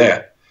to do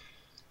that.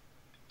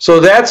 So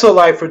that's a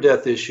life or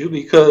death issue,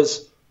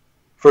 because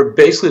for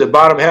basically the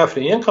bottom half of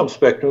the income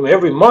spectrum,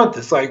 every month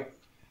it's like,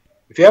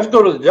 if you have to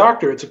go to the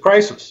doctor, it's a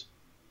crisis.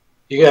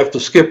 You have to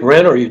skip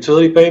rent or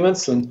utility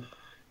payments and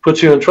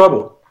puts you in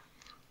trouble.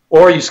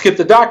 Or you skip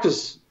the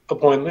doctor's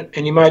appointment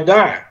and you might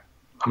die.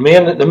 The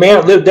man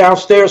that lived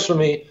downstairs from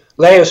me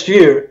last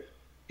year,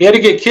 he had to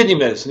get kidney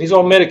medicine. He's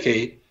on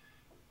Medicaid.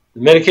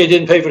 The Medicaid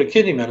didn't pay for the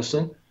kidney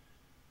medicine.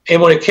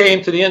 And when it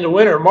came to the end of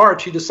winter,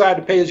 March, he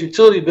decided to pay his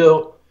utility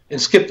bill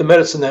and skip the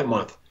medicine that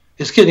month.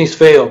 His kidneys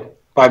failed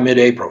by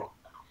mid-April.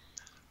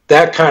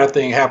 That kind of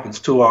thing happens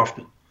too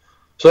often.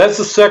 So that's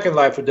the second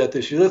life or death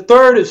issue. The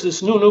third is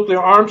this new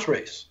nuclear arms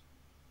race.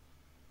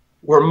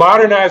 We're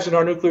modernizing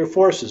our nuclear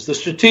forces. The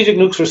strategic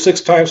nukes are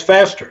 6 times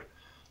faster.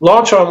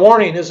 Launch on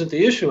warning isn't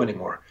the issue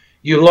anymore.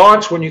 You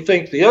launch when you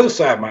think the other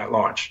side might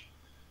launch.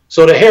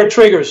 So the hair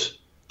trigger's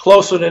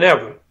closer than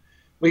ever.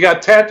 We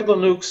got tactical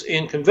nukes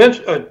in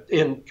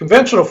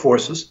conventional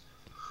forces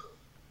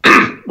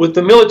with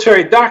the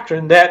military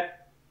doctrine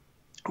that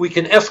we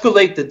can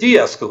escalate to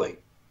de-escalate.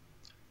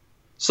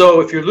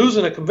 So if you're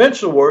losing a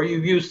conventional war, you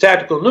use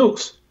tactical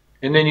nukes,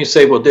 and then you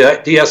say, well,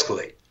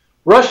 de-escalate.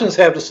 Russians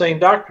have the same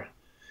doctrine.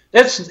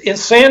 That's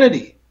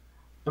insanity.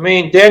 I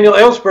mean, Daniel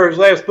Ellsberg's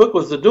last book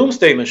was The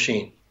Doomsday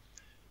Machine.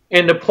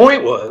 And the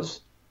point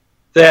was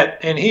that,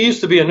 and he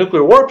used to be a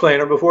nuclear war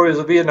planner before he was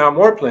a Vietnam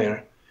War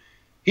planner,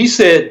 he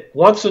said,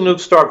 once the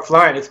nukes start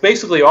flying, it's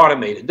basically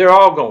automated. They're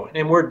all going,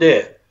 and we're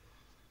dead.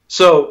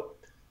 So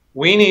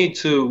we need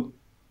to,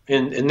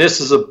 and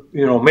this is a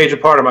major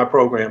part of my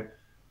program,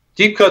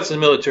 deep cuts in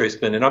military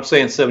spending. I'm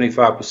saying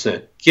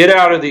 75%. Get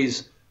out of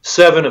these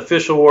 7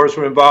 official wars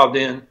we're involved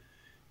in.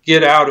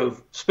 Get out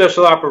of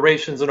special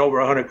operations in over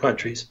 100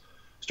 countries.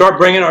 Start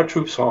bringing our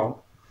troops home.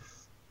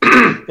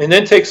 And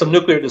then take some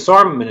nuclear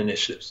disarmament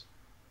initiatives.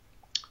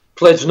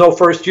 Pledge no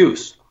first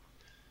use.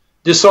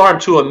 Disarm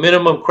to a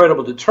minimum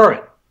credible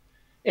deterrent.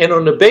 And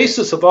on the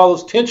basis of all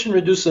those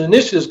tension-reducing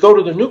initiatives, go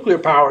to the nuclear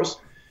powers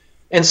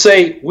and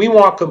say, we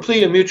want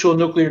complete and mutual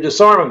nuclear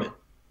disarmament.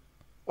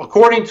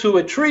 According to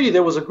a treaty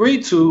that was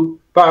agreed to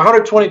by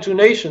 122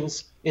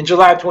 nations in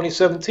July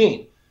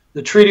 2017,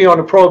 the Treaty on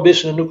the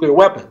Prohibition of Nuclear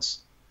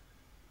Weapons.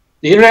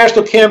 The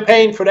International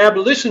Campaign for the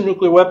Abolition of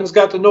Nuclear Weapons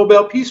got the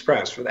Nobel Peace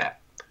Prize for that.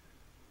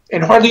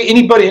 And hardly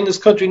anybody in this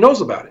country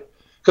knows about it,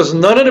 because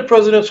none of the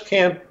presidential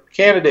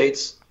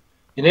candidates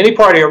in any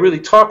party are really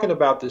talking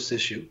about this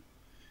issue,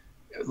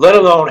 let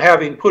alone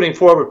putting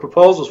forward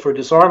proposals for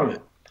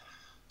disarmament.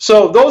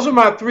 So those are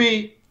my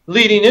 3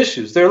 leading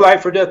issues. They're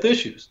life or death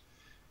issues.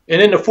 And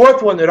then the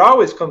 4th one that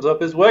always comes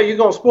up is, well, you're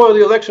going to spoil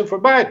the election for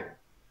Biden.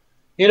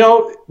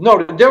 No,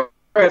 the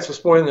Democrats are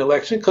spoiling the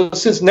election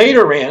because since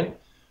Nader ran,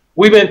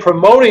 we've been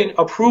promoting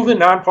a proven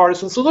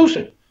nonpartisan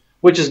solution,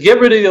 which is get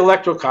rid of the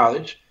Electoral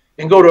College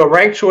and go to a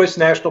ranked choice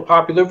national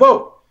popular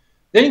vote.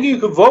 Then you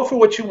can vote for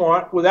what you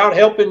want without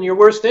helping your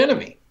worst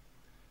enemy.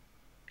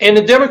 And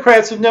the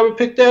Democrats have never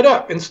picked that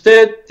up.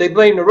 Instead, they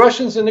blame the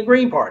Russians and the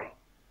Green Party.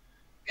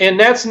 And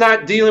that's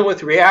not dealing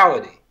with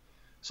reality.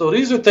 So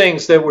these are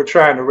things that we're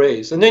trying to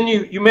raise. And then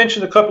you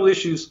mentioned a couple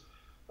issues,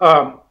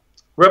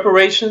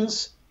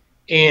 reparations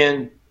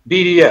and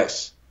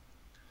BDS.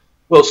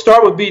 Well,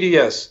 start with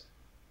BDS.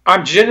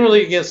 I'm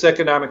generally against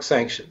economic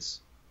sanctions.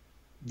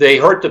 They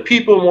hurt the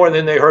people more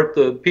than they hurt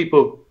the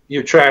people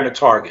you're trying to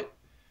target.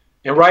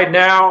 And right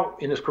now,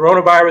 in this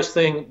coronavirus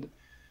thing,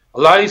 a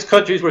lot of these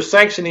countries we're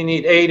sanctioning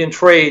need aid and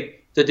trade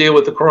to deal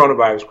with the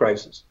coronavirus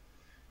crisis.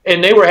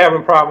 And they were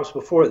having problems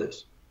before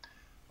this.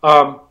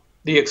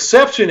 The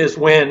exception is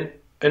when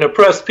an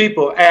oppressed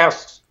people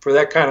asks for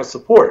that kind of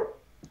support.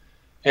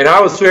 And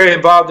I was very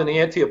involved in the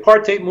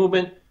anti-apartheid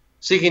movement,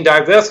 seeking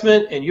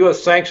divestment and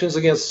U.S. sanctions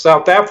against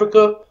South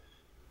Africa,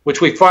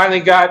 which we finally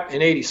got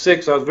in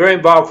 '86. I was very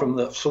involved from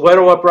the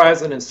Soweto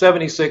uprising in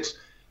 '76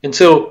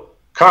 until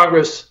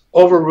Congress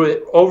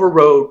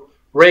overrode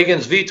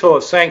Reagan's veto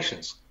of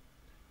sanctions.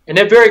 And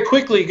that very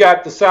quickly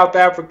got the South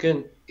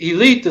African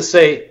elite to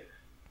say,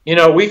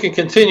 we can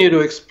continue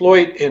to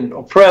exploit and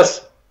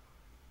oppress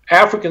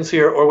Africans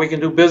here, or we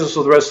can do business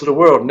with the rest of the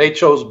world. And they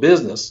chose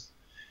business.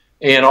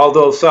 And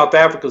although South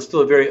Africa is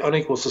still a very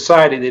unequal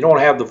society, they don't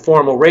have the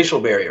formal racial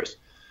barriers.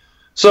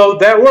 So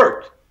that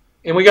worked.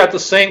 And we got the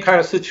same kind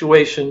of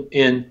situation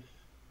in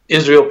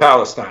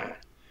Israel-Palestine.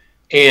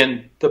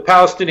 And the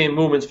Palestinian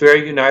movement's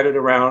very united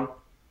around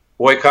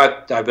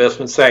boycott,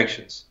 divestment,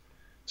 sanctions.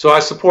 So I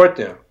support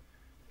them.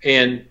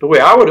 And the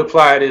way I would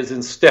apply it is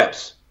in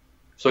steps.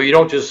 So you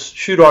don't just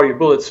shoot all your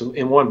bullets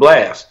in one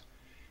blast.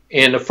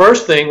 And the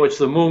first thing, which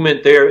the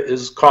movement there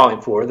is calling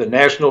for, the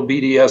National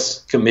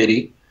BDS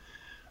Committee,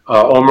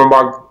 Omar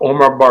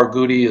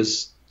Barghouti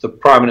is the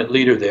prominent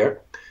leader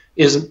there,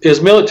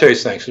 is military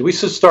sanctions. We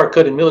should start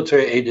cutting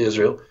military aid to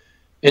Israel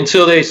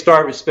until they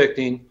start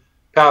respecting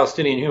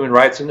Palestinian human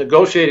rights and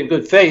negotiate in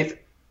good faith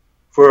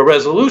for a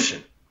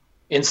resolution.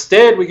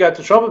 Instead, we got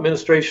the Trump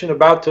administration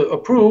about to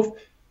approve,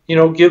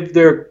 give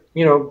their,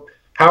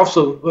 House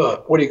of,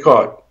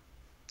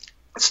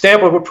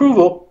 stamp of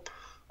approval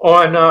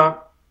on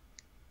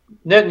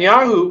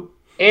Netanyahu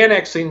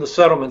annexing the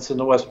settlements in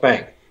the West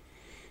Bank,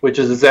 which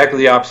is exactly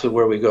the opposite of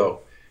where we go.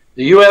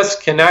 The U.S.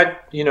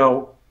 cannot,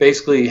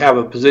 basically have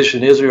a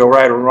position, Israel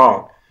right or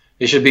wrong.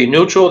 They should be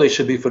neutral. They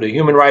should be for the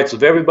human rights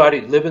of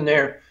everybody living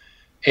there.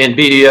 And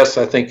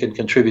BDS, I think, can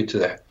contribute to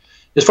that.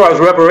 As far as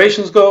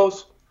reparations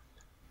goes,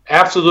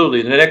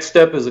 absolutely. The next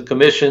step is a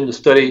commission to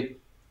study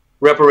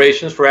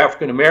reparations for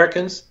African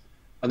Americans.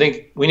 I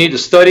think we need to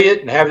study it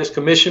and have this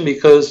commission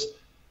because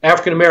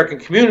African American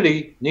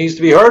community needs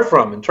to be heard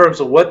from in terms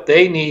of what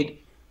they need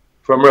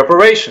from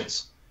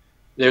reparations.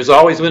 There's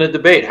always been a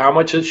debate how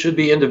much it should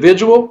be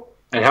individual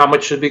and how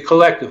much should be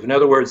collective. In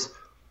other words,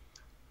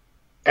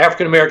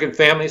 African American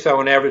families have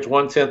on average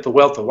 1/10 the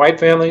wealth of white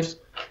families.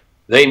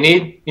 They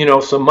need,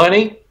 some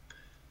money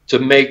to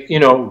make,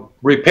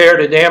 repair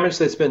the damage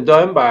that's been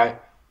done by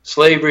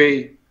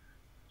slavery,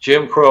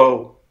 Jim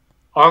Crow,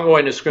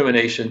 ongoing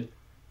discrimination.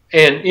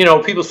 And,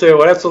 people say,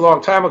 well, that's a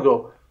long time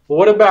ago. Well,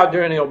 what about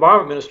during the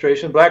Obama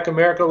administration? Black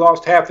America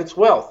lost half its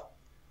wealth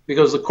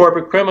because the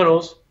corporate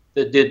criminals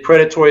that did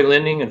predatory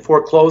lending and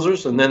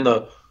foreclosures, and then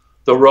the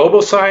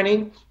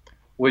robo-signing,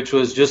 which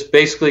was just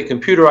basically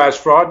computerized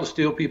fraud to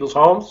steal people's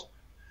homes,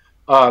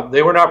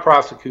 they were not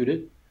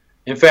prosecuted.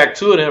 In fact,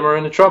 2 of them are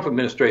in the Trump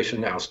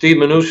administration now, Steve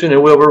Mnuchin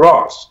and Wilbur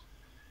Ross.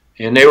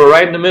 And they were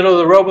right in the middle of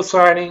the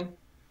robo-signing.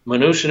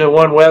 Mnuchin at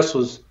One West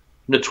was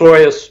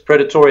notorious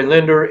predatory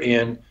lender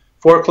and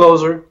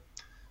forecloser.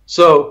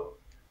 So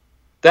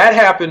that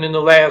happened in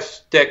the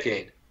last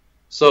decade.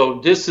 So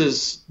this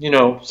is,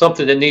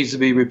 something that needs to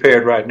be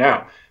repaired right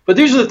now. But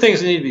these are the things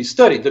that need to be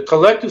studied. The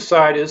collective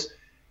side is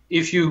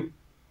if you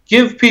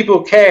give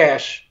people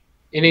cash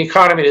in an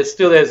economy that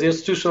still has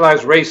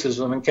institutionalized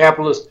racism and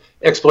capitalist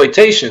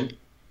exploitation,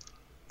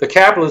 the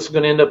capitalists are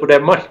going to end up with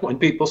that money when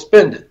people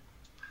spend it.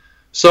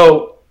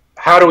 So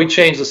how do we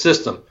change the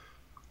system?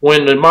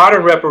 When the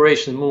modern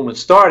reparations movement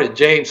started,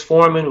 James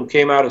Foreman, who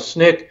came out of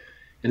SNCC,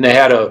 and they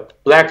had a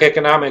Black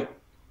Economic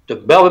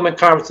Development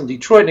Conference in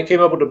Detroit, and they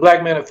came up with a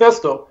Black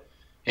Manifesto,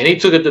 and he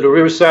took it to the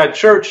Riverside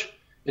Church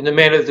in the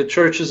manner that the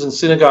churches and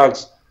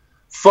synagogues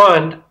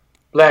fund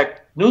Black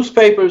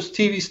newspapers,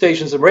 TV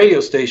stations, and radio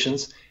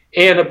stations,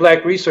 and a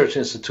Black Research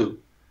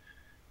Institute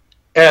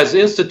as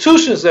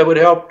institutions that would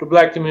help the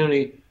Black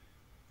community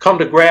come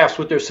to grasp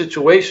with their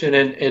situation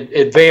and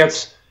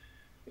advance,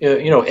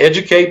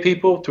 educate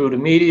people through the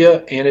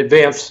media and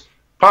advance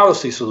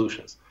policy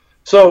solutions.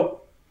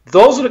 So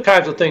those are the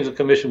kinds of things a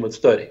commission would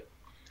study.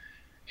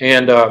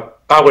 And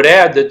I would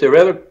add that there are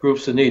other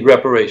groups that need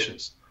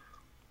reparations.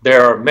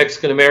 There are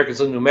Mexican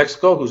Americans in New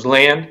Mexico whose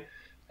land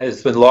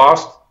has been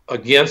lost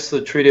against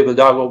the Treaty of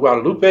Hidalgo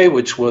Guadalupe,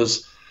 which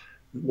was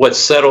what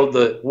settled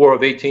the War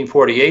of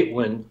 1848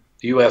 when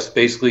the U.S.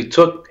 basically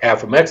took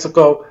half of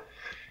Mexico.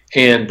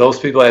 And those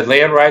people had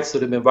land rights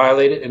that have been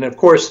violated. And of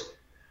course,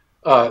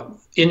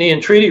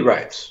 Indian treaty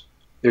rights.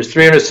 There's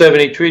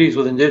 370 treaties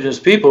with indigenous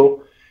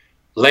people.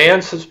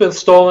 Lands has been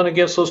stolen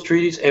against those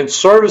treaties, and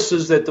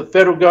services that the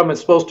federal government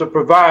is supposed to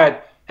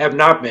provide have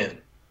not been.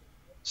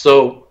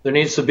 So there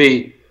needs to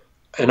be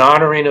an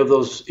honoring of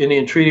those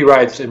Indian treaty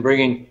rights and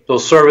bringing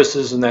those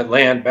services and that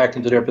land back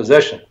into their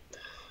possession.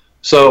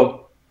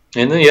 So,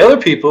 and then the other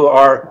people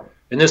are,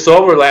 and this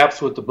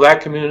overlaps with the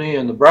Black community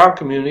and the brown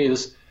community,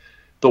 is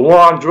the war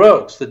on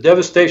drugs, the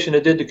devastation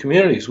it did to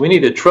communities. We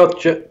need a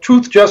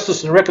Truth,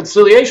 Justice, and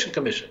Reconciliation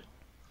Commission,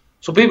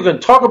 so people can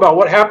talk about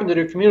what happened to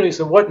their communities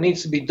and what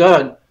needs to be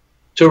done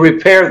to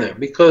repair them.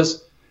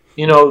 Because,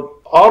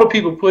 all the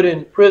people put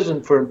in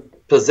prison for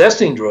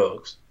possessing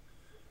drugs,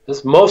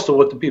 that's most of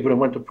what the people that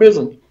went to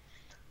prison,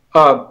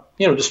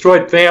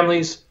 destroyed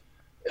families,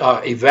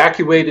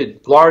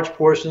 evacuated large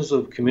portions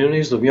of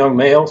communities of young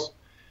males,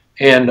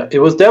 and it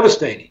was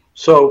devastating.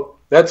 So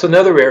that's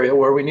another area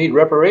where we need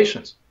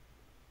reparations.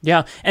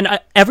 Yeah, and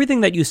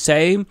everything that you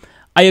say,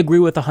 I agree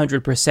with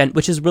 100%,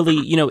 which is really,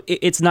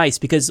 it's nice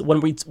because when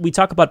we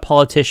talk about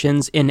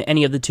politicians in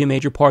any of the two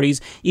major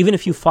parties, even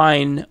if you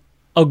find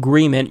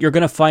agreement, you're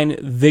going to find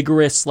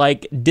vigorous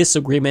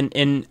disagreement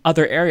in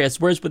other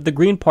areas. Whereas with the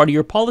Green Party,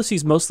 your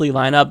policies mostly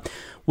line up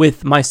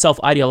with myself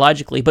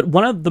ideologically. But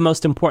one of the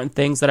most important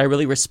things that I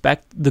really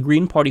respect the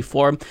Green Party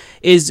for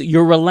is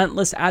your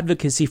relentless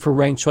advocacy for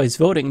ranked choice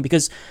voting,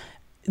 because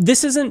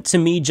this isn't to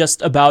me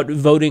just about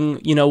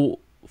voting,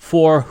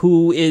 for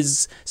who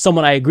is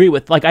someone I agree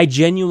with. I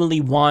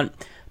genuinely want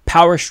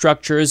power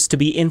structures to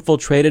be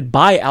infiltrated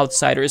by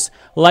outsiders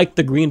like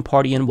the Green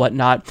Party and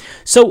whatnot.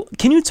 So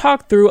can you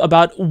talk through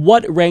about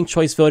what ranked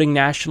choice voting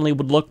nationally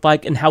would look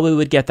like and how we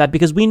would get that?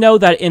 Because we know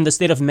that in the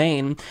state of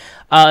Maine,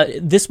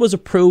 this was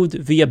approved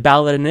via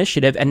ballot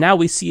initiative, and now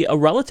we see a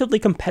relatively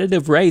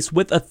competitive race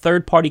with a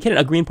third-party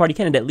candidate, a Green Party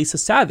candidate, Lisa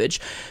Savage.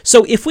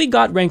 So if we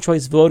got ranked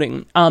choice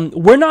voting,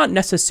 we're not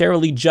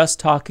necessarily just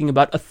talking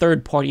about a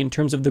third party in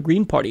terms of the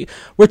Green Party.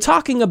 We're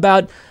talking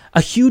about a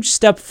huge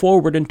step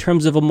forward in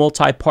terms of a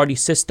multi-party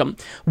system.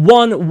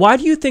 One, why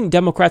do you think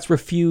Democrats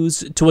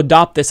refuse to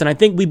adopt this? And I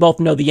think we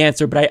both know the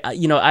answer, but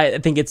I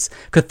think it's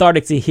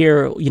cathartic to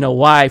hear,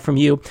 why from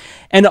you.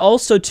 And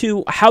also,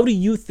 two, how do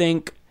you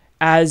think,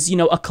 as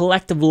a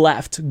collective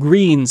left,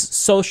 Greens,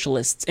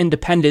 socialists,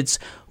 independents,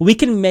 we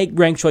can make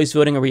ranked choice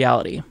voting a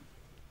reality?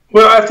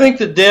 Well, I think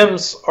the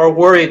Dems are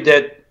worried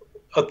that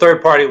a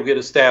third party will get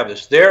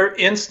established. Their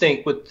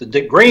instinct with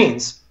the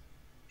Greens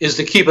is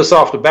to keep us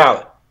off the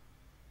ballot.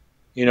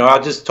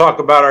 I'll just talk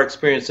about our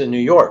experience in New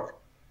York.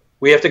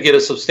 We have to get a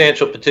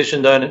substantial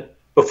petition done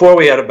before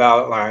we had a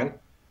ballot line,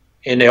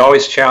 and they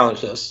always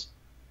challenged us.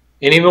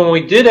 And even when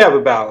we did have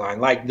a ballot line,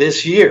 like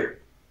this year,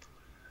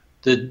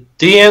 the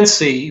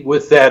DNC,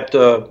 with that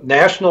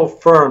national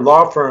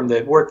law firm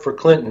that worked for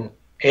Clinton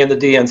and the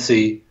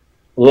DNC,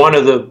 one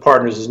of the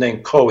partners is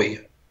named Coey,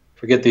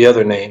 forget the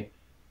other name,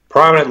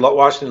 prominent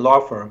Washington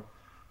law firm,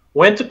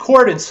 went to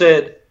court and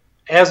said,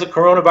 as the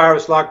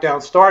coronavirus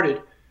lockdown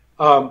started,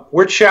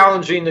 we're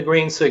challenging the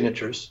Green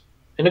signatures.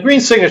 And the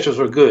Green signatures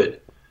were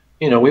good.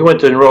 We went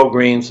to enroll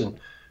Greens, and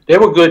they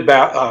were good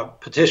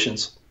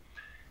petitions.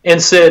 And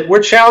said,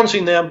 we're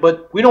challenging them,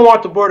 but we don't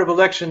want the Board of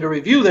Election to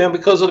review them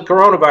because of the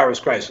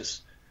coronavirus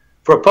crisis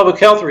for public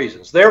health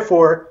reasons.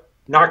 Therefore,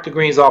 knock the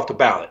Greens off the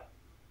ballot.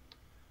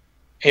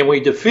 And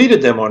we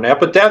defeated them on that,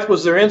 but that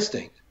was their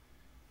instinct.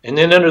 And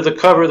then under the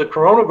cover of the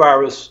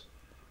coronavirus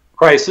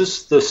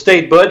crisis, the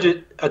state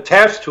budget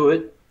attached to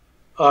it,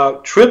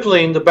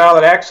 tripling the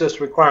ballot access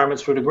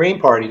requirements for the Green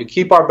Party to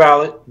keep our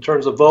ballot in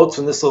terms of votes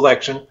in this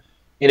election.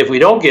 And if we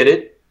don't get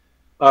it,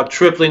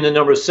 tripling the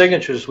number of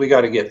signatures we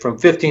got to get from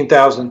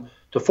 15,000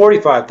 to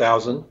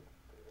 45,000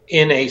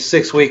 in a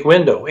 6-week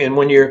window. And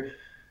when you're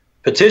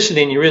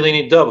petitioning, you really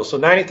need double. So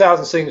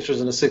 90,000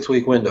 signatures in a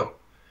 6-week window.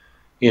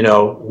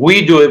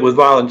 We do it with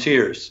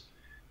volunteers.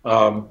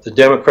 The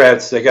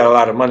Democrats, they got a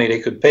lot of money. They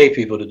could pay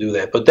people to do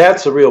that. But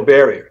that's a real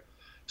barrier.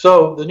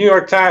 So the New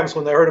York Times,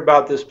 when they heard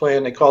about this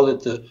plan, they called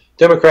it the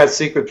Democrats'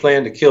 secret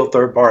plan to kill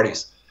third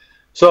parties.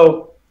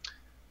 So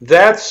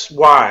that's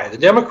why. The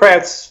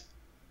Democrats,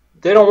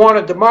 they don't want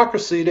a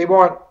democracy. They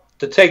want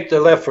to take the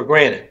left for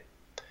granted.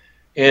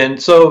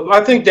 And so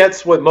I think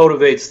that's what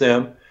motivates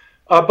them.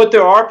 But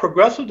there are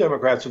progressive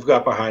Democrats who've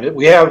got behind it.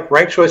 We have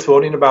ranked choice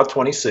voting in about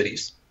 20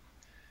 cities.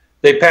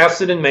 They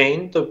passed it in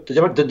Maine.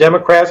 The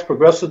Democrats,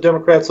 progressive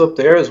Democrats up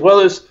there, as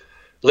well as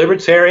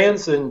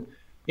libertarians and,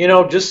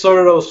 just sort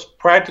of those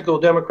practical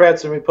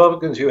Democrats and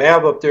Republicans you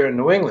have up there in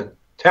New England,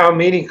 town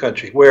meeting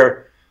country,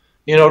 where,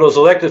 those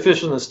elected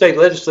officials in the state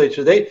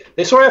legislature,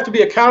 they sort of have to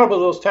be accountable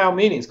to those town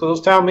meetings, because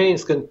those town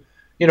meetings can,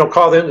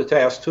 call them to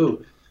task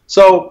too.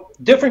 So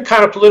different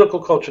kind of political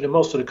culture than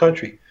most of the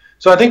country.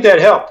 So I think that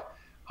helped.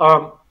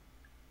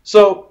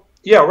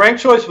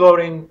 Ranked choice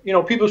voting,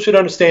 people should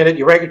understand it.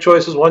 You rank your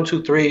choices 1,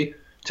 2, 3.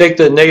 Take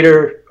the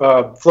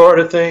Nader,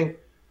 Florida thing.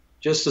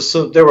 Just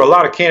assume there were a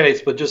lot of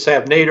candidates, but just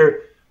have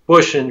Nader,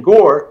 Bush, and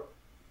Gore.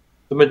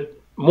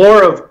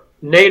 More of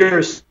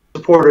Nader's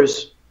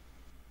supporters,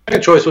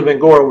 second choice would have been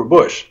Gore over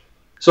Bush.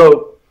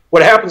 So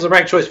what happens in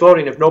ranked choice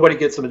voting, if nobody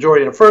gets a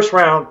majority in the first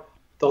round,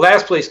 the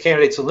last place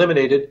candidate's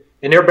eliminated,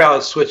 and their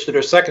ballots switch to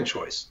their second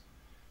choice.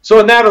 So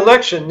in that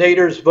election,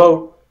 Nader's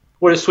vote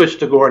would have switched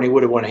to Gore, and he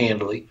would have won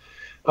handily.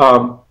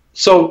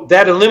 So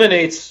that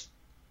eliminates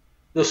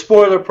the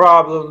spoiler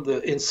problem,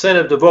 the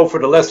incentive to vote for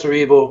the lesser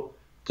evil,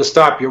 to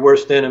stop your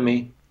worst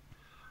enemy.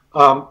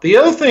 The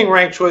other thing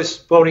ranked choice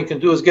voting can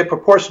do is get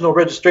proportional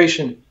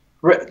representation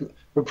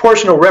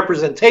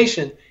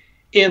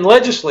in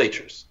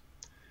legislatures.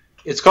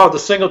 It's called the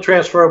single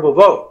transferable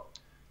vote.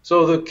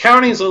 So the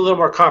counting is a little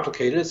more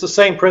complicated. It's the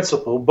same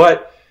principle,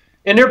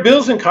 and there are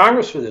bills in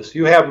Congress for this.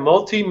 You have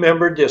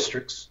multi-member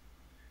districts,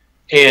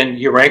 and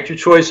you rank your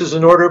choices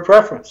in order of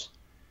preference.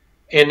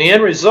 And the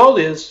end result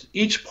is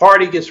each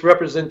party gets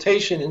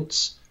representation in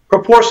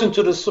proportion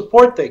to the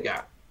support they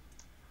got.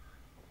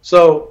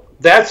 So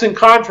that's in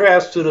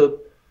contrast to the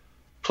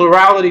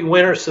plurality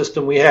winner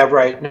system we have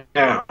right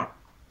now.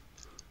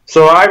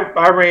 So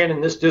I ran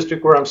in this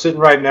district where I'm sitting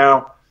right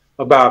now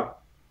about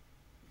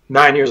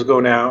 9 years ago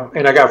now,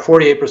 and I got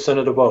 48%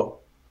 of the vote.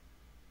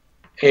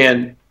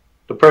 And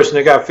the person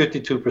that got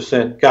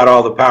 52% got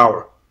all the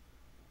power.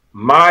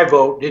 My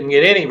vote didn't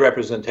get any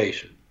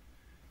representation.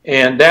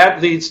 And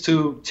that leads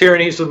to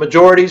tyrannies of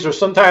majorities, or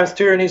sometimes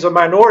tyrannies of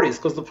minorities,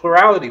 because the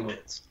plurality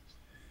wins.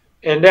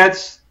 And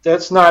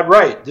that's not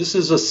right. This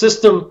is a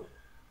system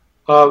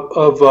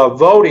of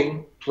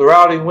voting,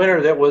 plurality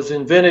winner, that was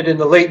invented in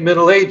the late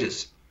Middle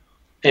Ages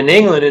in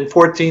England in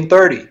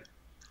 1430.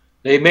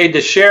 They made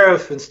the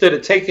sheriff, instead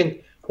of taking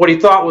what he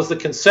thought was the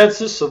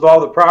consensus of all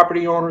the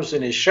property owners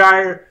in his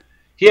shire,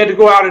 he had to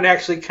go out and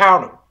actually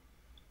count them.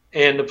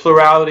 And the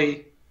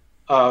plurality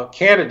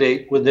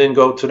candidate would then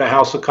go to the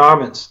House of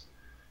Commons.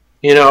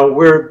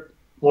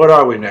 What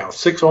are we now?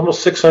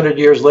 Almost 600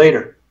 years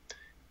later.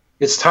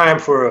 It's time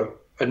for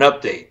an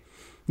update.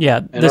 Yeah,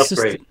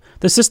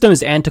 the system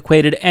is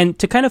antiquated. And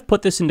to kind of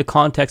put this into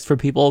context for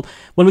people,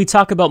 when we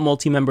talk about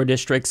multi-member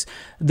districts,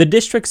 the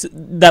districts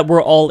that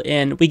we're all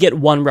in, we get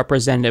one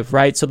representative,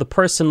 right? So the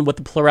person with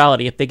the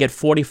plurality, if they get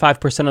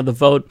 45% of the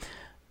vote,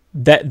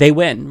 that they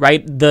win,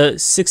 right? The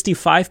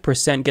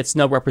 65% gets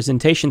no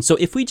representation. So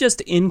if we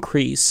just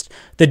increased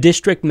the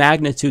district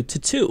magnitude to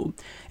 2,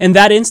 in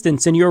that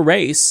instance, in your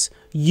race,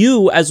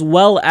 you as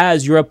well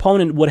as your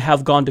opponent would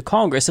have gone to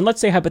Congress. And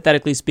let's say,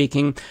 hypothetically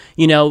speaking,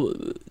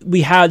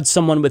 we had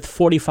someone with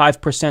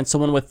 45%,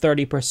 someone with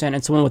 30%,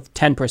 and someone with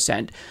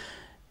 10%.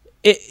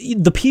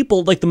 The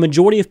people, like the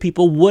majority of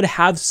people, would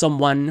have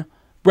someone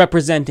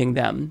representing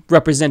them,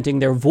 representing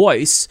their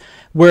voice,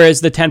 whereas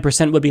the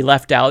 10% would be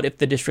left out if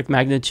the district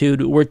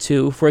magnitude were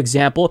 2, for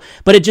example.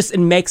 But it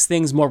makes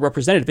things more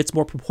representative. It's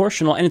more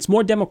proportional, and it's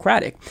more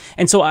democratic.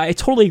 And so I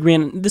totally agree,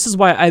 and this is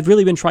why I've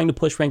really been trying to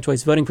push ranked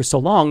choice voting for so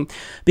long,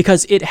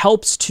 because it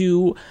helps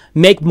to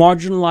make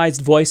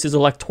marginalized voices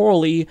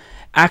electorally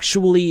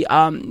actually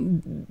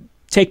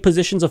take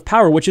positions of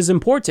power, which is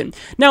important.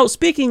 Now,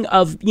 speaking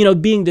of,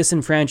 being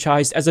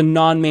disenfranchised as a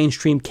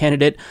non-mainstream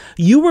candidate,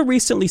 you were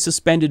recently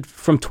suspended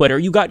from Twitter.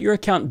 You got your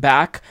account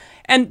back.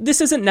 And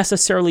this isn't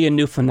necessarily a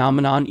new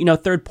phenomenon.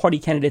 Third-party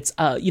candidates,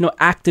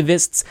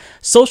 activists,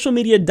 social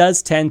media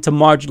does tend to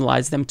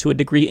marginalize them to a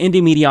degree.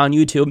 Indie media on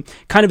YouTube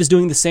kind of is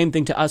doing the same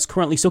thing to us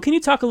currently. So can you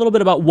talk a little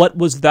bit about what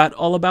was that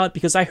all about?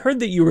 Because I heard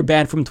that you were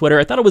banned from Twitter.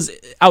 I thought it was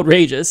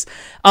outrageous.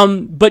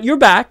 But you're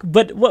back.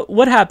 But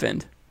what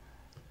happened?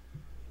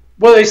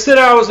 Well, they said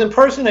I was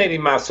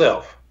impersonating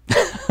myself.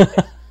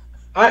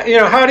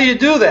 How do you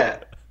do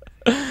that?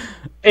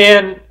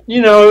 And,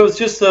 it was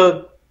just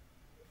a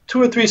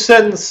 2 or 3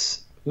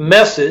 sentence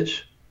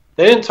message.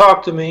 They didn't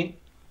talk to me.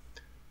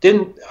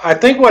 I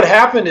think what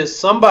happened is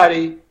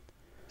somebody,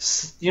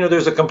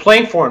 there's a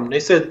complaint form. They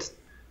said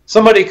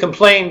somebody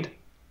complained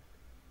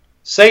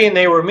saying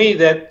they were me,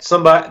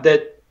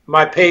 that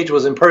my page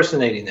was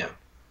impersonating them.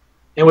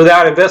 And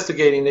without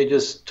investigating, they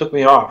just took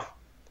me off.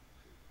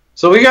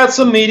 So we got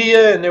some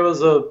media, and there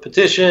was a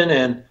petition,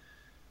 and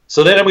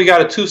so then we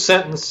got a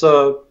 2-sentence,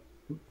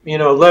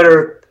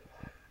 letter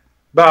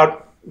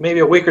about maybe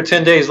a week or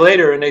 10 days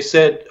later, and they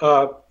said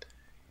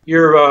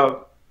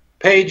your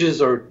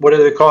pages, or what do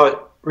they call it,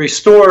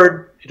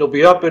 restored. It'll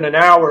be up in an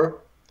hour.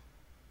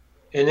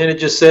 And then it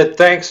just said,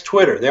 thanks,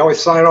 Twitter. They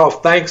always sign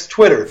off, thanks,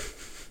 Twitter.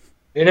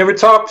 They never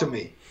talked to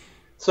me.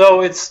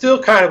 So it's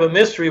still kind of a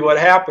mystery what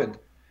happened.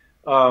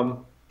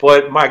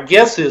 But my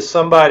guess is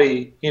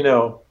somebody,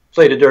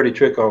 played a dirty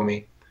trick on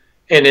me.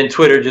 And then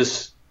Twitter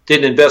just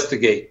didn't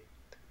investigate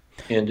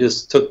and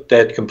just took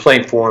that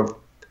complaint form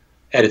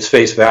at its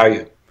face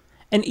value.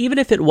 And even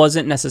if it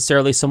wasn't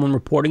necessarily someone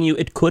reporting you,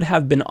 it could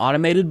have been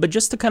automated. But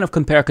just to kind of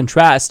compare and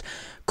contrast,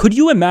 could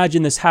you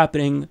imagine this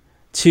happening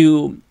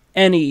to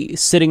any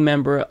sitting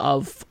member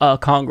of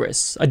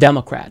Congress, a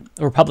Democrat,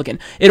 a Republican?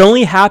 It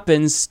only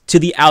happens to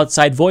the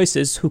outside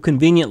voices who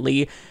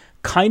conveniently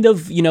kind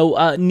of,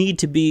 need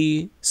to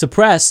be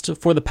suppressed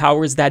for the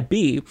powers that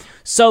be.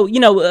 So,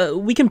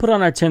 we can put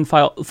on our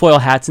tinfoil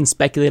hats and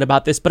speculate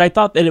about this, but I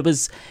thought that it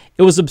was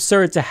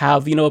absurd to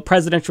have, a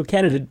presidential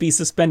candidate be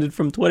suspended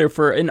from Twitter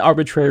for an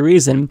arbitrary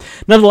reason.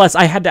 Nonetheless,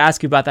 I had to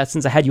ask you about that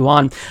since I had you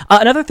on.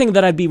 Another thing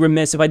that I'd be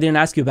remiss if I didn't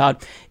ask you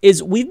about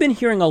is we've been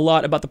hearing a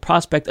lot about the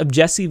prospect of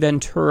Jesse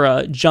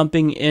Ventura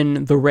jumping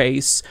in the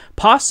race,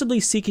 possibly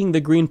seeking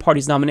the Green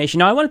Party's nomination.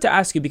 Now, I wanted to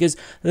ask you because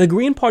the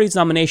Green Party's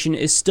nomination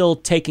is still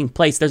taking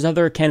place. There's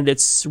other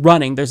candidates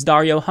running. There's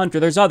Dario Hunter.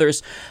 There's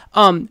others.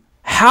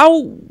 How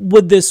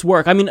would this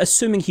work? I mean,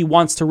 assuming he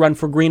wants to run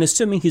for Green,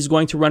 assuming he's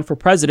going to run for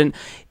president,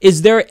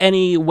 is there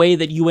any way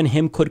that you and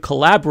him could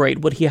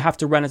collaborate? Would he have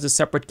to run as a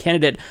separate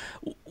candidate?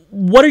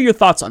 What are your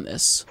thoughts on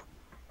this?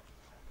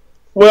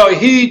 Well,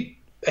 he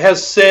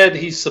has said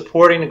he's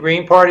supporting the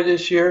Green Party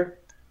this year.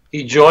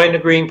 He joined the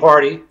Green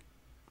Party.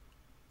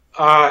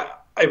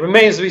 It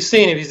remains to be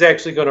seen if he's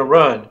actually going to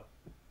run.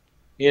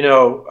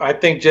 I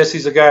think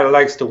Jesse's a guy that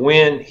likes to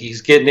win.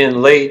 He's getting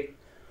in late.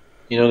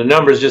 The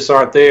numbers just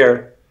aren't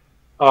there.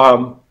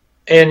 And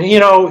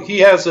he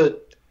has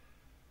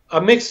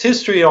a mixed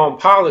history on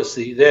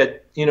policy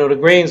that, the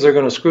Greens are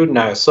going to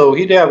scrutinize. So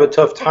he'd have a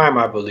tough time,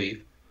 I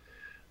believe.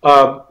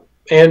 And,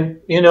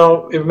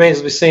 it remains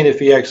to be seen if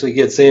he actually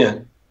gets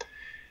in.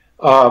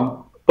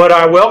 But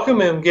I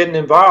welcome him getting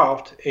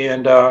involved.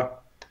 And,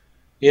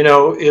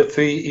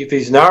 if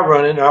he's not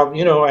running,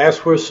 I'll,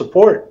 ask for his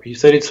support. He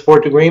said he'd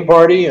support the Green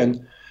Party.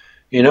 And,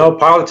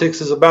 politics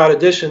is about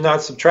addition,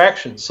 not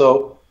subtraction.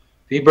 So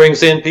if he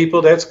brings in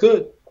people, that's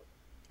good.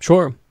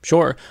 Sure.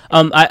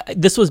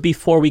 This was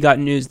before we got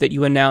news that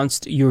you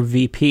announced your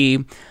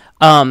VP.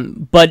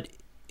 But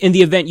in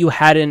the event you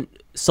hadn't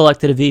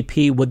selected a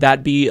VP, would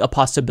that be a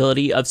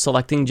possibility of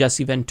selecting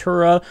Jesse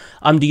Ventura?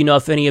 Do you know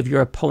if any of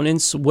your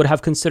opponents would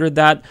have considered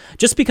that?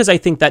 Just because I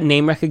think that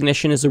name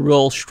recognition is a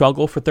real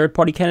struggle for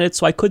third-party candidates,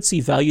 so I could see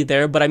value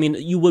there. But I mean,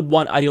 you would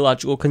want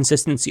ideological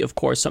consistency, of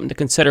course, something to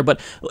consider. But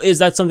is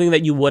that something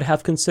that you would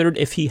have considered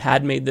if he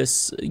had made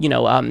this,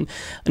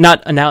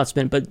 not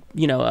announcement, but,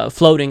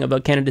 floating of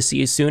a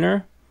candidacy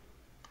sooner?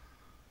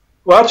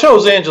 Well, I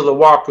chose Angela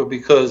Walker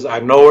because I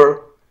know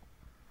her.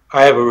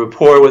 I have a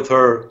rapport with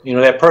her.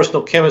 That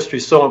personal chemistry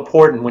is so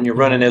important when you're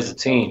running as a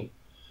team.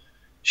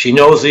 She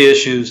knows the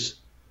issues.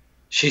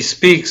 She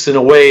speaks in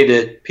a way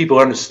that people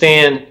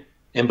understand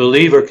and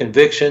believe her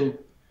conviction.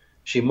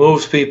 She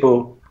moves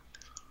people.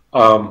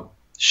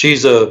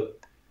 She's a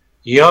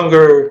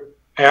younger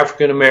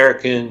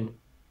African-American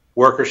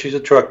worker. She's a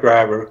truck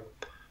driver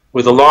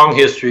with a long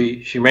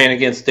history. She ran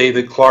against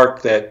David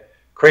Clark, that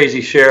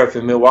crazy sheriff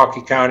in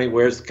Milwaukee County,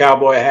 wears the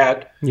cowboy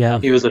hat. Yeah.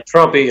 He was a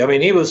Trumpy. I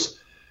mean, he was...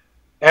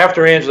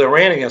 After Angela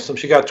ran against him,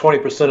 she got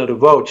 20% of the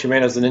vote. She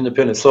ran as an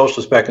independent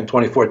socialist back in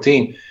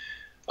 2014.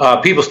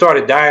 People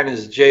started dying in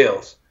his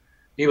jails.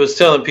 He was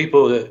telling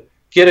people to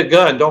get a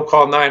gun, don't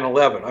call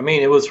 911. I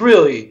mean, it was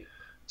really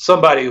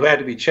somebody who had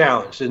to be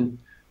challenged. And,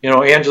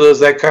 Angela is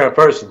that kind of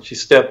person. She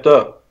stepped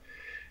up.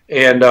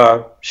 And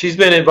she's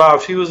been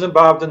involved. She was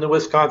involved in the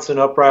Wisconsin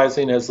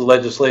uprising as the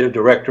legislative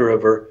director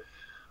of her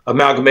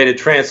Amalgamated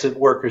Transit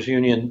Workers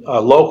Union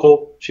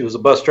local. She was a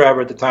bus driver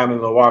at the time in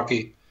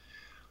Milwaukee.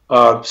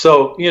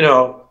 So,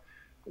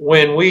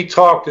 when we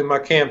talked in my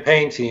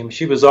campaign team,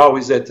 she was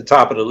always at the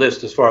top of the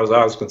list as far as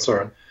I was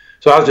concerned.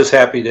 So I was just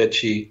happy that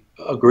she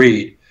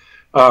agreed.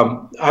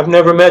 I've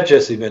never met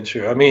Jesse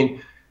Ventura. I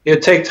mean,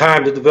 it'd take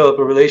time to develop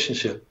a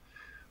relationship.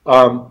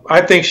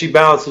 I think she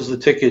balances the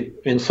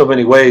ticket in so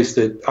many ways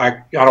that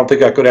I don't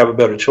think I could have a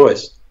better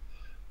choice.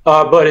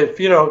 But if,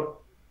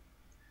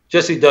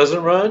 Jesse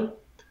doesn't run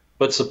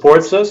but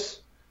supports us,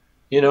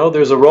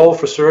 there's a role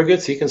for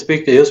surrogates. He can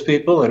speak to his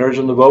people and urge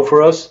them to vote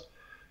for us.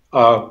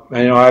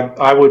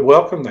 I would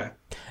welcome that.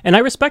 And I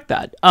respect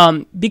that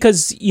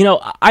because,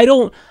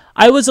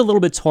 I was a little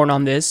bit torn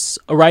on this,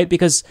 right?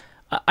 Because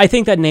I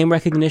think that name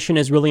recognition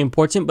is really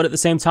important. But at the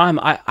same time,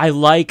 I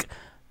like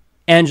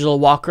Angela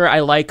Walker. I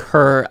like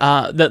her,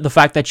 the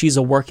fact that she's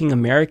a working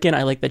American.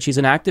 I like that she's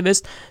an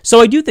activist. So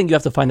I do think you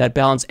have to find that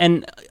balance.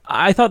 And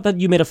I thought that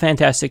you made a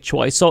fantastic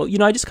choice. So,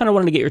 I just kind of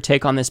wanted to get your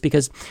take on this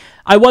because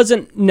I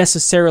wasn't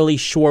necessarily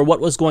sure what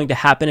was going to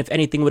happen, if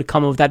anything would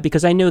come of that,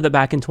 because I knew that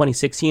back in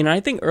 2016, and I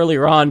think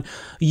earlier on,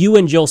 you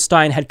and Jill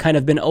Stein had kind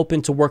of been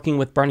open to working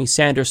with Bernie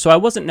Sanders. So I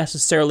wasn't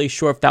necessarily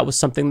sure if that was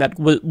something that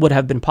would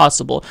have been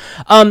possible.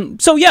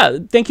 So yeah,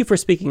 thank you for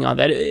speaking on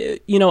that.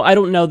 I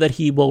don't know that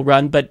he will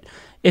run, but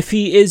if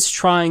he is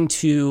trying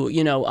to,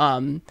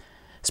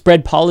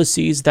 spread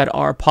policies that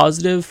are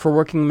positive for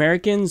working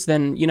Americans,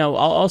 then,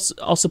 I'll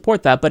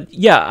support that. But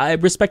yeah, I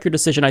respect your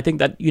decision. I think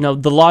that,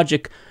 the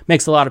logic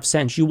makes a lot of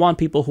sense. You want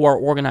people who are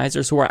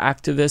organizers, who are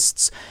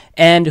activists,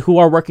 and who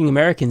are working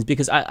Americans,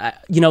 because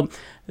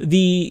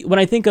when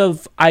I think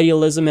of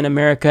idealism in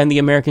America and the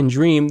American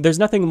dream, there's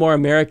nothing more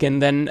American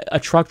than a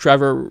truck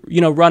driver,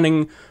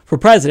 running for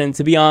president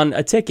to be on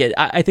a ticket.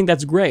 I think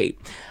that's great.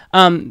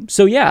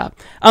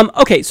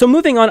 Okay, so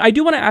moving on, I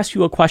do want to ask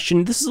you a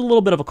question. This is a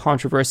little bit of a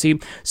controversy.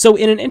 So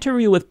in an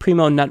interview with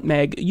Primo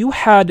Nutmeg, you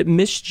had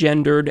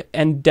misgendered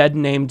and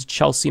dead-named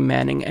Chelsea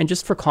Manning. And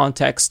just for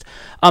context,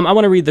 I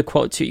want to read the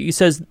quote to you.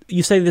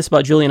 You say this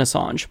about Julian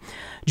Assange.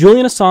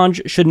 Julian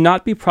Assange should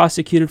not be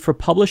prosecuted for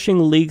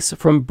publishing leaks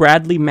from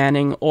Bradley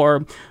Manning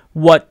or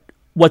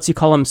what's he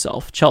call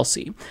himself,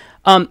 Chelsea.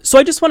 So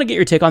I just want to get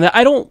your take on that.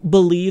 I don't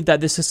believe that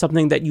this is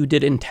something that you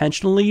did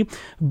intentionally,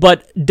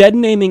 but dead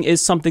naming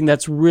is something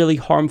that's really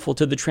harmful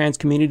to the trans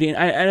community.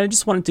 And I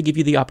just wanted to give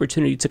you the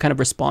opportunity to kind of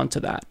respond to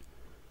that.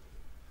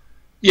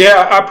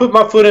 Yeah, I put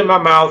my foot in my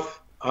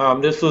mouth.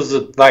 This was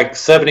like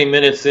 70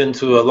 minutes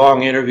into a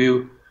long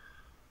interview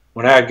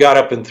when I had got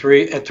up at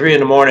 3 in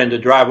the morning to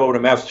drive over to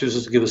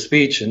Massachusetts to give a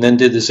speech, and then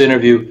did this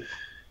interview.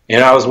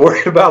 And I was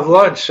worried about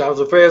lunch. I was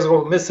afraid I was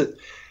going to miss it.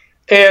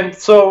 And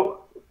so,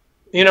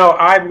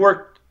 I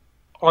worked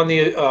on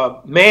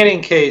the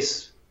Manning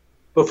case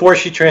before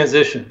she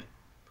transitioned.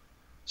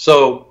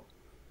 So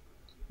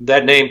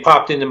that name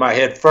popped into my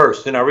head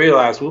first, and I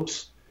realized,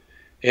 whoops.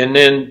 And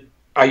then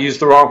I used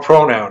the wrong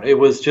pronoun. It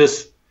was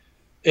just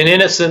an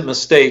innocent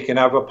mistake, and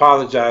I've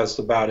apologized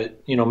about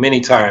it, many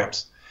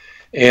times.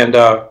 And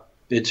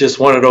it's just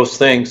one of those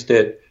things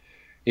that,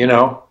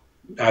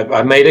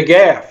 I made a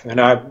gaffe,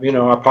 and I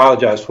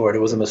apologize for it. It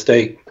was a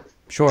mistake.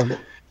 Sure.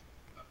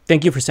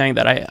 Thank you for saying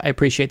that. I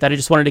appreciate that. I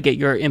just wanted to get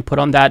your input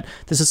on that.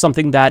 This is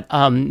something that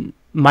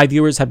my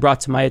viewers had brought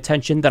to my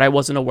attention that I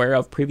wasn't aware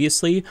of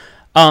previously.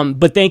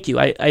 But thank you.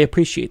 I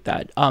appreciate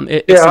that. I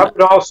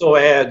would also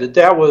add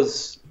that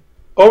was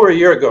over a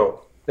year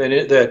ago.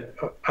 It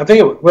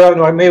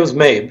was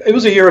May. It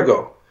was a year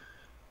ago.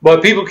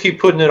 But people keep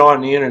putting it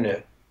on the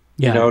internet.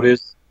 Yeah.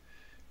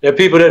 There are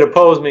people that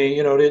oppose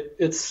me.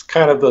 It's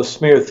kind of a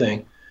smear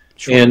thing.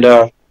 Sure.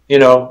 And,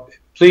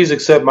 please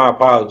accept my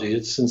apology.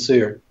 It's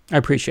sincere. I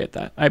appreciate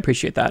that.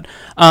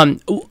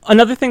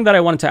 Another thing that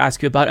I wanted to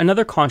ask you about,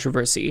 another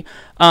controversy.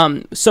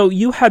 So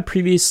you had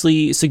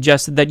previously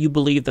suggested that you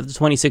believe that the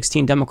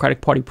 2016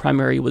 Democratic Party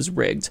primary was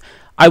rigged.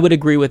 I would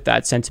agree with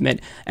that sentiment.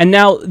 And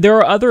now there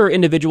are other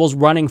individuals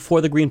running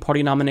for the Green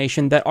Party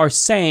nomination that are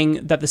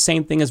saying that the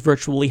same thing is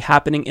virtually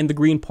happening in the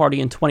Green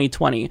Party in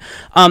 2020.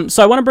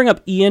 So I want to bring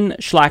up Ian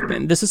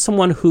Schlakman. This is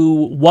someone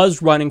who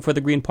was running for the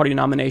Green Party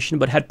nomination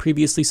but had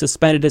previously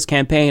suspended his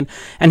campaign.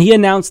 And he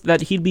announced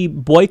that he'd be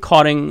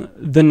boycotting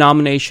the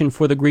nomination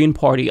for the Green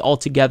Party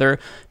altogether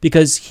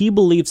because he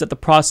believes that the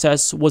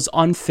process was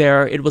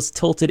unfair. It was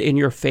tilted in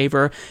your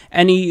favor.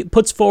 And he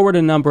puts forward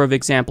a number of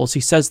examples.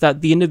 He says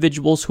that the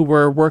individuals who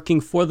were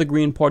working for the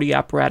Green Party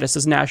apparatus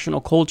as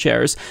national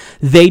co-chairs,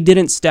 they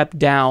didn't step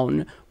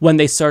down when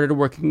they started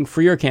working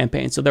for your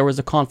campaign. So there was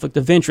a conflict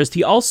of interest.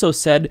 He also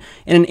said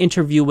in an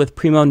interview with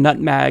Primo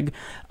Nutmeg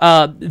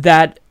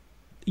that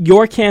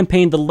your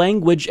campaign, the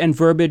language and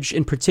verbiage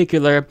in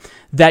particular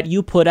that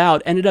you put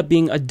out, ended up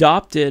being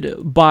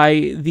adopted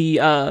by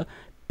the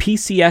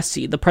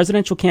PCSC, the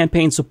Presidential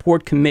Campaign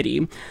Support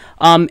Committee,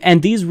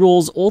 and these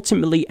rules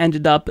ultimately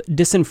ended up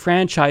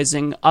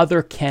disenfranchising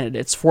other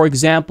candidates. For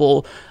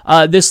example,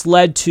 this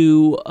led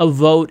to a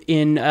vote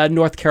in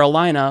North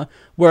Carolina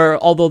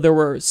where, although there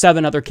were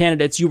 7 other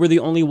candidates, you were the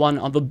only one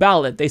on the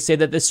ballot. They say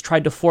that this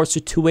tried to force a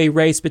two-way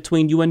race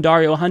between you and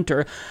Dario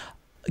Hunter.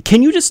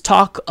 Can you just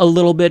talk a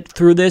little bit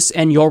through this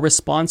and your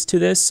response to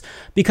this?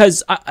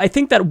 Because I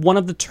think that one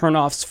of the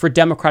turnoffs for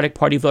Democratic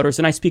Party voters,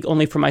 and I speak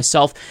only for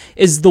myself,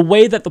 is the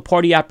way that the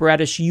party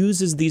apparatus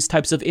uses these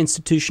types of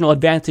institutional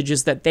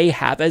advantages that they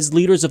have as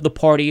leaders of the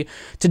party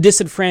to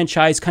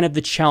disenfranchise kind of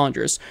the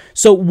challengers.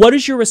 So what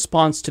is your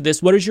response to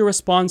this? What is your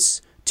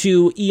response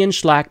to Ian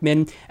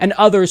Schlakman and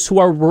others who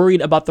are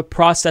worried about the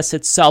process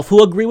itself,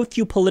 who agree with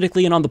you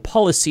politically and on the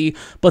policy,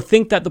 but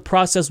think that the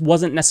process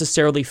wasn't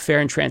necessarily fair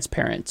and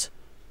transparent?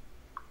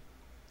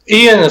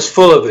 Ian is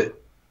full of it,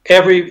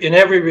 in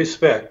every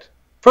respect.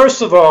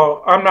 First of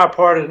all, I'm not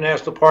part of the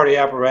National Party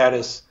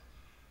apparatus.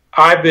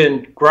 I've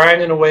been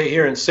grinding away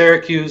here in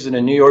Syracuse and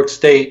in New York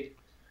State.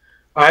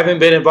 I haven't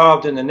been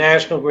involved in the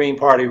National Green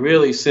Party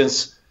really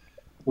since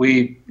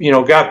we,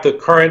 got the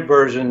current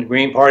version, the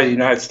Green Party of the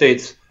United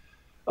States,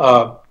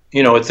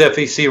 its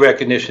FEC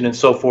recognition and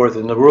so forth,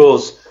 and the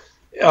rules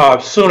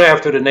soon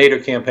after the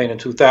Nader campaign in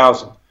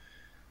 2000.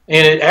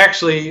 And it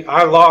actually,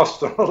 I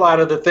lost a lot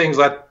of the things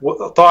I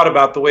thought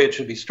about the way it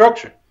should be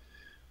structured.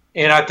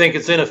 And I think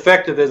it's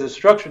ineffective as it's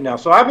structured now.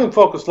 So I've been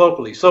focused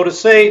locally. So to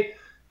say,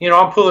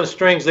 I'm pulling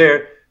strings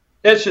there,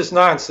 that's just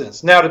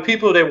nonsense. Now, the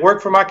people that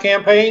work for my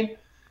campaign,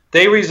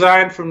 they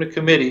resigned from the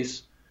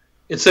committees.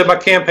 It said my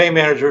campaign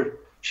manager,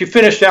 she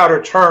finished out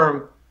her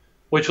term,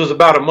 which was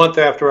about a month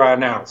after I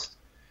announced.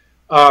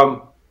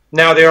 Now,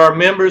 there are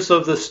members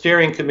of the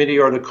steering committee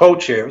or the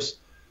co-chairs,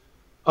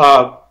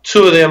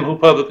 two of them who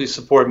publicly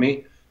support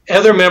me.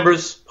 Other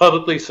members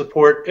publicly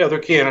support other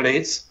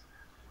candidates.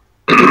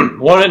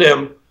 One of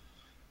them,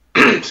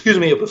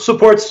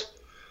 supports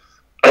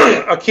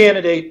a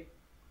candidate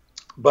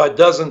but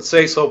doesn't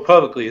say so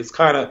publicly. It's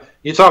kind of,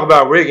 you talk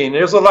about rigging.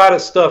 There's a lot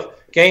of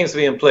games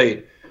being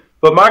played.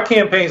 But my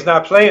campaign's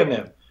not playing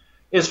them.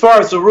 As far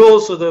as the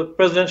rules of the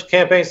Presidential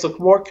Campaign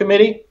Support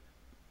Committee,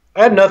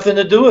 I had nothing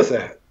to do with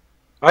that.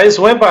 I just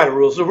went by the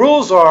rules. The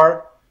rules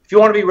are, if you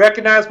want to be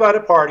recognized by the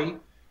party,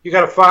 you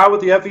got to file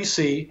with the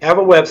FEC, have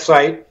a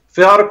website,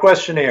 fill out a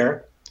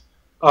questionnaire,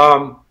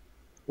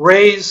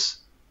 raise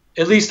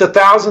at least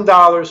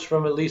 $1,000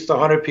 from at least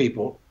 100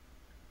 people.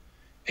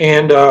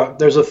 And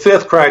there's a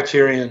fifth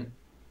criterion.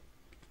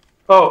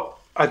 Oh,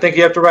 I think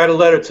you have to write a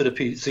letter to the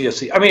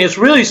PCSC. I mean, it's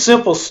really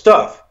simple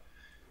stuff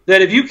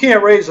that if you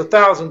can't raise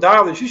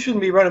 $1,000, you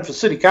shouldn't be running for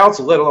city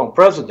council, let alone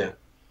president.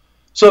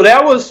 So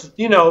that was,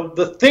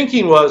 the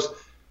thinking was,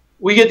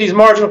 we get these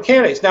marginal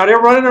candidates. Now they're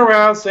running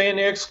around saying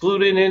they're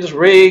excluded and it's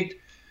rigged.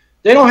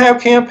 They don't have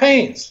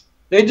campaigns.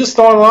 They just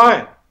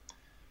online.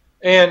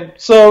 And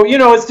so,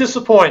 it's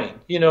disappointing,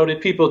 that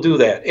people do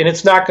that. And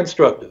it's not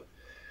constructive.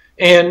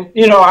 And,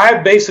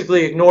 I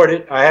basically ignored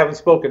it. I haven't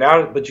spoken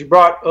out, but you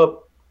brought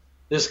up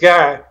this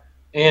guy.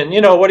 And,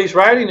 what he's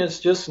writing is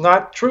just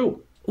not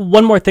true.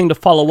 One more thing to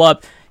follow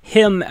up.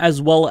 Him,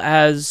 as well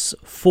as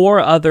 4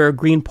 other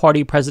Green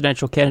Party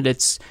presidential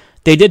candidates,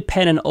 they did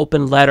pen an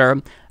open letter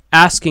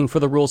asking for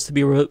the rules to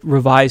be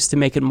revised to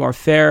make it more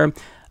fair,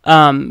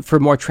 for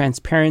more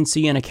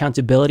transparency and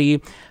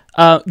accountability.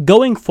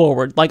 Going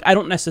forward, I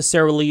don't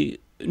necessarily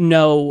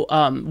know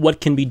what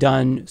can be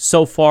done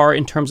so far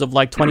in terms of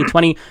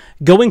 2020.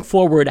 Going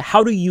forward,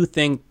 how do you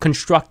think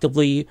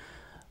constructively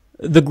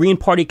the Green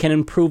Party can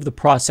improve the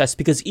process?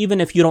 Because even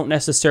if you don't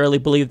necessarily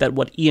believe that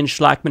what Ian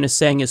Schlachman is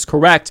saying is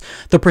correct,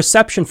 the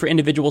perception for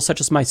individuals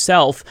such as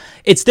myself,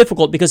 it's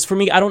difficult because for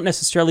me, I don't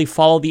necessarily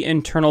follow the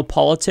internal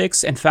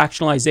politics and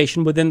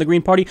factionalization within the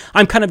Green Party.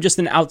 I'm kind of just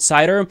an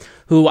outsider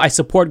who I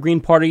support Green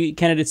Party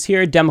candidates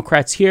here,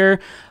 Democrats here.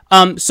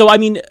 So, I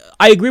mean,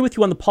 I agree with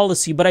you on the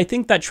policy, but I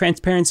think that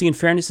transparency and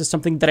fairness is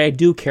something that I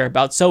do care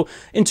about. So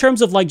in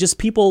terms of just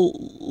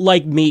people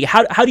like me,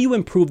 how do you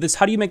improve this?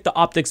 How do you make the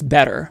optics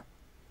better?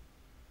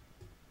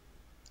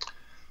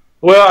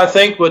 Well, I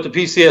think what the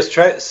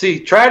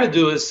PCSC try to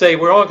do is say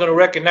we're only going to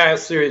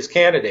recognize serious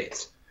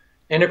candidates.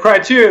 And the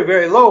criteria are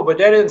very low, but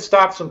that didn't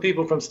stop some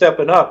people from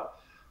stepping up.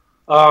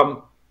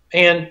 And,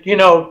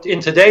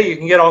 in today you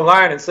can get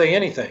online and say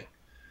anything.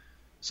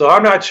 So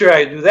I'm not sure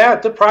I do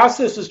that. The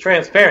process is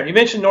transparent. You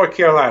mentioned North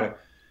Carolina.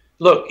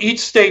 Look,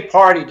 each state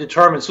party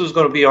determines who's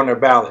going to be on their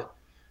ballot.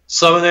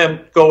 Some of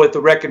them go with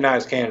the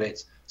recognized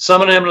candidates.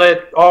 Some of them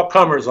let all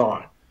comers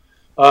on.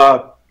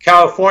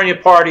 California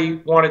party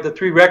wanted the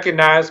 3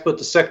 recognized, but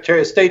the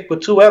Secretary of State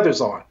put 2 others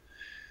on.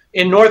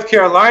 In North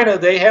Carolina,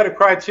 they had a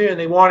criteria, and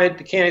they wanted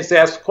the candidates to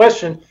ask the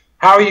question,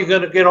 how are you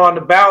going to get on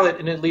the ballot?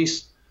 And at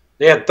least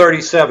they had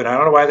 37. I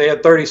don't know why they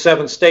had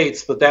 37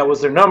 states, but that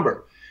was their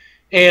number.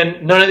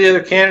 And none of the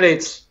other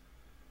candidates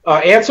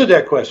answered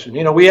that question.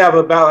 We have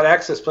a ballot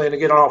access plan to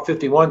get on all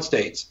 51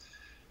 states.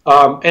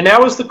 And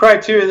that was the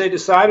criteria they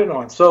decided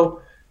on.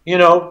 So, you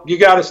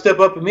got to step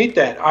up and meet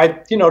that.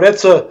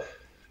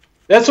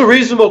 That's a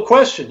reasonable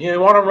question. You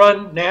want to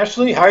run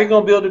nationally? How are you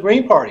going to build a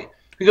Green Party?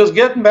 Because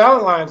getting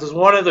ballot lines is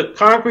one of the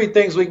concrete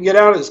things we can get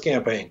out of this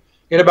campaign.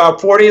 In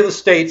about 40 of the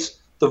states,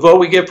 the vote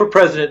we get for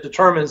president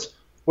determines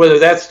whether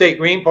that state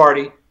Green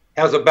Party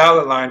has a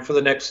ballot line for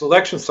the next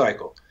election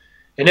cycle.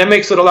 And that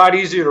makes it a lot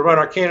easier to run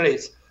our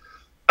candidates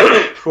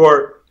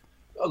for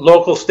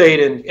local, state,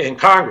 and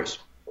Congress.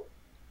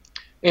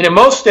 And in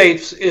most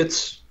states,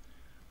 it's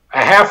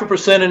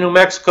 0.5% in New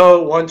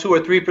Mexico, 1%, 2%, or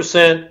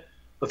 3%.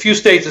 A few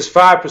states is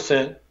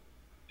 5%.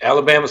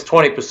 Alabama's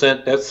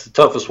 20%. That's the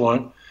toughest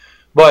one.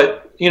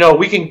 But,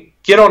 we can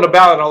get on the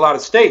ballot in a lot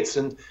of states.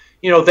 And,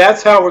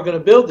 that's how we're going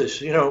to build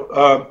this.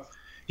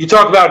 You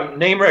talk about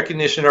name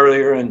recognition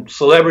earlier and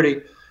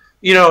celebrity.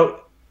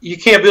 You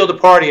can't build a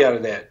party out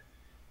of that.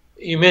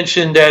 You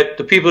mentioned that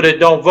the people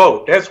that don't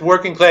vote, that's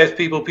working class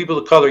people, people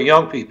of color,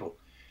 young people.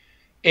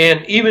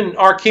 And even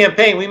our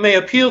campaign, we may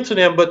appeal to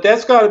them, but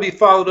that's got to be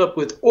followed up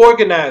with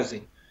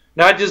organizing,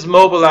 not just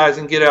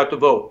mobilizing, get out to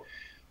vote.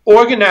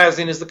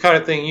 Organizing is the kind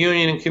of thing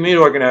union and community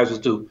organizers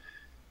do.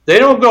 They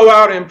don't go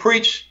out and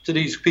preach to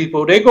these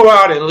people. They go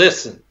out and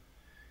listen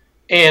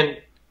and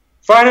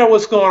find out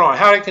what's going on,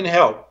 how they can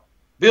help,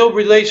 build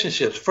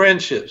relationships,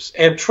 friendships,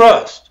 and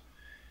trust.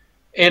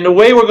 And the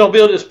way we're going to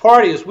build this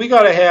party is we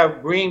got to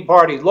have Green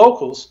Party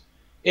locals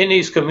in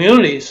these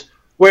communities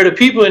where the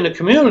people in the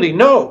community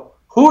know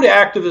who the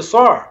activists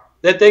are,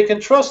 that they can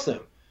trust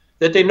them,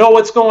 that they know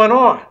what's going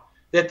on,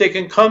 that they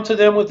can come to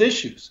them with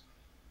issues.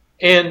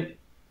 And,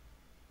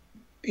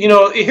 you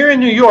know, here in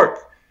New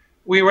York,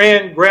 we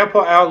ran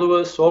Grandpa Al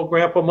Lewis, old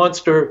Grandpa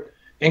Munster,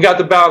 and got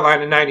the ballot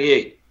line in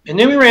 98. And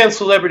then we ran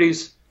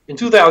celebrities in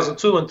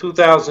 2002 and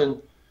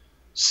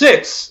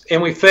 2006,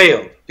 and we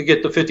failed to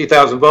get the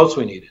 50,000 votes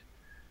we needed.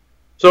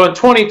 So in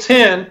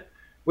 2010,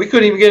 we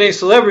couldn't even get any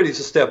celebrities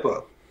to step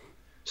up.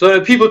 So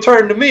the people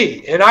turned to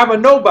me, and I'm a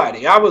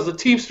nobody. I was a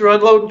teamster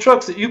unloading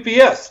trucks at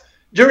UPS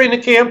during the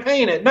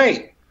campaign at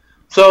night.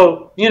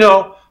 So, you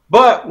know,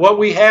 but what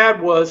we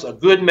had was a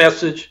good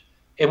message,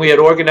 and we had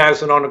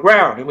organized it on the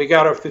ground, and we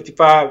got our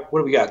 55, what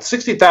do we got,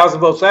 60,000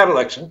 votes that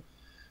election.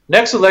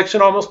 Next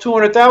election, almost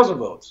 200,000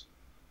 votes.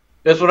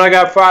 That's when I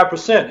got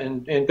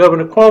 5%. And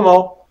Governor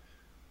Cuomo,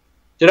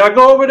 did I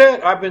go over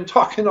that? I've been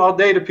talking all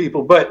day to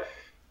people, but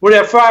with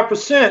that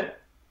 5%,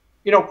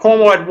 you know,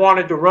 Cuomo had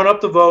wanted to run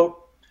up the vote,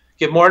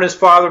 get more than his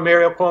father,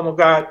 Mario Cuomo,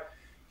 got,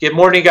 get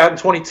more than he got in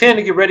 2010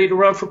 to get ready to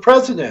run for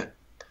president.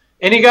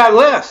 And he got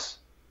less.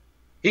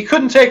 He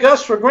couldn't take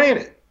us for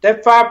granted.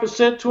 That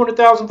 5%,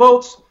 200,000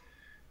 votes,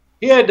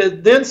 he had to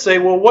then say,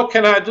 well, what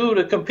can I do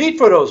to compete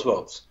for those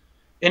votes?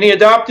 And he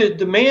adopted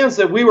demands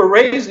that we were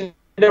raising and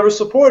never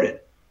supported,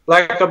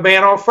 like a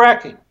ban on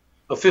fracking,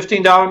 a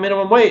 $15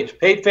 minimum wage,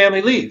 paid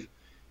family leave,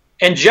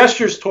 and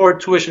gestures toward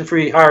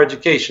tuition-free higher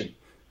education,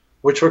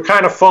 which were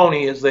kind of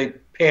phony as they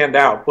panned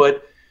out.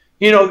 But,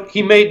 you know,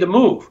 he made the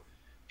move.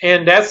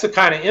 And that's the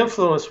kind of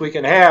influence we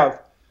can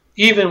have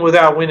even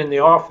without winning the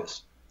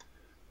office.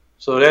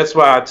 So that's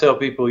why I tell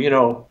people, you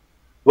know,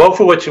 vote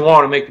for what you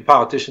want and make the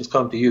politicians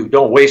come to you.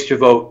 Don't waste your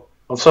vote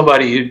on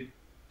somebody who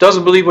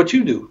doesn't believe what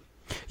you do.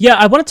 Yeah,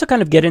 I wanted to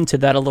kind of get into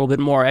that a little bit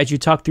more as you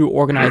talk through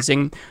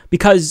organizing,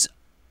 because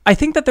I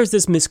think that there's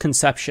this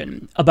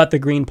misconception about the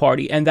Green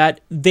Party and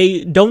that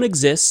they don't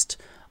exist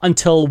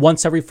until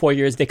once every 4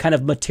 years they kind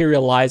of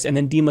materialize and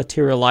then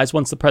dematerialize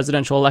once the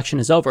presidential election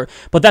is over.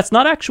 But that's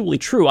not actually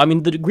true. I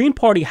mean, the Green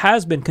Party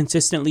has been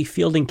consistently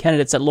fielding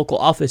candidates at local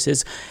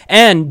offices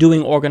and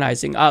doing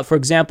organizing. For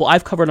example,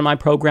 I've covered on my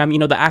program, you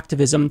know, the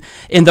activism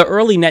in the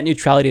early net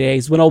neutrality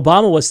days when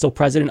Obama was still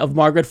president of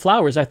Margaret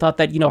Flowers. I thought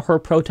that, you know, her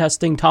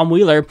protesting Tom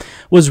Wheeler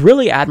was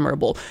really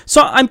admirable.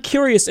 So I'm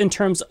curious in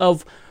terms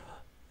of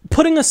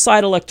putting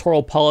aside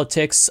electoral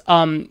politics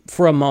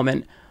for a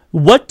moment,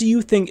 what do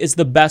you think is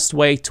the best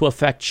way to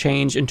affect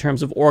change in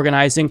terms of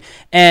organizing,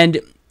 and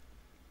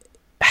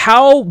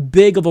how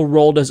big of a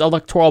role does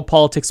electoral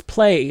politics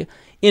play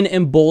in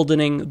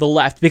emboldening the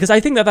left? Because I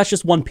think that that's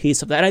just one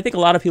piece of that. And I think a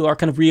lot of people are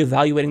kind of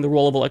reevaluating the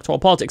role of electoral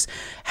politics.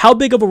 How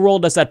big of a role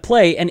does that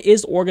play? And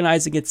is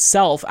organizing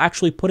itself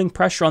actually putting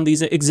pressure on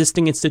these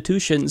existing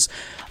institutions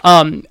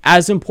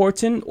as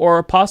important,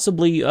 or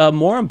possibly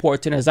more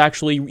important as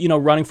actually, you know,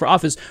 running for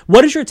office?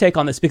 What is your take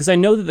on this? Because I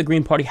know that the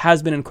Green Party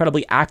has been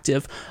incredibly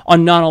active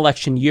on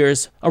non-election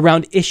years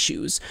around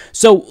issues.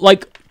 So,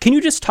 like, can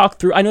you just talk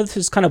through, I know this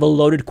is kind of a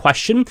loaded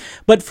question,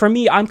 but for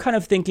me, I'm kind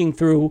of thinking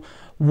through,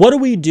 what do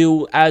we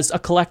do as a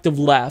collective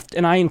left?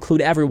 And I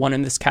include everyone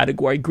in this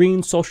category,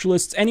 Greens,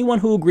 socialists, anyone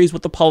who agrees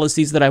with the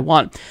policies that I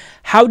want.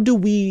 How do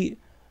we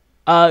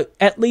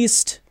at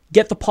least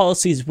get the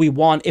policies we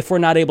want if we're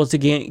not able to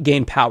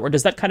gain power?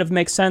 Does that kind of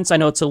make sense? I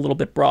know it's a little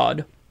bit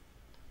broad.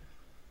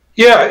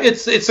 Yeah,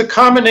 it's a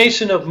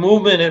combination of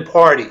movement and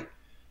party.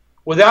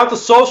 Without the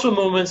social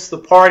movements, the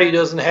party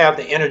doesn't have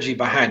the energy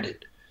behind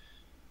it.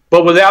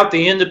 But without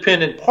the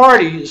independent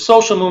party, the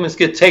social movements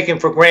get taken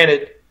for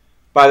granted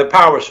by the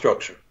power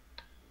structure.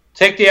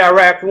 Take the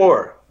Iraq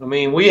War. I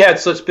mean, we had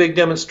such big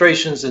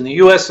demonstrations in the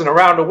U.S. and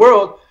around the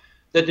world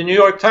that the New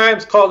York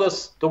Times called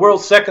us the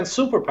world's second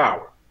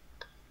superpower.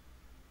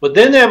 But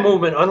then that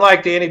movement,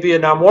 unlike the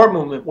anti-Vietnam War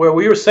movement, where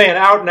we were saying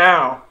out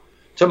now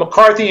to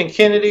McCarthy and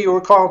Kennedy, who were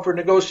calling for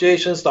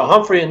negotiations, to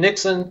Humphrey and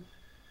Nixon,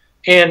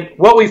 and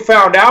what we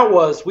found out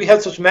was we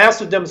had such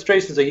massive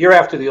demonstrations a year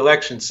after the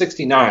election,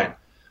 1969,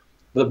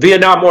 the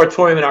Vietnam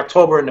moratorium in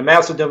October and the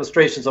massive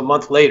demonstrations a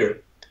month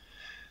later,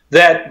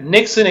 that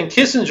Nixon and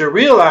Kissinger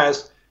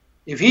realized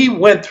if he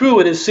went through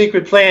with his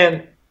secret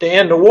plan to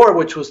end the war,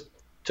 which was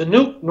to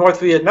nuke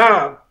North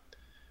Vietnam,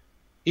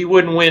 he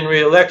wouldn't win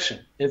re-election.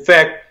 In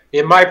fact,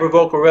 it might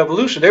provoke a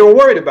revolution. They were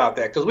worried about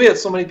that because we had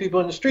so many people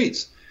in the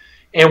streets.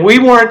 And we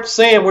weren't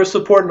saying we're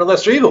supporting the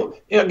lesser evil.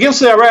 You know, against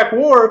the Iraq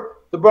War,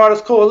 the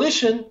broadest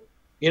coalition,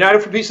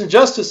 United for Peace and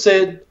Justice,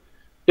 said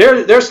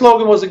their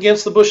slogan was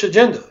against the Bush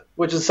agenda,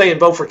 which is saying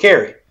vote for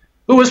Kerry,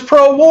 who was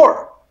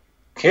pro-war.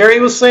 Kerry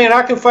was saying,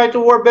 I can fight the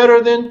war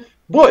better than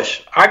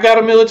Bush. I got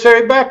a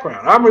military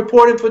background. I'm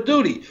reporting for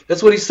duty.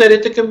 That's what he said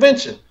at the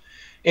convention.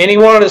 And he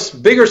wanted a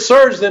bigger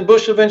surge than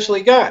Bush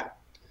eventually got.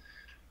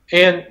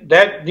 And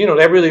that, you know,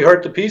 that really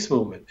hurt the peace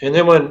movement. And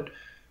then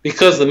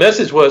because the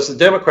message was the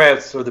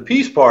Democrats or the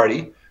Peace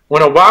Party,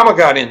 when Obama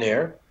got in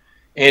there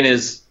and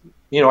is,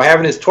 you know,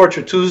 having his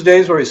Torture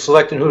Tuesdays where he's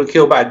selecting who to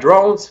kill by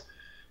drones,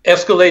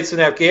 escalates in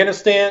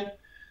Afghanistan,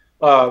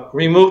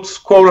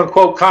 removed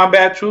quote-unquote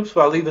combat troops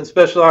while leaving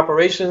special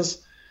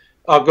operations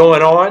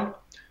going on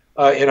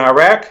in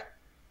Iraq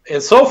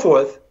and so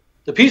forth,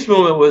 the peace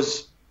movement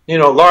was,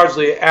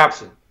 largely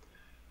absent.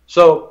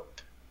 So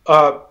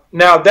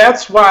now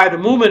that's why the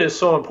movement is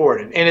so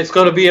important, and it's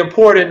going to be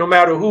important no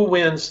matter who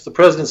wins the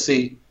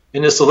presidency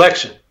in this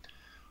election.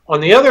 On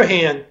the other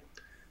hand,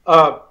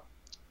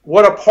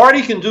 what a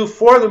party can do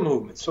for the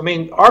movements. I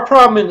mean, our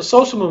problem in the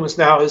social movements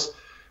now is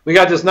we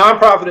got this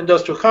nonprofit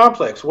industrial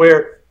complex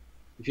where,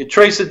 if you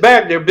trace it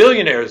back, they're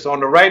billionaires. On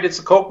the right, it's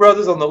the Koch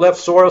brothers. On the left,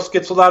 Soros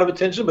gets a lot of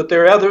attention, but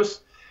there are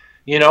others,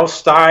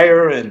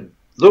 Steyer and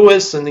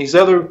Lewis and these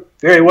other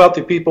very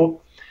wealthy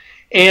people.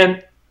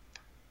 And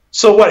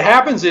so what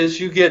happens is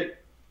you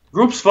get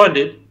groups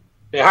funded,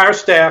 they hire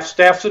staff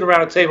sit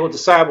around a table and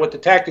decide what the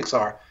tactics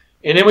are.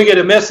 And then we get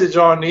a message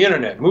on the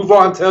internet. Move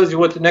On tells you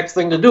what the next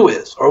thing to do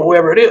is, or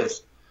whoever it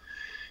is.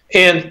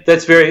 And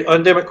that's very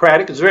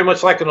undemocratic. It's very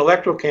much like an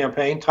electoral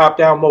campaign,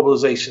 top-down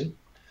mobilization.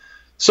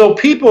 So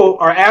people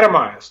are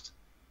atomized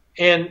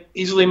and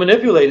easily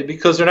manipulated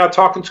because they're not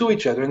talking to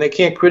each other and they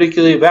can't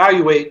critically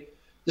evaluate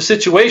the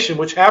situation,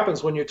 which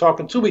happens when you're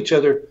talking to each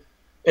other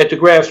at the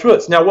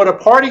grassroots. Now, what a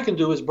party can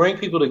do is bring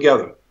people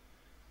together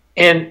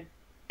and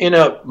in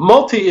a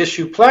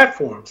multi-issue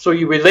platform. So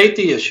you relate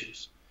the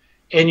issues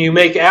and you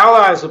make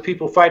allies of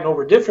people fighting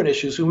over different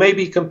issues who may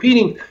be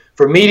competing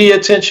for media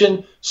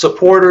attention,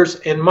 supporters,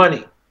 and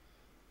money.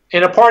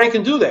 And a party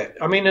can do that.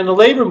 I mean, in the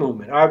labor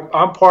movement,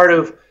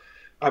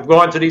 I've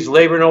gone to these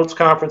labor notes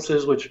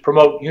conferences which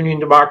promote union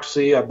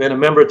democracy. I've been a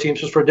member of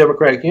Teamsters for a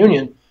Democratic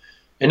Union,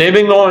 and they've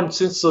been going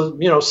since the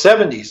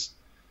 70s.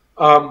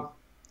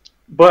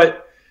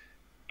 But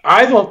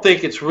I don't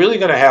think it's really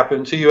going to happen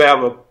until you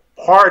have a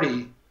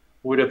party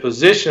with a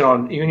position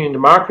on union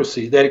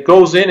democracy that it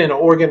goes in an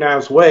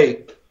organized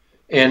way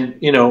and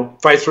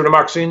fights for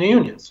democracy in the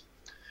unions.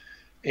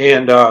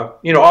 And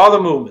all the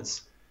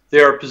movements,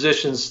 there are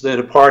positions that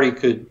a party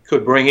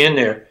could bring in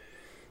there.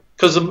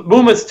 Because the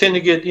movements tend to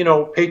get,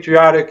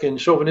 patriotic and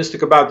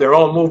chauvinistic about their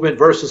own movement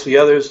versus the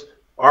others.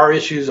 Our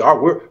issues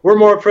are, we're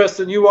more oppressed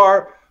than you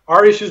are.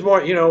 Our issues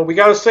more, we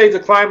got to save the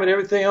climate.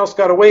 Everything else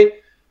got to wait.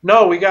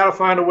 No, we got to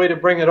find a way to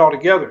bring it all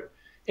together.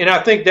 And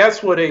I think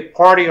that's what a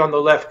party on the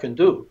left can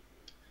do.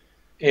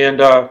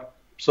 And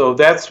so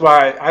that's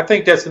why I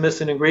think that's the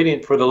missing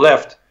ingredient for the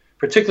left,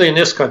 particularly in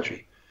this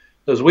country.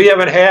 Because we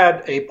haven't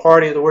had a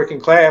party of the working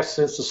class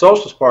since the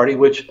Socialist Party,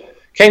 which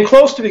came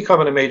close to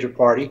becoming a major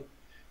party.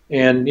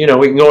 And, we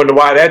can go into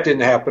why that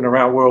didn't happen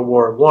around World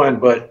War I,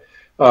 but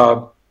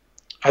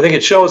I think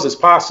it shows it's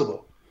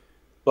possible.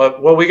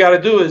 But what we got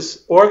to do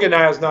is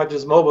organize, not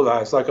just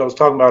mobilize, like I was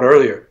talking about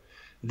earlier.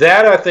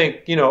 That, I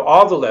think,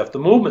 all the left, the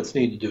movements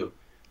need to do.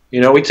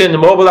 We tend to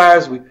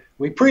mobilize,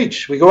 we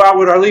preach, we go out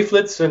with our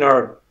leaflets and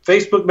our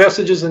Facebook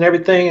messages and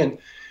everything, and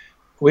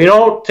we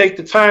don't take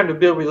the time to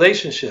build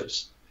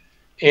relationships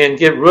and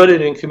get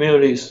rooted in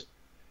communities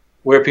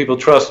where people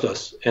trust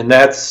us. And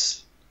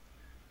that's,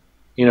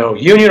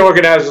 union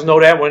organizers know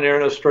that when they're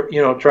in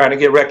a, trying to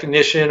get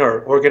recognition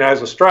or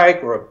organize a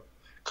strike or a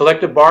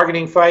collective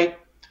bargaining fight.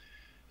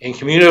 And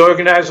community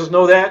organizers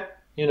know that.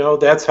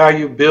 That's how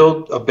you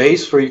build a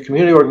base for your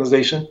community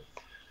organization.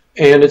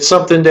 And it's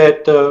something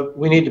that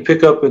we need to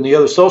pick up in the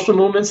other social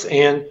movements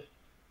and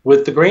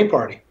with the Green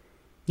Party.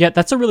 Yeah,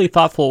 that's a really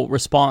thoughtful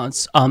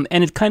response. And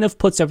it kind of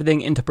puts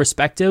everything into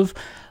perspective,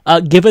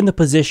 given the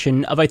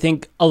position of, I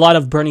think, a lot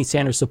of Bernie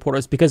Sanders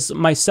supporters. Because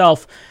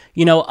myself,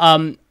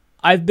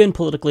 I've been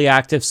politically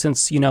active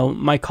since,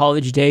 my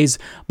college days,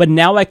 but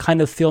now I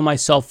kind of feel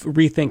myself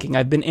rethinking.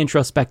 I've been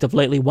introspective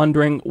lately,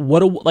 wondering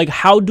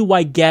how do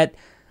I get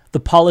the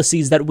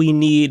policies that we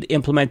need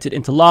implemented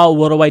into law?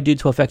 What do I do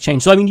to affect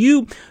change? So, I mean,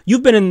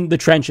 you've been in the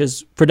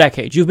trenches for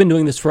decades. You've been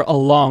doing this for a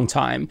long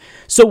time.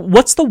 So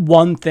what's the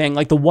one thing,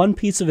 the one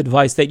piece of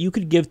advice that you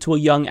could give to a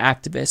young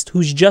activist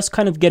who's just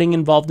kind of getting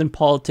involved in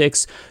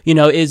politics,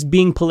 is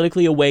being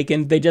politically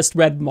awakened? They just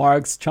read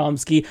Marx,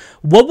 Chomsky.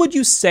 What would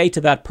you say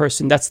to that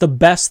person that's the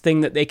best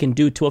thing that they can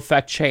do to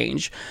affect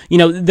change?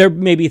 They're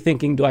maybe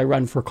thinking, do I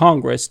run for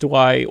Congress? Do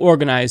I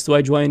organize? Do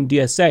I join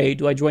DSA?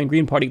 Do I join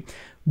Green Party?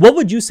 What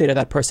would you say to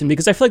that person?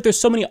 Because I feel like there's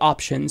so many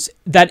options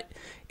that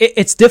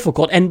it's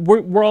difficult, and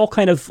we're all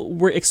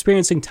we're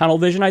experiencing tunnel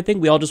vision. I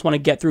think we all just want to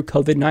get through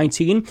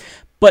COVID-19,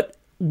 but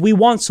we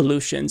want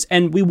solutions,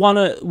 and we want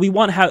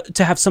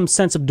to have some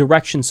sense of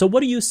direction. So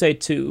what do you say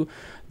to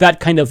that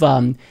kind of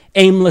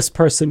aimless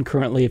person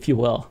currently, if you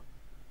will?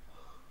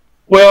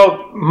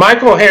 Well,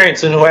 Michael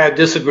Harrington, who I have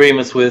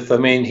disagreements with, I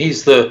mean,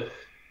 he's the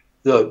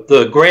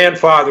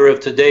grandfather of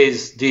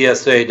today's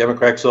DSA,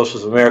 Democratic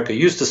Socialists of America,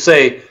 used to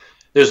say,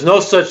 there's no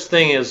such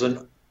thing as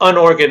an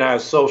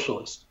unorganized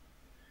socialist.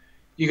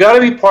 You got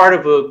to be part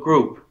of a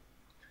group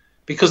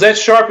because that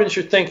sharpens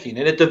your thinking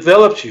and it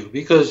develops you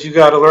because you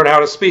got to learn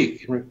how to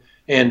speak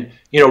and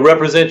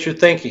represent your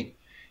thinking.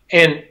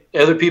 And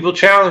other people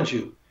challenge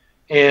you.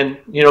 And,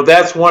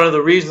 that's one of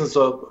the reasons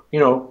of,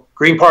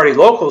 Green Party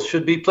locals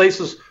should be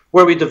places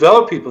where we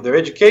develop people, their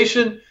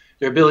education,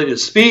 their ability to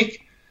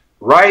speak,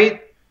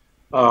 write,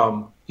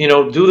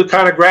 do the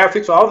kind of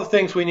graphics, all the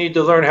things we need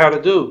to learn how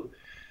to do.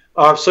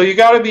 So you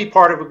got to be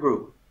part of a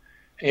group.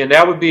 And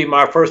that would be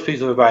my first piece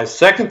of advice.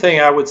 Second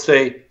thing I would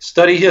say,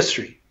 study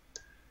history.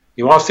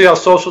 You want to see how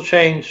social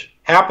change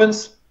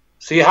happens?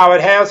 See how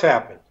it has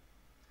happened.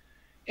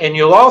 And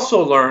you'll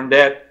also learn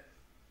that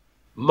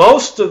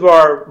most of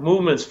our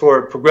movements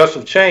for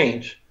progressive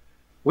change,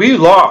 we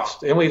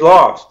lost, and we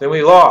lost, and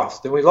we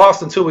lost, and we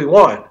lost until we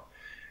won.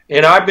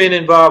 And I've been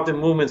involved in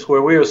movements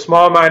where we were a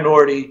small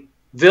minority,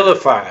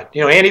 vilified.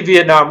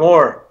 Anti-Vietnam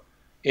War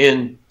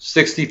in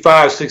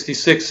 65,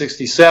 66,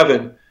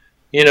 67,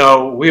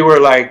 we were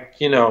like,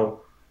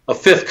 a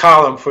fifth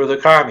column for the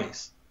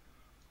commies.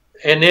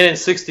 And then in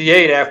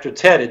 68, after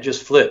Tet, it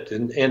just flipped.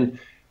 And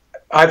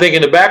I think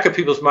in the back of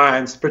people's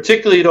minds,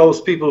 particularly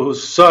those people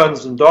whose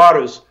sons and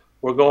daughters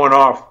were going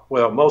off,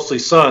 well, mostly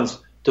sons,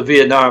 to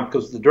Vietnam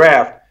because of the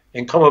draft,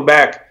 and coming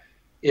back,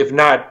 if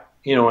not,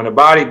 in a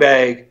body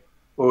bag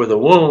or with a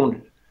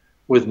wound,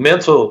 with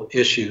mental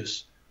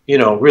issues,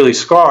 really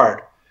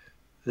scarred,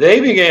 they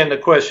began to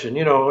question,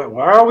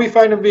 why are we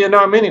fighting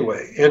Vietnam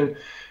anyway? And,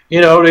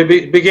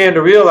 they began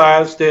to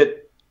realize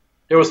that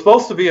there was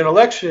supposed to be an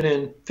election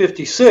in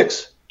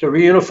 56 to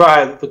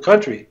reunify the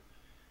country.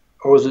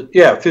 Or was it?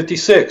 Yeah,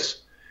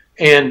 56.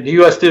 And the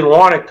U.S. didn't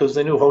want it because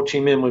they knew Ho Chi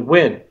Minh would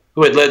win,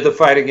 who had led the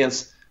fight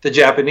against the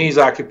Japanese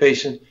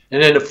occupation,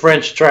 and then the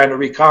French trying to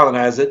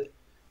recolonize it,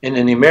 and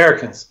then the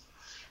Americans.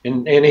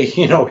 And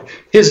he,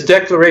 his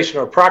declaration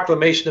or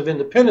proclamation of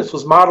independence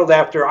was modeled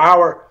after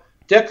our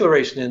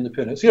Declaration of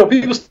Independence. People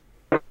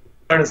like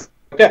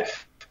that.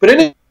 But then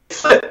it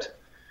flipped.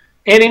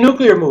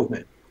 Anti-nuclear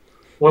movement.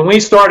 When we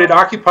started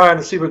occupying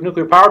the Seabrook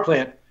nuclear power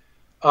plant,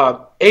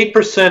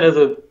 8% of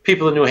the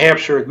people in New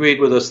Hampshire agreed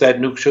with us that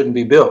nuke shouldn't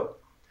be built.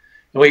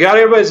 And we got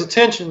everybody's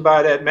attention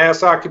by that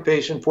mass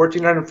occupation,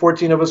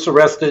 1,414 of us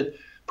arrested,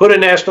 put in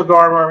National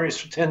Guard armies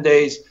for 10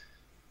 days,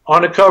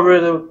 on the cover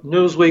of the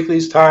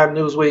Newsweekly's Time,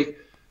 Newsweek,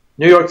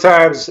 New York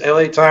Times,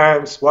 LA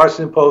Times,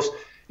 Washington Post.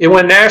 It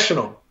went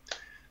national.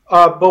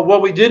 But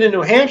what we did in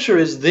New Hampshire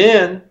is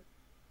then,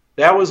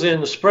 that was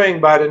in the spring,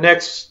 by the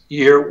next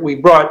year, we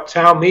brought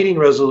town meeting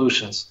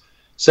resolutions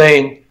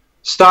saying,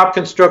 stop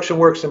construction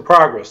works in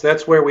progress.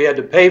 That's where we had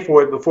to pay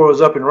for it before it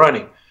was up and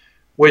running,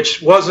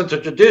 which wasn't a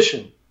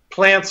tradition.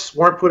 Plants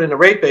weren't put in the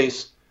rate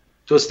base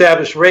to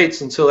establish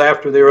rates until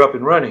after they were up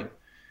and running.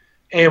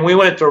 And we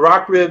went to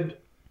Rock Rib,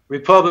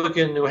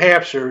 Republican, New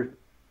Hampshire,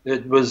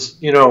 that was,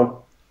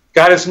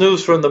 got its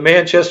news from the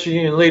Manchester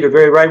Union Leader,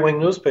 very right-wing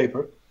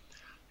newspaper.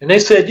 And they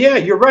said, yeah,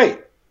 you're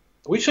right.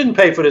 We shouldn't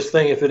pay for this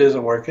thing if it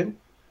isn't working.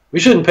 We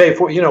shouldn't pay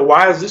for,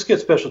 why does this get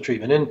special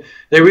treatment? And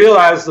they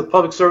realized the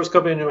public service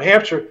company in New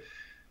Hampshire,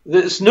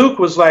 this nuke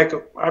was like,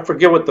 I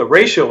forget what the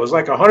ratio was,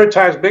 like 100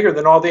 times bigger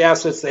than all the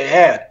assets they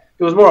had.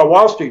 It was more a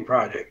Wall Street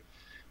project.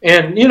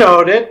 And,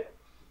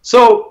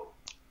 so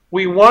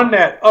we won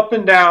that up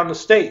and down the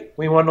state.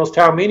 We won those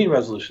town meeting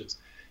resolutions.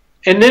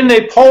 And then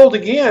they polled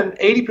again,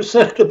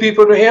 80% of the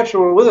people in New Hampshire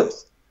were with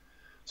us.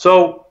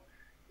 So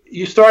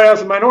you start out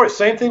as a minority.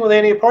 Same thing with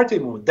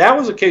anti-apartheid movement. That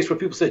was a case where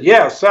people said,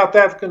 yeah, South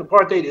African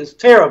apartheid is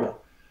terrible.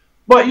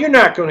 But you're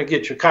not going to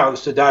get your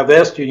college to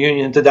divest, your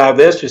union to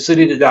divest, your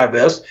city to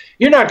divest.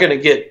 You're not going to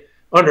get,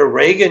 under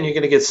Reagan, you're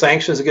going to get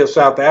sanctions against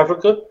South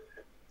Africa.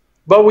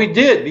 But we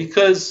did,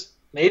 because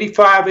in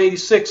 85,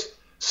 86,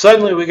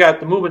 suddenly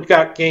the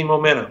movement gained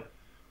momentum.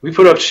 We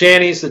put up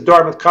shanties at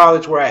Dartmouth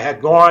College where I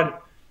had gone.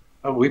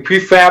 We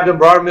prefabbed them,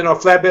 brought them in on a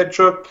flatbed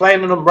truck,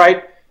 planted them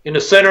right in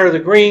the center of the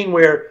green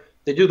where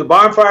they do the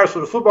bonfires for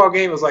the football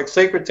game. It was like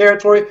sacred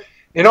territory.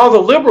 And all the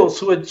liberals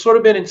who had sort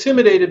of been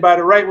intimidated by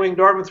the right-wing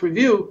Dartmouth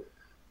Review,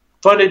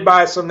 funded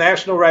by some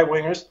national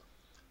right-wingers,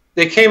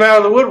 they came out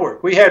of the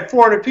woodwork. We had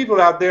 400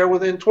 people out there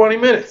within 20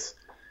 minutes.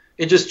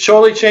 It just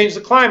totally changed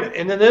the climate.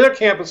 And then the other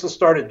campuses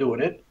started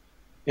doing it.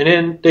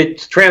 And then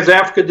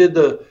Trans-Africa did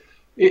the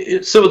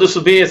civil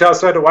disobedience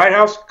outside the White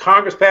House.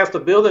 Congress passed a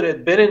bill that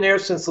had been in there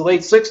since the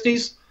late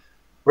 60s.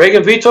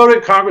 Reagan vetoed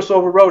it. Congress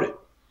overrode it.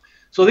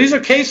 So these are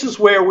cases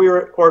where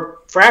or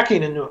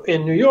fracking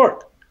in New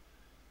York.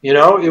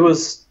 It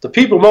was the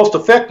people most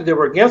affected that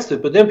were against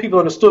it, but then people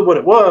understood what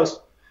it was.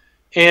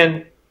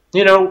 And,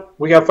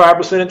 we got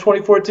 5% in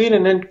 2014,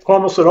 and then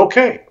Cuomo said,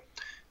 okay,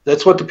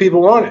 that's what the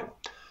people wanted.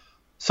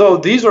 So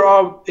these are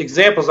all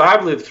examples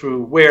I've lived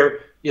through where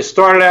you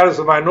started out as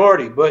a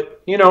minority.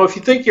 But, if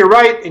you think you're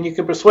right and you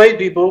can persuade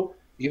people,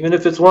 even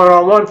if it's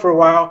one-on-one for a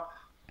while,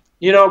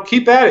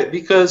 keep at it.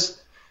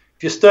 Because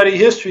if you study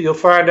history, you'll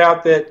find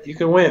out that you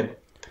can win.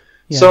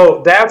 Yeah.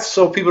 So that's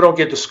so people don't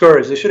get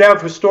discouraged. They should have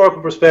a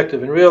historical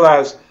perspective and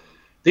realize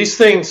these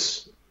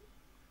things,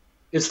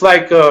 it's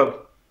like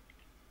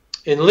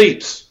in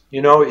leaps.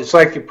 It's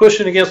like you're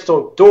pushing against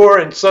a door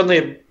and suddenly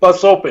it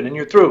busts open and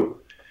you're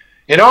through.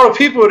 And all the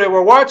people that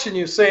were watching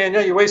you saying,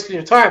 you're wasting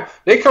your time,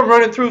 they come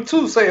running through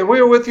too saying,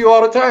 we were with you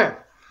all the time.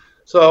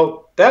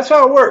 So that's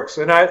how it works.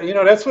 And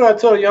that's what I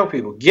tell young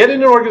people. Get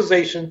in an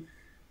organization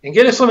and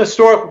get in some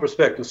historical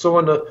perspective. So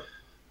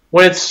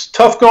when it's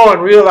tough going,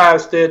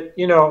 realize that,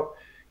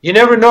 you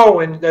never know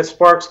when that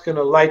spark's going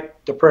to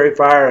light the prairie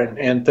fire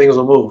and things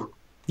will move.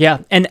 Yeah,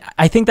 and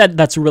I think that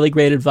that's really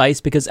great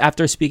advice, because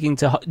after speaking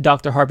to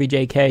Dr. Harvey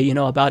J.K.,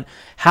 about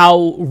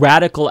how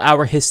radical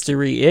our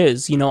history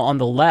is, on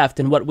the left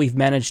and what we've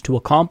managed to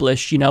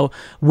accomplish,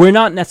 we're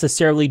not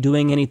necessarily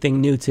doing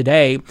anything new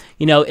today.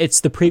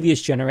 It's the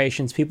previous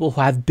generations, people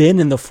who have been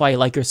in the fight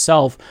like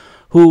yourself,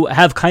 who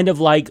have kind of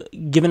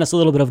given us a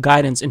little bit of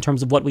guidance in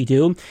terms of what we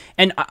do.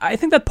 And I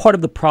think that part of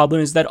the problem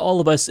is that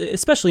all of us,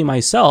 especially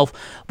myself,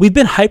 we've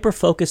been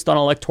hyper-focused on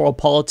electoral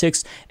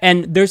politics.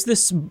 And there's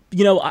this,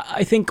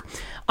 I think,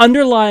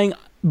 underlying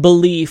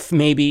belief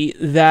maybe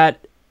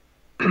that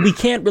we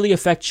can't really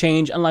affect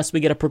change unless we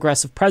get a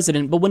progressive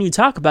president. But when you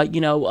talk about,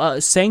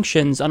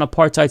 sanctions on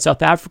apartheid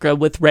South Africa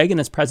with Reagan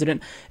as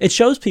president, it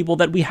shows people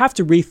that we have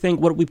to rethink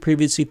what we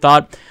previously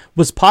thought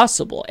was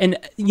possible. And,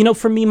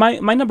 for me,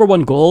 my number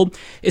one goal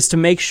is to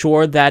make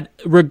sure that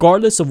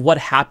regardless of what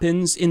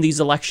happens in these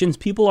elections,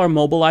 people are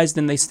mobilized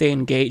and they stay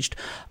engaged.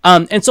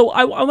 And so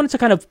I wanted to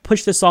kind of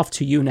push this off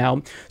to you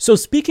now. So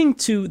speaking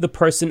to the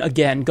person,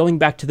 again, going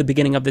back to the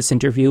beginning of this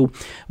interview,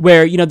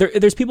 where,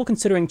 there's people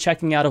considering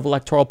checking out of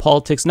electoral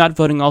politics, not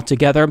voting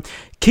altogether.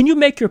 Can you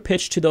make your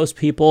pitch to those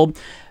people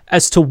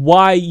as to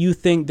why you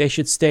think they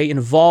should stay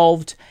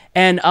involved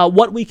and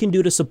what we can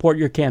do to support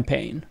your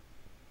campaign?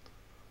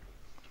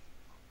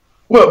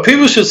 Well,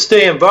 people should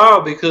stay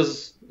involved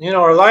because,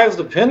 our lives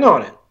depend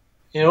on it.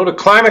 The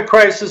climate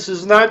crisis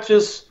is not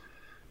just,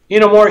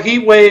 more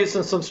heat waves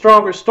and some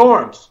stronger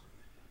storms.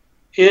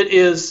 It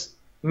is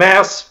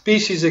mass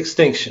species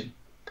extinction,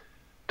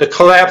 the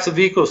collapse of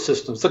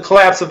ecosystems, the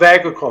collapse of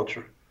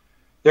agriculture.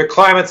 There are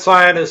climate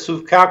scientists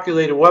who've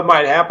calculated what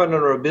might happen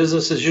under a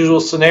business as usual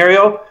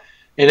scenario,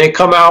 and they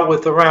come out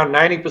with around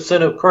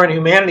 90% of current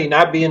humanity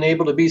not being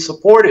able to be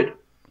supported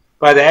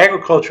by the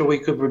agriculture we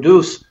could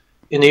produce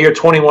in the year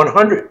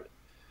 2100.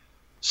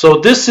 So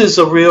this is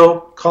a real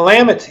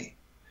calamity.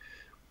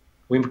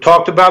 We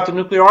talked about the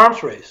nuclear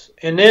arms race.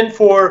 And then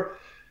for,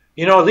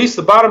 at least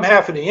the bottom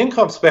half of the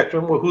income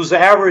spectrum, whose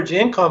average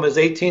income is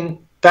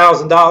 $18,000,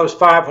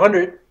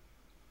 $500,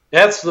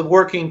 that's the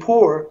working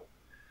poor.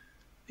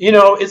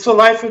 It's a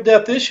life or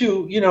death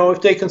issue,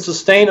 if they can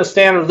sustain a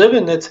standard of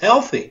living that's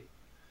healthy,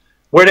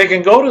 where they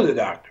can go to the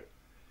doctor.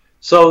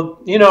 So,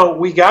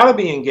 we got to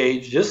be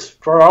engaged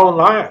just for our own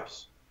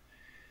lives.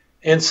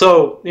 And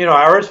so,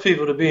 I urge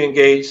people to be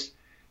engaged.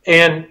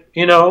 And,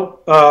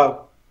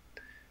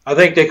 I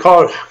think they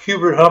call it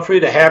Hubert Humphrey,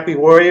 the happy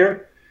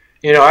warrior.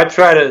 I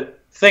try to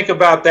think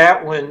about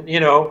that when,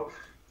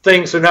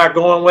 things are not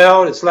going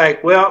well. It's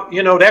like, well,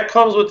 that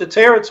comes with the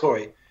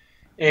territory.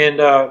 And,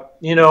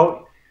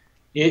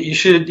 you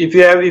should, if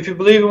you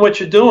believe in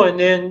what you're doing,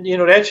 then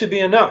that should be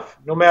enough,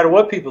 no matter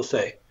what people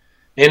say.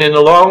 And in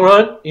the long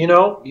run,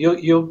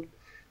 you'll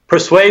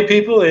persuade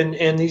people,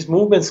 and these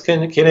movements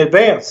can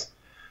advance.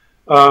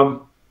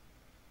 So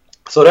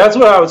that's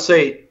what I would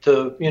say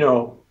to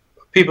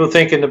people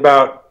thinking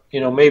about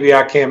maybe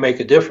I can't make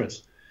a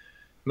difference.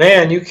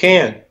 Man, you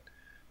can.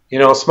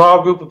 A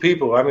small group of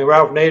people. I mean,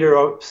 Ralph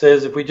Nader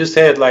says if we just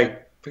had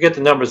forget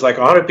the numbers,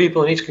 100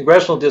 people in each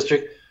congressional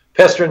district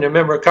pestering their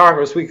member of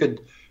Congress, we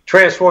could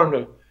transform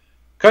the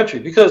country,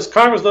 because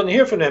Congress doesn't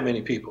hear from that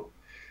many people.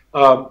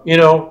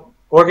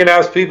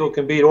 Organized people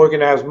can beat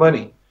organized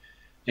money.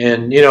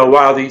 And,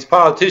 while these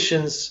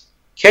politicians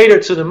cater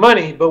to the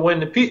money, but when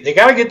they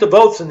got to get the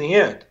votes in the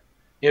end.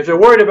 If they're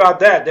worried about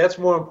that, that's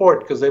more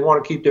important because they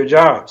want to keep their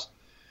jobs.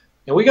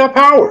 And we got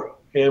power,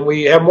 and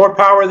we have more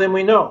power than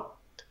we know.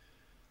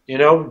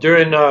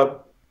 During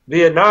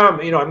Vietnam,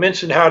 I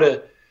mentioned how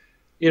the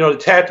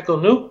tactical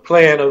nuke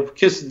plan of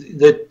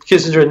that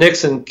Kissinger and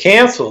Nixon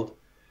canceled.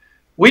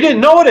 We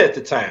didn't know it at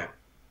the time.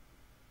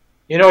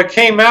 It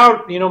came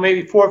out,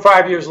 maybe 4 or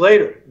 5 years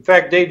later. In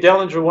fact, Dave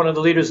Dellinger, one of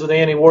the leaders of the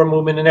anti-war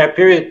movement in that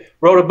period,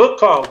 wrote a book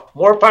called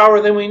More Power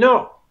Than We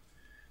Know,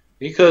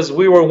 because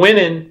we were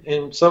winning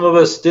and some of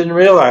us didn't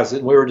realize it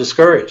and we were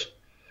discouraged.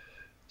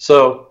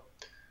 So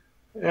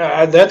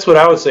that's what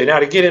I would say. Now,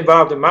 to get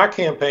involved in my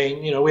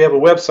campaign, we have a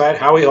website,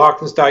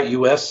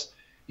 howiehawkins.us.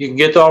 You can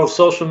get to all the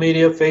social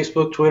media,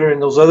 Facebook, Twitter,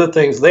 and those other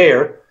things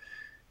there.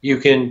 You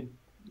can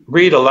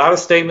read a lot of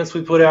statements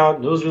we put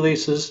out, news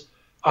releases,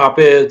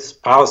 op-eds,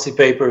 policy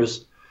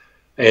papers,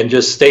 and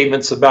just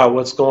statements about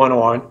what's going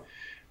on.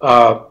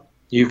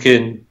 You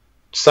can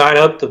sign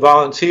up to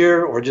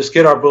volunteer or just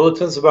get our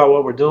bulletins about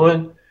what we're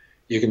doing.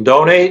 You can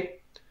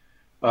donate.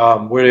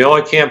 We're the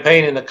only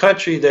campaign in the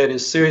country that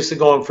is seriously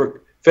going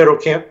for federal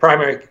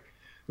primary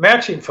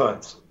matching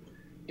funds.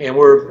 And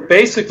we're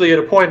basically at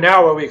a point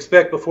now where we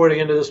expect before the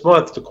end of this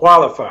month to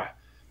qualify.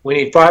 We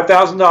need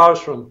 $5,000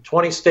 from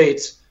 20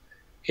 states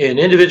in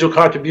individual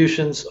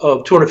contributions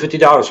of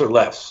 $250 or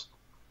less.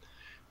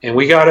 And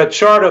we got a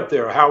chart up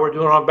there how we're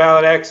doing on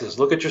ballot access.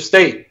 Look at your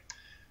state.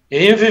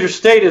 And even if your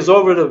state is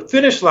over the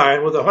finish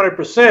line with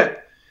 100%,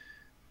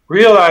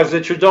 realize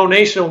that your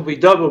donation will be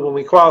doubled when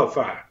we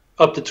qualify,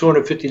 up to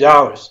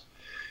 $250.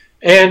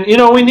 And,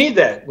 we need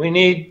that. We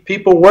need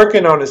people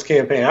working on this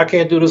campaign. I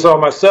can't do this all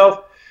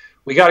myself.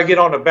 We got to get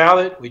on the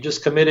ballot. We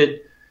just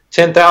committed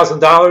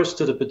 $10,000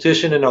 to the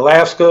petition in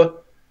Alaska.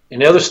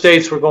 In other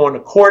states, we're going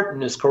to court in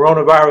this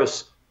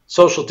coronavirus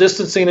social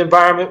distancing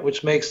environment,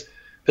 which makes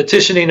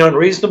petitioning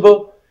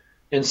unreasonable,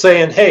 and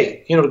saying,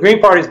 hey, the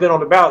Green Party's been on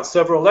the ballot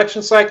several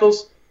election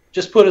cycles,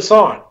 just put us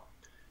on.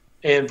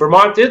 And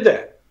Vermont did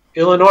that.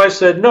 Illinois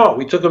said no.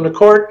 We took them to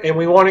court, and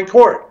we won in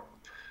court.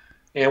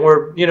 And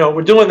we're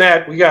doing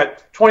that. We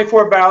got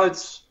 24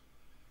 ballots,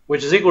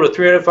 which is equal to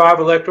 305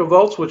 electoral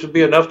votes, which would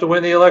be enough to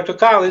win the Electoral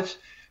College.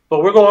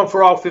 But we're going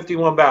for all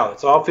 51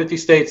 ballots, all 50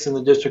 states in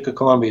the District of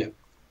Columbia.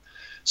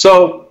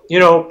 So,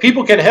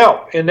 people can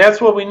help, and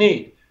that's what we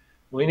need.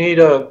 We need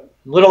a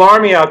little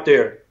army out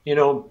there,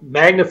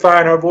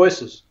 magnifying our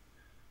voices.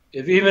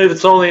 Even if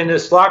it's only in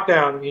this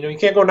lockdown, you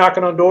can't go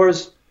knocking on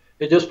doors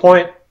at this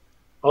point.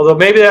 Although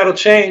maybe that'll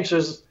change.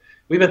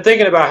 We've been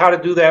thinking about how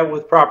to do that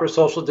with proper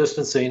social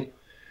distancing.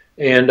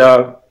 And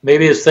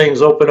maybe as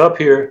things open up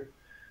here,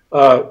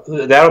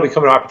 that'll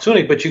become an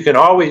opportunity. But you can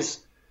always,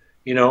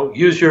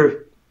 use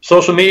your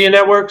social media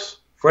networks,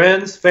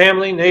 friends,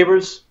 family,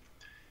 neighbors,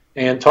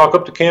 and talk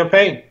up the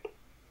campaign.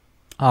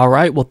 All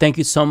right. Well, thank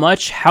you so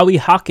much. Howie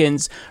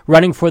Hawkins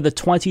running for the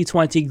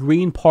 2020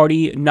 Green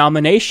Party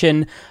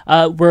nomination.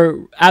 We're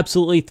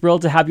absolutely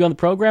thrilled to have you on the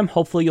program.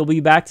 Hopefully you'll be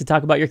back to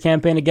talk about your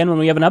campaign again when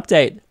we have an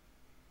update.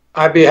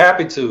 I'd be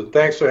happy to.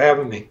 Thanks for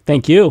having me.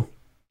 Thank you.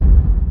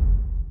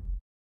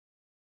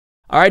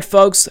 All right,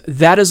 folks,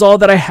 that is all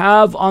that I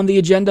have on the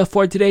agenda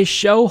for today's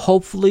show.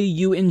 Hopefully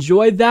you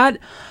enjoyed that.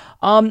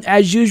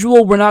 As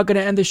usual, we're not going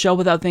to end the show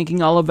without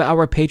thanking all of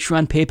our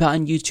Patreon, PayPal,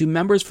 and YouTube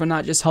members for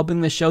not just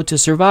helping the show to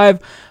survive,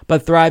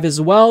 but thrive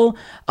as well.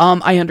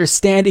 I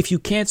understand if you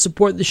can't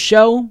support the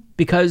show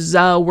because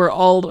we're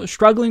all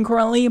struggling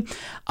currently,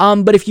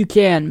 but if you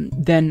can,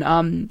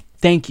 then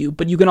thank you.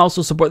 But you can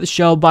also support the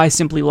show by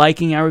simply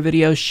liking our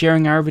videos,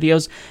 sharing our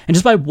videos, and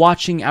just by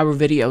watching our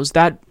videos.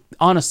 That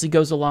honestly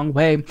goes a long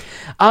way.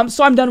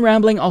 So I'm done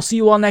rambling. I'll see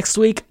you all next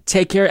week.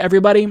 Take care,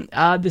 everybody.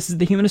 This is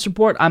The Humanist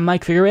Report. I'm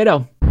Mike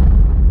Figueredo.